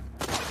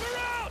 They're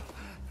out!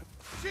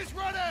 She's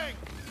running!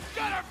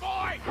 Get her,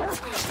 boy!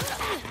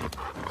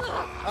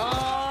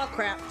 Oh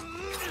crap.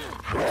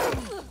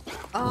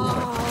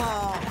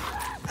 Oh.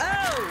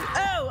 Oh,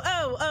 oh,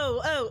 oh,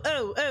 oh, oh,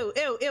 oh, oh,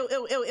 ew, ew,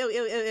 ew, ew, ew,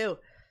 ew, ew, ew.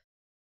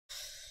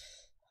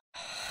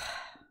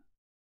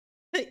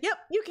 Yep,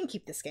 you can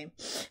keep this game.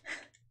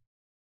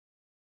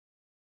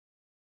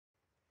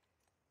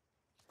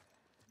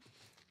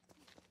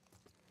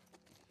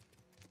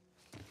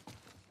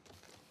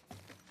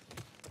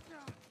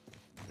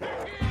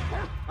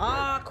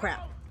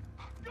 crap.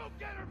 Go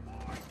get her,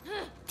 boy!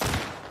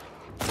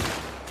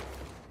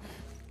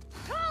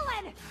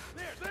 Colin!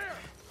 There!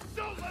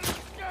 Don't let her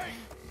escape!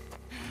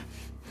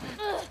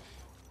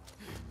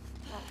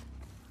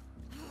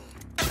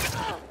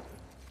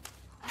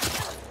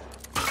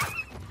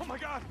 Oh my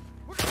god!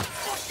 We're gonna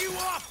fuck you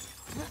up!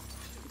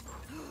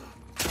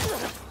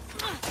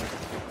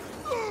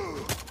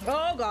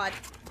 Oh god.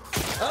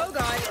 Oh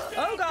god.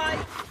 Oh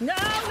god. No,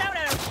 no,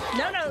 no.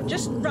 No, no,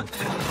 just run.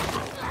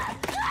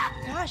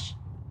 Gosh,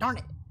 darn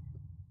it.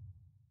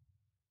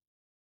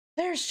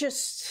 There's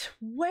just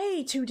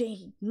way too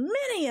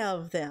many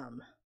of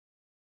them.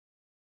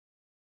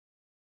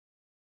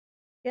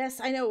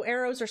 Yes, I know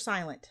arrows are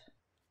silent.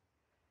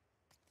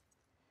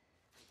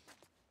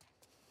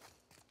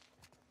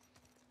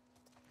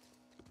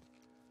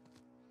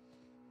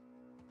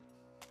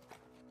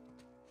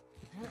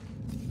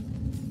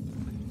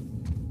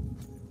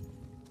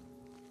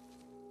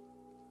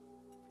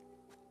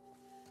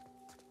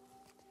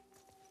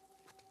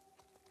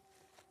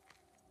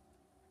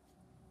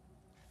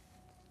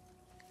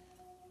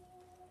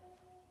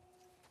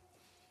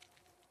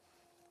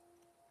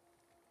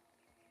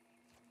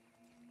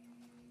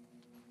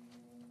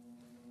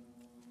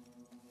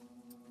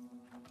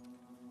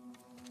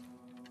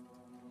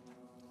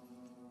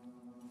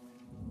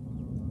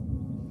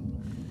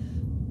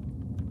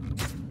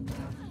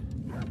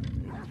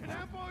 An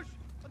ambush?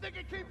 I think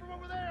it came from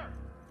over there!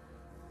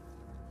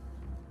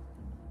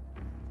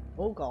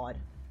 Oh god.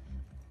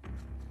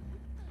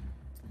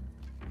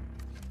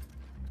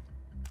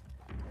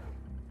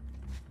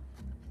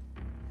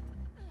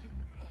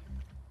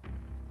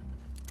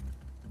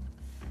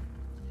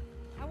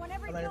 I want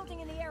every Hello? building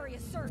in the area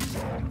searched.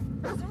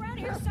 It's around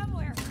here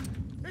somewhere.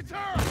 It's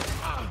her!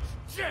 Ah,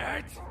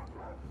 shit!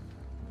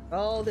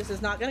 Oh, this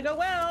is not gonna go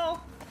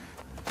well.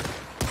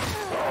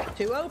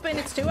 Too open,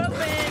 it's too open.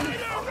 Rip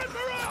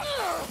her up!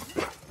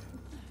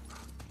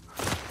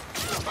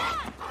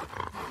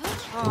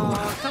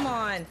 Oh, come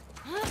on.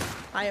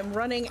 I am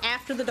running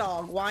after the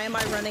dog. Why am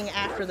I running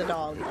after the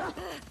dog?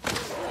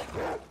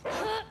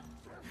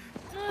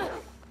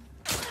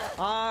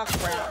 Oh,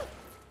 crap.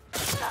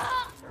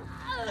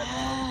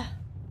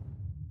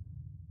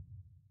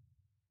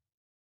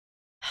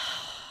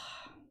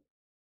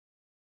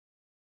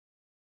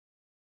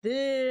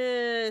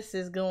 This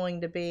is going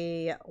to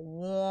be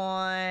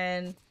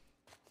one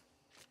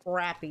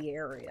crappy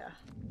area.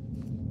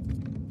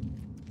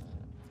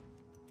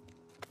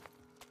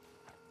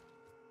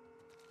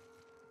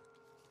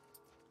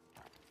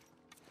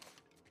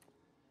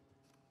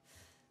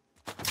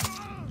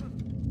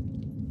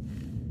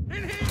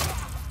 In here!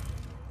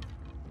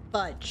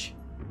 Fudge.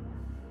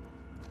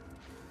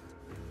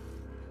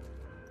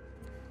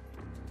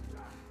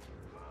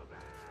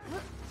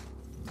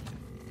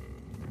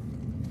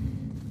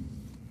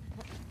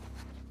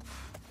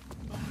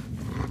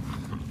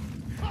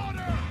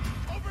 Connor!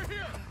 Over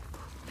here!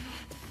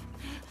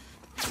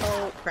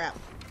 Oh, crap.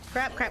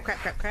 Crap, crap, crap,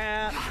 crap,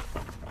 crap.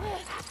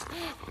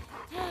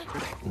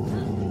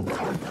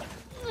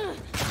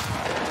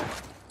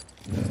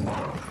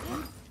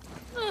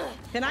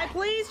 Can I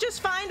please just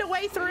find a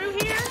way through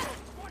here?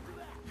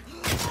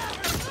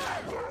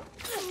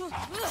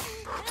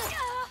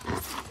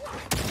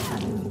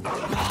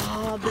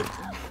 Oh,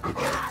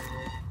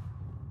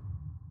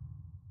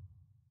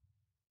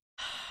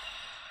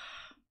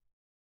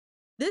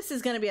 this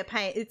is going to be a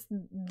pain. It's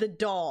the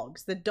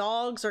dogs. The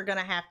dogs are going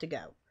to have to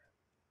go.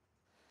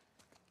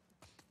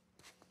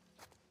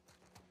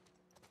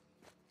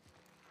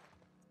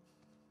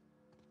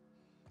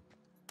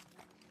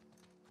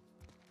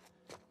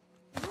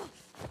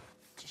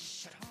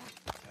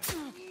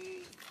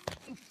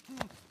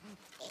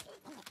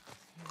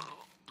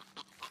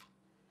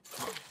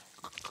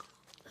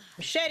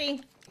 Machete.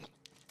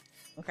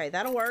 Okay,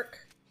 that'll work.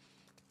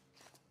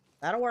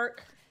 That'll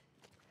work.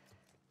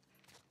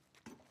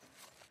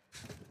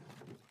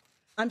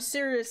 I'm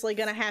seriously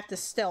gonna have to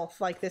stealth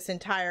like this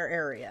entire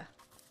area.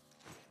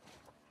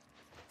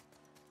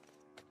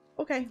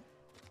 Okay.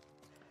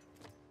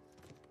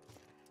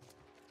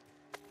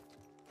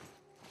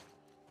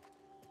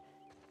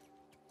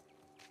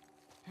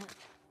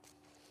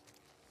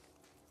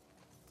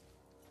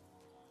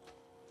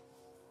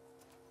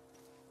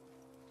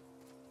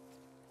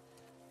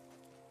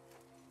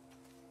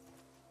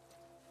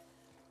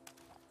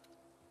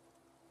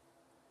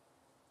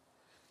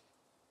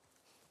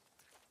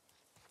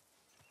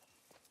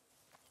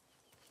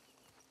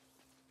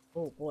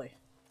 Oh boy,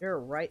 you're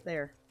right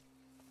there.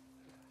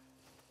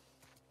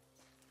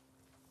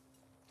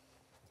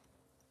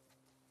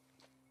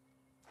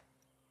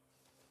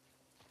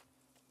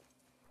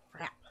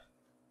 Crap.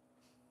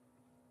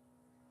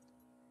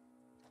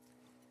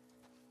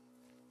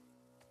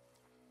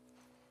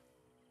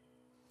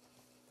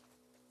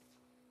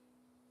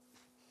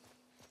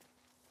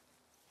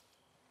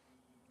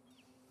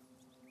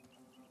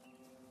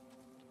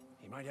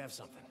 He might have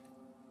something.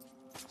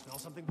 Smell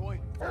something, boy?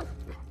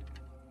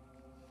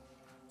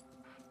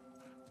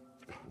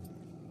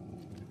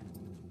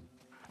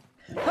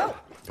 Oh,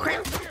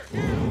 crap.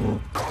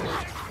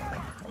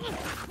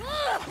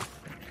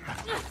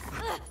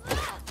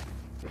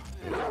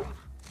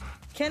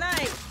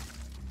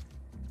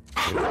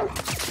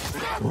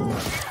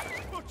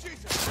 Oh,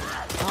 Jesus!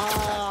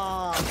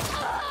 Oh.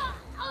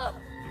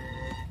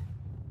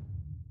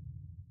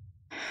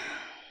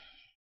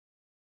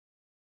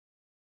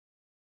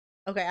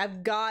 Okay,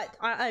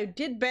 I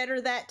did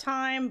better that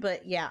time,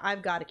 but yeah,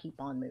 I've got to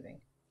keep on moving.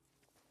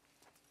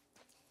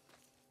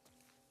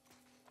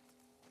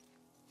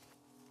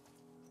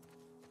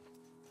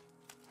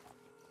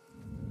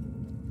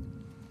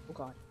 Oh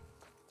god.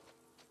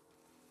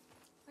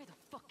 Where the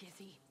fuck is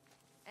he?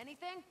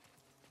 Anything?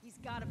 He's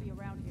gotta be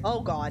around here.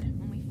 Oh god.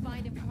 When we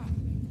find him.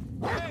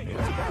 Hey,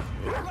 it's her!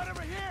 Run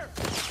over here!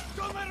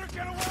 Don't let her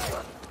get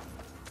away!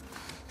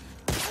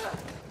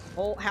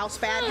 Oh, house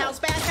bad, house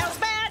bad, house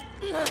bad!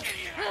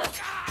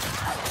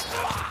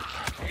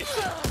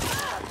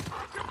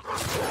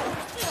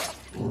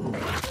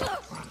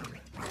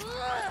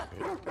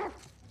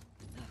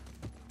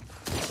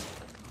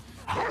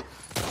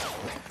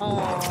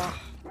 Oh.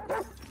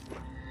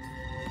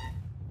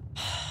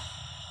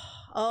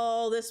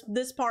 Oh,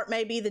 this part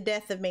may be the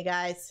death of me,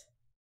 guys.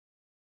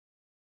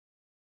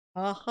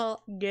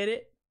 Get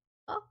it?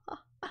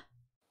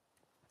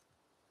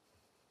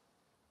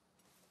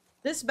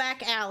 This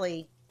back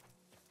alley.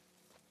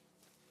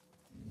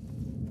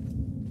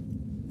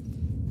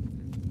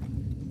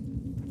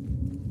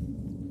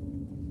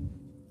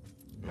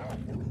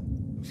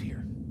 Who's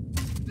here?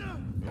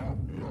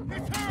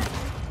 It's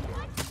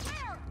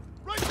her!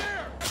 Right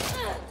there!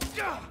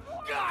 God!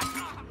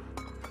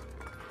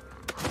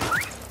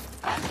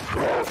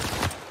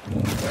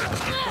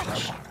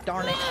 Gosh,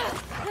 darn it.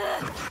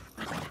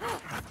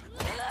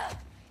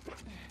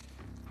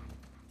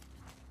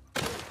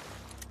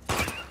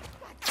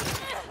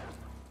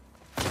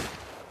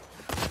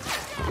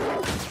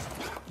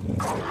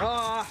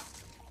 Ah.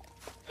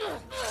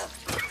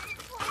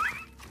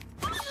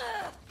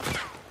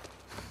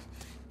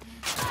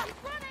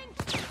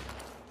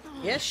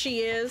 Yes, she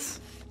is.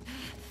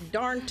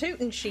 Darn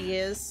tootin' she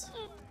is.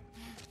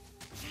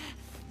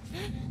 She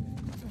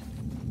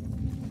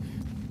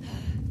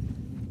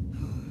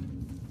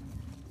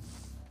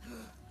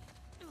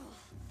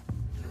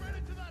ran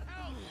into that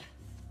house!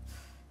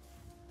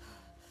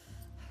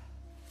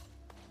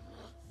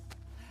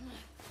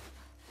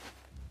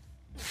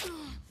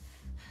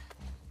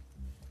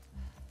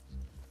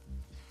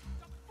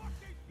 The fuck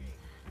is she?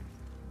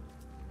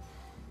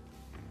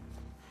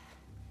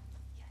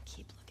 Yeah,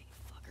 keep looking,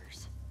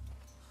 fuckers.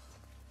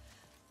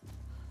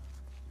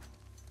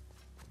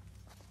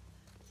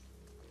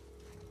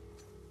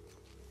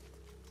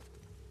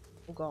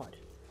 Oh god.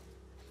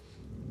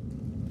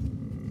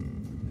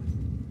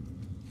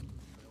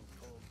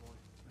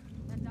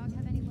 That dog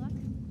have any luck?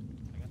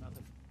 I got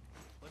nothing.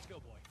 Let's go,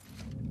 boy.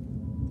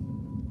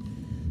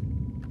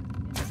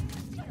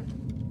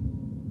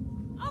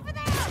 Over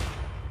there!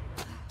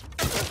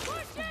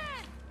 Push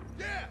it!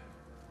 Yeah!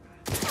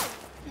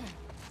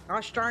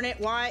 Gosh darn it,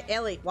 why?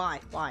 Ellie, why?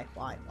 Why?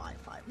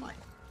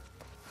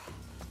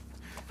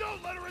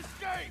 Don't let her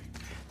escape!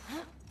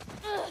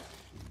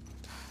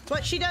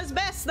 What she does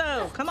best,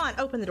 though. Come on,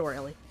 open the door,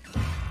 Ellie.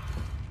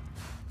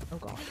 Oh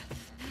god.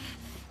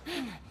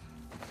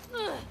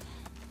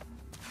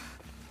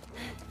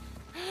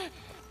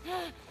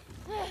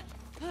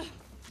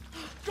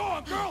 Go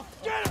on, girl!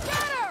 Get her! Get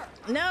her!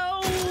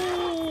 No!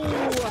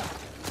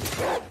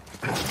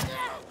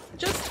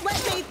 Just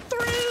let me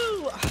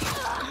through!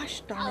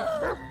 Gosh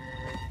darn it.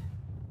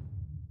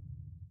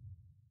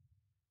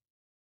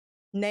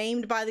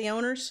 Named by the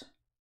owners?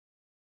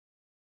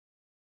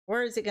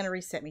 Where is it going to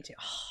reset me to?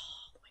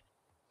 Oh,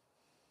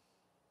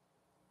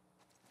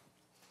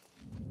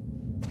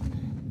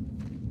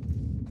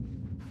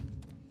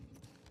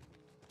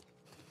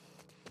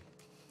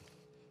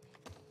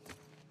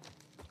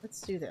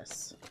 let's do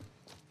this.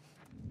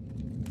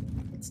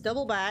 It's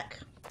double back.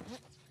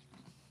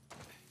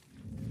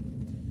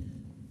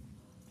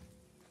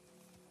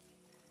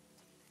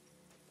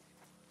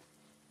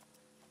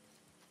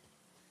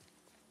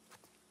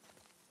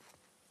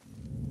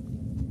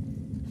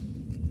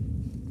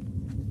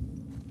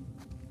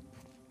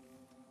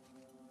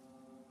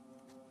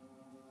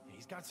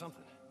 He's got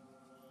something.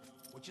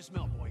 What you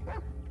smell, boy?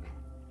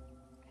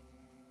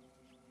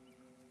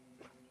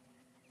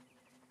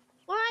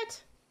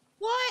 What?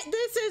 What?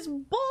 This is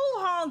bull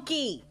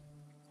honky.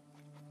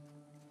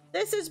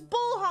 This is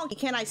bull honky.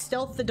 Can I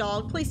stealth the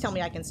dog? Please tell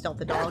me I can stealth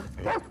the dog.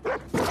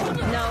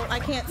 No, I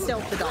can't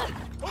stealth the dog.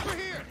 Over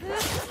here!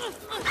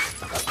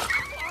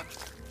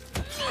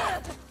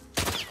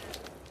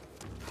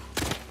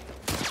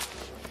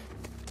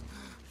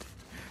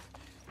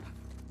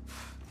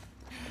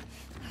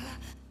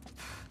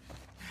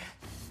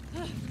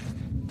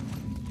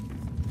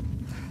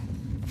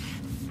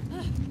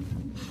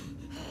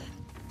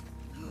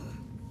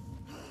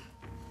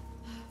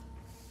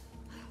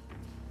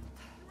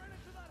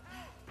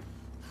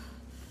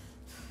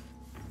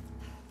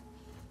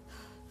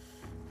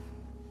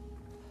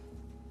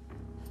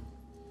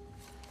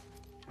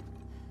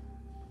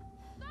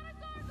 Let us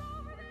all go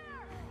over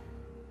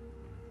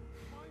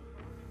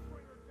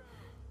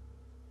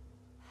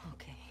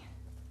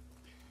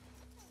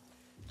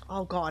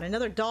Oh god,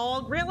 another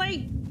dog?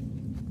 Really?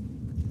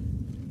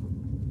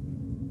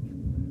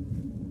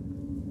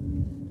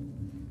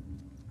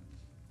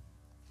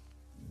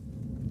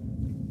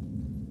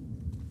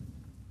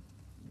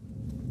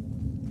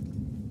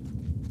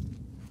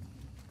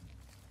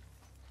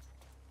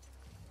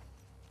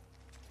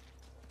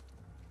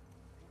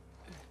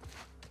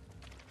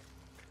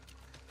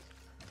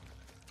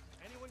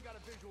 Anyone got a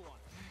visual on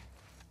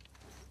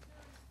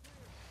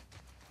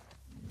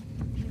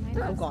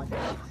it? Oh god.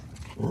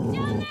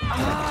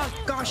 Ah,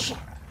 gosh.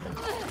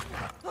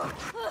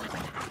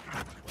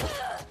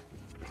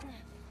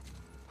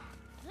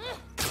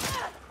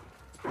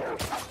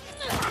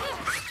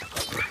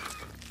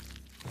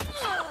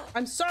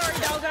 I'm sorry,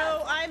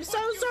 doggo. I'm so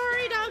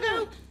sorry,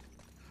 doggo.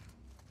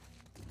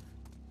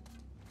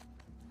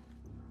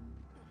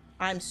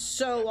 I'm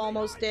so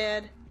almost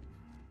dead.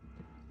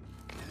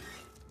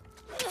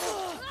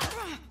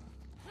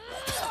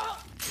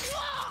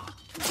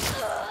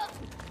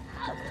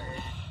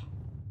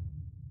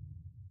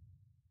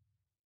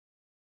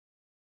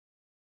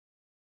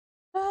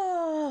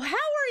 Oh, how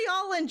are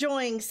y'all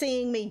enjoying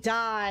seeing me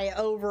die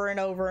over and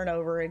over and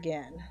over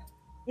again?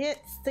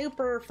 It's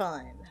super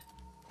fun.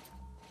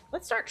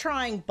 Let's start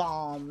trying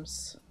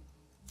bombs.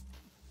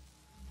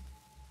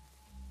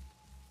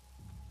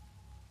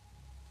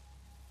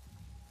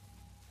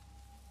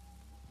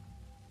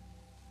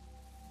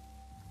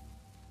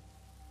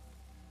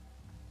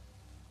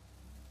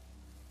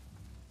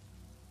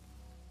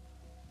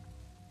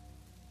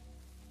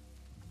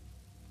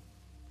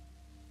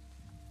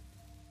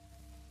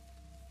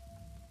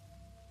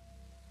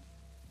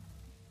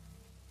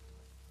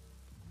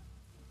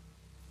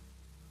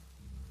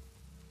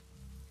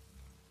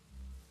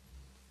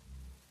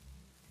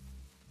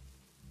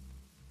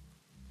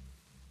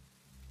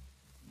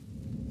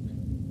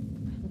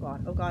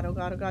 God, oh god, oh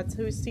god, oh god.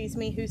 Who sees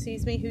me? Who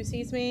sees me? Who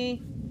sees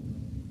me?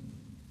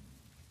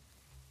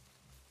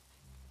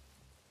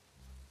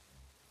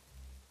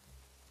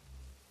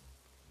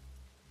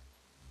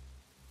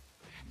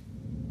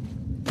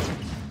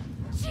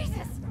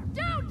 Jesus!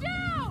 Down,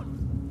 down!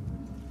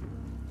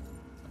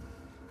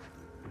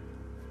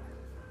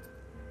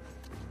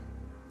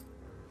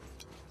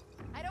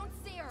 I don't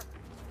see her.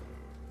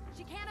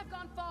 She can't have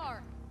gone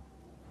far.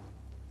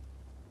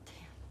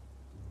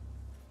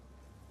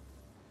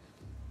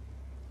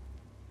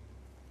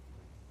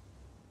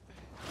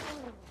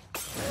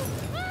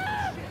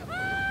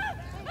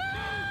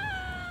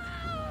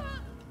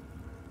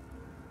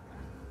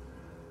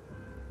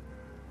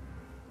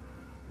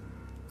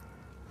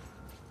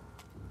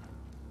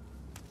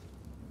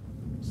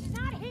 She's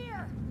not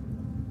here.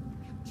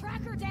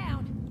 Track her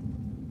down.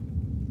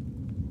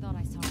 Thought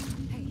I saw her.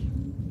 Hey,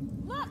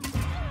 look!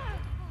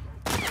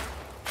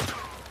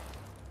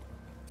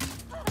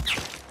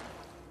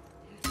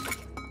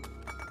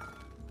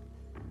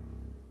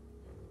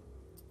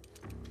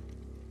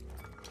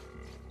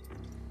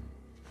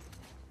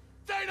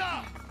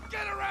 Dana!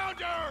 Get around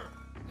her!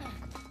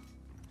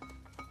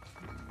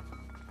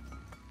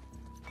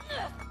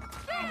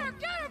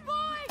 Get her,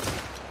 boy!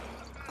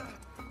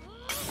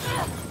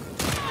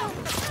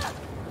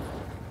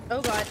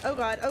 Oh god, oh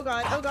god, oh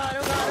god, oh god,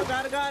 oh god, oh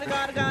god, oh god, oh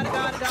god, oh god, oh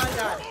god, oh god, oh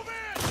god. Move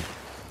in!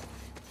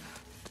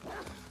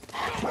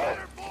 Go get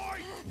her, boy!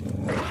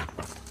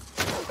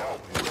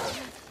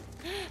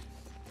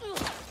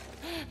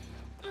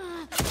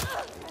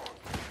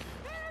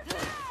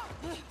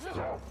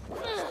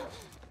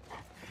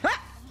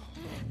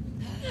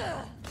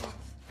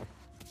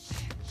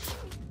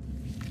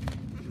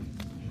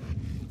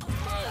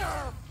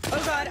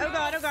 Oh god, oh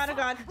god, oh god, oh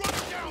god. Run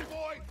it down,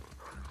 boy!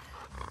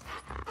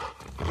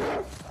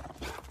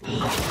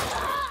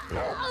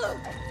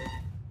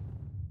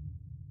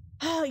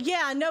 Oh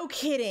yeah, no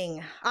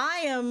kidding.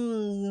 I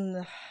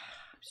am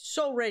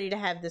so ready to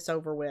have this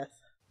over with.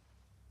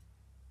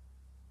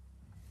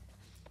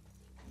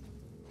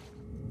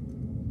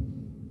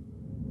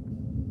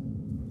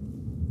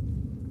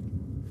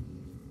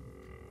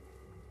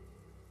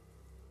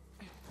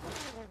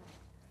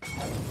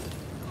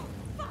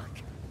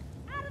 Fuck!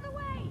 Out of the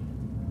way!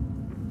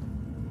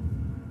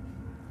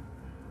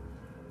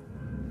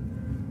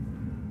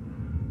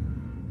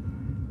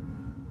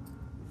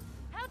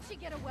 How'd she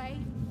get away?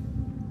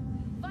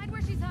 Find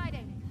where she's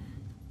hiding.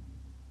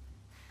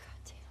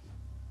 Goddamn.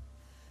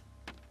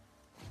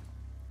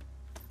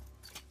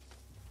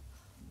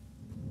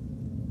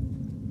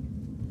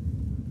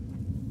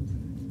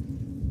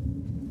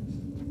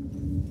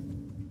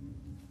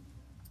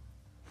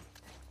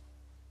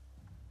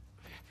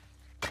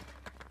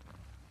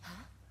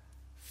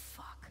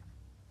 Fuck.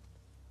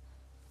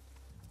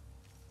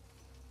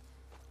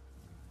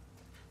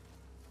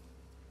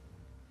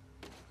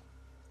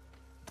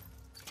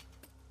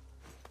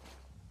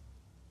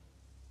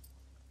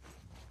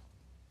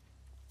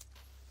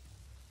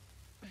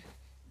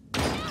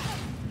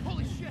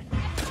 Holy shit!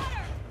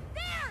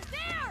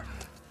 There!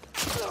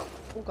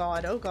 Oh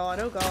god, oh god,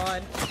 oh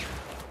god.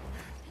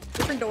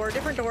 Different door,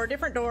 different door,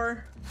 different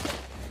door.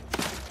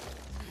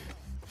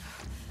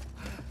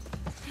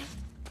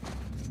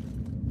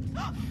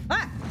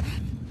 Ah!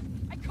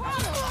 I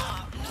caught him!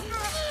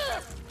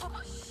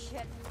 Oh,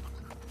 shit.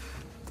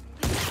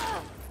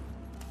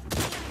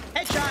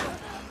 Headshot!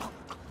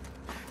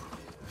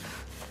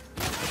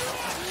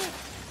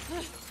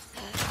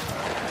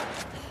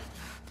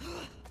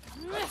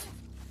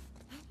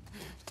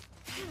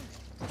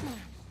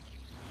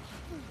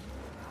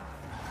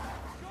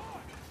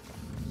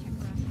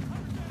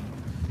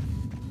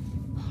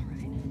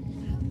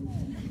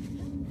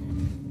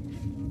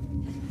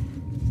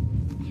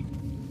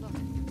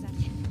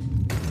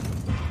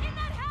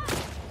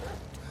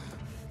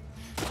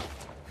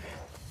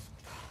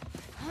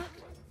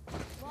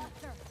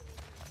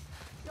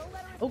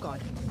 Oh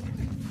god.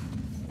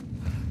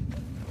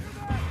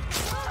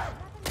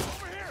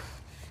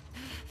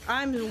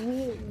 I'm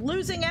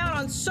losing out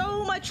on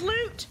so much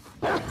loot.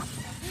 Over here,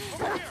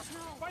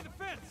 by the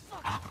fence.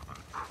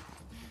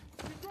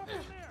 You drop in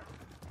there.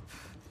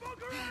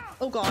 Smoke around.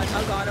 Oh god,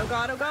 oh god, oh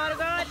god, oh god, oh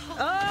god.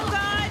 Oh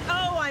god.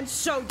 Oh, I'm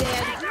so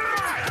dead.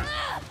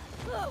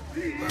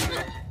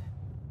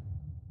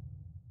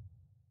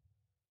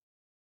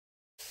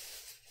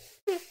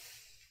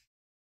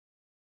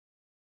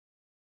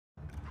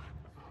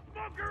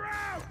 Smoke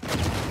around.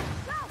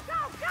 Go,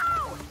 go,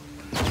 go!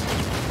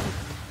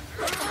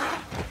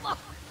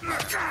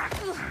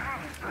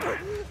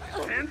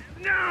 And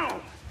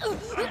now.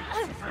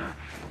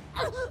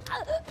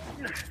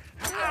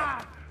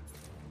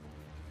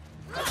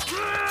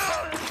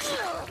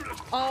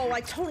 Oh,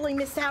 I totally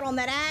missed out on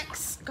that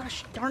axe.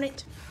 Gosh darn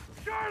it.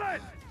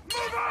 Charlotte,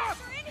 move up.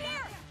 In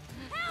here!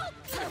 Help!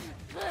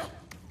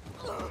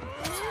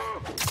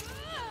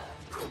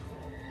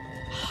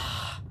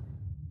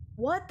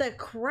 What the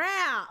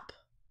crap?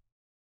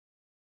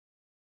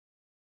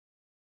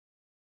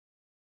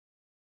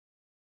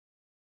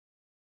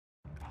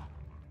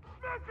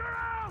 Smoke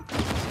around. Go,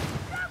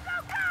 go,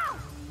 go!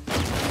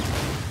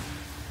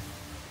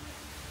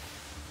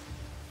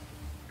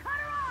 Cut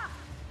her off!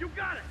 You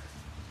got it.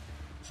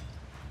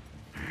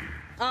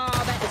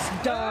 Oh, that is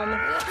dumb.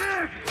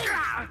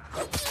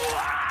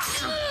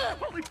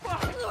 Holy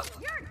fuck.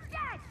 You're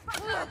dead,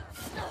 fucker!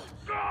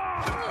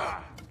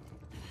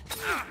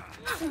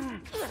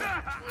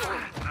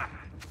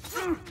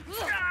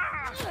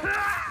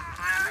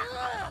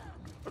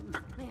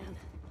 Man.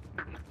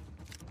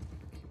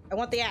 I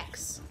want the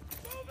axe.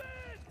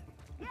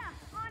 Yeah,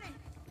 on it.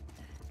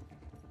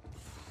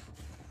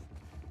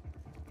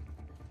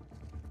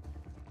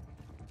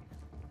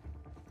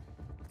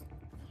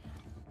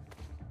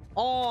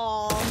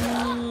 Oh,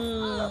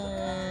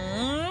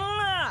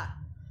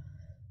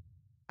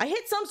 I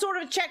hit some sort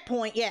of a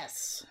checkpoint,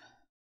 yes.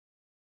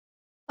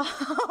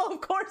 Oh,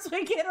 of course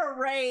we get a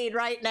raid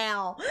right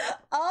now.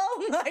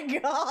 Oh my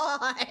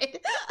god.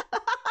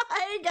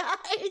 Hey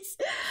guys.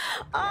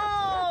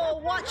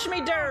 Oh, watch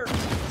me dirt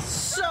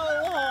so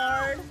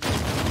hard.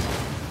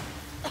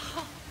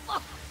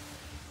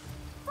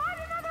 Find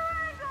another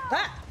angle!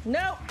 Ah,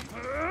 no.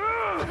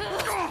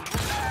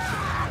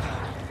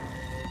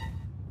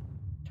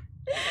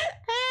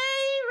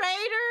 Hey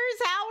Raiders,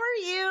 how are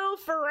you?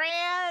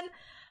 Ferran,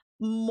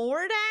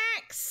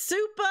 Mordax,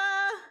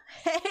 Supa,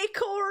 hey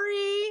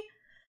Corey.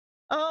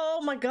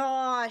 Oh my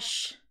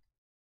gosh.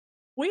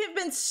 We have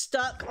been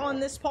stuck on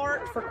this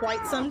part for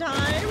quite some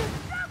time. Go,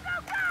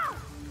 go, go!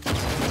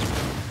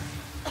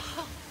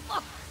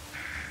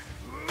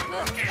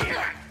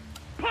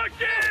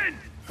 Push in.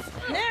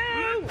 No!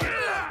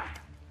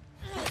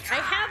 I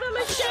have a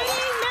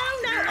machete! No,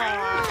 no!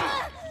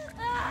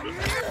 Aw.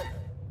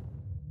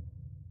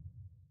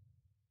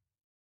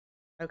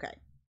 Okay.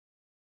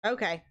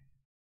 Okay.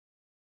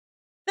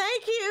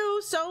 Thank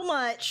you so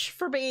much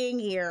for being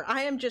here.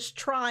 I am just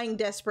trying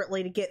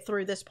desperately to get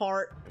through this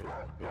part. Go,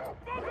 go,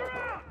 go!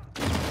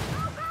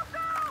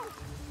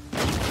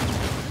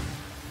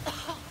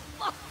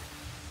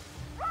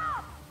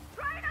 Rob,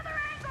 try another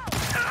angle!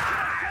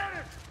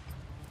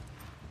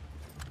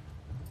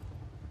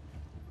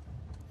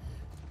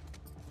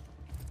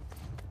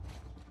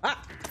 Ah!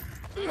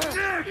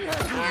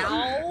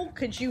 Ow!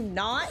 Could you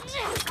not?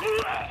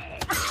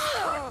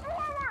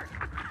 Forward!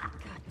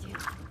 God damn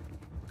it.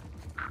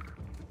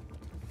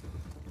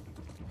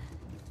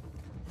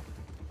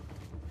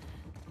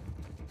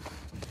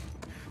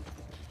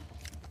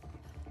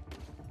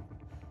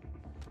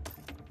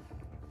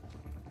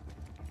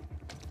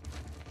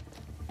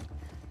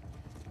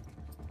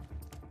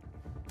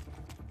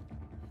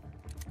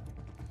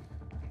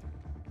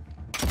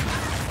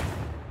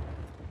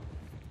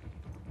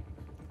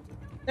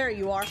 There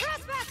you are.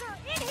 Trespasser,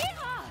 in here!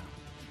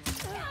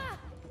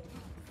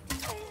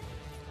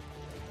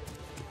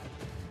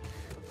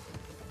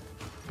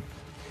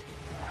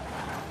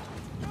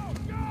 Go,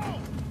 go.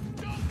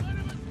 Don't let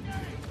him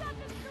escape.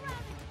 Something's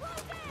surrounding!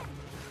 Close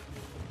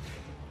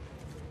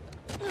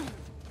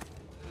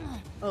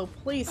in! Oh,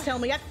 please tell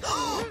me I...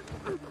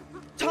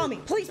 Tommy!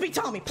 Please be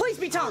Tommy! Please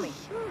be Tommy!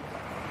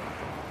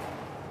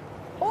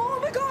 Oh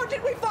my god,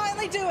 did we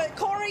finally do it?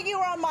 Corey, you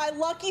are my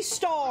lucky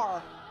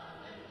star!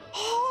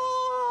 Oh.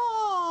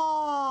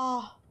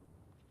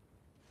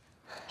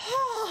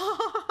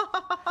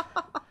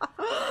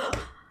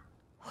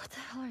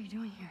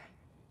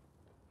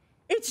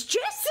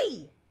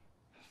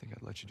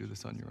 let you do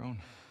this on your own.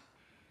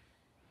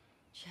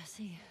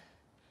 Jesse,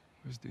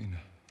 Where's Dina?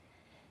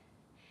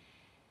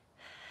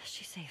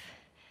 she's safe.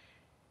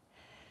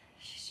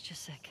 She's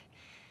just sick.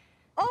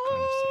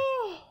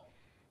 Oh!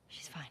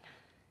 She's fine.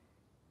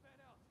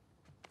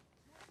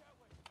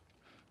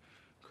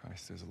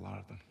 Christ, there's a lot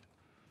of them.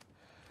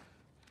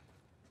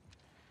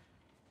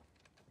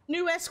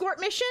 New escort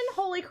mission?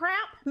 Holy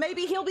crap.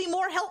 Maybe he'll be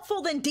more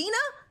helpful than Dina?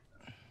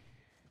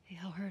 Hey,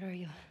 how hurt are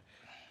you?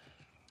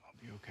 I'll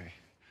be okay.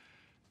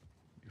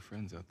 Your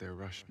friends out there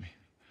rushed me.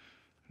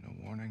 No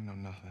warning, no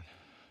nothing.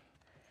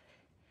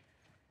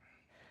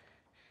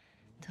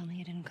 Tell me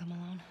you didn't come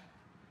alone.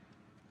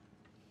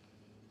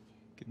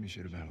 Give me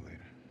shit about it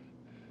later.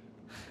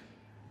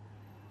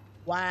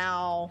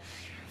 Wow.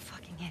 You're a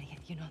fucking idiot.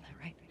 You know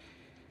that, right?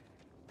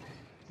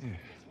 Yeah.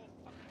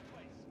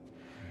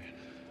 Right.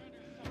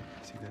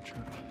 See that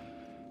truck?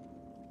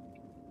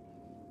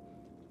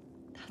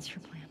 That's your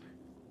plan.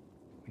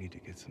 We need to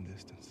get some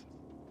distance.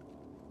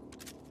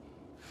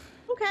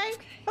 Okay.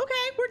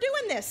 Okay, we're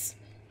doing this.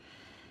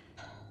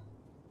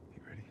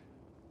 You ready?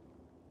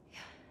 Yeah.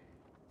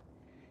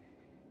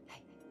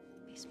 Hey,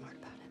 be smart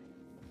about it.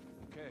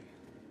 Okay.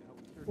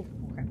 Ooh,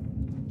 okay.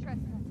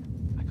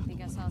 I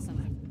think I saw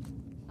something.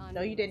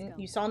 No, you didn't.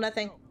 You saw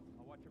nothing.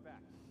 I'll watch your back.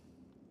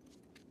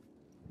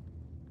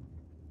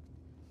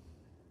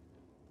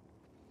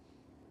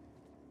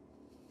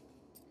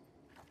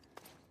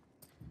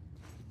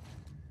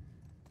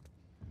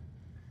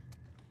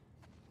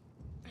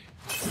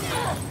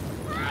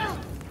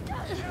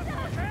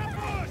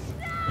 Ambush!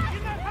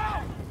 In that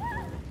house!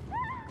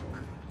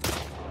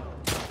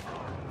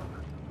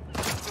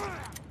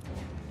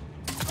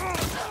 All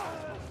right.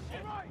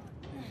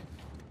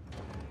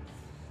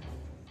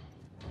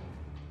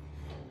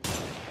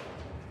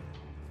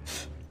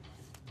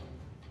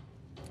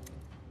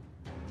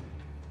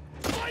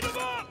 Light 'em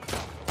up!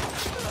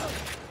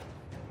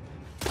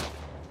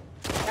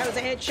 That was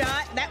a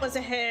headshot. That was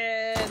a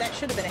head. That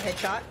should have been a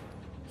headshot.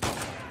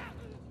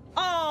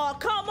 Oh,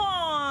 come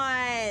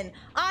on!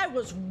 I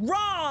was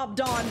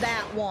robbed on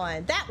that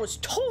one. That was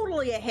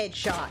totally a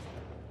headshot.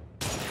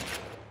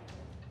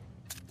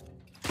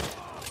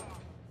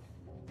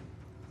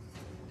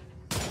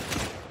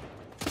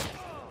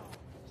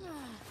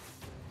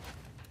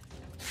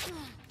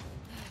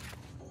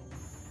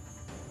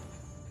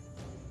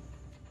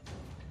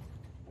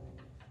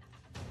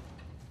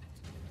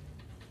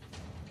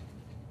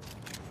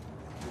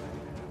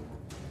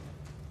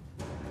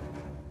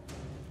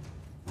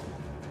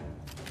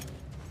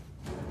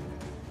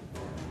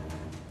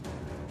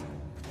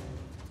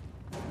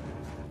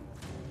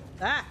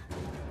 Ah.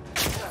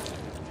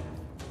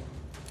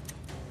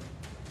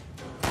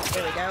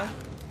 There we go.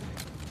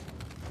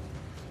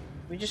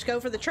 We just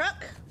go for the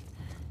truck?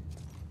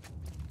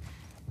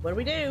 What do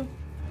we do?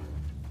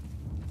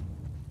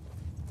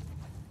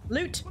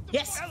 Loot!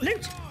 Yes!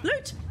 Loot!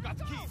 Loot! Got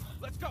the keys.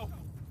 Let's go.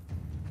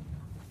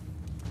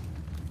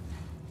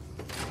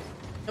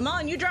 Come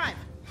on, you drive.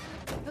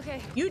 Okay,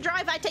 You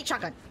drive, I take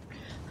shotgun.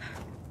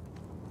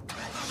 get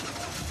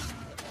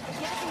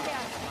him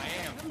down. I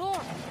am.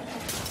 More.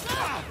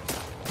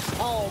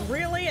 Oh,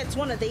 really? It's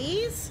one of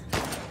these?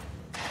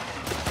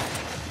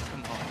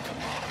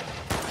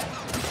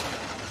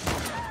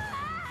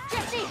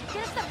 Jesse,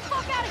 get us the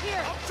fuck out of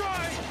here! I'm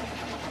trying.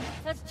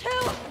 That's two!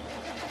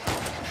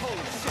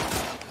 Holy shit.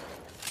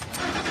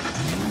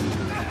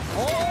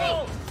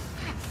 Oh!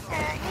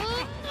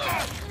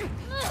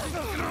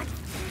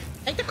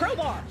 Take the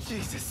crowbar.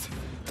 Jesus!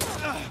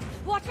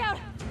 Watch out!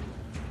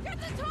 Get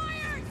the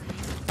tires!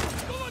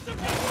 Go at the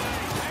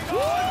runway. Woo,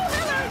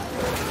 hello.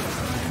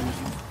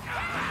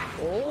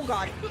 Oh,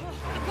 God. Go,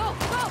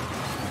 go!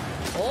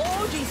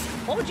 Oh, jeez.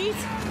 Oh, jeez.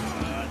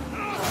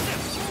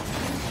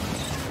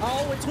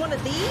 Oh, it's one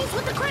of these?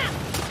 What the crap?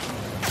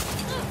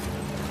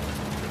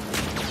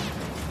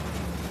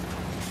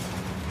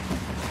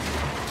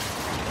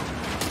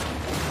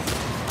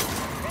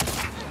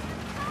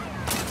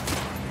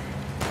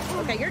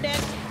 Okay, you're dead.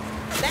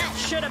 That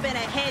should have been a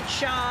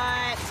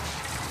headshot.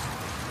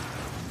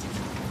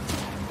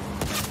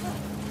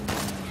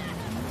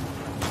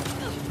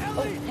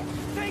 Ellie,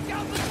 take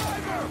out the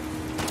driver.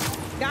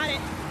 Got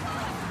it.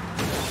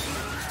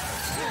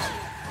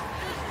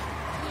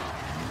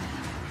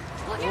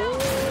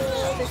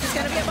 Oh, this is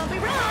gonna be a bumpy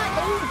ride.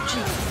 Oh,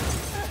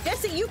 jeez.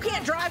 Jesse, you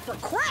can't drive for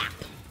crap.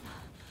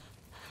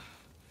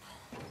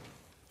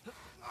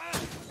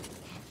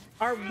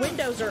 Our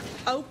windows are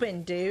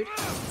open, dude.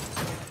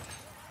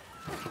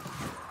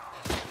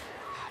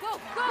 Go,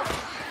 go!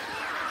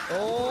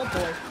 Oh,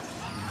 boy.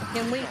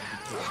 Can we...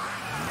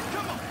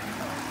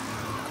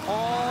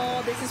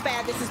 Oh, this is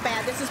bad. This is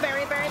bad. This is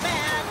very, very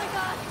bad.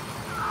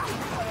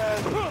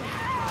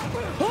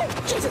 Oh,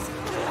 Jesus.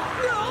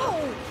 No!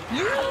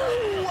 You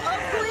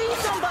ugly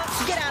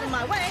scumbag. Get out of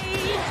my way.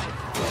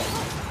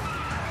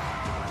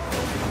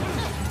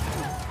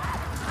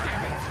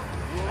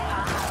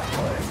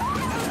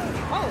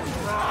 Oh.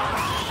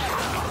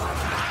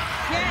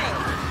 Yay.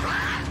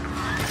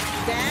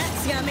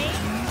 That's yummy.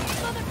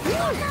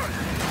 Woo.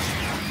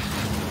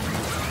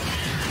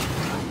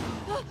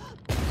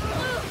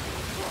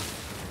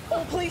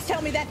 Oh, please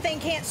tell me that thing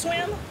can't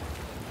swim.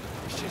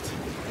 Shit.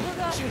 Oh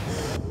god. Shit.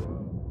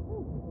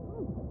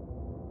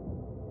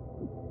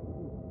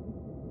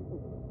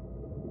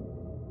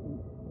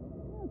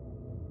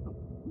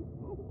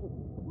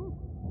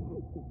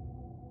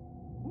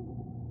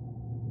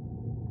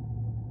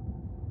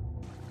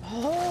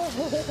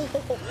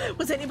 Oh,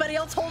 was anybody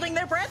else holding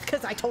their breath?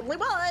 Because I totally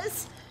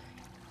was.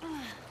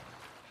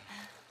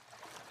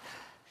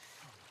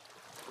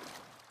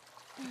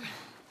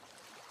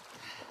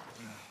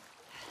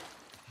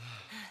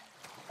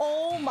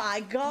 Oh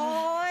my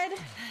god.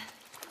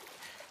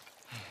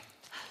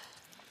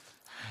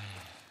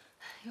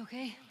 You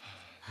okay?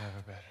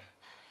 Never better.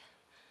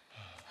 I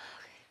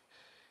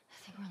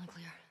think we're in the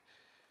clear.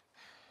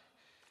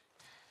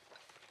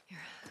 Here,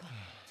 come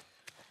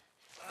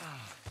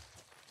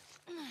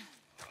on.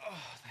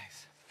 Oh,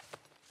 thanks.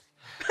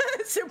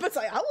 Super's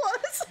like, I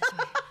was.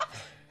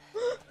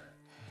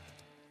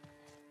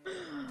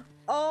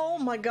 Oh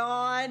my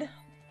god.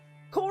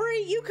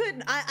 Corey, you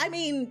couldn't, I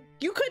mean,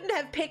 you couldn't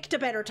have picked a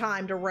better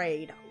time to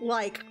raid.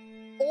 Like,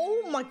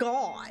 oh my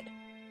god.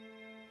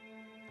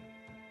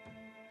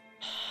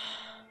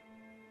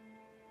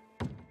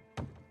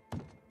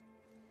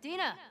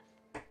 Dina!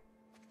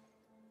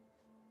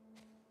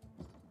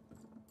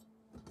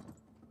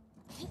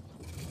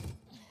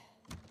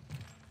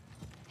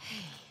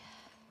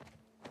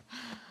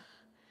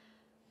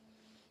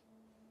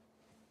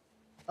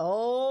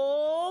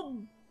 Oh,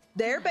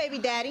 there, baby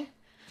daddy.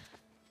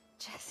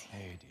 Jesse.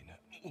 Hey, Dina.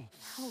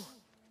 Oh.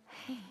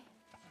 Hey.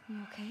 You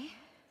okay?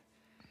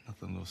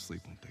 Nothing a little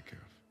sleep won't take care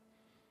of.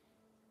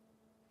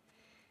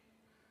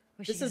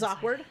 We should This get is inside.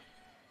 awkward.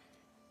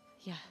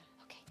 Yeah.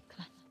 Okay,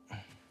 come on.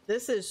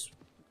 This is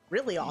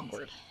really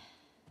awkward.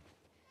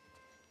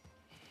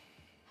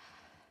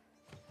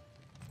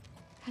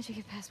 How'd you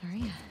get past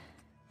Maria?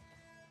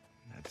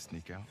 I had to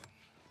sneak out.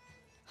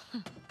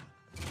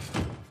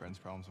 Friends'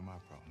 problems are my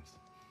problems.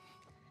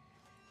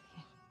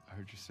 I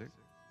heard you're sick.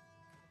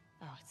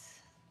 Oh, it's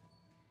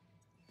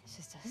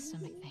just a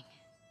stomach thing.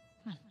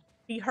 Come on.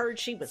 He heard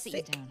she was Sit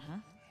sick. you down, huh?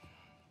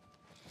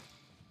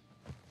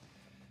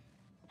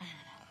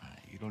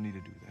 You don't need to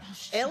do that. Oh,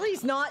 shut Ellie's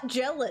up. not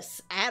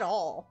jealous at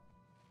all.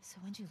 So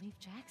when'd you leave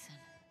Jackson?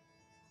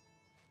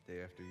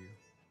 Day after you,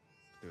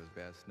 there was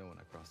bad snow and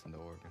I crossed into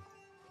Oregon.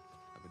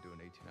 I've been doing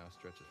 18-hour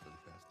stretches for the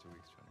past 2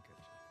 weeks trying to catch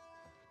you.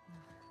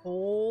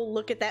 Oh,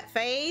 look at that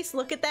face.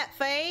 Look at that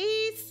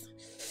face.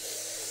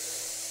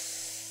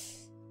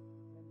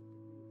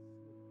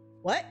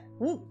 What?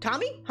 Ooh,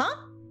 Tommy? Huh?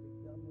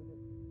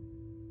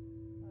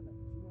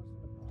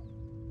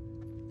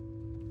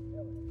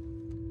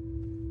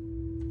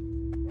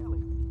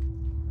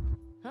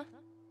 Huh? Are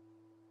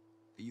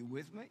you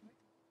with me?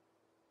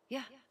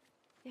 Yeah.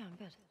 Yeah, I'm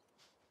good.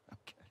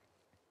 Okay.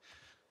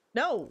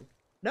 No.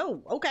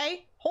 No.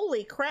 Okay.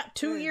 Holy crap.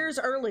 2 years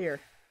earlier.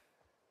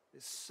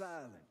 This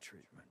silent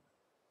treatment.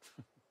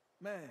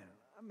 Man,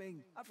 I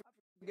mean, I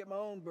forget my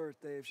own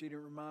birthday if she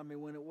didn't remind me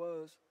when it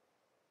was.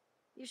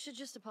 You should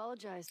just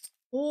apologize.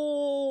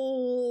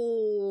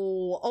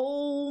 Oh.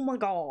 Oh my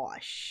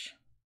gosh.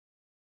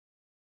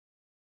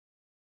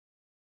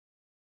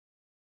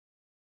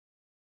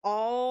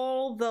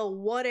 All the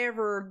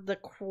whatever the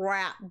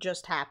crap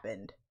just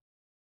happened.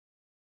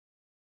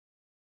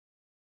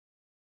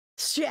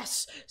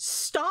 Yes,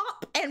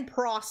 stop and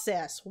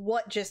process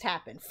what just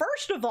happened.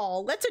 First of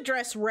all, let's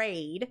address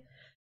Raid,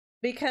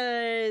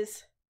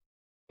 because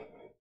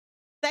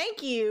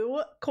thank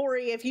you,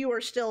 Corey, if you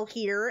are still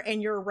here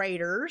and you're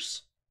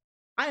Raiders.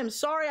 I am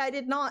sorry I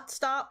did not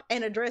stop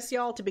and address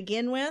y'all to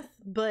begin with,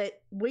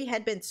 but we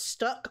had been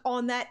stuck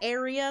on that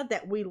area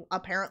that we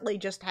apparently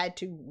just had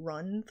to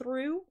run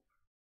through.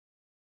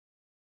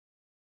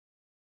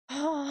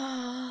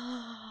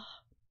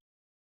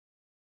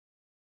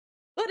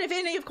 But if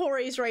any of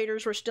Corey's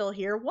Raiders were still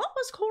here, what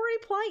was Corey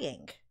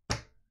playing?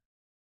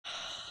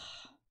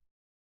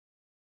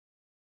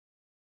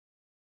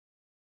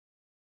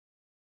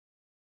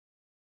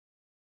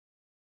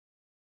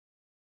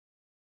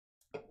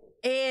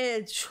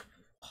 It's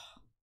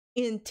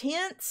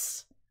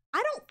intense.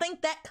 I don't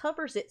think that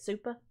covers it,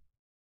 Supa.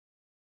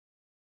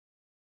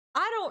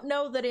 I don't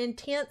know that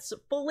intense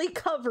fully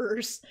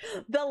covers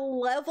the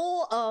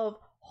level of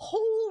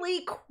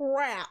holy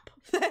crap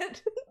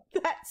that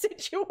that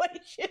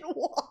situation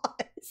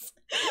was.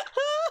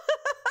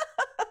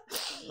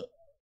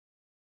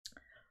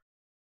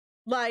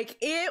 Like,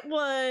 it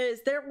was,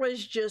 there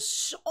was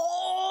just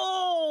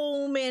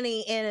so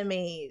many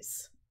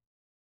enemies.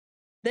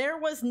 There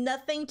was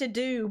nothing to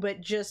do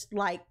but just,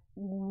 like,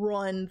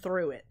 run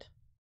through it.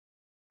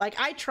 Like,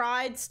 I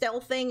tried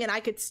stealthing and I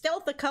could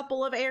stealth a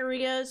couple of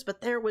areas,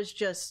 but there was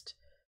just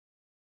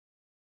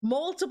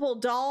multiple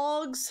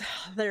dogs.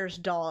 There's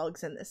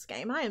dogs in this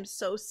game. I am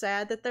so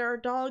sad that there are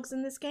dogs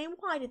in this game.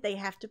 Why did they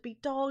have to be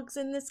dogs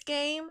in this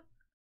game?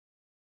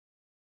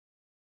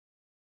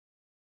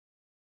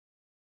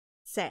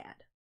 Sad.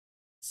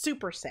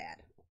 Super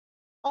sad.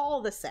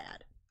 All the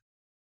sad.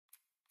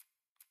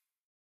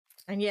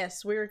 And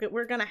yes, we're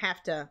gonna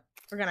have to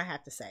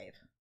save.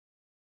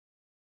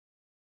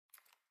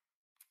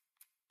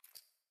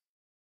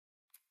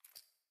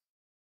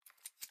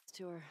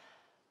 to her.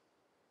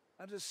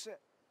 I just said.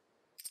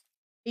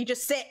 You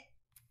just sit.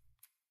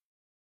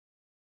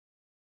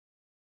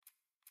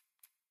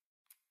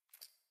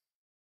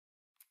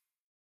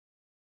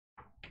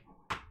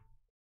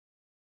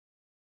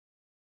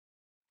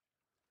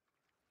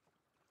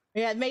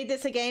 Yeah, it made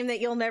this a game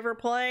that you'll never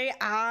play.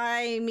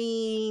 I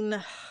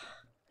mean,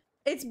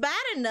 it's bad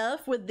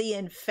enough with the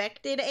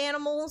infected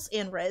animals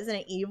in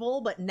Resident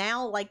Evil, but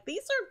now, like,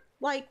 these are,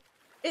 like,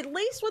 at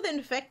least with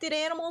infected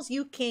animals,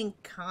 you can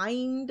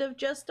kind of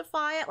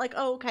justify it. Like,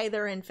 oh, okay,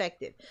 they're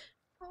infected.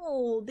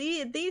 Oh,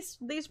 these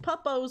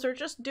puppos are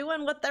just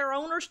doing what their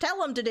owners tell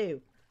them to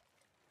do.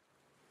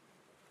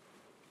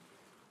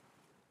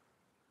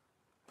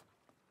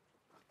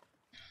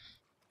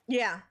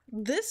 Yeah,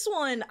 this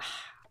one,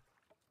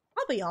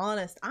 I'll be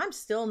honest, I'm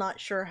still not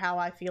sure how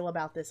I feel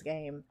about this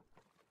game.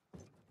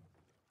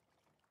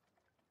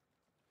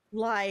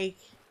 Like,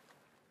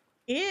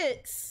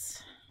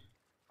 it's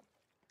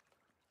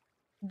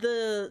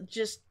the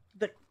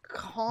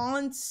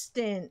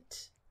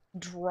constant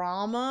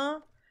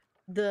drama,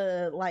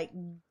 the like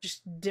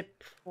just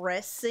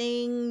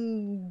depressing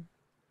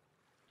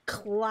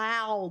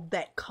cloud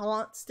that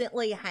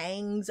constantly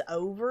hangs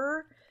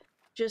over.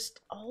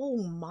 Just, oh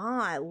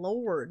my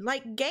lord.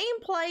 Like,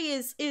 gameplay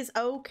is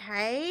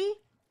okay.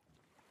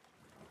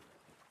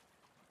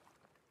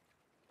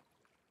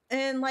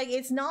 And like,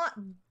 it's not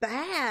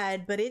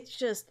bad, but it's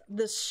just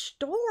the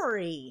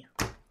story.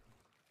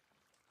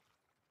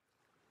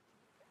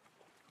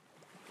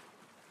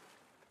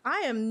 I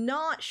am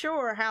not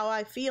sure how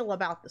I feel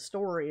about the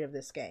story of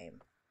this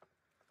game.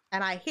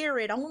 And I hear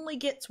it only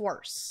gets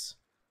worse.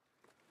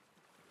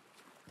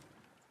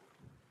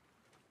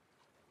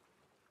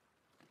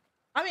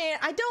 I mean,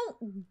 I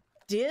don't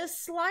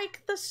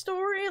dislike the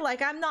story.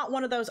 Like, I'm not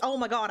one of those, oh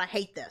my god, I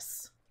hate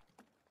this.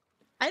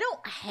 I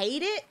don't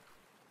hate it.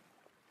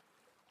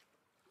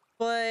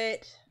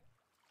 But,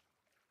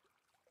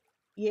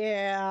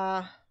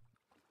 yeah.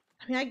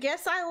 I mean, I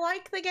guess I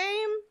like the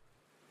game.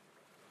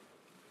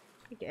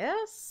 I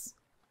guess.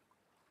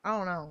 I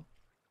don't know.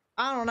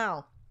 I don't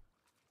know.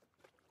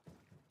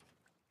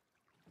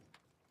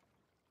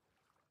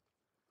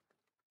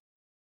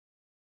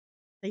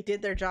 They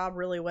did their job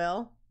really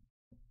well.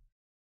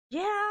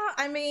 Yeah,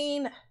 I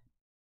mean,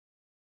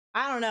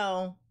 I don't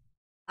know.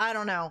 I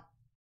don't know.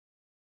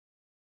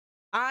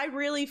 I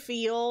really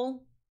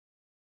feel...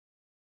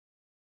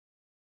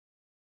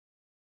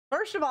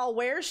 First of all,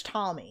 where's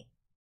Tommy?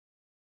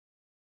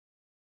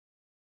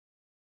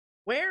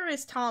 Where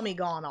is Tommy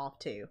gone off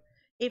to?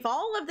 If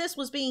all of this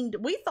was being...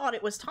 We thought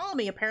it was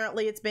Tommy.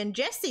 Apparently it's been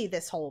Jesse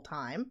this whole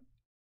time.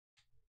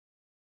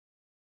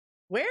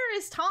 Where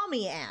is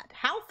Tommy at?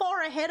 How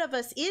far ahead of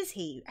us is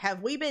he?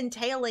 Have we been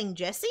tailing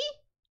Jesse?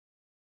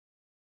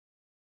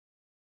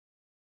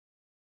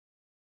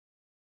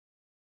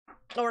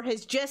 Or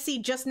has Jesse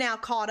just now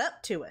caught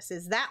up to us?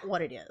 Is that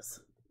what it is?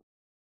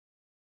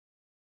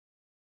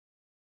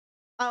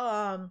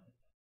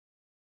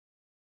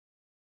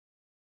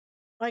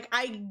 Like,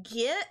 I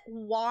get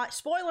why,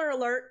 spoiler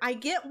alert, I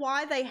get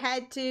why they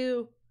had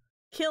to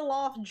kill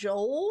off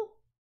Joel,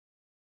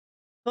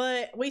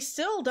 but we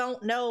still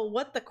don't know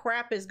what the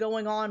crap is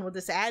going on with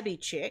this Abby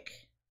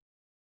chick.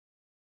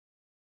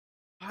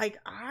 Like,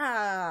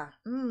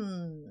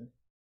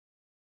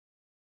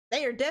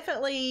 They are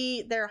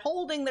definitely, they're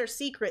holding their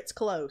secrets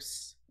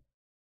close.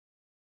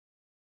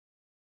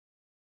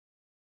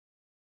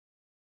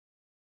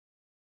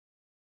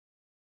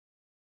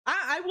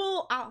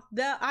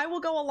 I will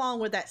go along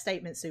with that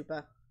statement,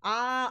 Supa.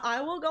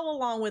 I will go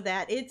along with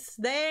that. It's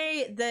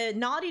the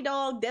Naughty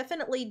Dog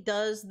definitely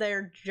does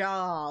their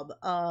job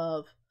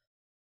of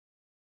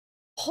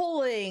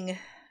pulling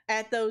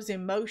at those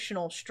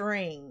emotional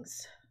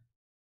strings.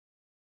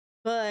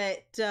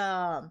 But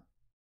I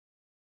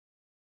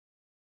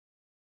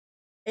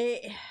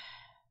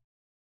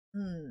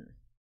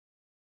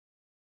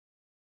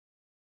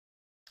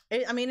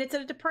mean, it's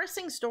a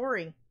depressing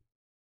story.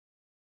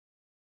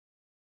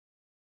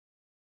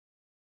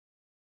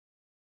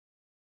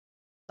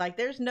 Like,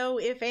 there's no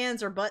ifs,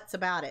 ands, or buts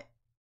about it.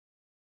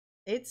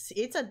 It's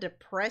a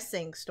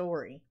depressing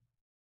story.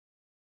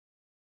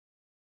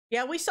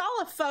 Yeah, we saw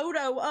a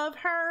photo of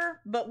her,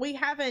 but we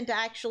haven't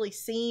actually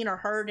seen or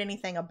heard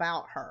anything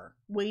about her.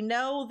 We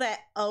know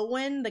that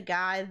Owen, the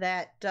guy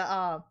that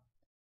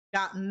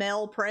got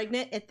Mel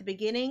pregnant at the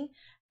beginning,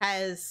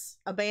 has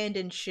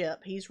abandoned ship.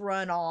 He's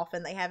run off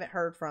and they haven't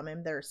heard from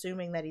him. They're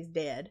assuming that he's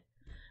dead.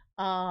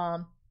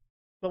 But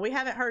we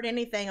haven't heard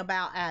anything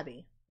about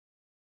Abby.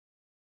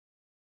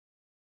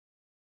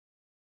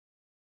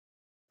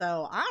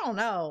 So, I don't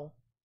know.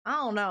 I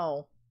don't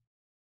know.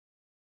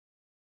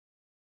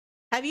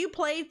 Have you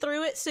played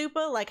through it,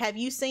 Supa? Like, have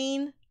you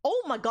seen?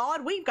 Oh my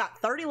god, we've got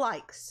 30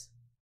 likes.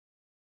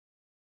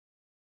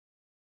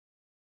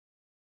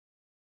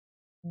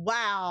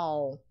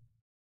 Wow.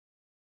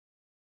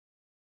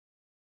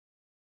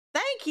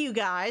 Thank you,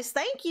 guys.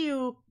 Thank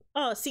you,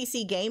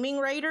 CC Gaming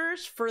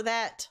Raiders, for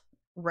that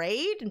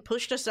raid and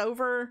pushed us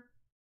to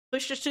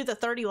the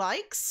 30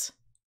 likes.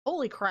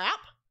 Holy crap.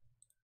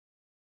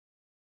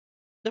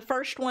 The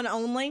first one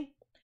only.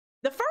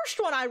 The first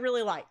one I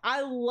really like.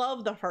 I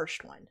love the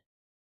first one.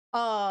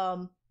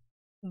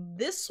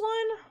 This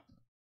one,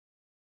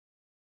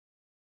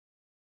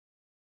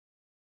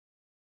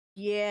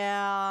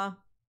 yeah,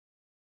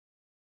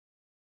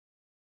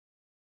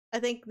 I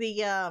think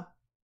the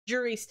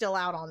jury's still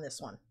out on this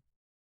one.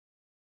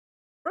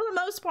 For the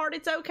most part,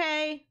 it's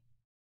okay,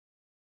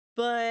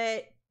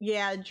 but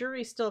yeah,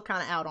 jury's still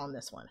kind of out on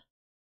this one.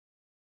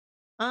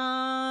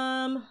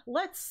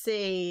 Let's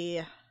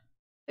see.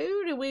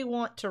 Who do we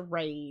want to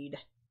raid?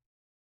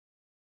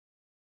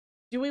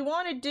 Do we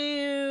want to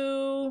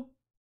do...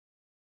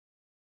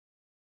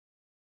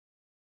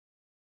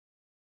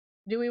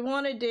 Do we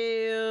want to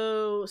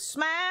do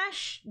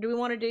Smash? Do we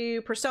want to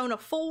do Persona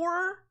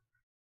 4?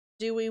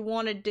 Do we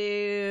want to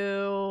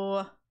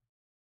do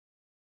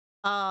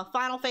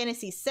Final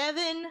Fantasy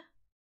 7?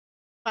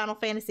 Final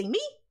Fantasy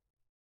Me?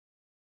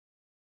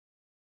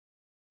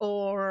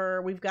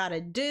 Or we've got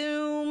a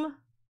Doom.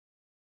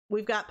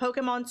 We've got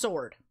Pokemon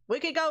Sword. We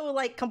could go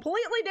like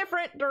completely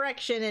different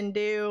direction and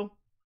do,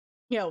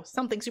 you know,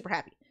 something super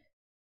happy.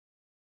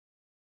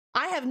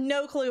 I have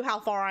no clue how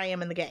far I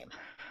am in the game.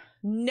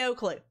 No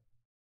clue.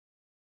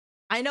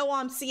 I know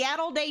I'm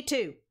Seattle Day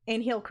 2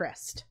 in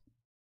Hillcrest.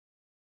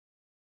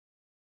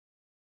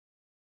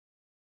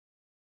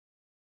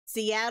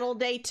 Seattle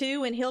Day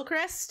 2 in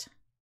Hillcrest?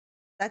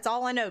 That's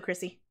all I know,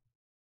 Chrissy.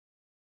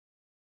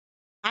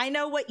 I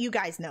know what you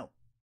guys know.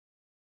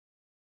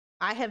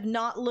 I have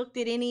not looked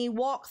at any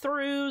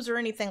walkthroughs or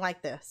anything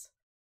like this.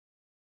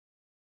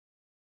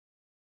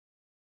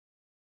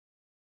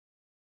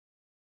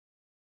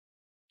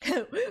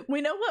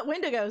 We know what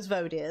Wendigo's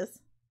vote is.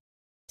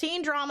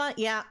 Teen drama,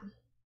 yeah.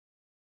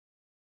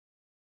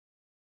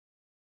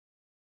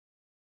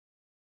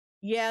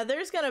 Yeah,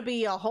 there's gonna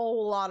be a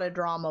whole lot of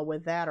drama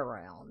with that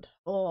around.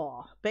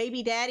 Oh,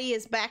 baby daddy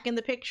is back in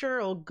the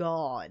picture? Oh,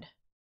 God.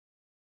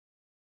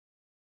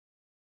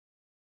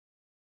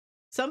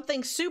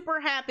 Something super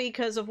happy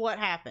because of what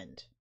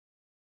happened.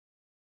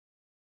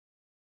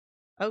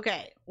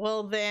 Okay,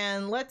 well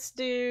then let's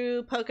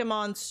do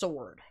Pokemon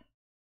Sword.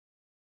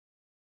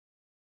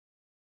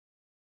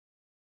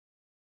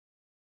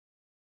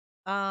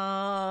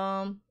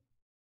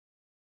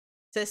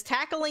 Says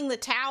tackling the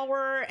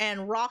tower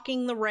and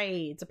rocking the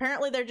raids.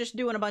 Apparently they're just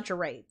doing a bunch of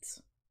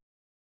raids.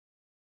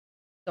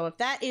 So if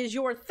that is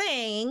your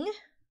thing...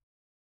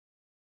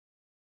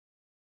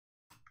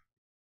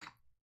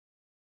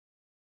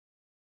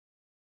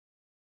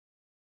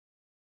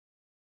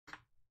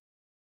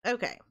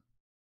 Okay,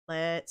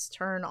 let's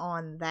turn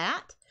on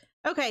that.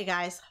 Okay,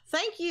 guys,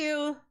 thank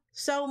you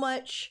so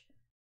much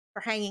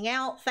for hanging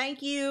out.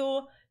 Thank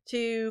you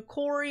to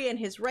Corey and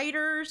his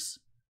raiders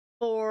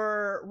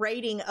for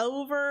raiding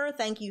over.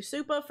 Thank you,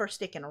 Supa, for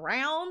sticking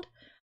around.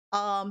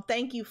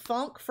 Thank you,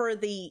 Funk, for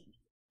the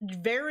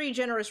very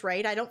generous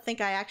raid. I don't think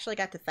I actually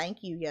got to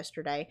thank you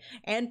yesterday,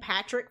 and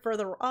Patrick for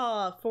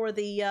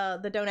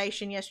the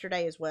donation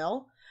yesterday as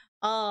well.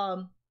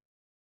 But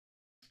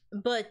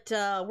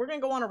we're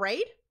gonna go on a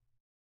raid.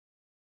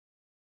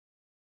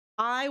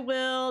 I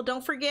will,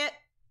 don't forget,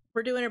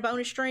 we're doing a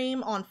bonus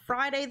stream on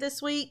Friday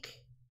this week.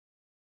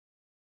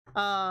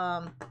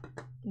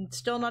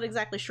 Still not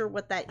exactly sure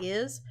what that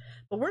is,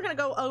 but we're gonna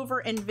go over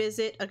and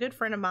visit a good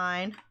friend of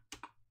mine,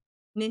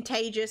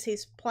 Nintagious.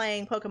 He's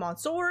playing Pokemon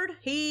Sword.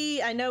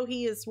 I know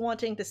he is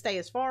wanting to stay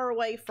as far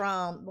away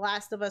from The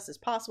Last of Us as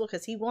possible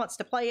because he wants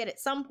to play it at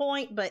some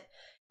point, but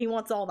he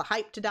wants all the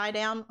hype to die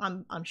down,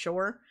 I'm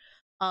sure.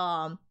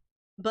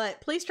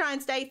 But please try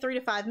and stay 3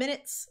 to 5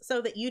 minutes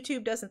so that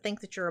YouTube doesn't think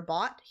that you're a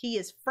bot. He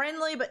is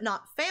friendly, but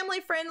not family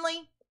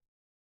friendly.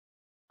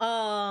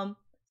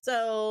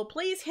 So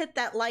please hit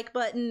that like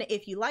button.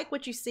 If you like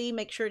what you see,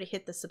 make sure to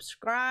hit the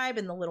subscribe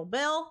and the little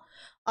bell,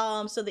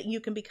 so that you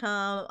can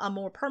become a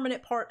more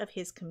permanent part of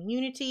his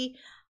community.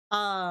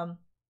 As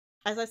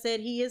I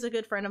said, he is a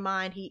good friend of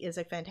mine. He is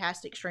a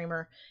fantastic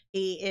streamer.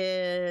 He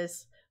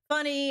is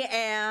funny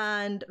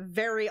and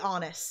very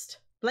honest.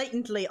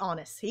 Blatantly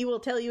honest. He will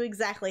tell you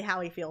exactly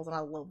how he feels, and I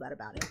love that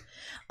about him.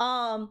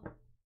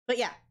 But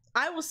yeah,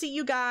 I will see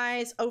you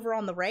guys over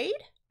on the raid,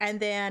 and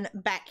then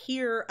back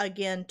here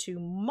again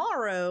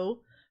tomorrow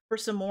for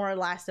some more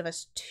Last of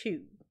Us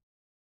 2.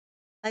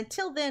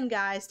 Until then,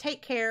 guys,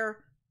 take care,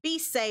 be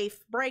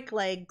safe, break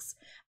legs,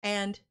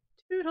 and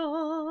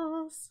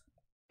toodles!